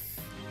here.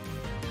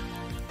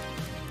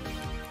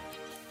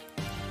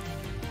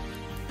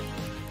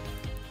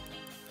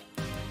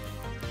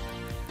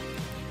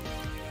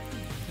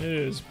 It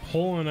is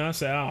pulling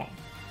us out.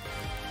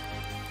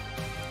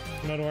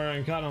 Not where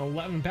I caught an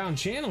 11-pound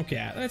channel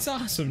cat. That's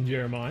awesome,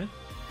 Jeremiah.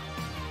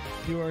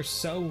 You are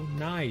so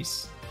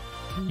nice.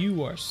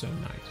 You are so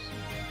nice.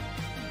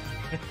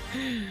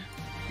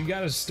 You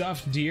got a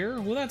stuffed deer?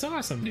 Well, that's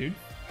awesome, dude.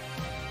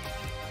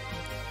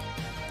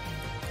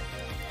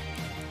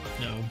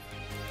 No.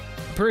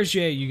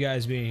 Appreciate you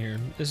guys being here.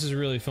 This is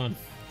really fun.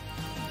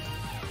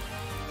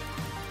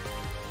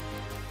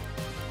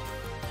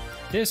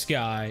 This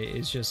guy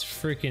is just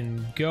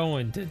freaking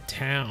going to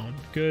town.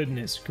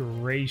 Goodness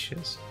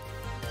gracious.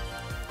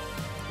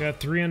 Got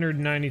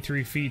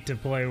 393 feet to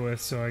play with,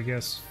 so I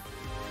guess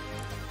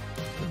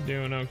we're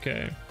doing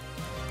okay.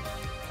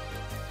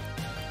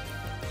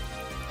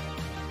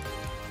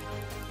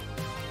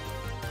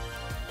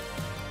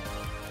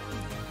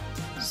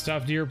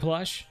 Stuffed deer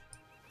plush.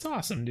 It's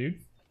awesome, dude.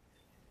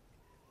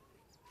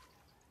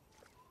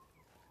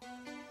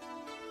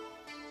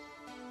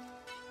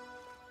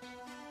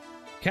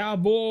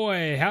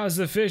 Cowboy, how's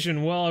the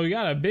fishing? Well, we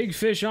got a big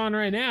fish on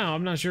right now.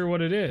 I'm not sure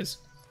what it is.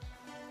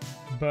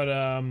 But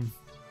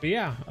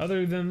yeah,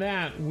 other than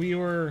that, we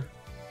were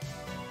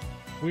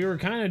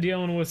kind of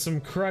dealing with some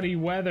cruddy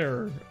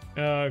weather.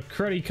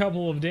 Cruddy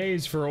couple of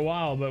days for a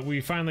while, but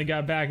we finally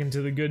got back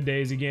into the good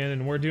days again,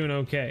 and we're doing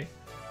okay.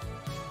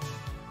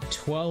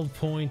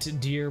 12-point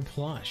deer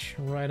plush.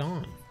 Right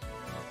on.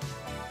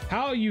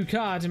 How you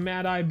caught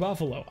Mad Eye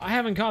Buffalo? I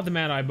haven't caught the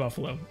Mad Eye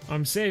Buffalo.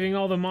 I'm saving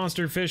all the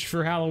monster fish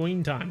for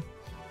Halloween time.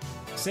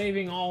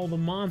 Saving all the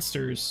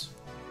monsters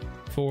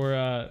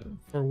for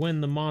when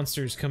the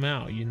monsters come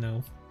out, you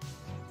know.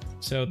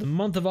 So the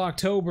month of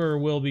October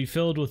will be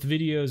filled with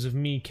videos of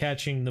me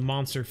catching the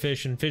monster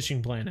fish in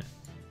Fishing Planet.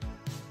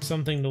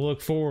 Something to look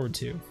forward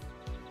to.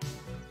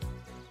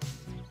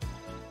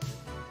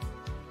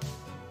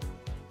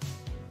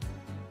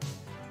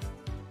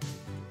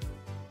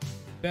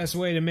 Best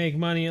way to make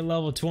money at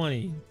level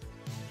 20.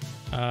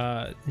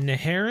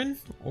 Neharan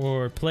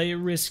or play it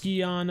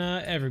risky on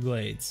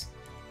Everglades.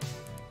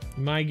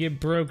 You might get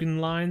broken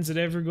lines at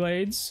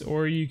Everglades,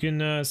 or you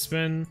can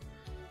spend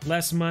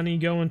less money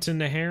going to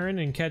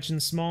Neharan and catching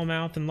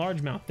smallmouth and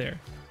largemouth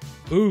there.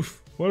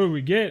 Oof, what do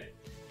we get?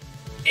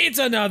 It's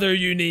another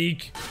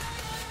unique.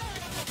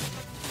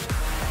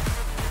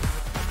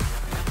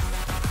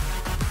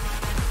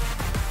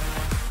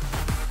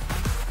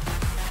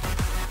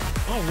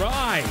 All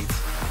right.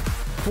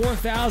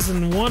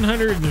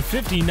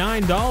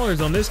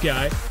 $4,159 on this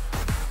guy.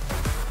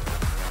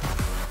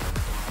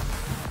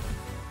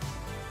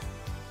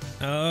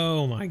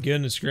 Oh my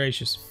goodness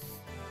gracious.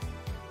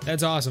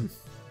 That's awesome.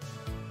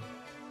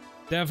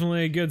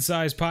 Definitely a good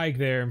sized pike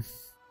there.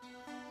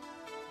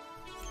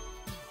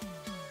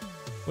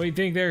 What do you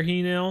think there,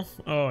 He-Nil?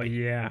 Oh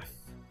yeah.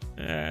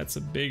 That's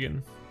a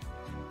biggin.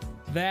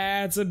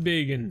 That's a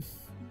biggin.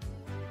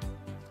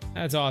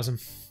 That's awesome.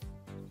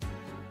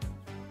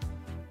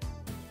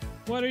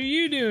 What are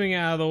you doing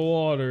out of the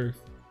water?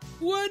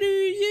 What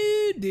are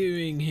you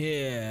doing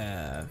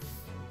here?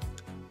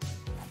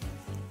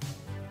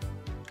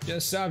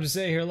 Just stopped to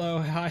say hello.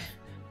 Hi.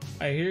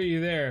 I hear you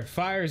there.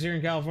 Fires here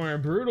in California are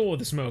brutal with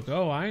the smoke.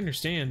 Oh, I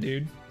understand,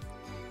 dude.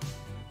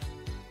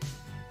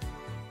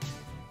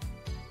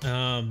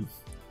 I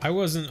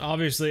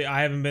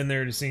haven't been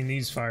there to see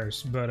these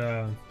fires,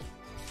 but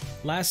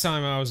last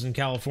time I was in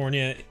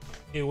California,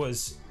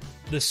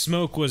 the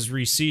smoke was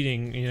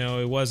receding, you know,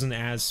 it wasn't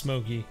as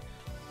smoky.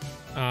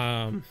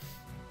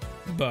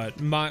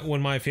 But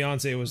when my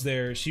fiance was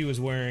there, she was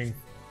wearing,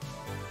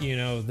 you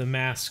know, the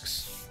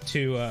masks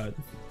to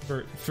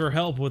for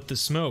help with the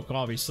smoke,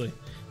 obviously,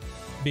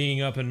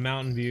 being up in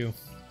Mountain View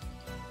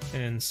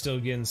and still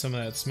getting some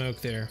of that smoke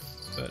there.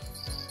 But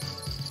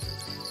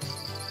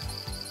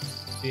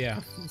yeah,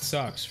 it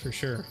sucks for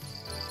sure.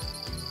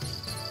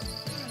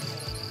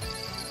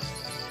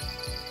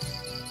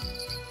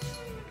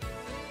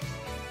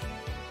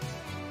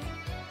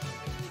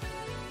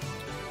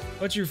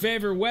 What's your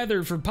favorite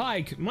weather for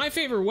pike? My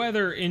favorite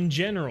weather in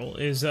general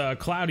is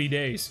cloudy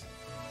days,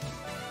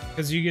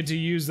 because you get to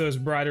use those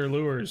brighter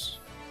lures.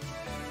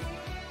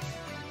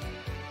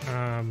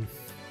 And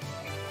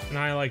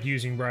I like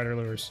using brighter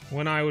lures.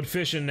 When I would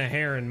fish in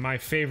Neharan, my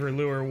favorite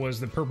lure was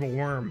the purple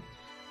worm,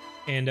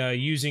 and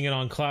using it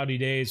on cloudy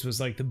days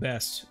was like the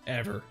best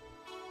ever.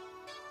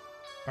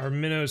 Our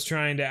minnow's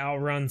trying to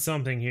outrun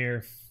something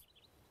here.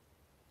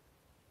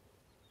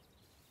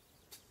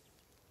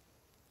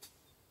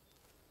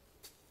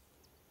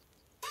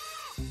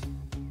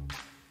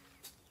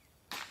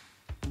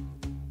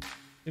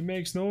 It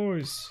makes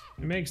noise.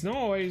 It makes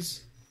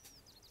noise.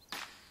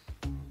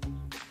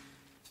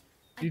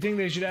 Do you think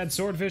they should add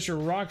swordfish or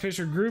rockfish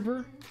or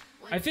grouper?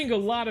 I think a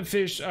lot of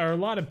fish, or a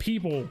lot of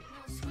people,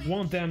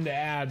 want them to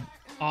add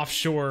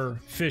offshore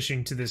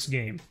fishing to this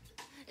game.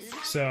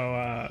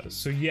 So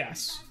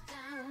yes.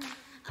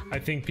 I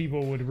think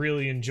people would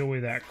really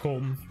enjoy that,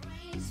 Colton.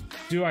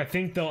 Do I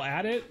think they'll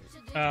add it?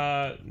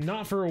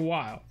 Not for a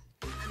while.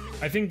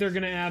 I think they're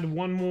gonna add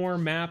one more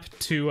map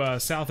to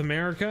South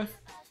America,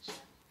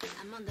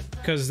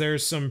 because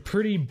there's some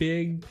pretty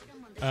big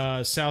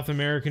South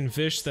American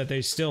fish that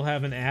they still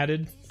haven't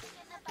added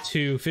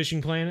to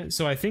Fishing Planet.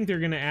 So I think they're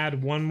going to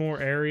add one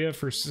more area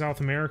for South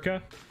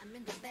America,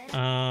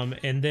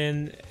 and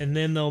then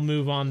they'll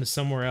move on to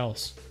somewhere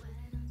else,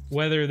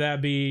 whether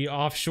that be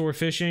offshore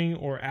fishing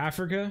or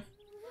Africa.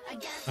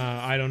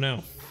 I don't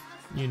know,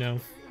 you know.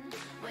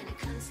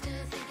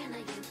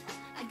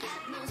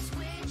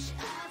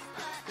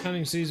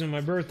 Hunting season,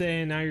 my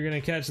birthday, and now you're gonna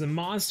catch the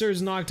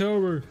monsters in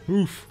October.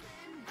 Oof.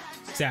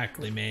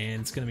 Exactly, man.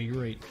 It's gonna be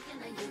great.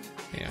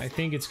 Yeah, I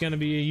think it's gonna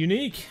be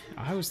unique.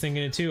 I was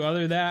thinking it too.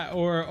 Other that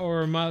or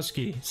a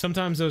muskie.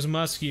 Sometimes those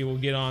muskie will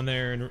get on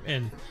there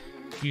and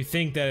you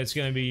think that it's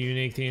gonna be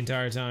unique the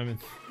entire time, and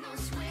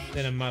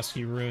then a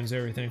muskie ruins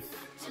everything.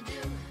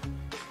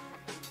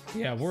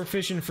 Yeah, we're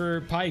fishing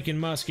for pike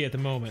and muskie at the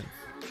moment.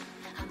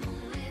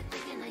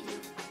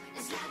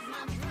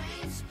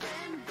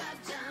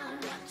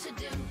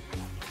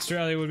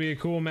 Australia would be a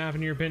cool map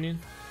in your opinion.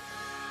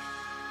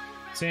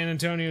 San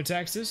Antonio,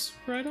 Texas,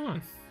 right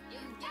on.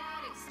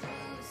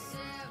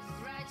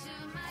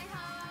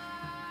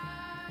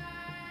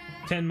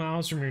 10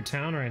 miles from your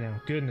town right now.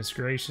 Goodness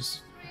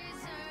gracious.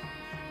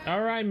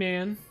 All right,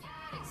 man.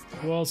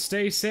 Well,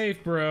 stay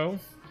safe, bro.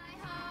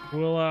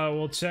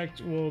 We'll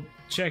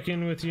check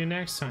in with you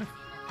next time.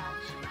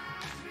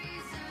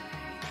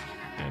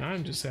 And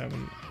I'm just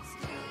having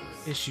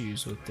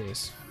issues with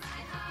this.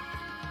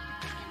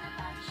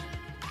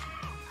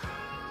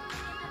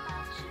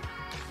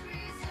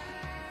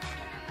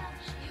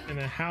 And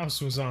the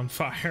house was on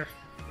fire.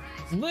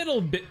 A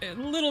little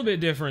bit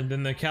different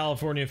than the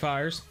California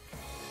fires,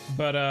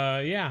 but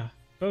yeah,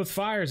 both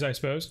fires, I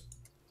suppose.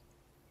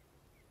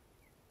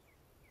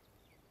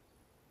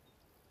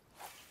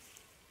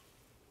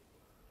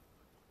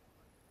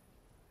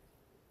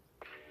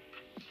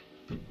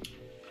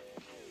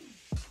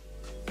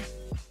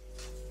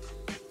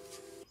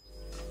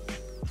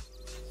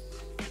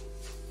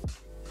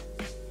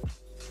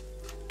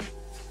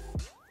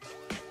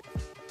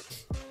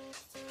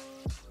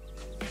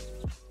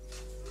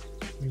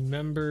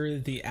 Remember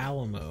the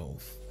Alamo.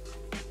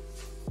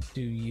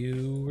 Do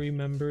you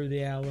remember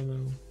the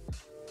Alamo?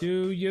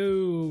 Do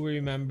you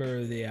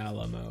remember the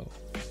Alamo?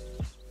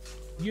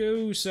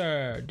 You,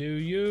 sir, do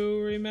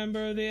you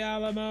remember the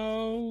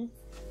Alamo?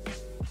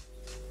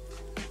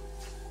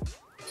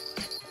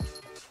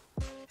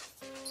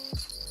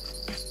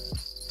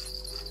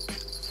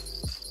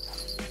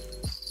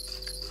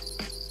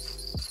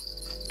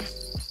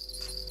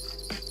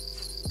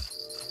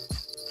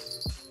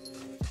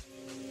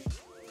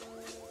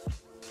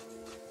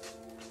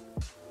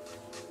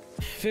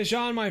 Fish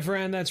on, my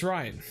friend, that's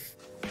right.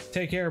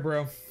 Take care,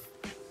 bro.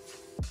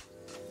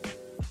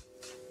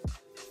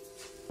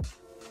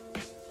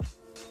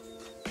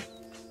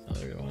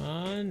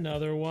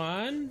 Another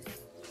one.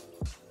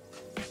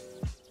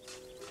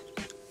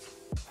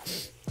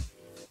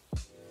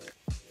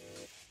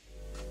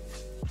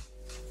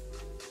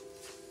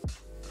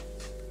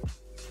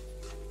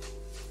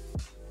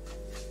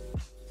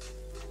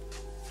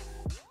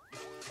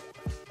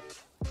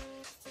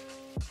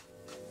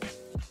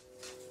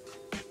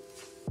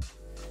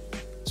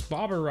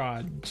 Bobber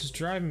rod just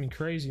driving me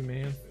crazy,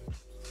 man.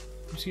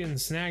 I'm just getting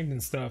snagged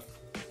and stuff.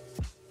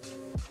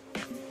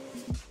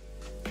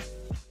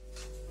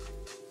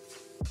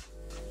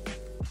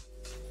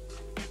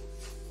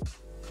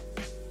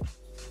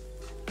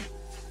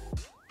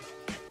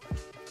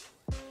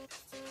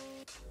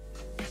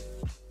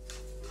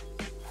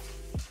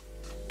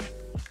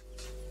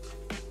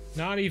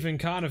 Not even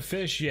caught a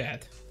fish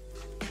yet,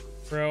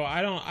 bro.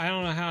 I don't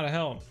know how to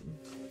help.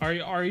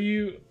 Are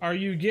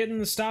you getting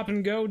the stop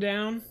and go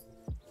down?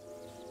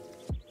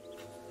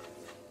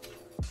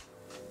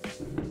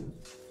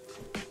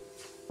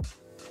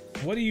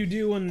 What do you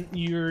do when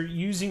you're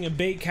using a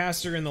bait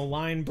caster and the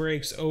line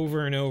breaks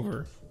over and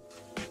over?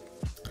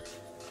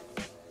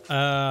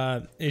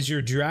 Is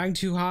your drag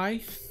too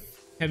high?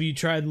 Have you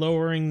tried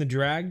lowering the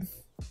drag?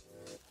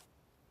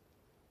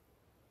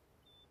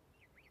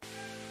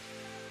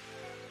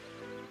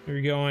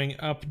 You're going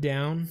up,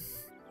 down,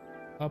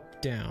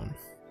 up, down.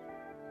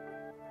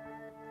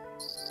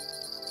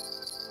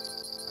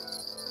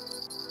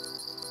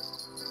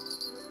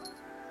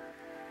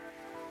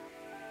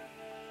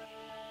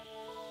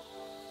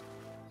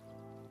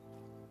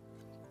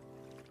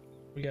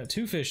 We got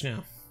 2 fish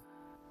now.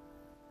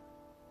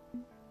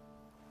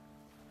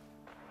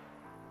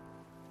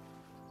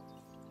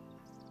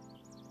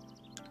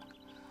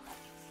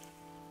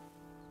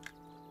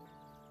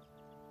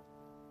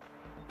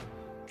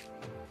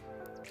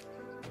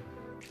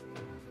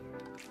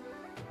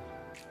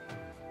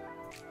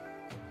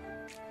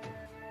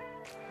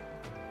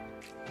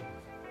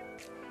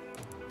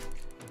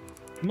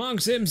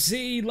 Monks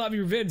MC, love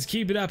your vids,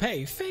 keep it up.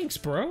 Hey, thanks,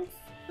 bro.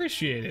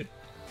 Appreciate it.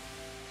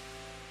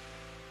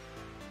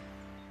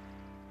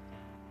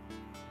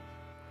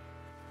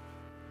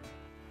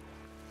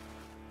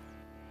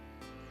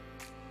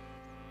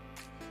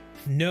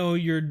 No,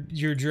 your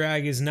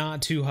drag is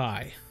not too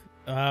high.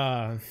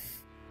 Then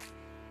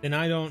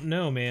I don't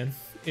know, man.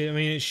 I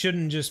mean, it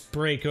shouldn't just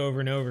break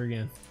over and over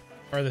again.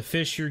 Are the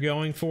fish you're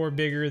going for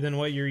bigger than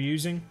what you're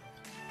using?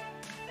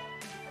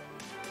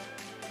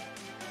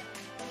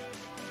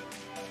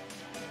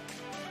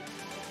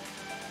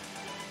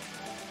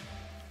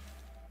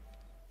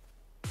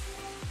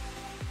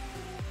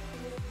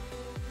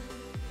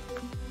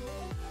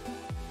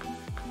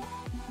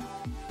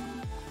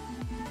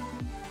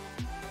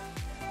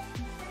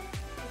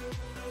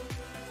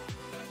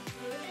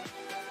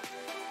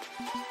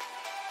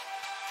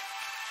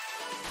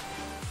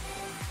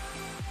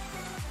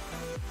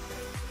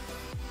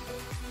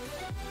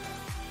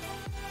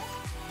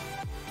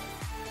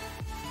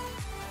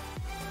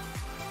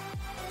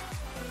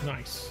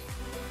 Nice.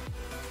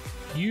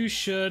 You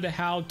should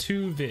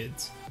how-to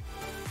vids.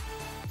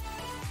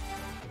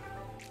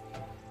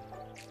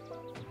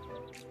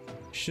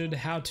 Should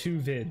how-to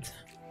vids.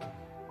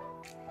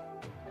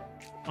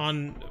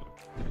 On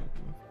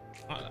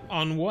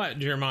what,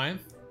 Jeremiah?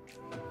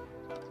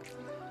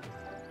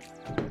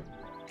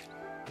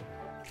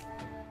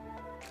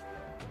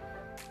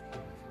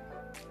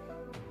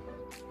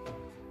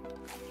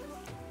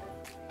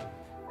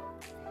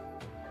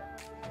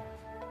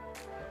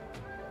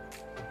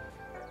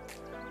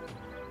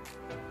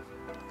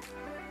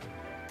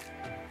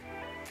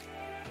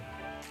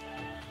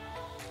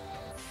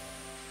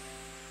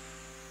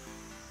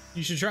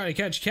 You should try to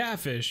catch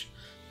catfish.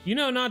 You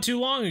know, not too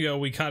long ago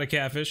we caught a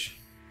catfish.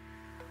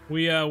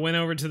 We went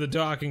over to the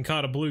dock and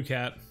caught a blue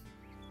cat.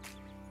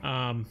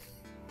 Not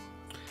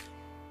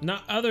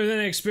other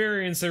than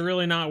experience, they're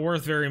really not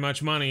worth very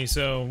much money,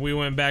 so we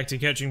went back to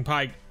catching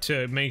pike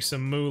to make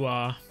some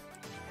moolah.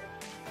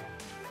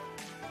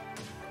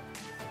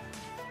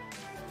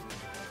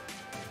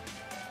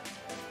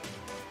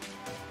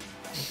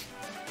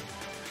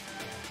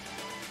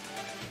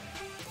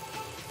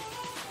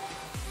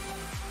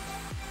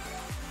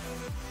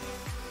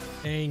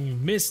 Dang, you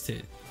missed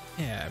it.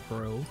 Yeah,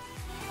 bro.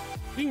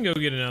 We can go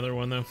get another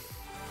one, though.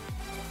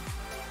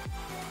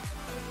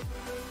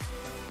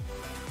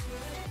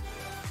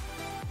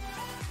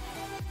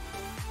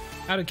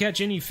 How to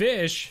catch any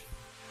fish?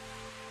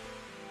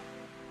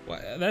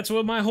 Well, that's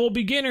what my whole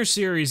beginner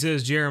series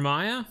is,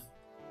 Jeremiah.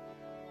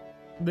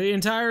 The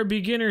entire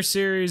beginner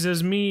series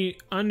is me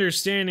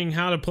understanding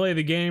how to play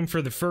the game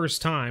for the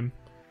first time.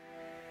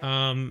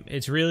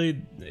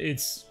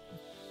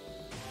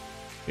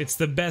 It's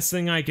the best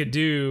thing I could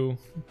do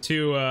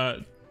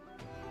to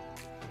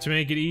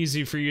make it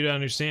easy for you to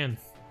understand.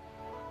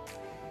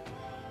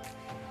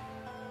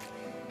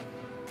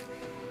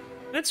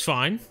 That's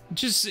fine.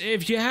 Just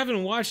if you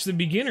haven't watched the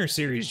beginner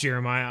series,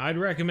 Jeremiah, I'd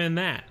recommend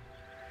that.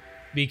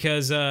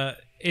 Because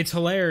it's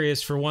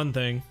hilarious for one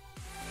thing.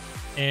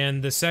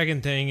 And the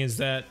second thing is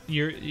that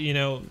you're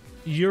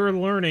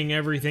learning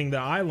everything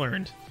that I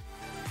learned.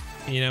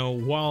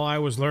 While I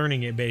was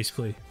learning it,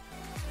 basically.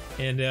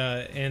 And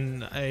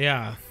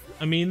yeah,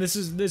 I mean,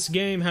 this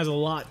game has a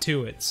lot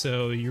to it,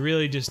 so you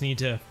really just need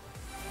to.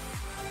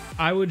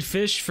 I would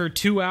fish for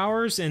 2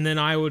 hours, and then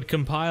I would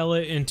compile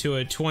it into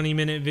a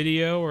 20-minute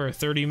video or a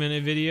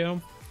 30-minute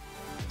video.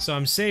 So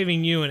I'm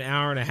saving you an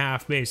hour and a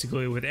half,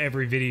 basically, with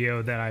every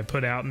video that I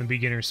put out in the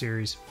beginner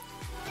series.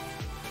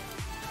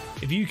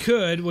 If you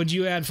could, would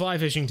you add fly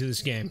fishing to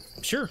this game?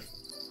 Sure.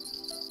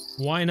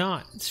 Why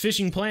not? It's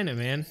Fishing Planet,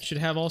 man. Should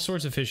have all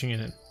sorts of fishing in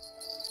it.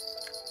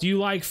 Do you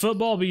like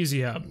football,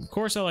 BZ Hub? Of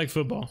course I like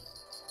football.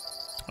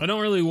 I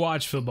don't really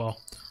watch football.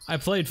 I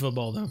played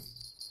football, though.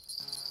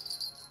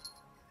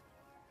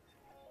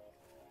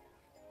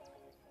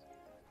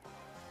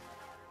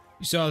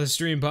 You saw the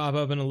stream pop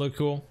up and it looked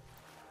cool?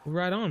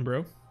 Right on,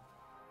 bro.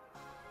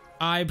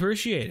 I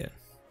appreciate it.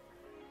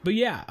 But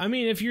yeah, I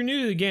mean, if you're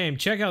new to the game,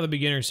 check out the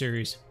beginner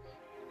series.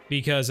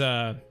 Because,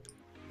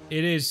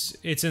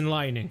 it's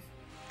enlightening.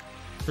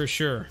 For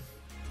sure.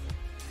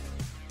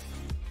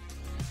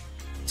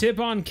 Tip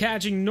on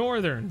catching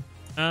northern.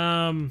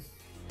 I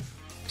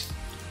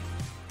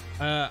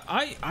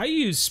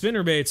used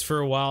spinnerbaits for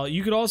a while.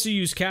 You could also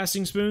use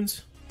casting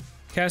spoons.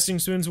 Casting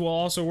spoons will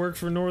also work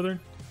for northern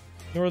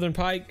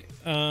pike.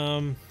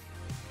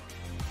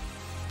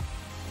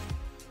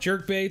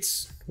 Jerk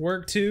baits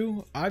work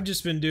too. I've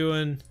just been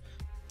doing,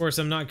 of course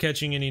I'm not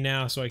catching any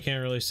now, so I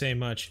can't really say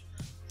much,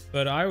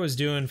 but I was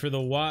doing for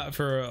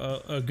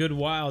a good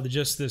while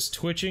just this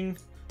twitching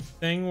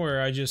thing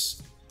where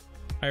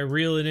I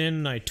reel it in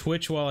and I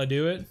twitch while I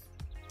do it,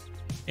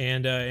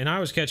 and I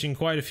was catching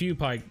quite a few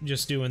pike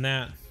just doing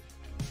that,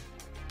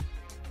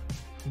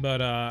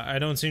 but I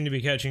don't seem to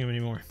be catching them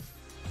anymore.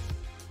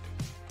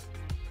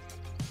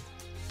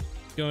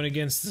 Going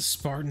against the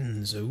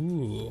Spartans.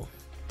 Ooh.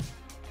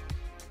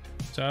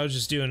 So I was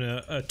just doing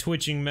a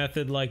twitching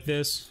method like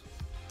this.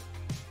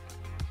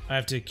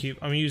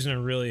 I'm using a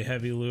really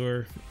heavy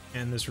lure,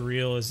 and this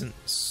reel isn't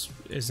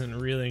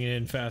reeling it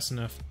in fast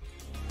enough.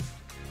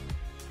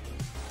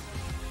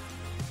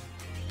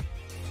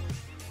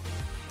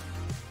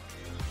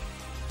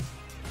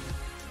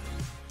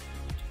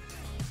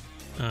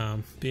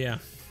 But yeah.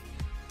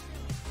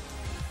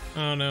 I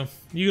don't know.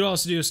 You could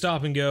also do a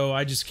stop and go.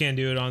 I just can't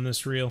do it on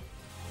this reel.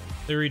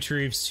 The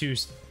retrieve's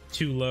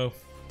too low.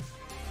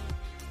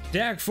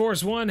 Dak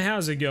Force 1,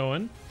 how's it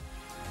going?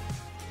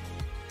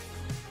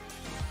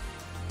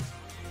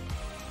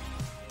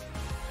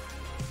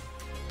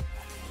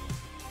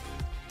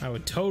 I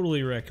would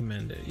totally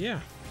recommend it. Yeah.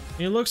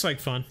 It looks like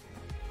fun.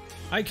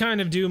 I kind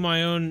of do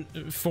my own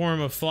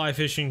form of fly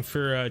fishing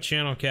for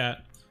Channel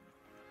Cat,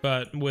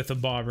 but with a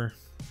bobber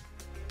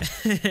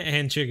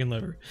and chicken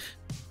liver.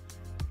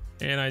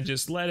 And I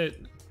just let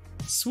it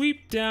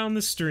sweep down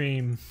the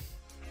stream.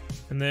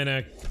 And then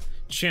a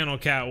Channel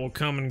Cat will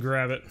come and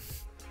grab it.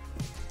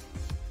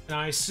 And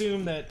I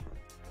assume that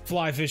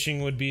fly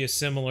fishing would be a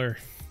similar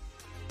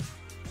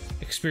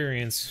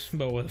experience,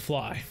 but with a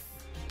fly.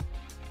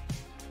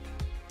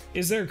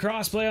 Is there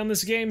crossplay on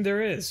this game?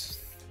 There is.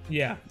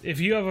 Yeah, if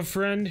you have a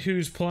friend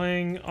who's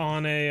playing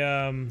on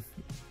a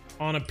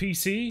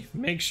PC,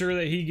 make sure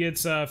that he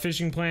gets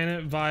Fishing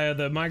Planet via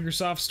the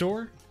Microsoft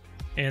Store.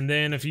 And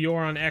then if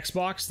you're on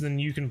Xbox, then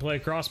you can play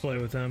crossplay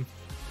with them.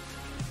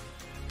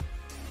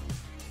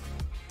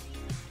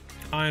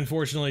 I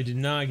unfortunately did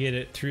not get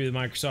it through the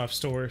Microsoft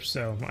Store,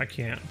 so I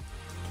can't.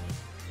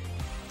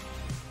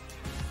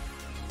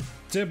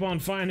 Tip on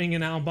finding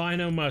an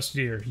albino musk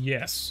deer.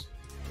 Yes.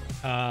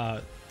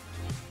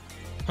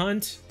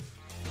 Hunt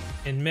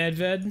in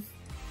Medved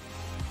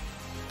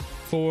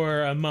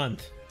for a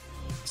month.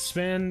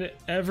 Spend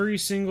every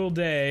single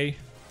day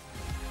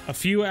a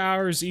few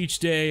hours each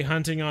day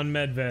hunting on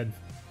Medved.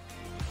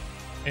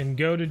 And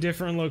go to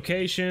different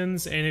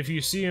locations, and if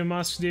you see a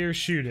musk deer,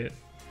 shoot it.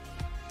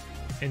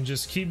 And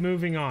just keep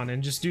moving on,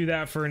 and just do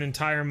that for an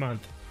entire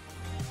month.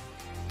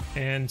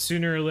 And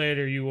sooner or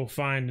later you will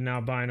find an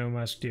albino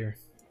musk deer.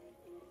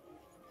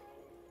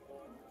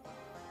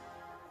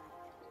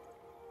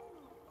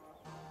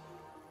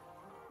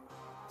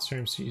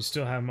 Stream, so you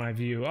still have my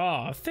view.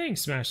 Aw,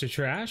 thanks, Master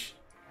Trash.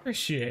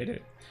 Appreciate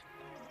it.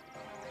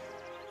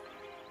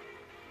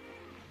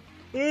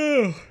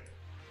 Ugh.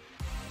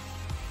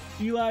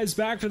 Eli's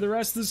back for the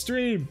rest of the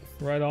stream.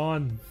 Right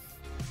on.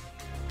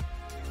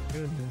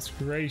 Goodness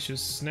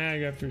gracious,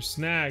 snag after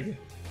snag.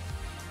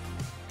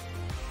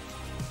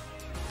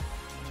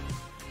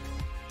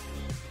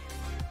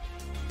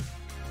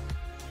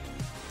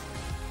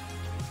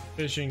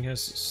 Fishing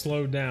has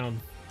slowed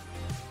down.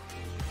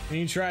 Can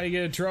you try to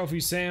get a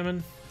trophy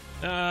salmon?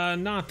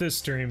 Not this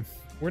stream.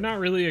 We're not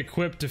really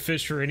equipped to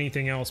fish for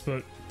anything else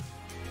but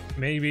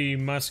maybe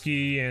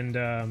muskie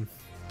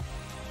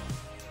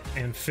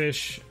and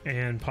fish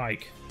and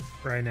pike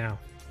right now.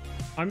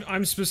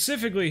 I'm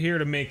specifically here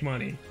to make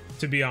money,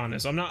 to be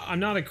honest. I'm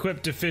not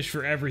equipped to fish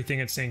for everything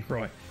at St.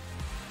 Croix.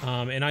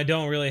 And I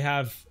don't really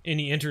have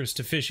any interest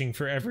to fishing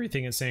for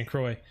everything at St.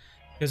 Croix,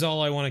 because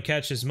all I want to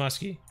catch is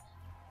muskie.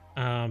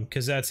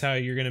 Because that's how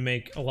you're going to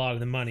make a lot of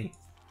the money.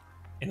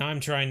 And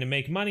I'm trying to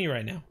make money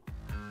right now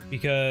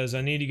because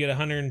I need to get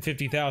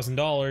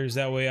 $150,000.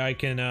 That way I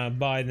can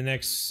buy the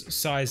next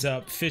size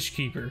up fish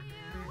keeper.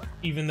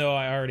 Even though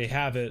I already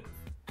have it,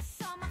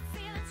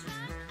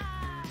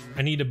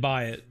 I need to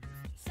buy it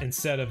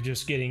instead of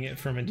just getting it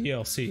from a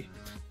DLC.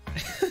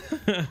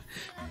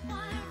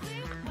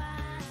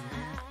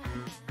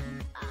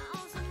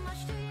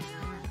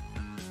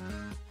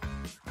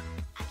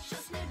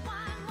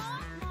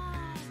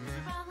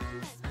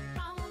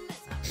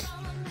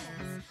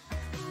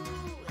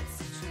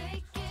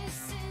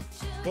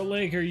 What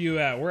lake are you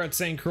at? We're at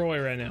St. Croix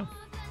right now.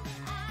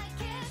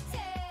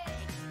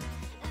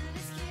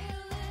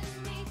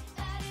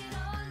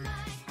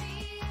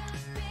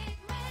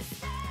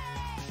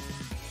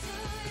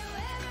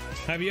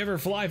 Have you ever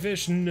fly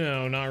fished?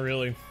 No, not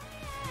really.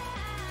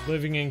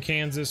 Living in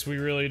Kansas, we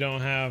really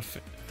don't have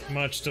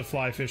much to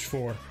fly fish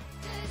for.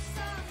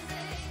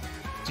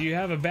 Do you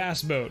have a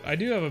bass boat? I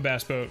do have a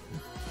bass boat.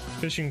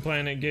 Fishing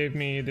Planet gave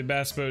me the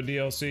bass boat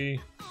DLC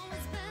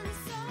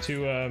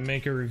to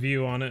make a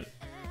review on it.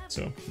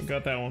 So, we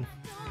got that one.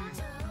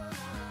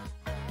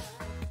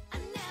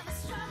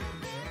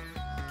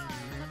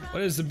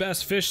 What is the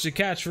best fish to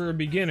catch for a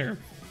beginner?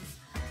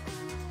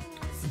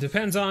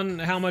 Depends on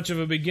how much of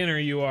a beginner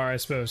you are, I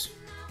suppose.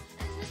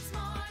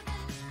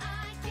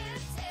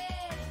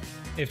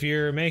 If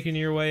you're making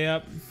your way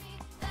up,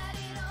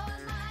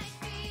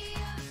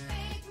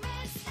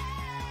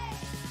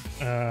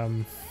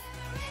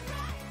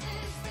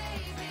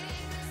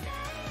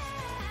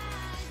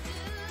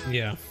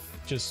 yeah,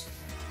 just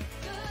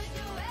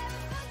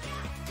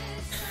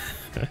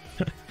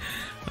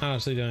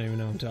honestly don't even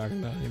know what I'm talking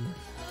about anymore.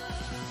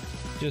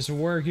 Just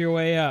work your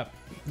way up.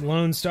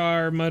 Lone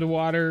Star,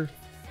 Mudwater,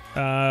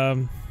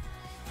 Lone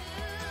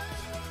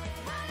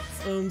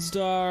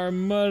Star,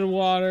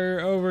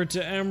 Mudwater, over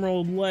to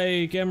Emerald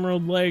Lake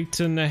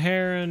to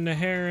Naharan,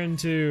 Naharan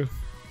to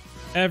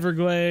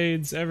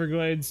Everglades,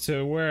 Everglades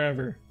to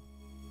wherever.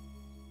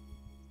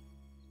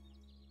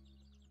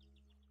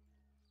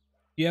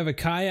 You have a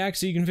kayak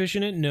so you can fish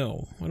in it?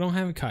 No, I don't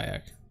have a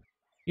kayak.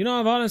 You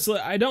know,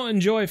 I don't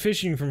enjoy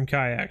fishing from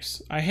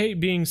kayaks. I hate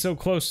being so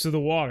close to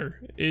the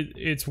water.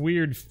 It's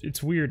weird.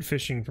 It's weird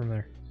fishing from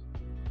there.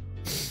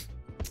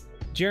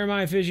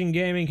 Jeremiah Fishing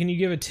Gaming, can you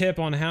give a tip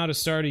on how to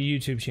start a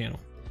YouTube channel?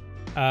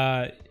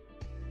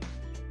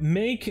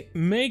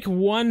 Make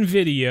one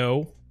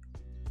video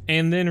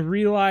and then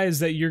realize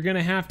that you're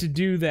gonna have to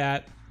do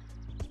that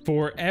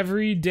for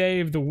every day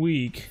of the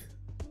week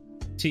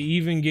to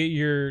even get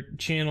your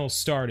channel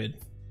started.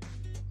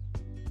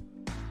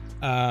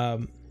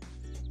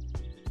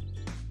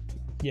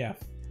 Yeah,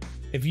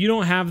 if you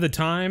don't have the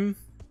time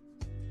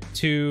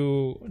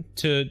to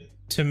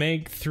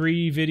make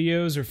 3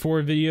 videos or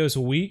 4 videos a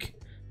week,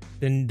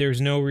 then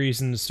there's no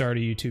reason to start a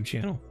YouTube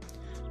channel.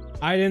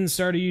 I didn't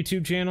start a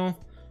YouTube channel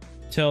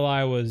till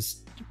I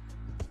was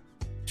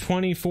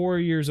 24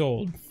 years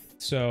old,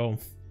 so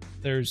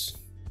there's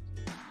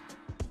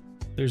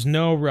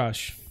no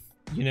rush,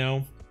 you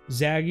know.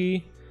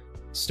 Zaggy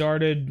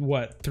started,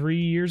 what, 3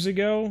 years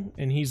ago?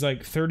 And he's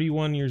like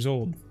 31 years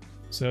old.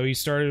 So he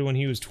started when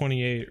he was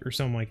 28 or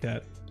something like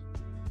that.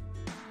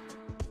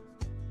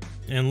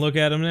 And look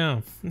at him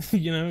now.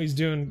 You know, he's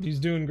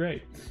doing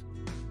great.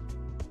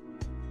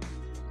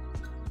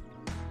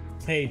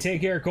 Hey,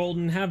 take care,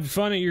 Colton. Have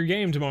fun at your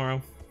game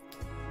tomorrow.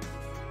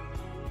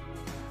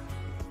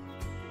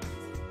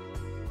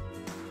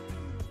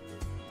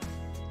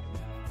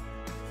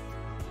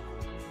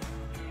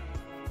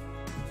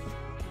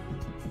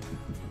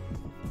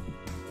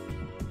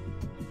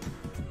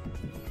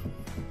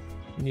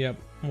 Yep,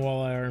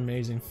 walleye are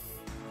amazing.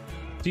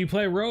 Do you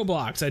play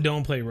Roblox? I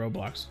don't play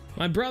Roblox.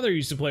 My brother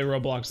used to play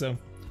Roblox though.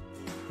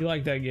 He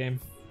liked that game.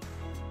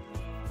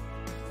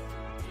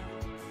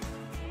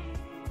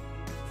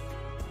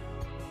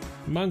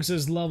 Monks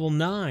is level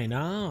 9.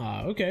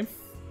 Ah, okay.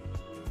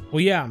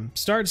 Well, yeah,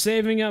 start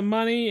saving up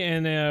money,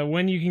 and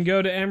when you can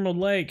go to Emerald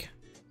Lake,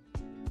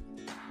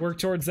 work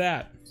towards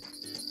that.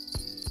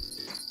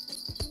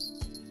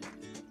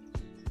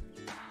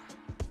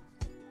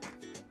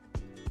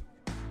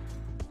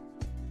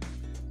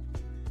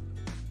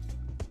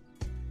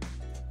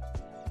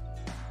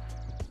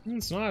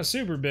 It's not a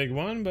super big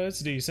one, but it's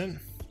decent.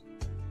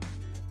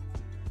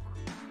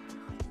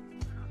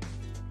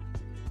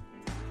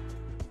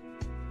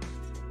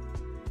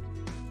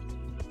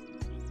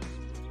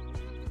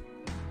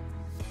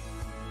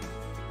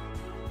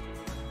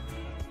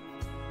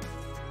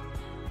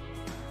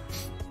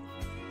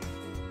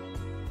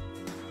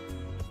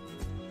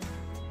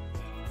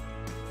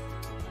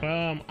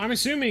 I'm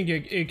assuming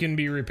it can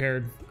be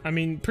repaired. I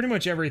mean, pretty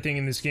much everything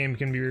in this game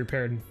can be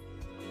repaired.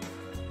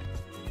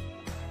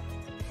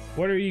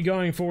 What are you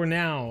going for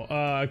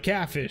now?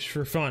 Catfish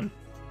for fun.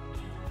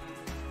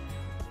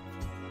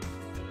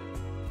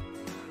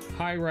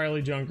 Hi,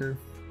 Riley Junker.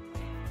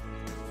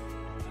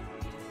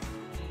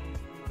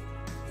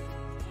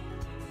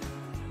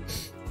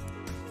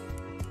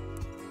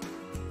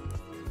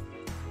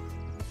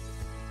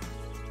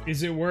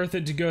 Is it worth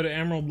it to go to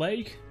Emerald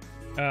Lake?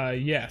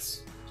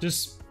 Yes.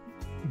 Just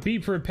be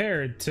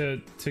prepared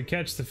to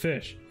catch the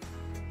fish.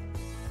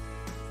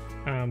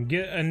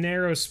 Get a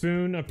narrow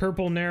spoon. A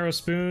purple narrow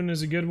spoon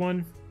is a good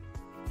one.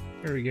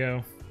 There we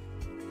go.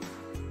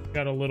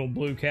 Got a little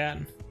blue cat.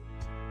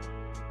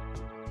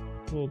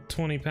 Little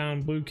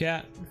 20-pound blue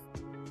cat.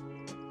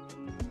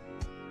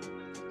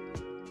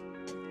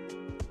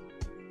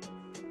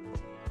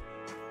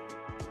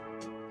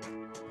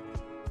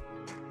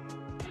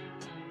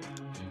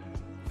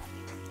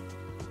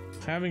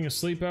 Having a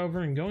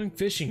sleepover and going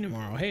fishing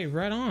tomorrow. Hey,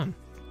 right on.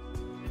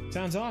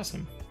 Sounds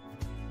awesome.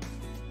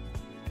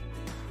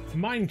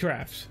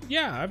 Minecraft.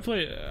 Yeah, I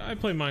play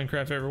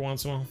Minecraft every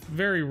once in a while.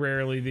 Very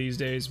rarely these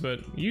days,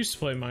 but used to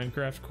play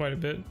Minecraft quite a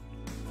bit.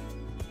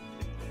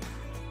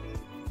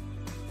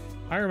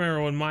 I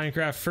remember when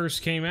Minecraft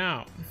first came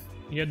out.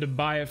 You had to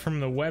buy it from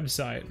the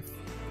website.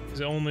 It's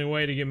the only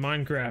way to get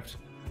Minecraft.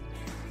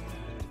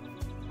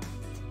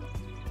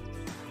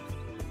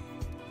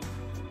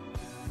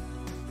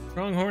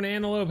 Pronghorn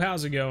Antelope,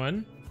 how's it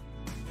going?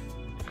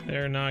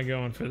 They're not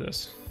going for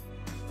this.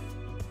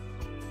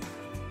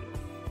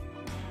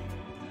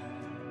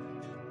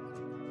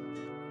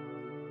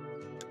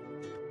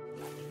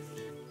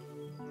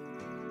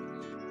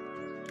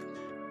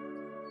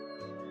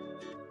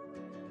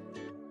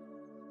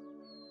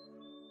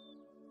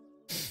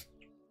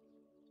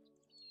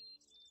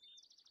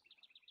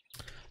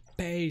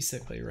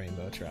 Basically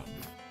rainbow trout.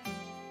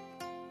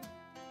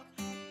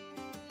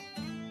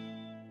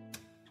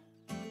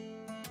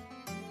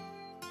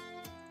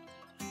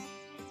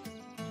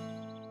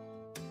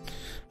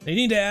 They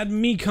need to add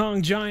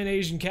Mekong giant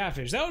Asian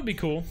catfish. That would be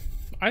cool.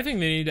 I think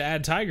they need to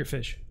add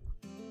tigerfish.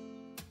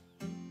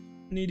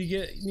 Need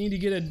to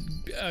get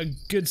a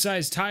good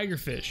sized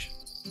tigerfish.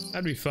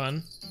 That'd be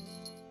fun.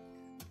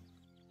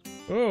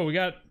 Oh, we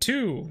got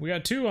two. We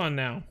got two on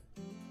now.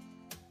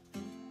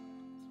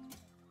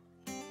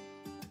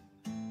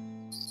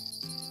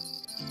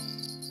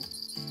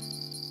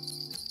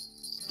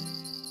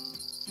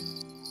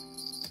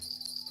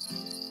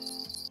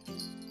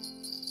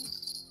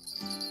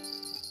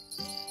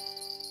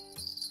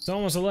 It's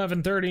almost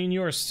 11:30 and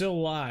you are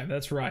still live.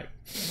 That's right.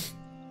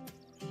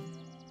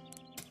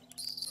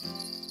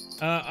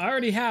 I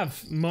already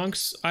have,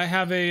 monks. I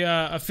have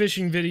a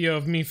fishing video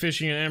of me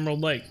fishing in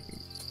Emerald Lake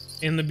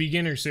in the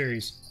beginner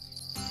series.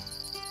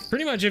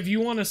 Pretty much, if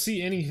you want to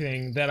see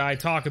anything that I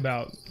talk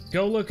about,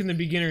 go look in the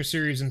beginner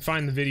series and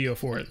find the video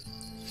for it.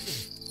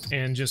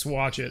 And just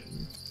watch it.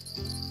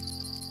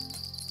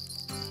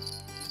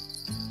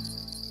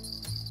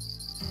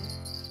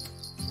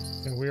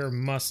 And we are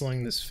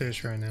muscling this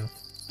fish right now.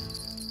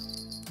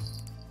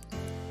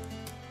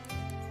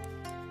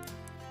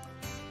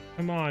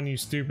 Come on, you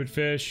stupid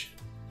fish.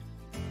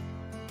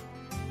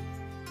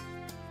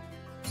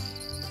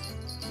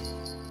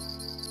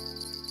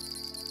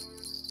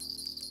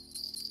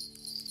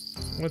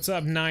 What's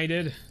up,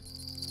 Knighted?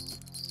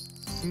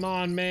 Come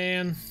on,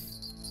 man.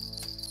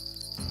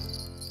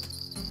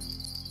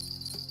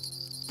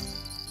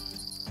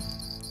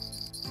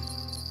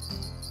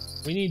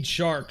 We need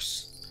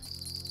sharks.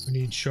 We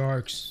need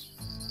sharks.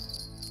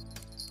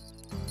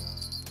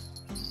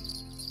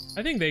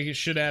 I think they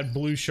should add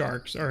blue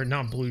sharks, or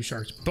not blue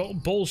sharks,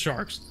 bull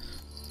sharks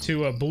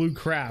to a blue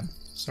crab.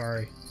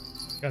 Sorry,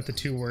 got the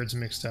two words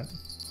mixed up.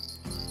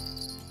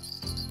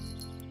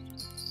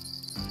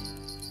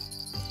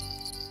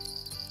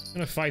 I'm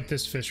gonna fight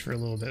this fish for a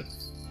little bit,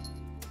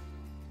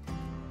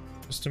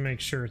 just to make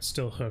sure it's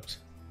still hooked.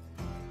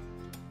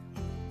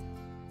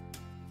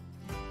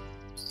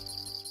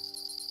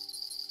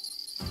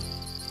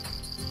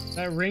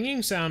 That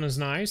ringing sound is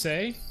nice,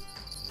 eh?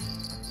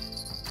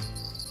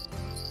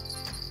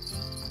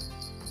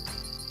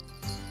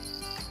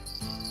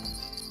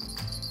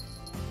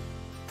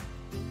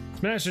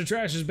 Master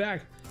Trash is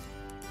back.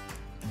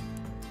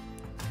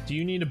 Do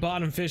you need a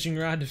bottom fishing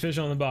rod to fish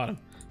on the bottom?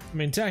 I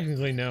mean,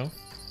 technically, no.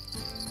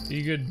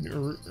 You could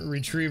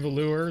retrieve a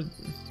lure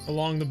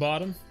along the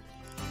bottom.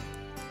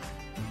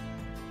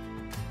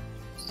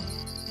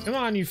 Come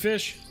on, you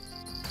fish.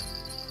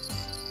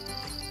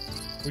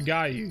 We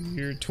got you.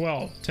 You're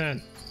 12,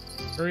 10.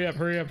 Hurry up,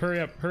 hurry up, hurry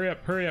up, hurry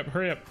up, hurry up,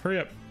 hurry up, hurry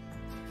up.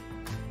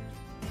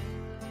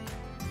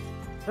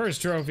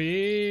 First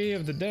trophy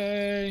of the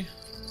day.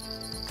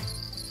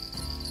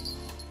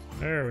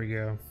 There we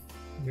go.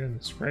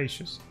 Goodness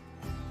gracious.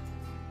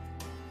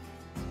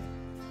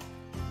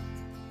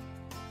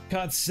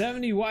 Caught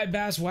 70 white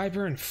bass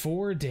wiper in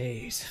 4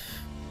 days.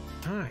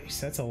 Nice,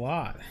 that's a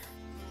lot.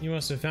 You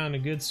must have found a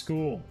good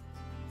school.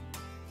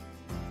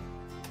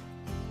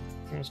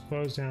 Almost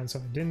closed down, so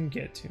I didn't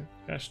get to.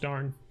 Gosh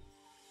darn.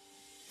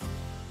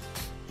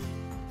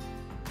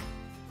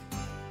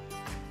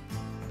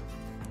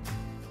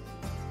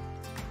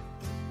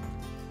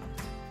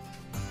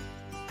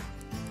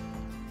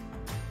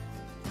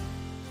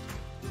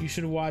 You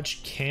should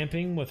watch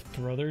Camping with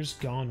Brothers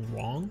Gone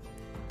Wrong.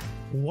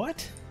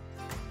 What?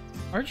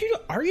 Are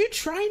you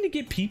trying to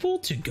get people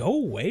to go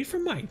away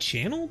from my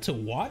channel to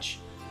watch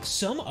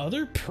some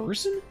other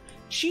person?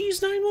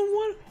 Jeez,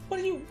 911.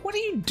 What are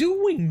you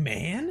doing,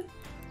 man?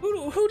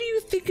 Who do you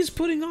think is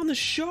putting on the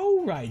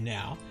show right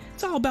now?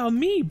 It's all about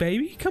me,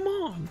 baby. Come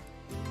on.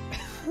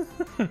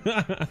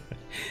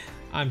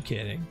 I'm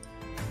kidding.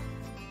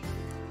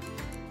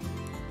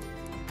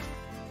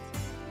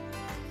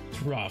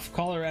 It's rough.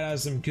 Colorado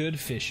has some good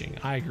fishing.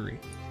 I agree.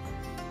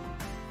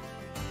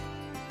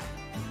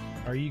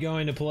 Are you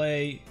going to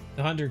play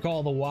the Hunter Call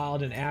of the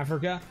Wild in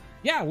Africa?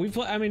 Yeah, we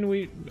play. I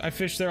mean, I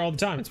fish there all the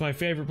time. It's my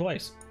favorite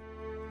place.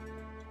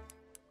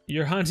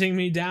 You're hunting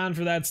me down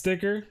for that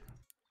sticker?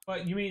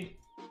 What, you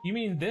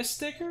mean this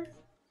sticker?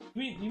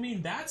 You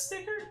mean that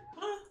sticker?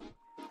 Huh?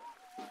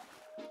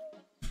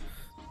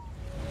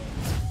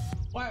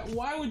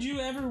 Why would you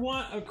ever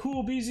want a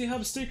cool BZ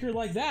Hub sticker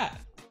like that?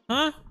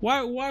 Huh?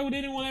 Why would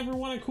anyone ever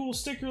want a cool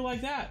sticker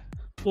like that?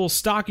 Little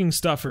stocking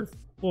stuffer.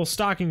 Little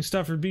stocking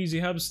stuffer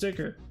BZ Hub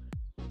sticker.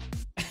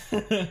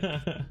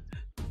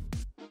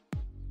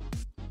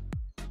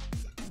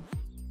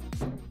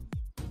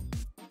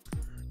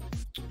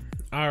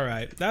 All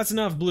right, that's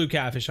enough blue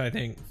catfish, I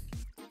think.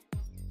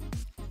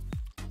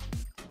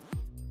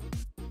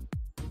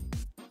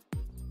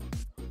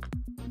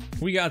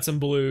 We got some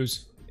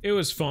blues. It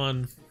was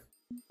fun.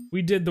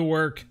 We did the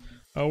work.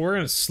 Oh, we're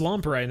in a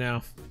slump right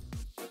now.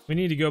 We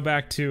need to go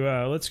back to,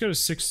 let's go to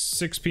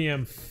 6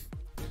 p.m.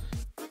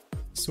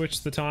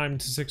 Switch the time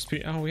to 6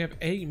 p.m. Oh, we have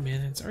 8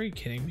 minutes. Are you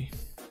kidding me?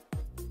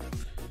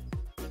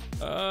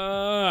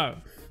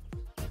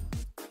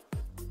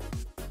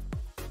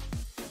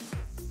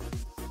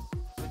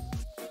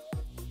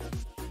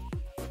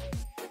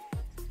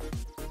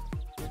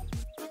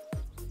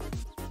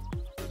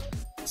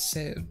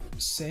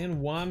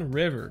 San Juan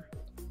River.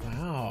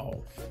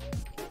 Wow.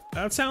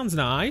 That sounds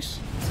nice.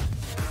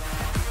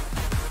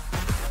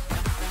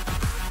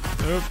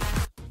 Oop.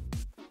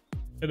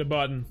 Hit a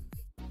button.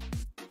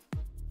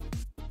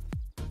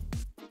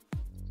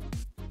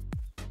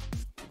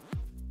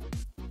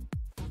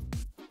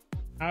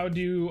 How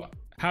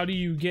do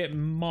you get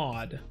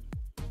mod?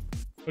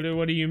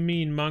 What do you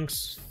mean,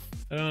 monks?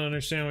 I don't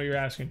understand what you're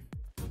asking.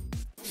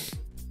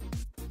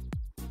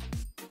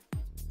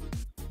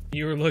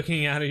 You were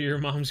looking out of your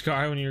mom's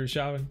car when you were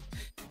shopping.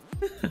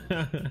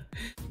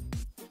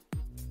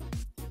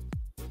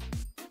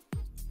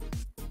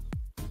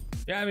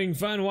 You're having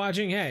fun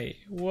watching? Hey,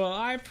 well,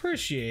 I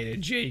appreciate it,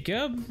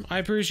 Jacob. I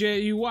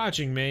appreciate you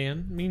watching,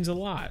 man. It means a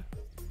lot.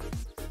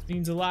 It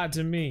means a lot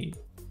to me.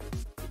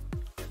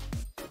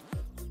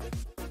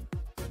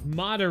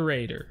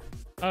 Moderator.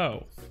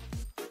 Oh.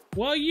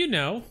 Well, you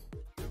know.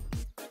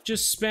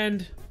 Just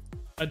spend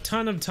a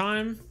ton of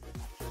time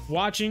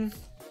watching.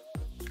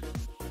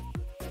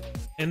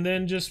 And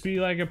then just be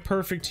like a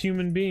perfect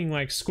human being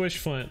like Squish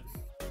Flint.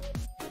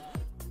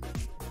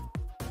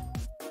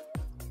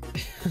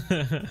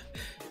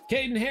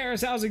 Caden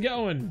Harris, how's it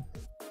going?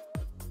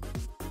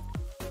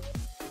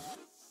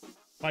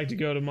 Like to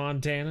go to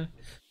Montana?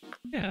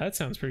 Yeah, that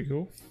sounds pretty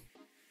cool.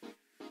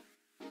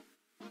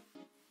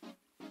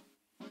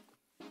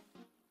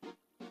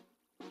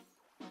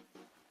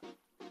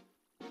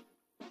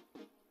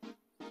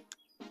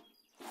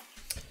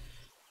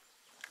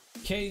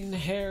 Caden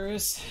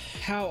Harris.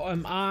 How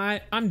am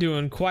I? I'm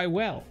doing quite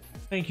well.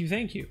 Thank you,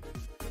 thank you.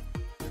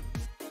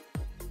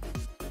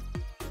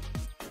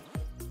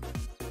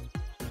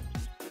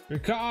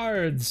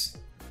 Ricards,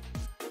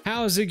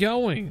 how's it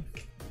going?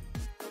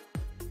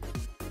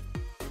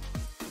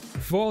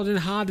 Folding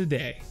hard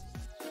today.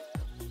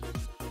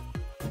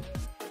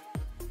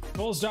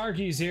 Cole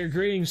Starkey's here.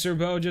 Greetings, Sir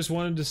Bo. Just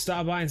wanted to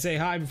stop by and say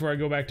hi before I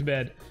go back to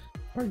bed.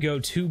 Or go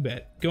to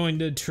bed. Going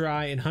to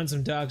try and hunt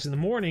some ducks in the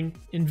morning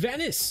in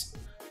Venice.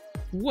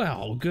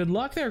 Well, good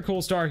luck there,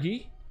 Cole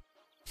Starkey.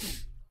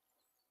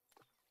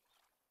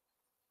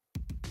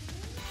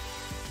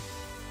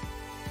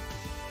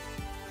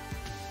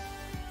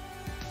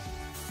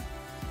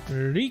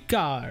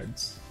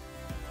 Ricards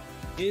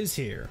is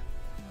here.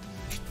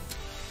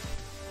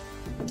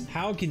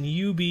 How can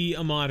you be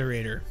a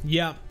moderator?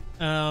 Yep.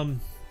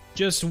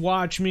 Just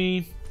watch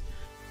me.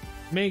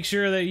 Make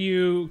sure that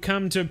you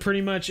come to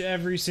pretty much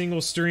every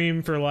single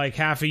stream for like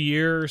half a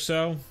year or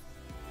so.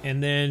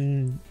 And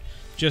then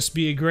just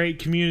be a great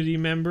community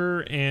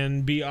member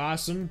and be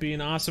awesome. Be an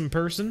awesome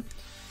person.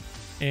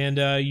 And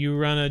you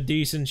run a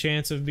decent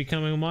chance of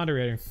becoming a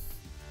moderator.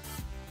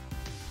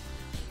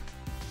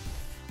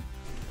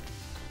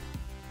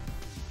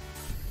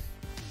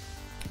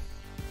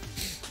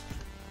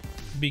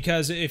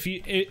 Because if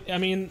you, I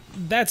mean,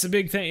 that's a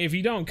big thing. If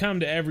you don't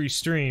come to every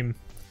stream,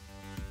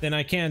 then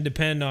I can't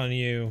depend on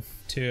you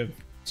to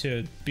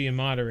be a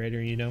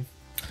moderator, you know?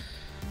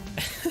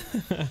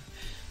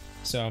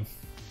 So,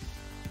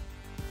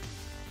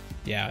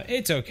 yeah,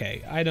 it's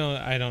okay. I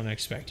don't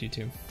expect you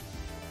to.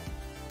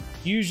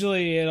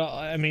 Usually,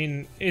 I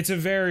mean, it's a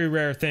very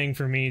rare thing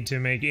for me to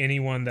make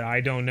anyone that I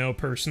don't know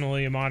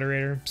personally a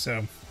moderator,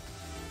 so,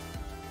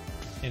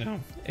 you know,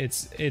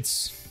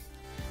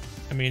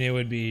 I mean, it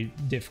would be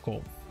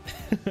difficult.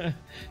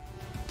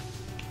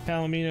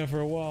 Palomino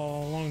for a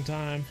long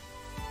time.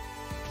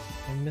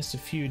 I missed a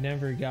few,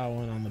 never got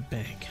one on the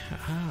bank.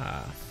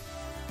 Ah.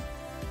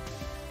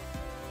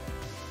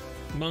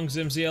 Monks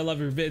MC, I love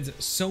your vids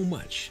so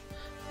much.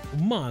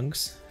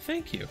 Monks,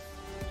 thank you.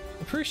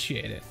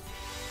 Appreciate it.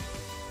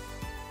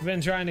 I've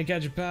been trying to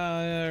catch a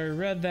pal,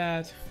 read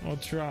that. I'll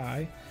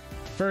try.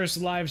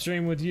 First live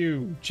stream with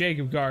you,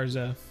 Jacob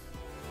Garza.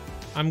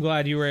 I'm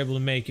glad you were able to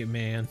make it,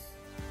 man.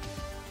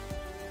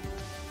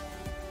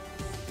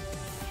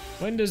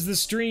 When does the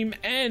stream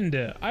end?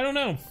 I don't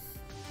know.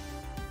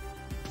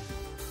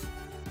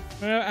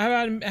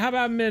 How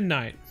about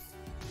midnight?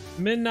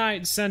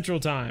 Midnight Central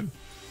Time.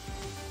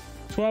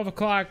 12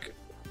 o'clock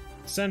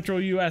Central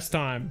US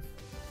Time.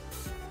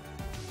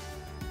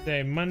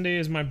 Monday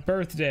is my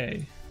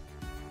birthday.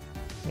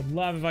 Would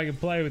love if I could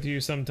play with you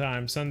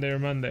sometime, Sunday or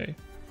Monday.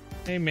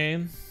 Hey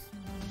man.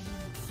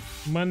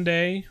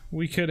 Monday,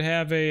 we could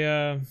have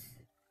a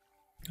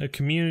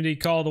community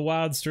Call the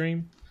Wild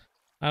stream.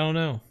 I don't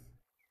know.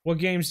 What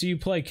games do you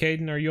play,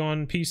 Caden? Are you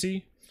on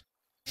PC?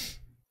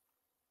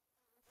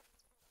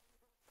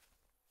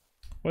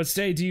 What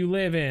state do you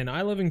live in?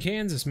 I live in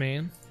Kansas,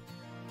 man.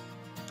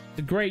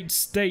 The great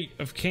state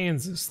of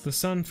Kansas. The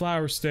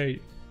sunflower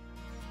state.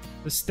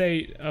 The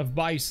state of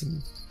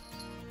bison.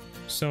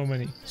 So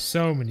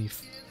many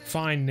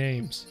fine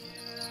names.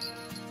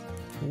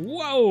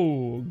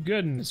 Whoa!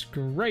 Goodness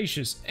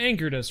gracious.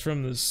 Anchored us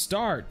from the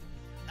start.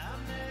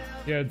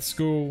 Yeah, at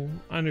school.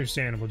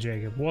 Understandable,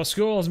 Jacob. Well,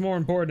 school is more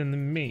important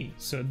than me,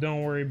 so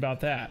don't worry about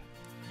that.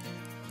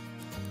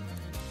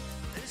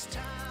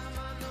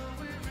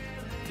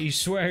 You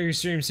swear your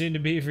stream seemed to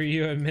be for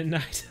you at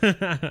midnight?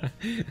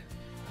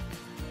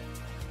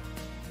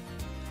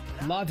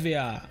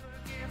 Latvia.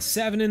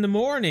 7 in the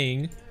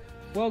morning?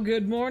 Well,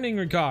 good morning,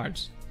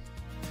 regards.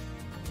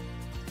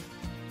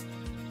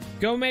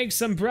 Go make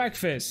some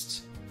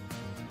breakfast.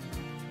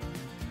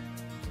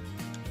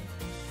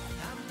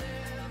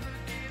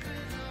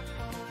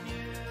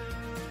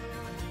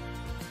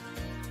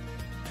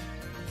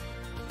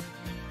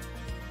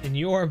 In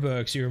your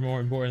books, you're more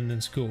important than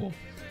school.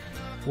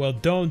 Well,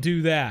 don't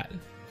do that.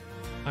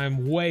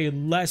 I'm way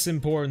less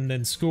important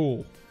than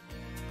school.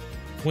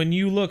 When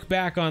you look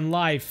back on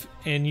life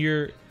and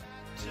you're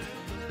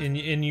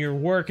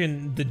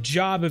working the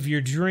job of your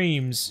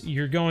dreams,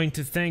 you're going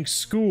to thank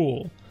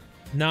school,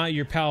 not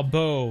your pal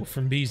Bo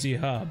from BZ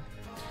Hub.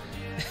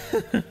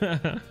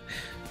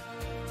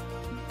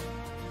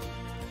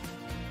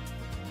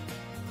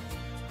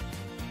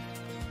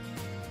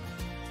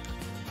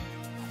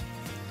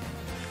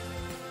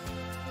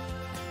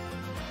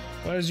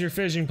 What is your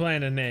fishing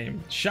planet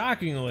name?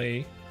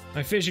 Shockingly,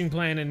 my fishing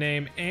planet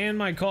name and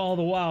my Call of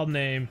the Wild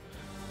name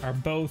are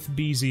both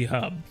BZ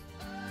Hub.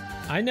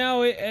 I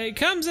know it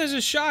comes as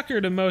a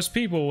shocker to most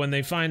people when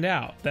they find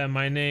out that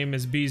my name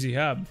is BZ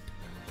Hub.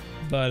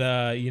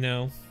 But, you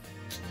know,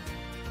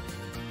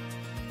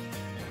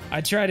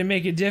 I try to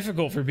make it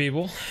difficult for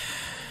people.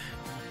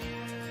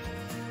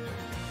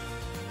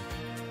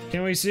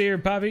 Can we see your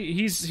puppy?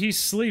 He's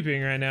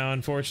sleeping right now,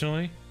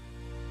 unfortunately.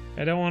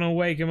 I don't want to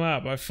wake him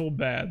up. I feel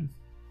bad.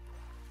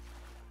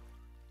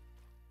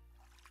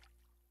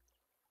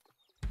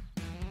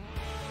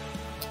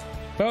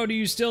 Bo, do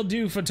you still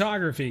do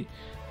photography?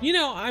 You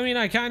know, I mean,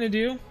 I kind of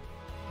do,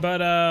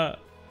 but I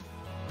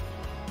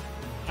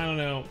don't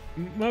know.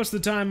 Most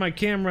of the time, my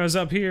camera is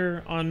up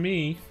here on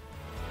me,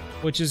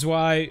 which is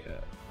why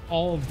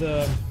all of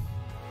the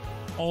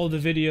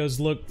videos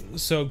look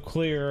so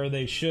clear, or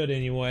they should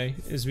anyway,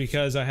 is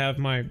because I have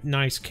my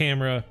nice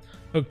camera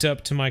hooked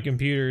up to my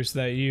computer so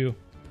that you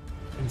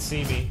can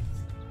see me.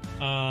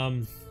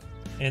 And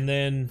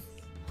then,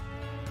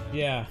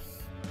 yeah,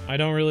 I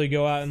don't really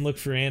go out and look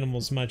for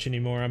animals much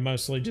anymore. I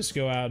mostly just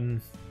go out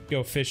and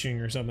go fishing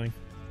or something.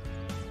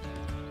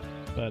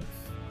 But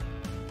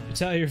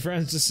tell your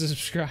friends to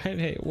subscribe.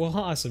 Hey, well,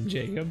 awesome,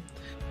 Jacob.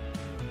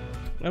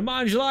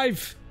 Lamonge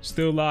life,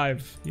 still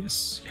live.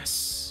 Yes,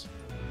 yes.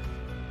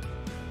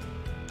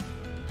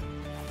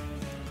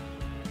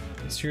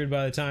 It's screwed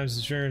by the times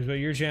and terms, but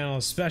your channel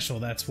is special.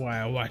 That's why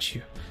I watch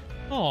you.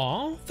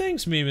 Aw,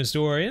 thanks, Meme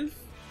Historian.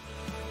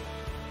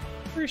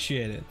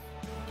 Appreciate it.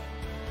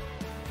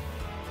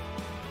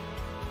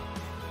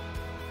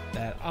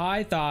 That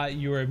I thought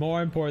you were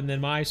more important than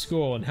my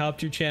school and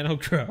helped your channel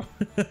grow.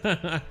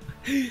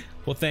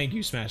 Well, thank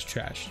you, Smash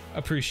Trash.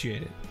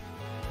 Appreciate it.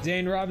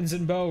 Zane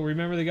Robinson Bo,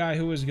 remember the guy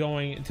who was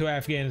going to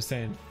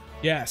Afghanistan?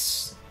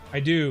 Yes,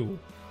 I do.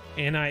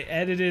 And I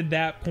edited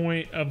that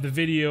point of the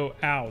video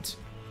out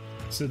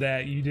so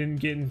that you didn't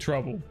get in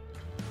trouble.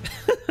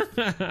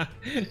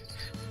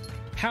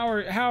 How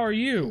are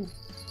you?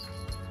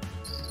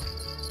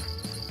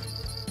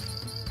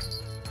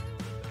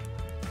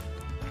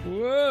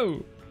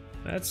 Whoa,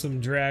 that's some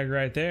drag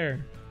right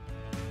there.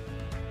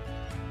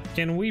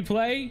 Can we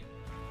play?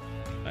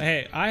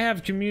 Hey, I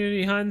have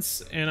community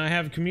hunts and I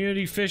have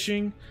community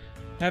fishing.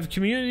 I have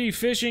community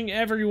fishing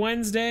every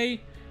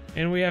Wednesday,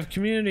 and we have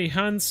community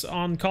hunts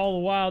on Call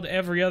of the Wild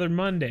every other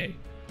Monday.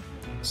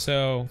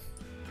 So,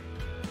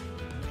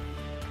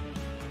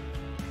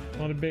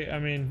 what a big, I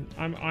mean,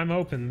 I'm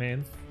open,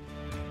 man.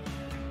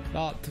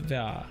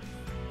 Latvia.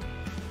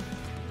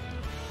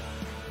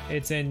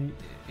 It's in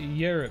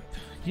Europe.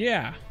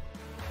 Yeah,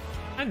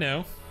 I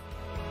know.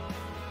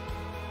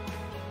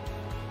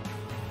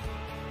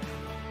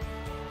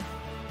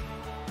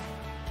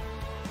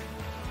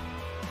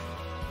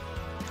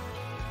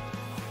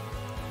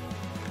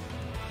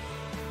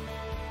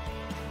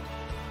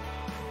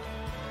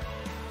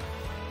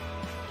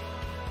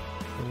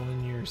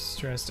 When you're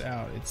stressed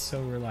out, it's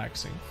so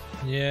relaxing.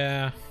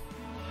 Yeah.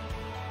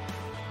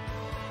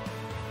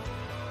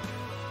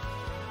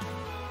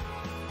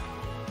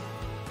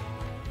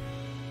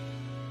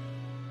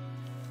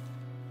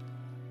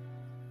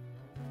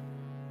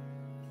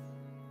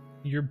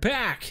 You're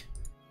back!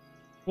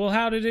 Well,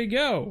 how did it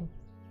go?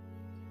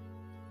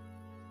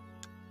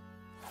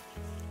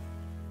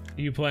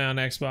 You play on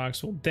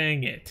Xbox? Well,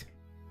 dang it.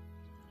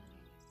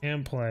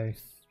 And play.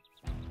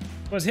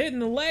 Was hit in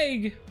the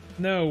leg?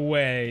 No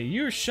way.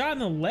 You were shot in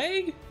the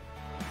leg?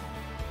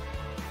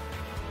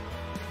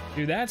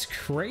 Dude, that's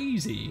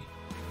crazy.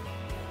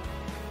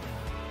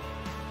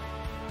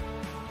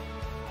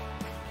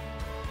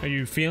 Are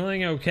you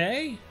feeling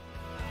okay?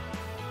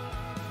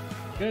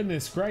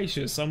 Goodness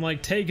gracious, I'm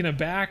like taken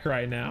aback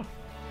right now.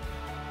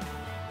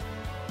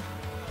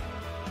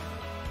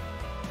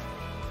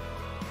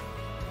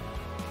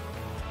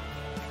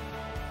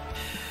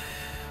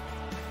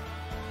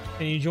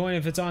 Can you join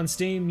if it's on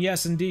Steam?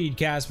 Yes, indeed,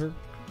 Casper.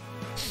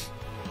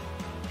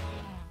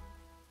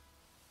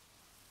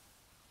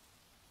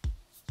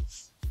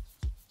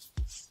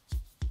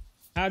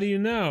 How do you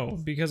know?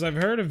 Because I've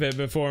heard of it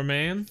before,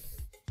 man.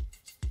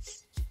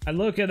 I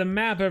look at a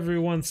map every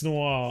once in a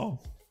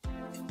while.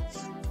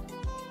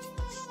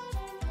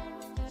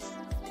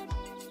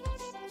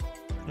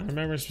 I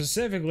remember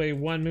specifically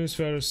one moose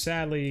photo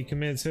sadly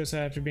committed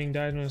suicide after being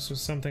diagnosed with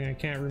something I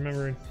can't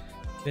remember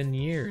in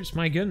years.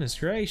 My goodness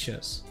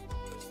gracious.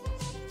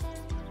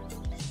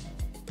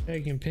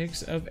 Taking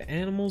pics of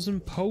animals in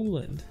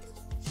Poland.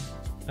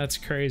 That's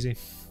crazy.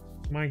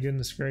 My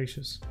goodness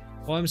gracious.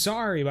 Well, I'm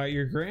sorry about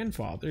your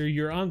grandfather, or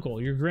your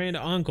uncle, your grand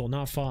uncle,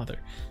 not father.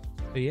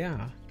 But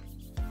yeah.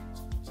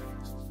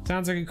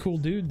 Sounds like a cool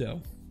dude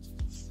though.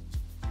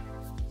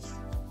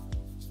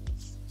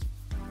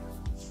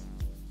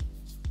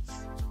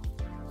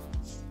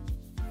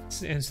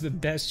 Stands for the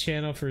best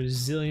channel for a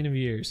zillion of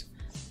years.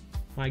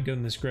 My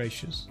goodness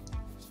gracious.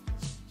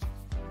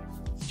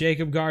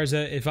 Jacob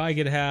Garza, if I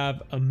could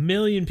have 1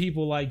 million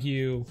people like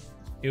you,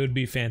 it would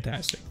be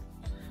fantastic.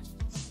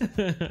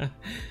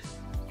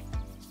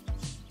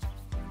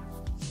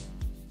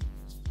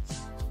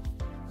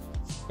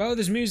 Oh,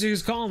 this music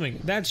is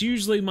calming. That's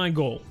usually my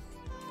goal.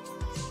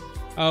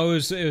 Oh,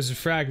 it was a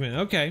fragment.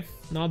 Okay,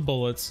 not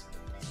bullets.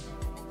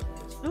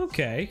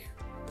 Okay.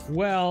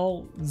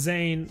 Well,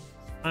 Zane,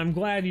 I'm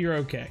glad you're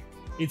okay.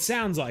 It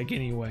sounds like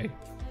anyway.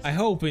 I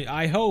hope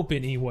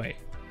anyway.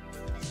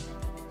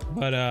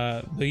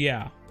 But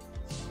yeah.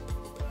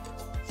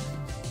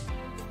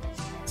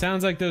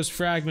 Sounds like those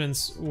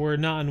fragments were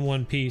not in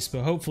one piece,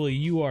 but hopefully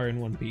you are in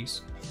one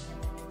piece.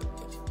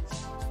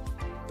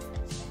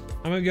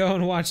 I'm gonna go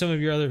and watch some of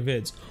your other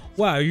vids.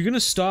 Wow, you're gonna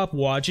stop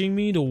watching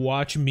me to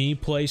watch me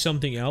play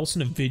something else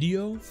in a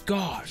video?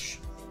 Gosh.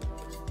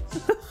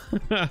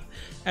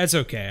 That's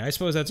okay. I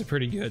suppose that's a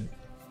pretty good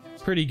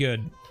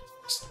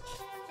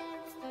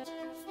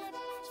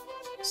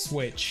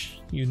switch,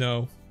 you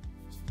know.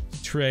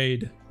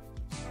 Trade.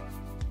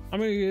 I'm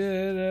gonna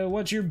get,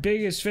 what's your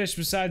biggest fish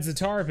besides the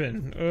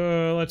tarpon?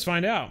 Let's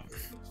find out.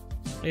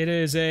 It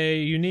is a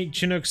unique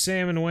Chinook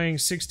salmon weighing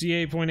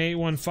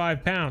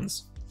 68.815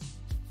 pounds.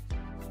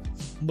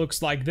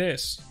 Looks like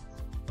this.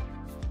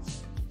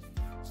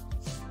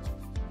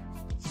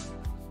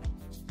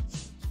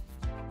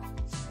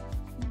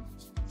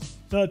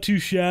 Not too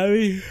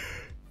shabby.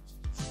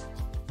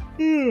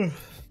 Your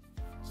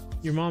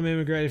mom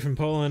immigrated from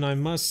Poland. I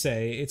must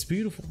say, it's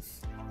beautiful.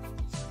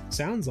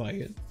 Sounds like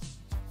it.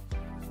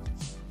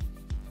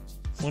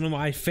 One of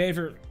my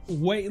favorite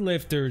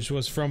weightlifters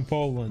was from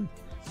Poland.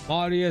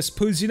 Mariusz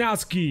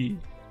Pudzianowski.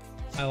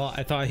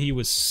 I thought he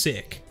was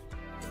sick.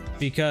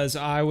 Because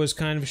I was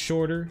kind of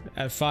shorter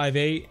at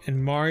 5'8",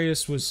 and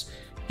Mariusz was...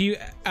 he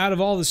out of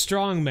all the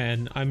strong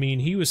men, I mean,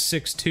 he was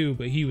 6'2",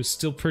 but he was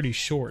still pretty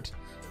short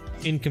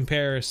in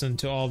comparison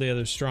to all the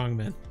other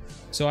strongmen.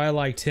 So I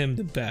liked him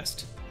the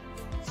best.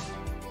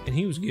 And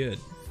he was good.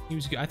 He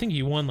was good. I think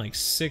he won like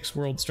 6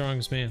 World's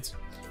Strongest Mans.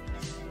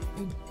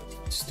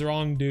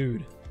 Strong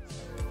dude.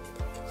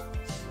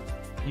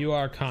 You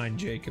are kind,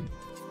 Jacob.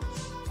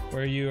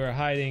 Where you are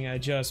hiding, I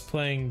just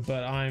playing,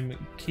 but I'm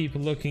keep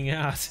looking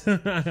out.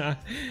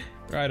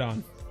 Right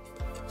on.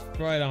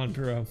 Right on,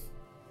 bro.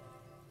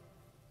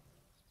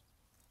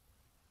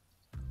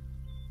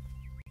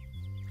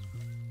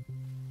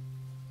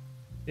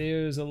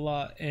 There's a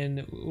lot,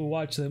 and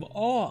watch them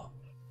all.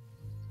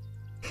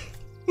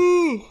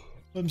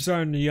 I'm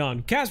starting to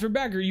yawn. Casper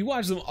Becker, you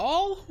watch them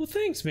all? Well,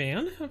 thanks,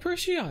 man. I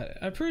appreciate it.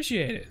 I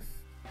appreciate it.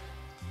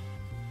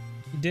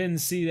 You didn't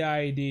see the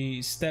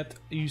ID.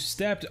 You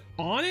stepped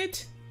on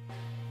it?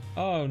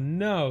 Oh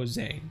no,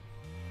 Zane.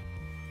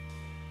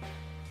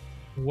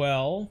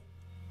 Well.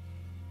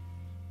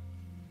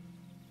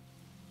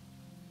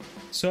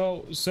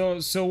 So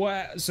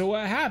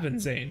what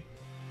happened, Zane?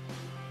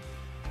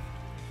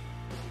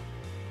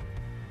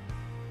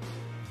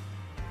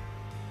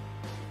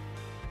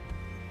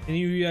 And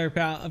you your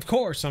pal? Of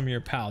course I'm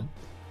your pal,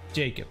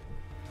 Jacob.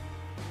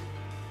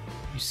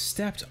 You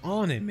stepped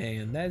on it,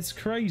 man. That's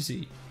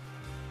crazy.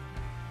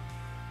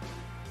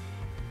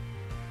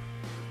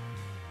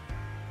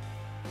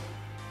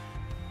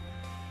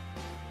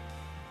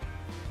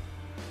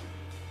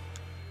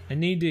 I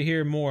need to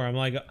hear more.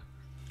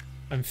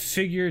 I'm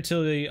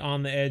figuratively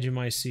on the edge of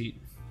my seat.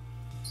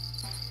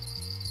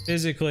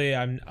 Physically,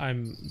 I'm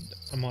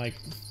like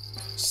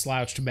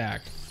slouched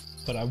back,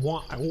 but I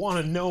want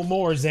to know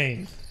more,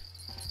 Zane.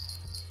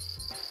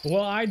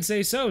 Well, I'd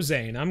say so,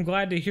 Zane. I'm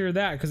glad to hear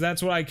that, because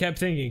that's what I kept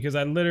thinking, because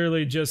I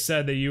literally just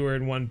said that you were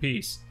in one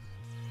piece.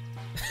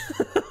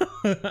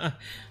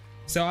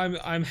 So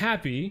I'm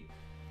happy,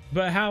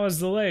 but how is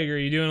the leg? Are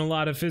you doing a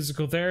lot of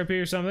physical therapy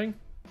or something?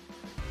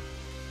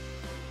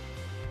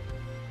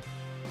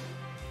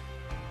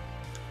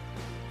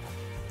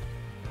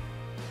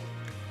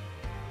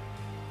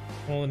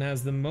 Poland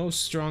has the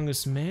most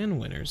strongest man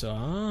winners.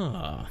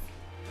 Ah.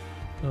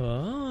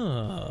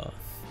 Ah.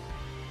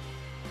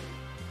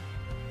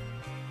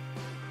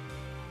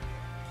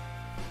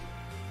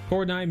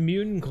 Fortnite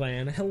Mutant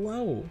Clan,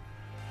 hello.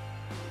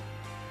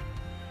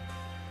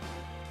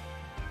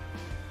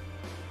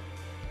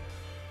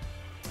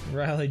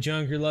 Riley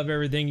Junker, love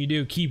everything you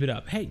do. Keep it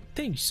up. Hey,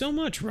 thank you so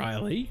much,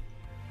 Riley.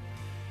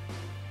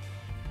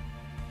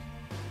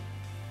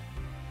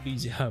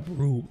 Easy Hub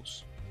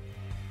rules.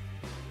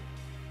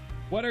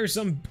 What are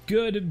some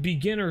good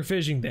beginner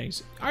fishing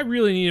things? I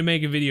really need to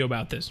make a video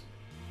about this.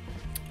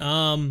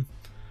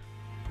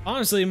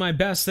 Honestly, my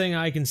best thing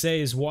I can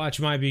say is watch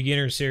my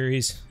beginner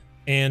series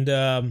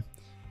and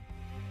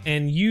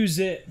use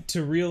it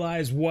to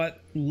realize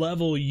what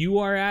level you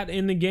are at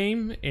in the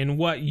game and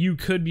what you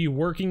could be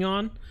working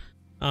on.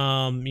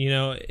 You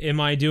know,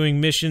 am I doing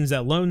missions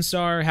at Lone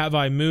Star? Have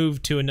I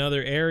moved to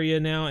another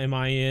area now? Am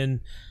I in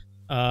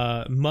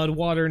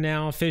Mudwater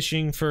now,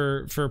 fishing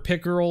for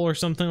pickerel or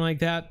something like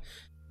that?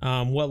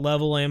 What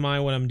level am I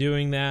when I'm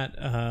doing that?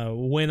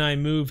 When I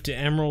moved to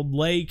Emerald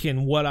Lake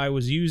and what I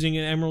was using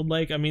in Emerald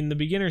Lake. I mean, the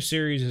beginner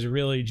series is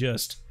really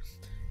just,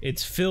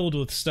 it's filled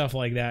with stuff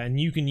like that, and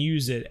you can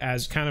use it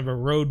as kind of a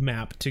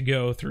roadmap to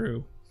go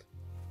through.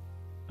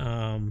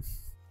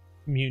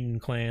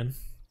 Mutant Clan.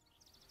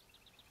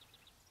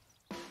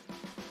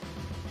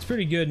 It's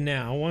pretty good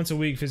now. Once a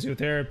week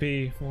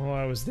physiotherapy. While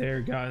I was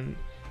there, gotten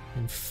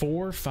in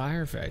 4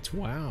 firefights.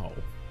 Wow.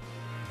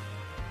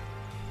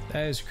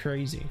 That is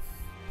crazy.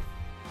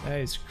 That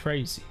is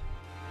crazy.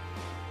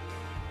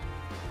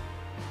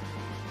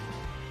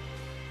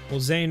 Well,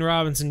 Zane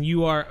Robinson,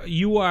 you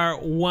are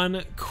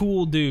one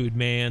cool dude,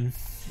 man.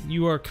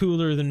 You are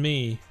cooler than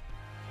me,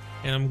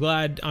 and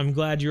I'm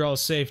glad you're all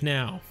safe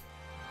now.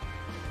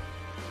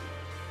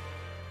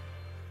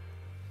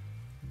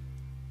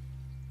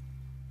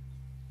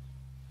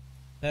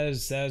 That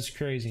is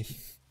crazy.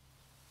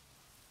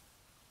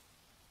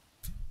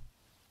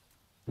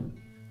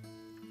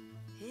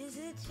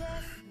 it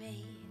just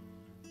me,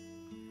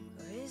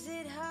 or is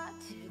it hard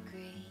to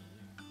agree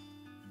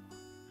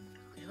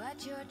with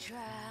what you're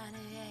trying to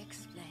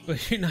explain?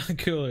 But you're not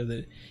cooler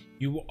than...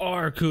 You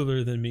are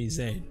cooler than me,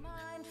 Zane.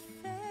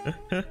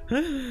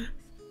 And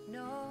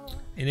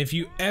if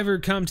you ever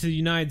come to the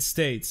United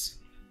States,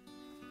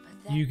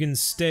 you can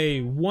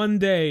stay one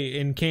day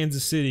in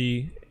Kansas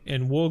City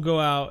and we'll go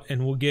out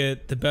and we'll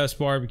get the best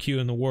barbecue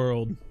in the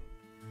world.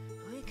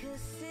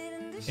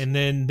 And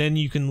then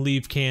you can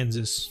leave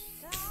Kansas.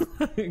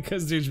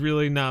 Because there's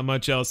really not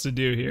much else to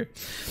do here.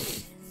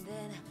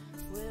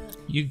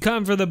 You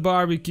come for the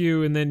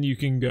barbecue and then you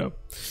can go.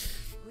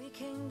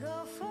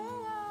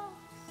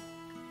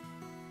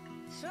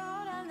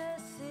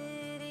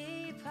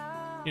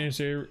 You know,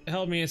 so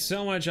help me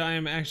so much. I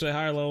am actually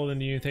higher level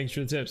than you. Thanks for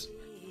the tips.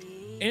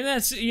 And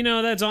that's, you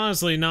know, that's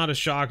honestly not a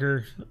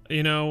shocker.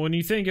 You know, when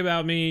you think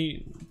about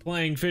me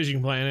playing Fishing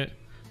Planet,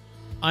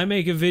 I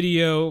make a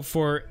video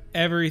for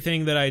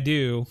everything that I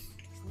do,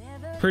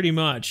 pretty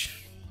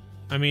much.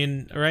 I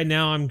mean, right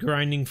now I'm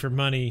grinding for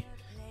money,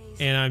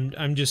 and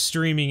I'm just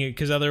streaming it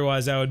because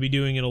otherwise I would be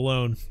doing it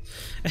alone.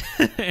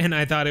 And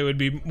I thought it would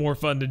be more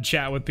fun to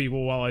chat with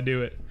people while I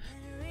do it.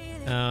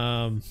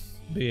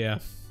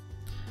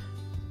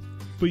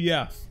 But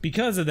yeah,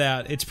 because of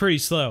that, it's pretty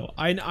slow.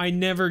 I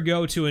never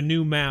go to a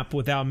new map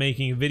without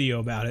making a video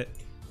about it.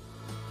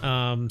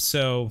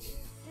 So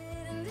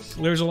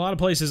there's a lot of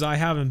places I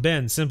haven't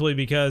been simply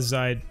because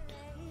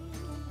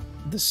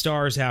the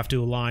stars have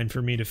to align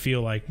for me to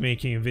feel like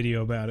making a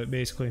video about it,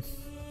 basically.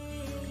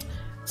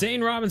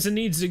 Zane Robinson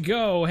needs to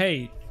go.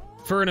 Hey,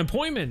 for an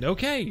appointment.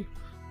 Okay.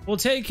 Well,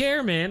 take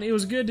care, man. It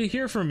was good to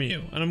hear from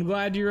you, and I'm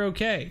glad you're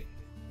okay.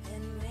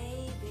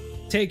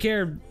 Take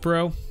care,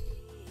 bro.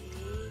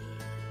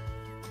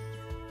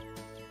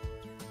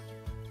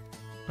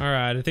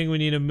 Alright, I think we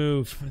need to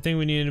move. I think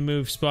we need to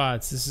move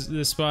spots.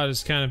 This spot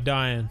is kind of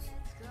dying.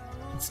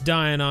 It's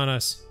dying on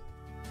us.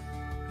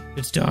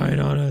 It's dying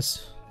on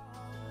us.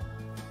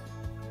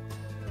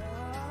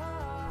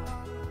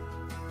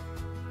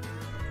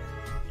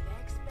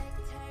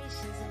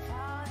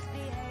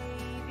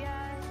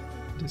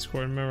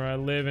 Discord member, I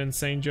live in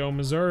St. Joe,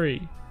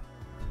 Missouri.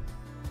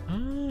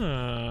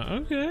 Ah,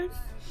 okay.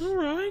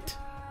 Alright.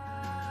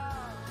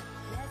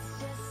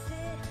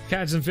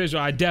 Catch some fish.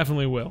 I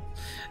definitely will.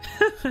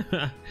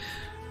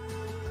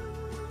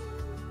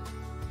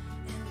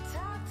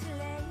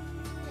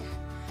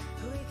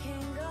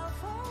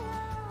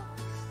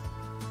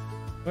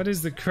 What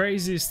is the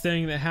craziest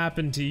thing that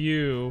happened to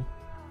you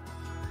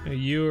when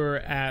you were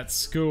at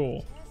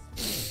school?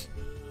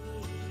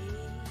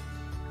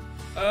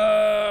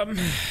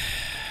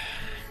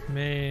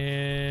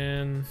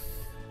 Man,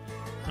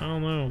 I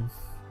don't know.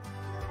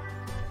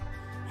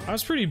 I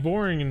was pretty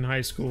boring in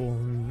high school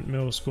and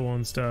middle school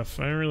and stuff.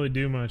 I didn't really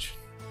do much.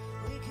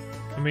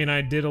 I mean,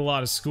 I did a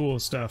lot of school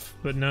stuff,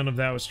 but none of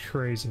that was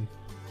crazy.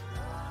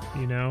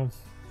 You know?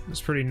 It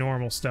was pretty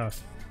normal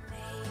stuff.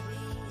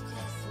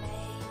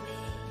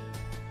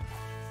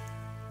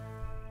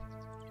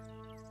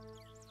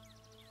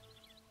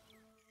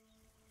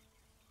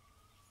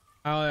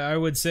 I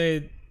would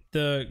say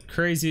the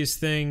craziest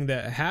thing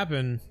that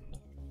happened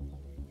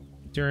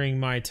during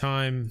my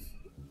time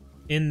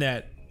in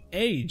that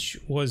age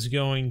was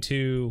going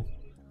to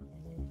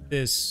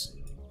this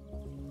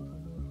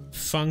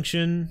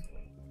function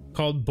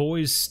called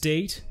Boys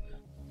State,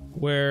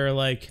 where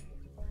like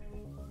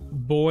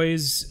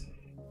boys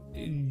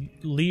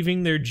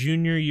leaving their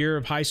junior year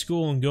of high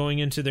school and going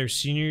into their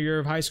senior year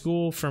of high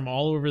school from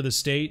all over the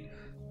state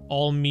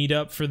all meet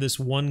up for this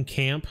one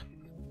camp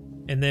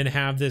and then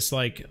have this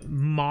like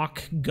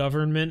mock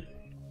government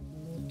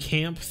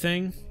camp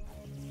thing.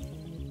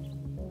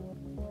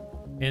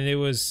 And it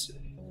was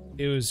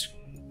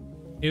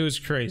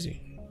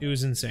crazy. It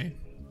was insane.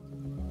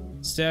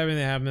 Stabbing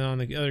that happened on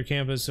the other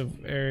campus of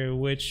area,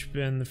 which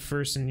been the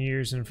first in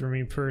years, and for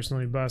me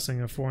personally,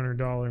 busting a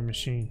 $400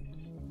 machine.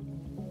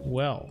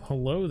 Well,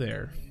 hello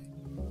there.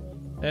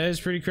 That is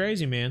pretty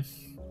crazy, man.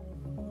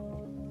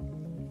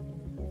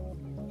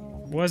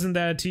 Wasn't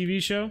that a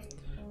TV show?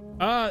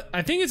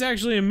 I think it's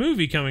actually a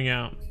movie coming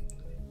out.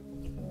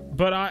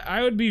 But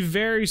I would be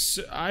very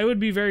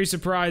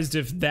surprised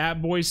if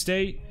that Boy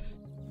State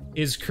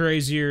is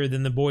crazier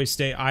than the Boy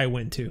State I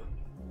went to.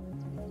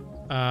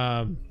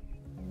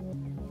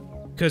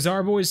 Because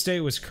our Boys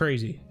State was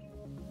crazy.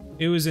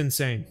 It was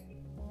insane.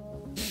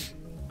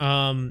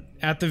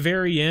 At the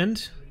very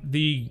end,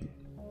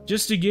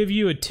 just to give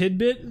you a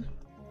tidbit,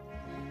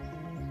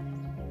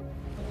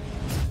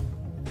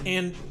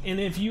 and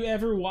if you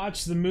ever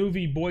watch the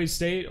movie Boys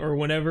State, or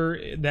whenever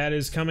that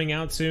is coming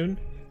out soon,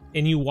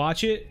 and you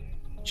watch it,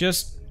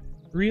 just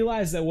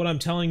realize that what I'm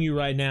telling you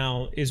right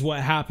now is what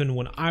happened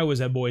when I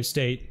was at Boys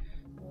State,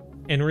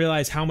 and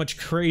realize how much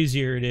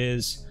crazier it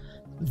is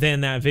than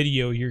that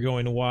video you're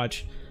going to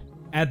watch.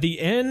 At the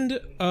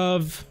end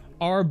of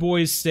our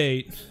Boys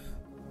State,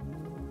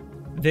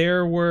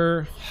 there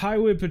were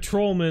highway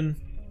patrolmen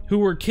who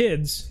were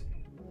kids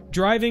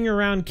driving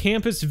around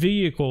campus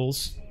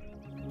vehicles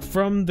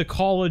from the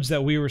college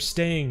that we were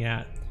staying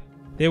at,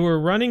 They were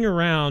running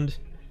around,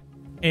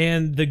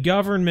 and the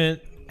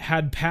government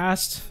had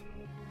passed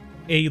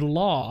a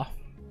law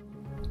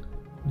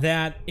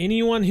that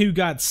anyone who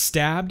got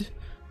stabbed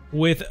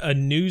with a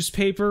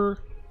newspaper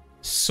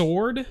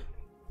sword,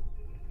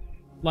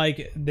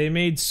 like they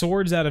made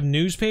swords out of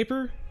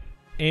newspaper,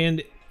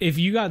 and if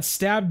you got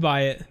stabbed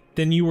by it,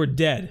 then you were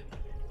dead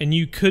and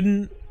you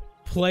couldn't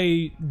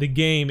play the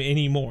game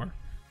anymore.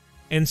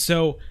 And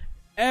so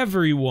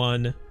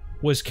everyone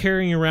was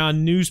carrying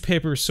around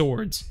newspaper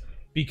swords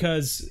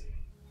because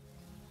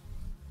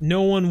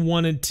no one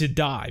wanted to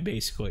die,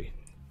 basically.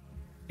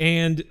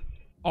 And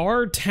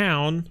our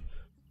town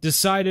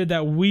decided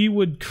that we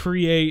would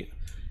create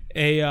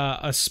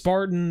a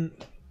Spartan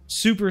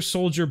super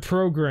soldier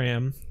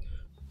program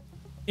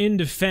in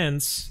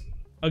defense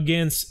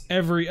against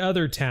every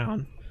other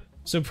town.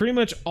 So pretty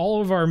much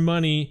all of our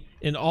money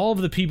and all of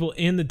the people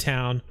in the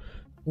town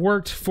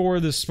worked for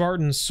the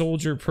Spartan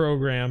soldier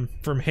program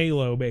from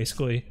Halo,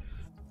 basically,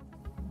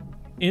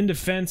 in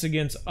defense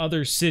against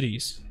other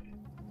cities.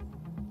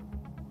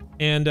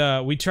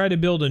 And we tried to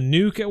build a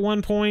nuke at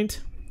one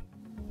point.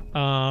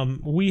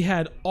 We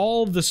had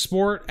all of the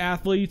sport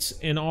athletes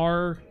in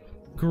our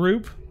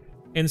group,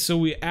 and so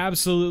we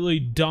absolutely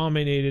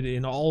dominated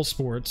in all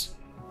sports.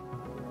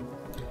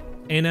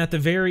 And at the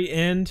very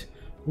end,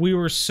 we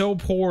were so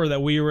poor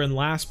that we were in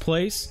last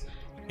place,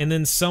 and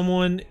then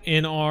someone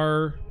in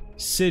our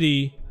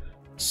city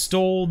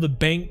stole the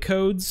bank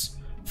codes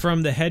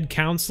from the head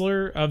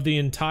counselor of the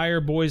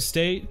entire Boise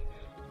State,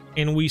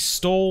 and we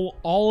stole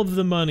all of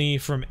the money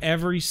from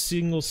every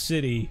single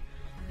city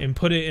and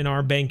put it in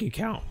our bank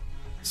account.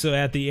 So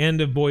at the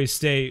end of Boise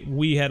State,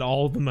 we had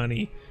all the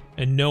money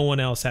and no one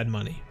else had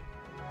money.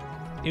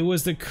 It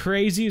was the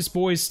craziest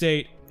Boise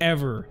State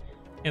ever,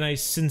 and I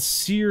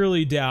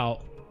sincerely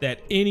doubt that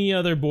any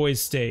other Boise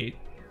State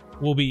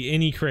will be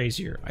any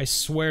crazier. I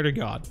swear to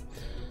God.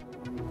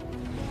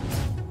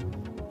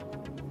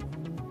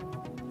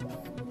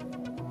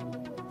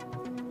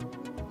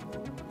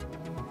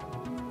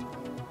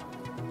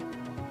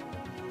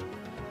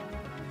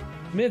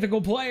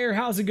 Mythical player,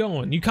 how's it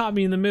going? You caught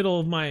me in the middle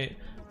of my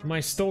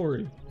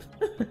story.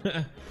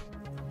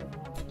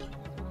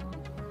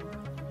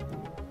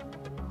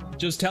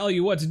 Just tell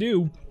you what to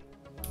do.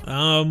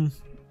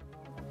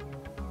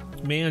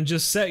 Man,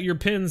 just set your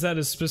pins at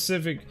a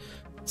specific.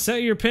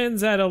 Set your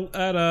pins at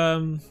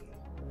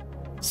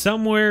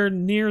somewhere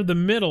near the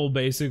middle,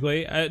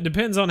 basically. It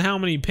depends on how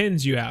many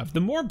pins you have. The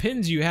more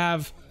pins you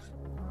have,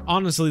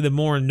 honestly, the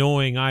more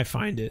annoying I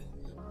find it.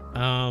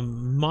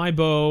 My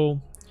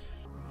bow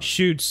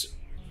shoots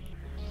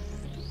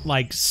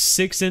like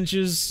 6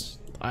 inches.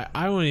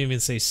 I wouldn't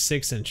even say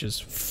 6 inches.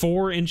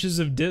 4 inches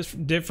of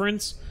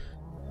difference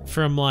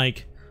from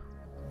like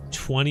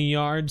 20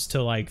 yards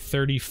to like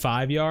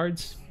 35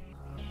 yards.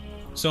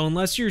 So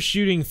unless you're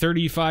shooting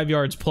 35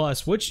 yards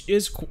plus, which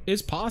is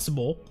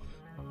possible,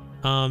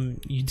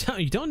 you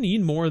don't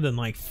need more than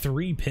like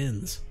 3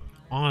 pins,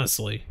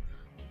 honestly.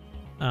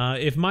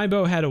 If my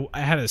bow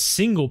had a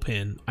single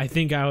pin, I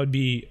think I would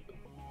be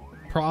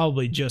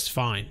probably just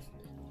fine.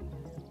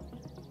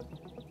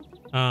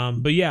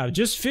 But yeah,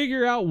 just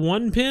figure out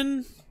 1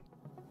 pin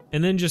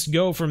and then just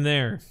go from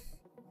there.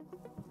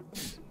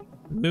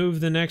 Move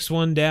the next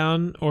one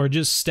down, or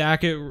just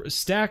stack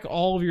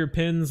all of your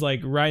pins like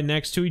right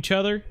next to each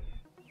other,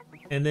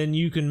 and then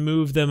you can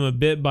move them a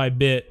bit by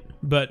bit.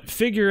 But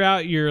figure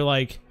out your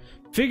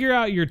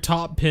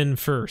top pin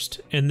first,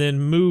 and then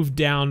move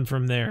down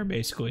from there,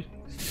 basically.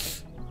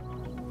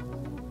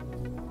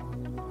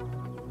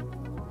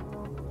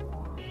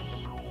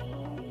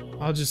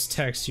 I'll just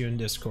text you in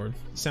Discord.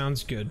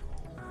 Sounds good.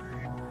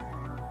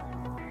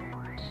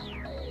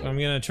 I'm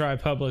gonna try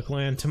public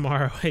land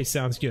tomorrow. Hey,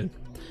 sounds good.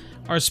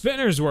 Are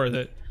spinners worth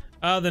it?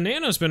 The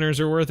nano spinners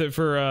are worth it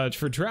for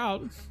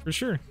trout, for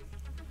sure.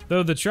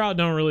 Though the trout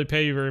don't really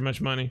pay you very much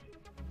money.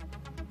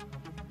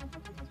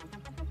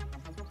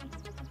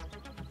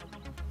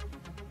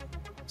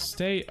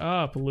 Stay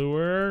up,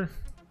 lure.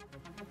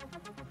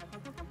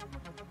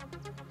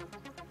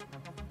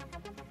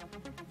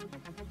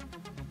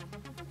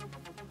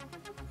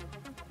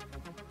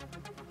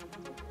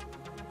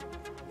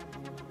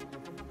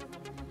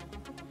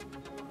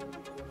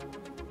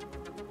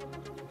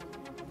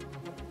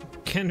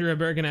 Kendra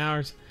Bergen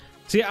hours.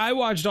 See, I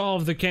watched all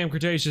of the Camp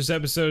Cretaceous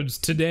episodes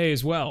today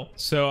as well,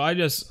 so I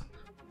just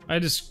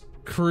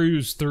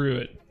cruised through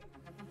it.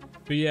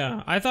 But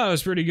yeah, I thought it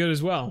was pretty good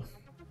as well.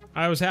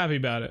 I was happy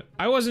about it.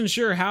 I wasn't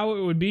sure how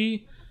it would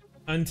be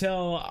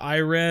until I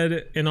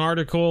read an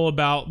article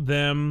about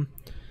them,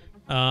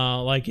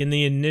 like in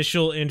the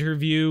initial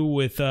interview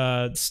with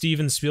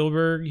Steven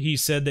Spielberg. He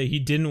said that he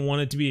didn't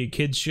want it to be a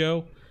kids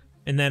show,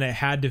 and that it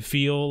had to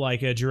feel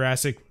like a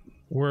Jurassic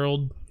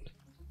World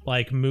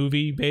like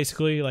movie,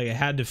 basically. Like it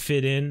had to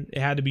fit in,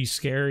 it had to be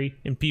scary,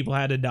 and people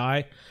had to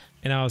die.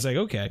 And I was like,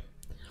 okay,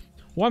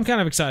 well, I'm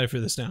kind of excited for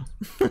this now.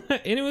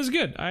 And it was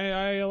good.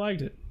 I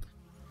liked it.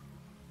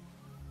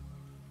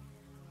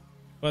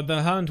 But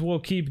the hunt will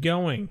keep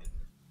going.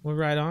 We're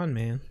right on,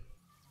 man.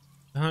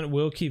 The hunt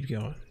will keep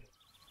going.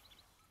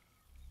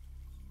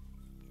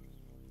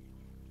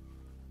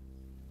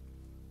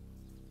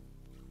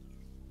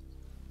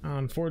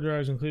 on 4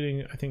 drives,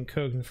 including, I think,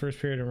 Coke in the first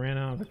period, and ran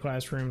out of the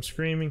classroom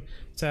screaming.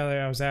 Sadly,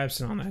 I was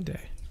absent on that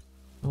day.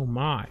 Oh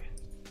my.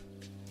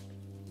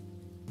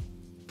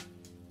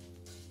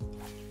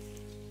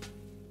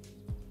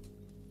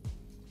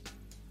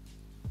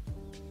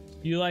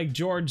 You like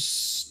George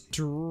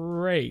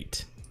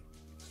Strait?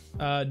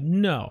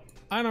 No.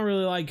 I don't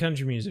really like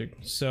country music,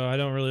 so I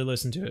don't really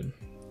listen to it.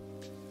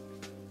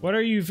 What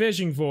are you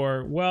fishing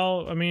for?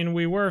 Well, I mean,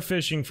 we were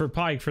fishing for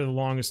pike for the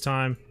longest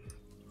time,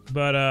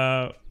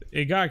 but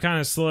it got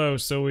kind of slow,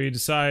 so we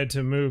decided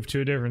to move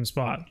to a different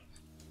spot.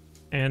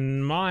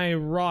 And my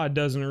rod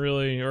doesn't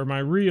really, or my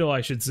reel,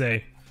 I should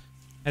say,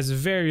 has a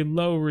very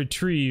low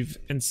retrieve,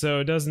 and so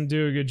it doesn't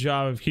do a good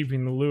job of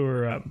keeping the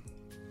lure up.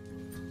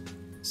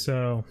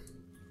 So...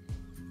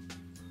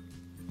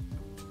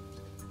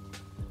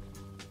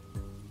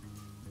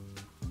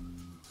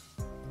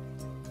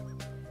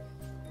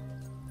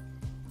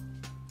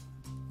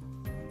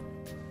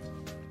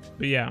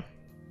 but yeah,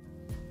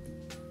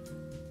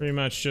 pretty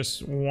much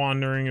just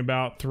wandering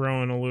about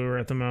throwing a lure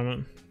at the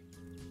moment.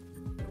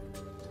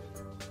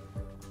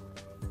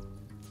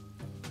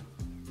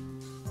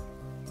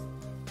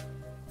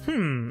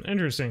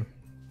 Interesting.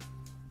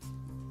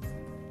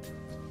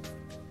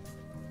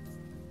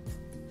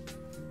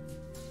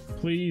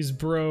 Please,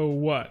 bro,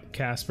 what,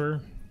 Casper?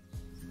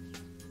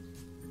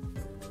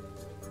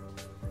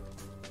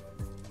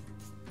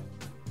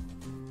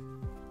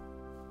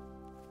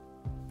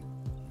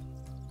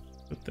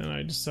 But then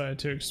I decided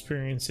to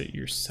experience it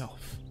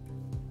yourself.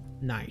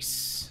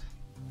 Nice.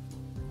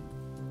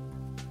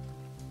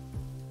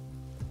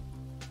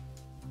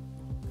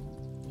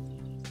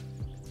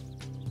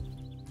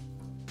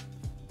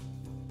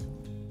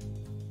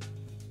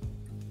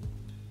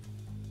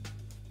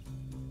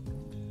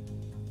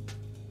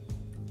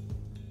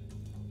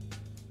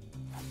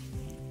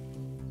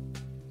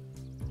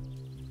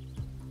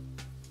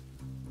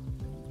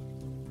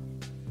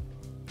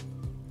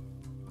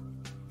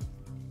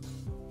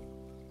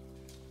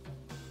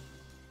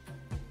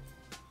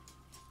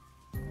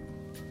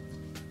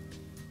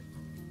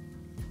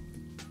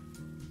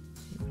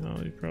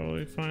 Well, you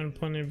probably find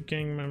plenty of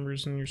gang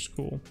members in your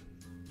school.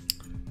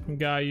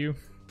 Got you.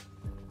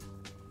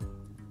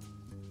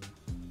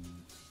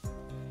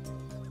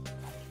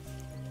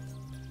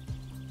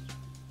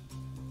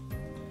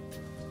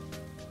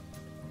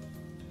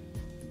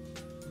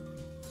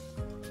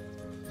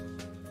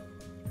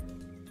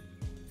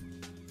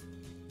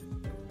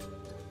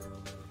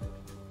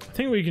 I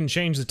think we can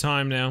change the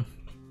time now.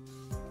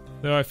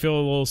 Though I feel a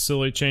little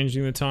silly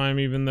changing the time,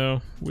 even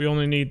though we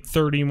only need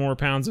 30 more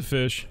pounds of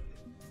fish.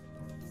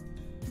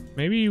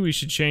 Maybe we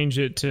should change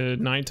it to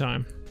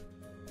nighttime.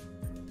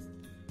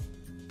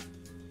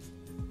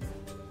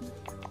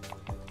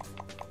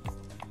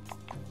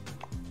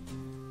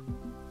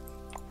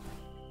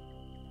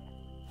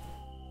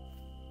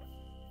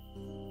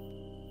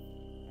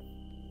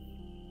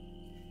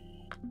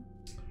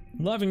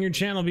 Loving your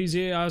channel,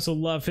 BZ. I also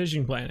love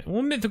Fishing Planet.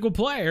 Well, mythical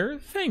player.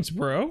 Thanks,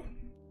 bro.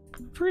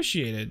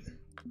 Appreciate it.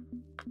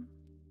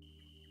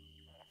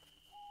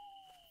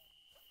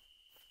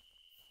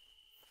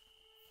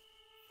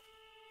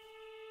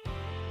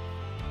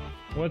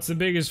 What's the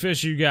biggest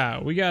fish you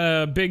got? We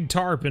got a big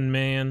tarpon,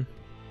 man.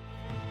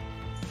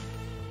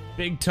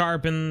 Big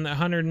tarpon,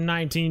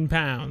 119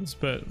 pounds,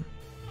 but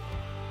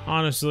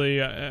honestly,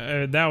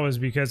 that was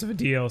because of a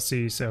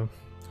DLC, so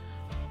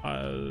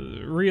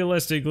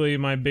realistically,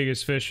 my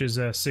biggest fish is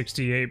a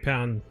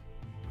 68-pound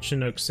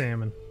Chinook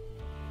salmon.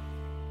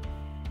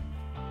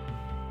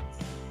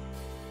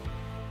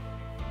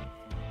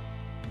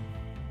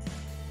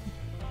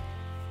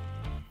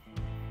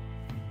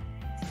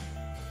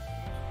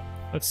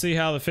 Let's see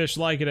how the fish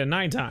like it at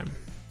nighttime.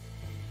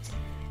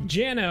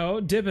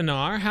 Jano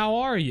Dibinar, how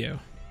are you?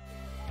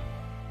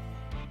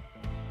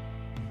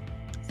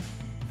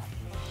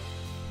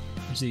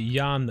 Is it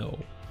Yano?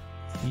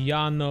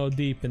 Yano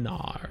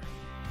Dibinar.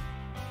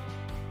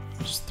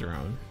 Just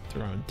throwing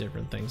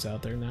different things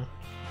out there now.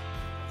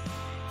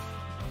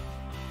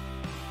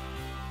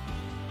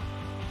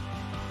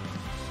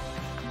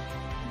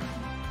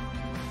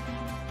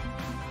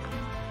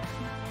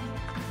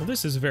 Well,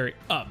 this is a very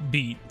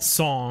upbeat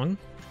song.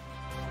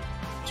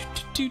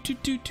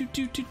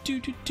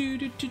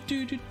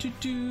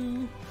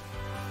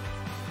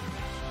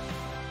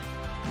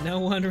 No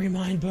one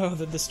remind Bo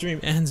that the stream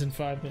ends in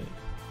 5 minutes.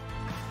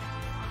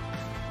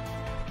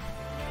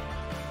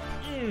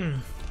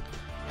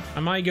 I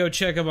might go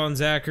check up on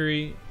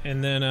Zachary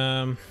and then,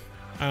 I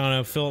don't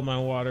know, fill up my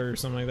water or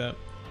something like that.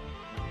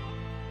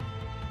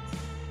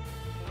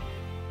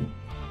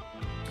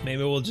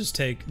 Maybe we'll just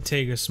take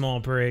a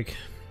small break.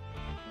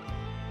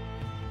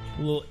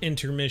 A little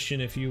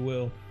intermission, if you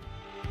will.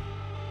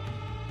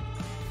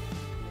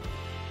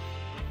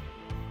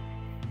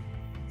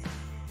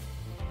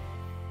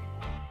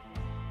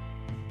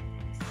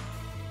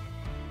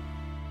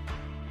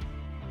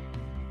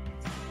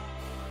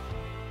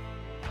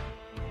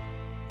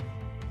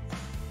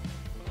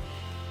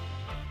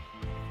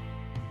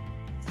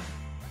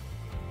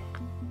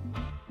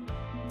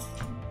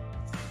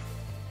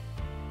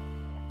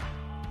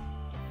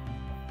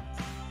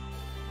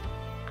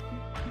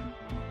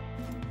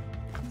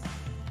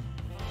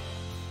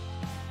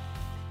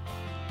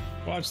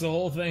 Watch the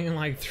whole thing in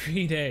like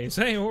 3 days.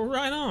 Hey, well,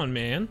 right on,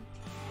 man.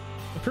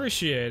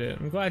 Appreciate it.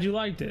 I'm glad you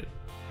liked it.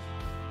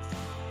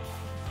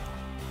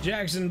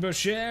 Jackson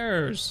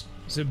Bouchers.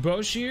 Is it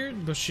Bouchers?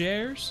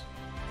 Bouchers?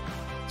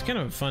 It's kind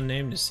of a fun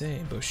name to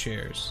say,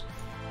 Bouchers.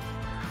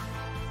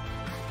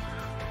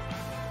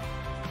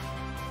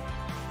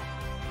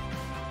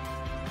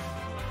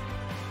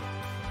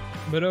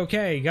 But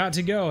okay, got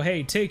to go.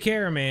 Hey, take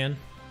care, man.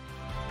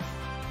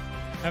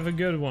 Have a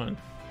good one.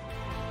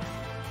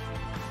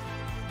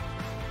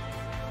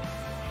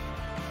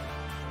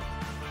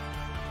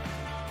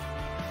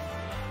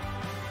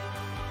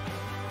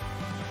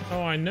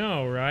 Oh, I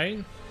know,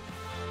 right?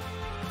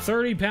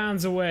 30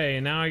 pounds away,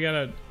 and now I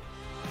gotta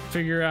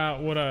figure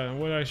out what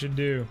I should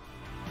do.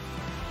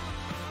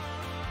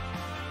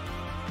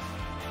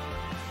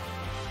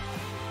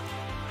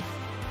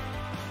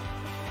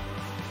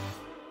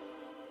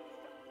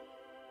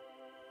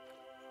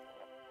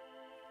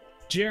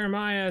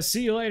 Jeremiah,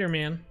 see you later,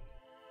 man.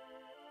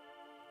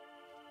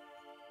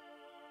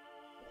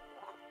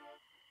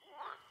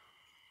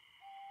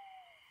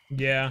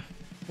 Yeah.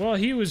 Well,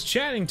 he was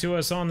chatting to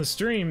us on the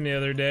stream the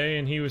other day,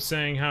 and he was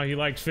saying how he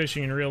liked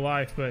fishing in real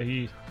life, but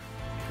he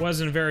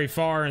wasn't very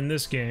far in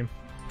this game.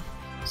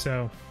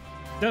 So,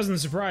 doesn't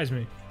surprise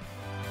me.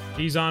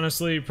 He's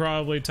honestly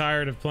probably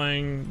tired of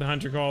playing the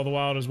Hunter Call of the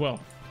Wild as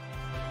well,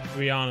 to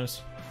be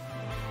honest.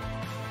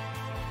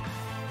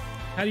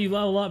 How do you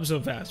level up so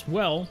fast?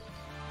 Well,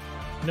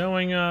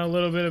 knowing a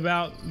little bit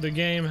about the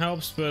game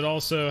helps, but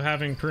also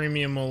having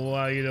premium will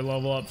allow you to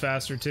level up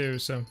faster too,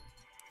 so.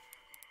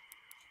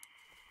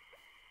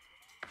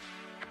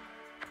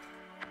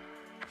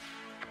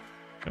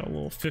 Got a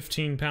little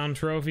 15-pound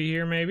trophy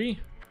here, maybe.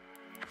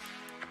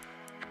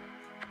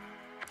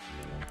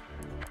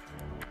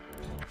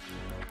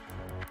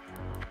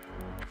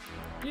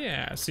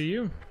 Yeah, I see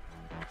you.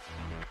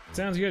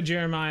 Sounds good,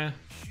 Jeremiah.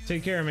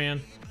 Take care, man.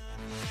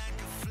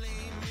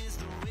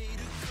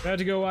 About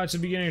to go watch the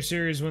beginner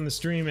series when the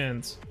stream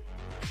ends.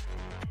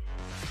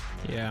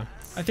 Yeah,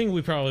 I think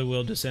we probably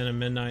will just end at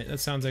midnight. That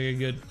sounds like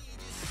a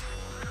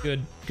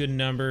good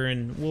number,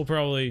 and we'll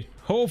probably,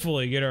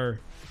 hopefully, get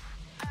our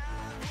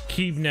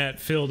keep net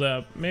filled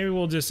up. Maybe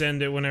we'll just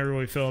end it whenever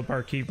we fill up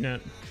our keep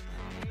net.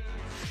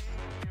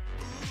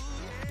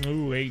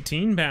 Ooh,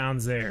 18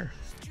 pounds there.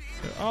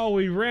 Oh,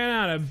 we ran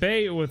out of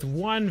bait with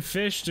 1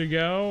 fish to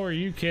go. Are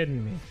you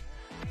kidding me?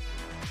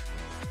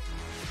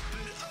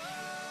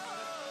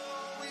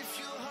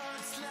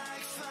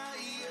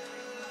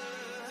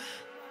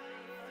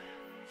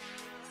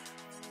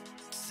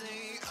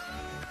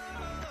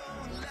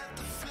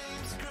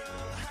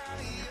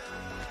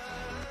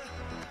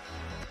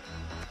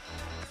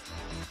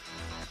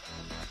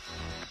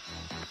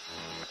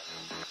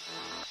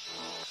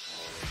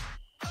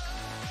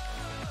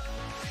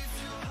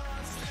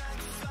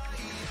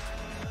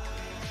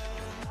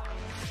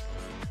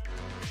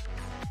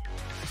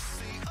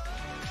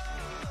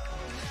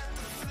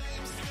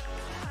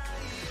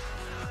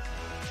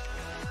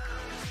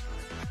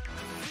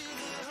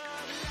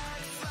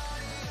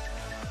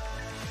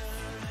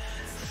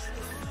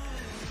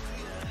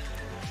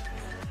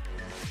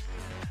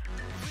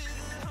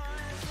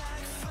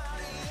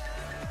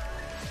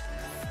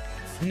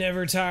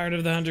 Never tired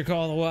of the Hunter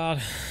Call of the Wild.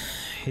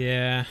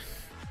 Yeah.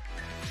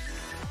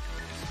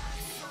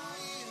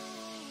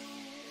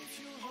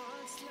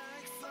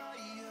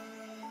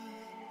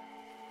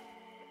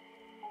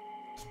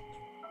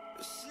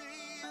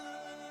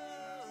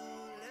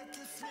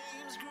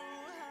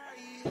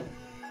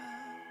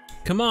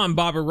 Come on,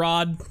 Bobber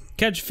Rod.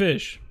 Catch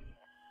fish.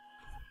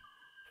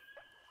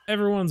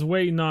 Everyone's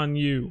waiting on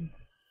you.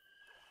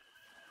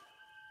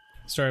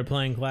 Started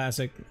playing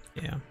Classic.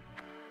 Yeah.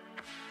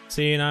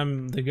 See, and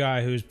I'm the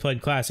guy who's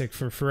played Classic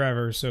for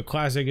forever, so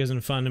Classic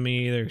isn't fun to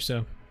me either,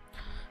 so.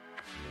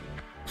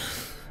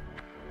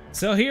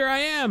 So here I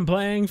am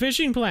playing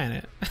Fishing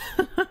Planet.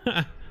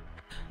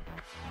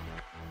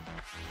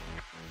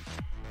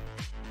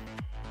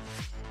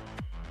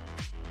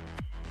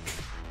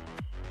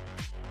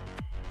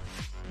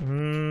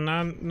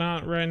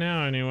 Not right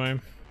now, anyway.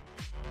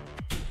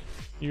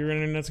 Your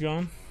internet's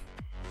gone?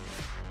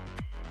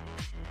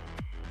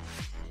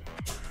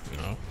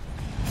 No.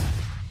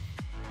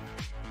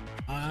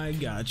 I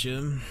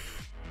gotcha.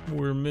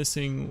 We're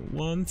missing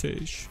 1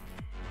 fish.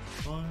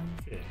 1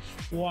 fish.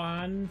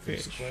 1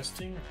 fish.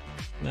 Questing?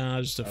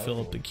 Nah, just to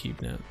fill up the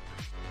keep net.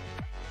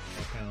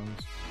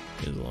 Pounds.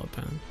 It is a lot of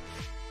pounds.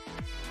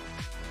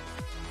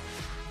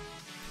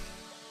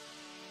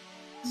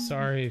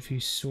 Sorry if you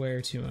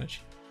swear too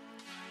much.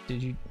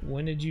 Did you?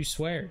 When did you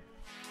swear?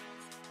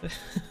 Oh.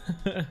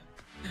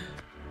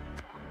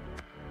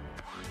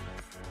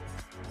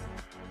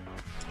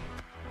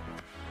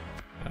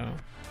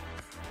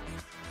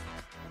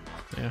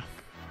 Yeah.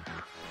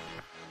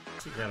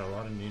 You got a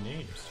lot of new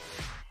names.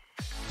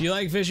 Do you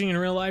like fishing in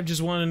real life?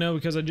 Just want to know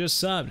because I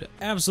just subbed.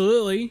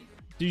 Absolutely.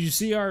 Did you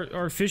see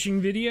our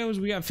fishing videos?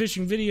 We got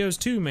fishing videos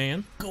too,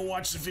 man. Go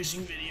watch the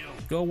fishing video.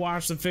 Go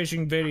watch the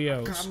fishing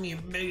videos. Got me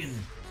a million.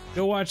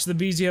 Go watch the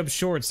BZ Hub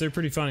shorts. They're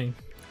pretty funny.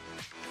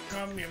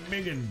 Caught me a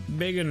big one.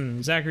 Big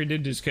one. Zachary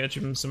did just catch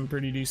him some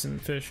pretty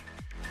decent fish.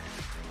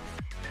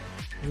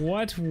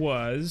 What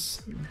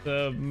was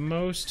the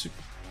most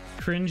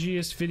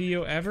cringiest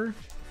video ever?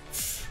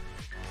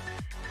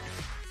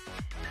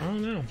 I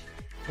don't know.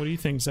 What do you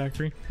think,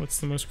 Zachary? What's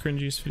the most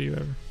cringiest video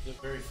ever? The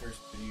very first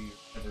video you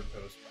ever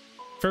posted.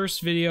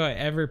 First video I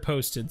ever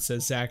posted,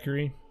 says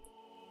Zachary.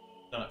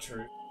 Not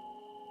true.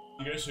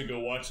 You guys should go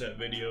watch that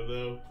video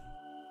though.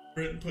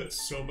 Britton put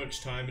so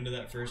much time into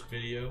that first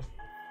video.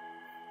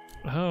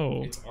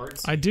 Oh, It's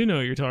artsy. I do know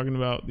what you're talking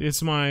about.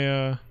 It's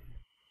my,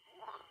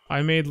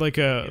 I made like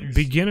a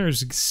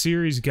beginner's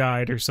series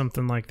guide or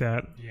something like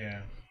that.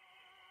 Yeah.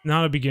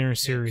 Not a beginner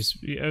series.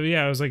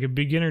 Yeah, it was like a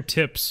beginner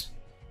tips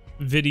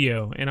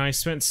video, and I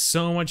spent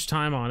so much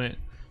time on it.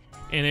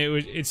 And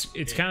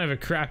it's kind of a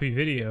crappy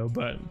video,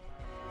 but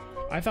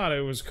I thought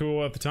it was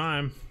cool at the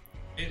time.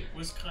 It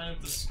was kind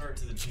of the start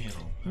to the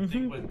channel. I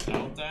think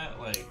without that,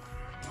 like,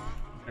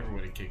 never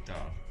would have kicked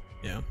off.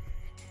 Yeah.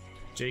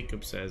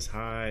 Jacob says,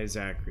 hi,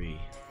 Zachary.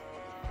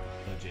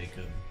 Hello,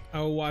 Jacob. I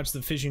will watch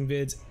the fishing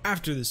vids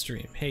after the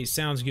stream. Hey,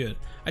 sounds good.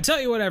 I tell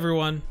you what,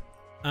 everyone.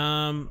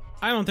 I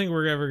don't think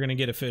we're ever gonna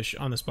get a fish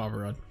on this bobber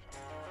rod.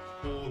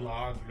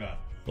 Bologna.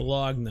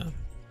 Bologna.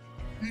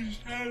 You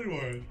just had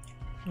one.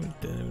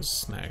 Then it was a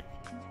snag.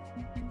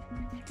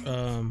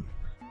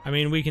 I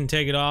mean, we can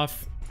take it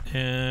off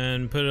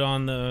and put it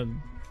on the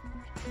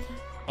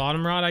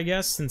bottom rod, I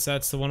guess, since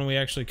that's the one we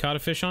actually caught a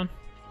fish on.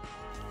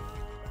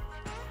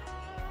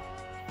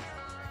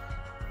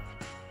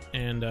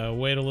 And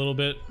wait a little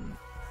bit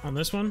on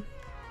this one.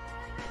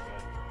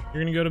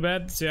 You're gonna go to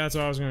bed? See, that's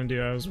what I was gonna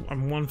do.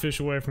 I'm one fish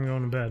away from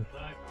going to bed.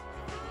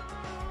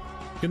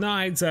 Good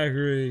night,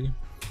 Zachary.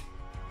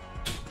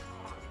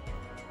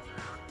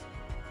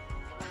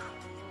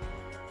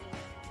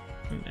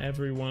 In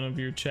every one of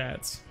your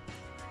chats.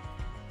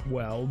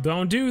 Well,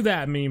 don't do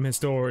that, meme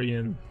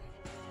historian.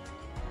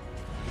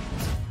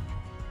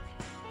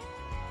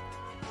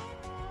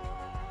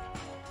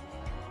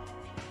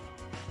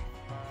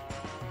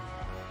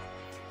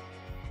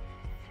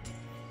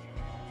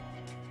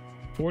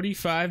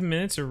 "45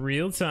 minutes of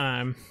real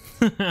time."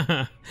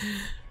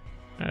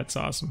 That's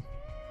awesome.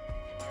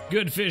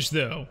 Good fish,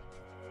 though.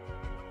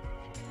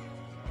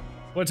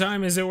 What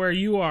time is it where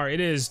you are?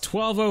 It is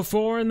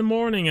 12:04 in the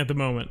morning at the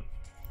moment.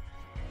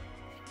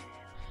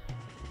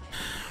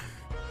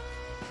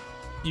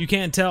 You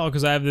can't tell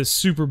because I have this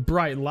super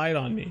bright light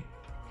on me.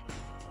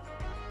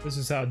 This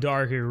is how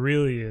dark it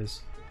really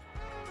is.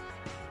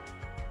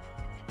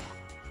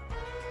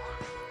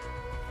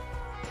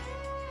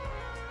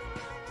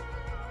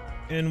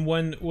 And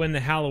when the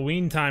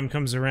Halloween time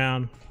comes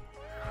around,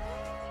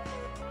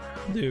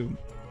 do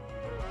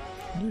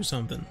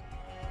something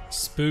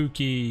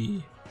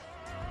spooky.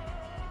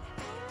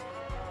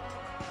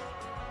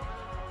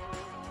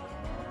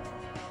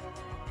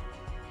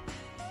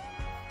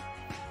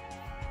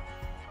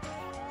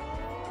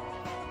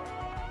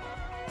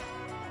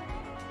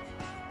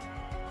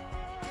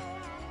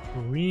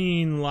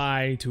 Green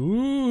light,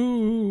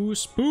 ooh,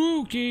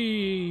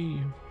 spooky.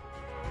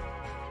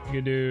 You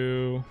could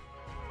do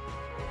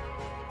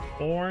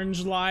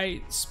orange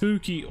light,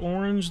 spooky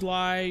orange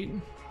light,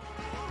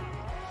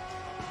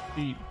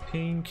 deep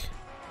pink,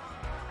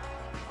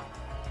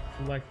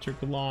 electric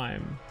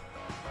lime,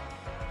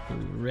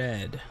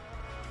 red,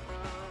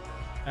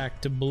 back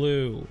to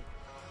blue,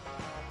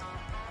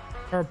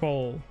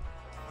 purple,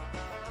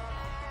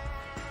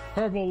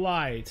 purple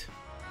light,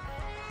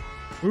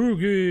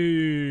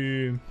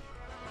 spooky.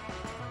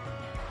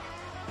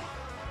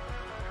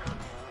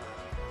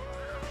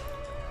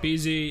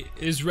 BZ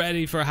is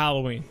ready for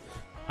Halloween.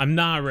 I'm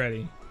not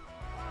ready.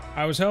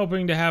 I was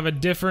hoping to have a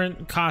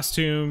different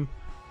costume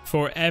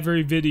for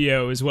every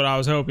video is what I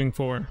was hoping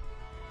for.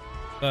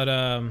 But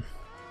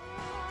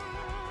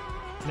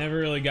never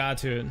really got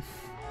to it.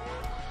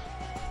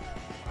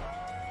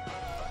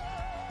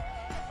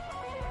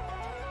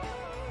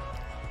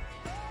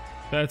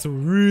 That's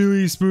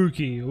really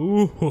spooky.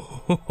 Ooh.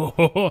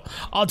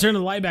 I'll turn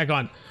the light back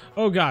on.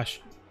 Oh gosh.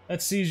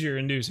 That's seizure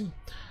inducing.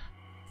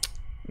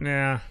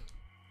 Nah.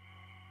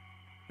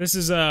 This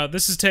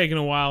is taking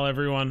a while,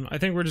 everyone. I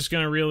think we're just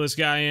gonna reel this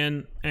guy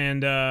in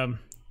and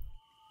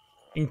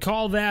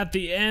call that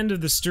the end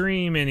of the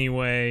stream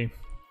anyway.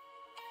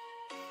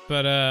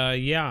 But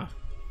yeah.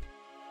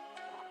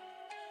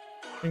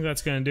 I think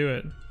that's gonna do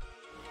it.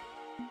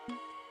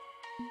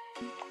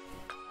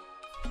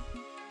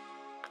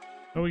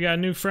 Oh, we got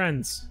new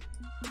friends.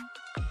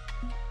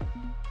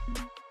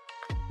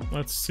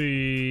 Let's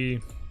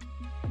see.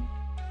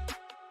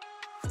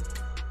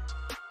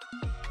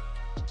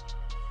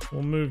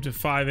 We'll move to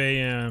 5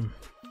 a.m.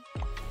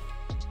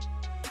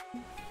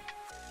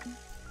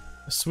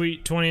 A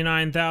sweet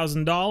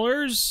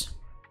 $29,000.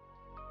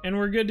 And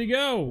we're good to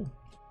go.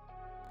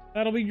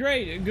 That'll be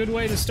great. A good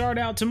way to start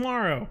out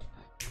tomorrow.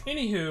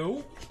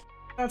 Anywho,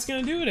 that's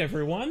gonna do it,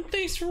 everyone.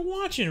 Thanks for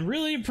watching.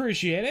 Really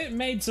appreciate it.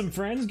 Made some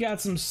friends,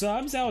 got some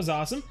subs. That was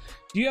awesome.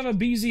 Do you have a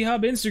BZ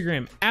Hub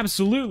Instagram?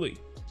 Absolutely.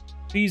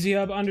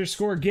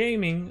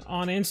 BZHub_gaming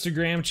on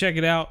Instagram. Check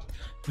it out.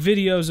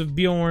 Videos of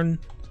Bjorn,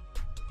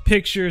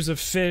 pictures of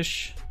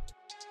fish,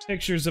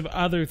 pictures of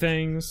other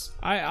things.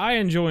 I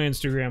enjoy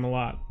Instagram a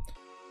lot.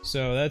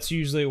 So that's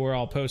usually where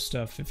I'll post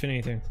stuff, if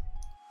anything.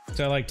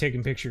 So I like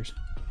taking pictures.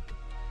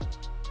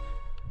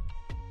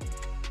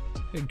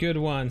 A good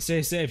one.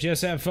 Stay safe.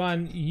 Just have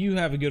fun. You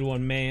have a good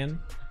one, man.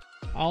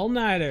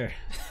 All-nighter.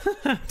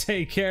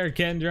 Take care,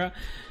 Kendra.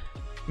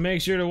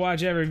 Make sure to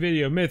watch every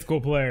video.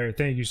 Mythical Player,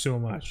 thank you so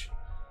much.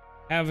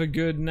 Have a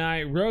good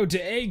night. Road to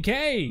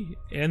 8K.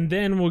 And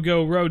then we'll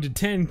go road to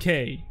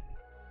 10K.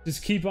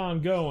 Just keep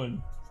on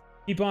going.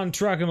 Keep on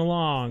trucking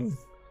along.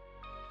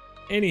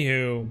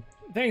 Anywho,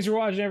 thanks for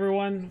watching,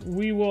 everyone.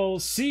 We will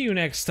see you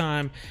next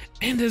time.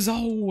 And as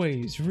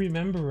always,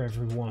 remember,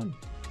 everyone,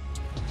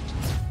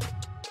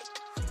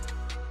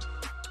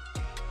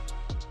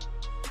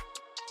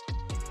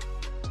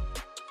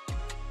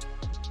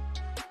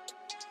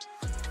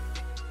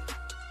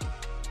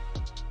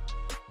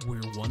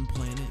 we're one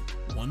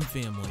planet, one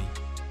family,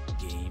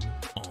 game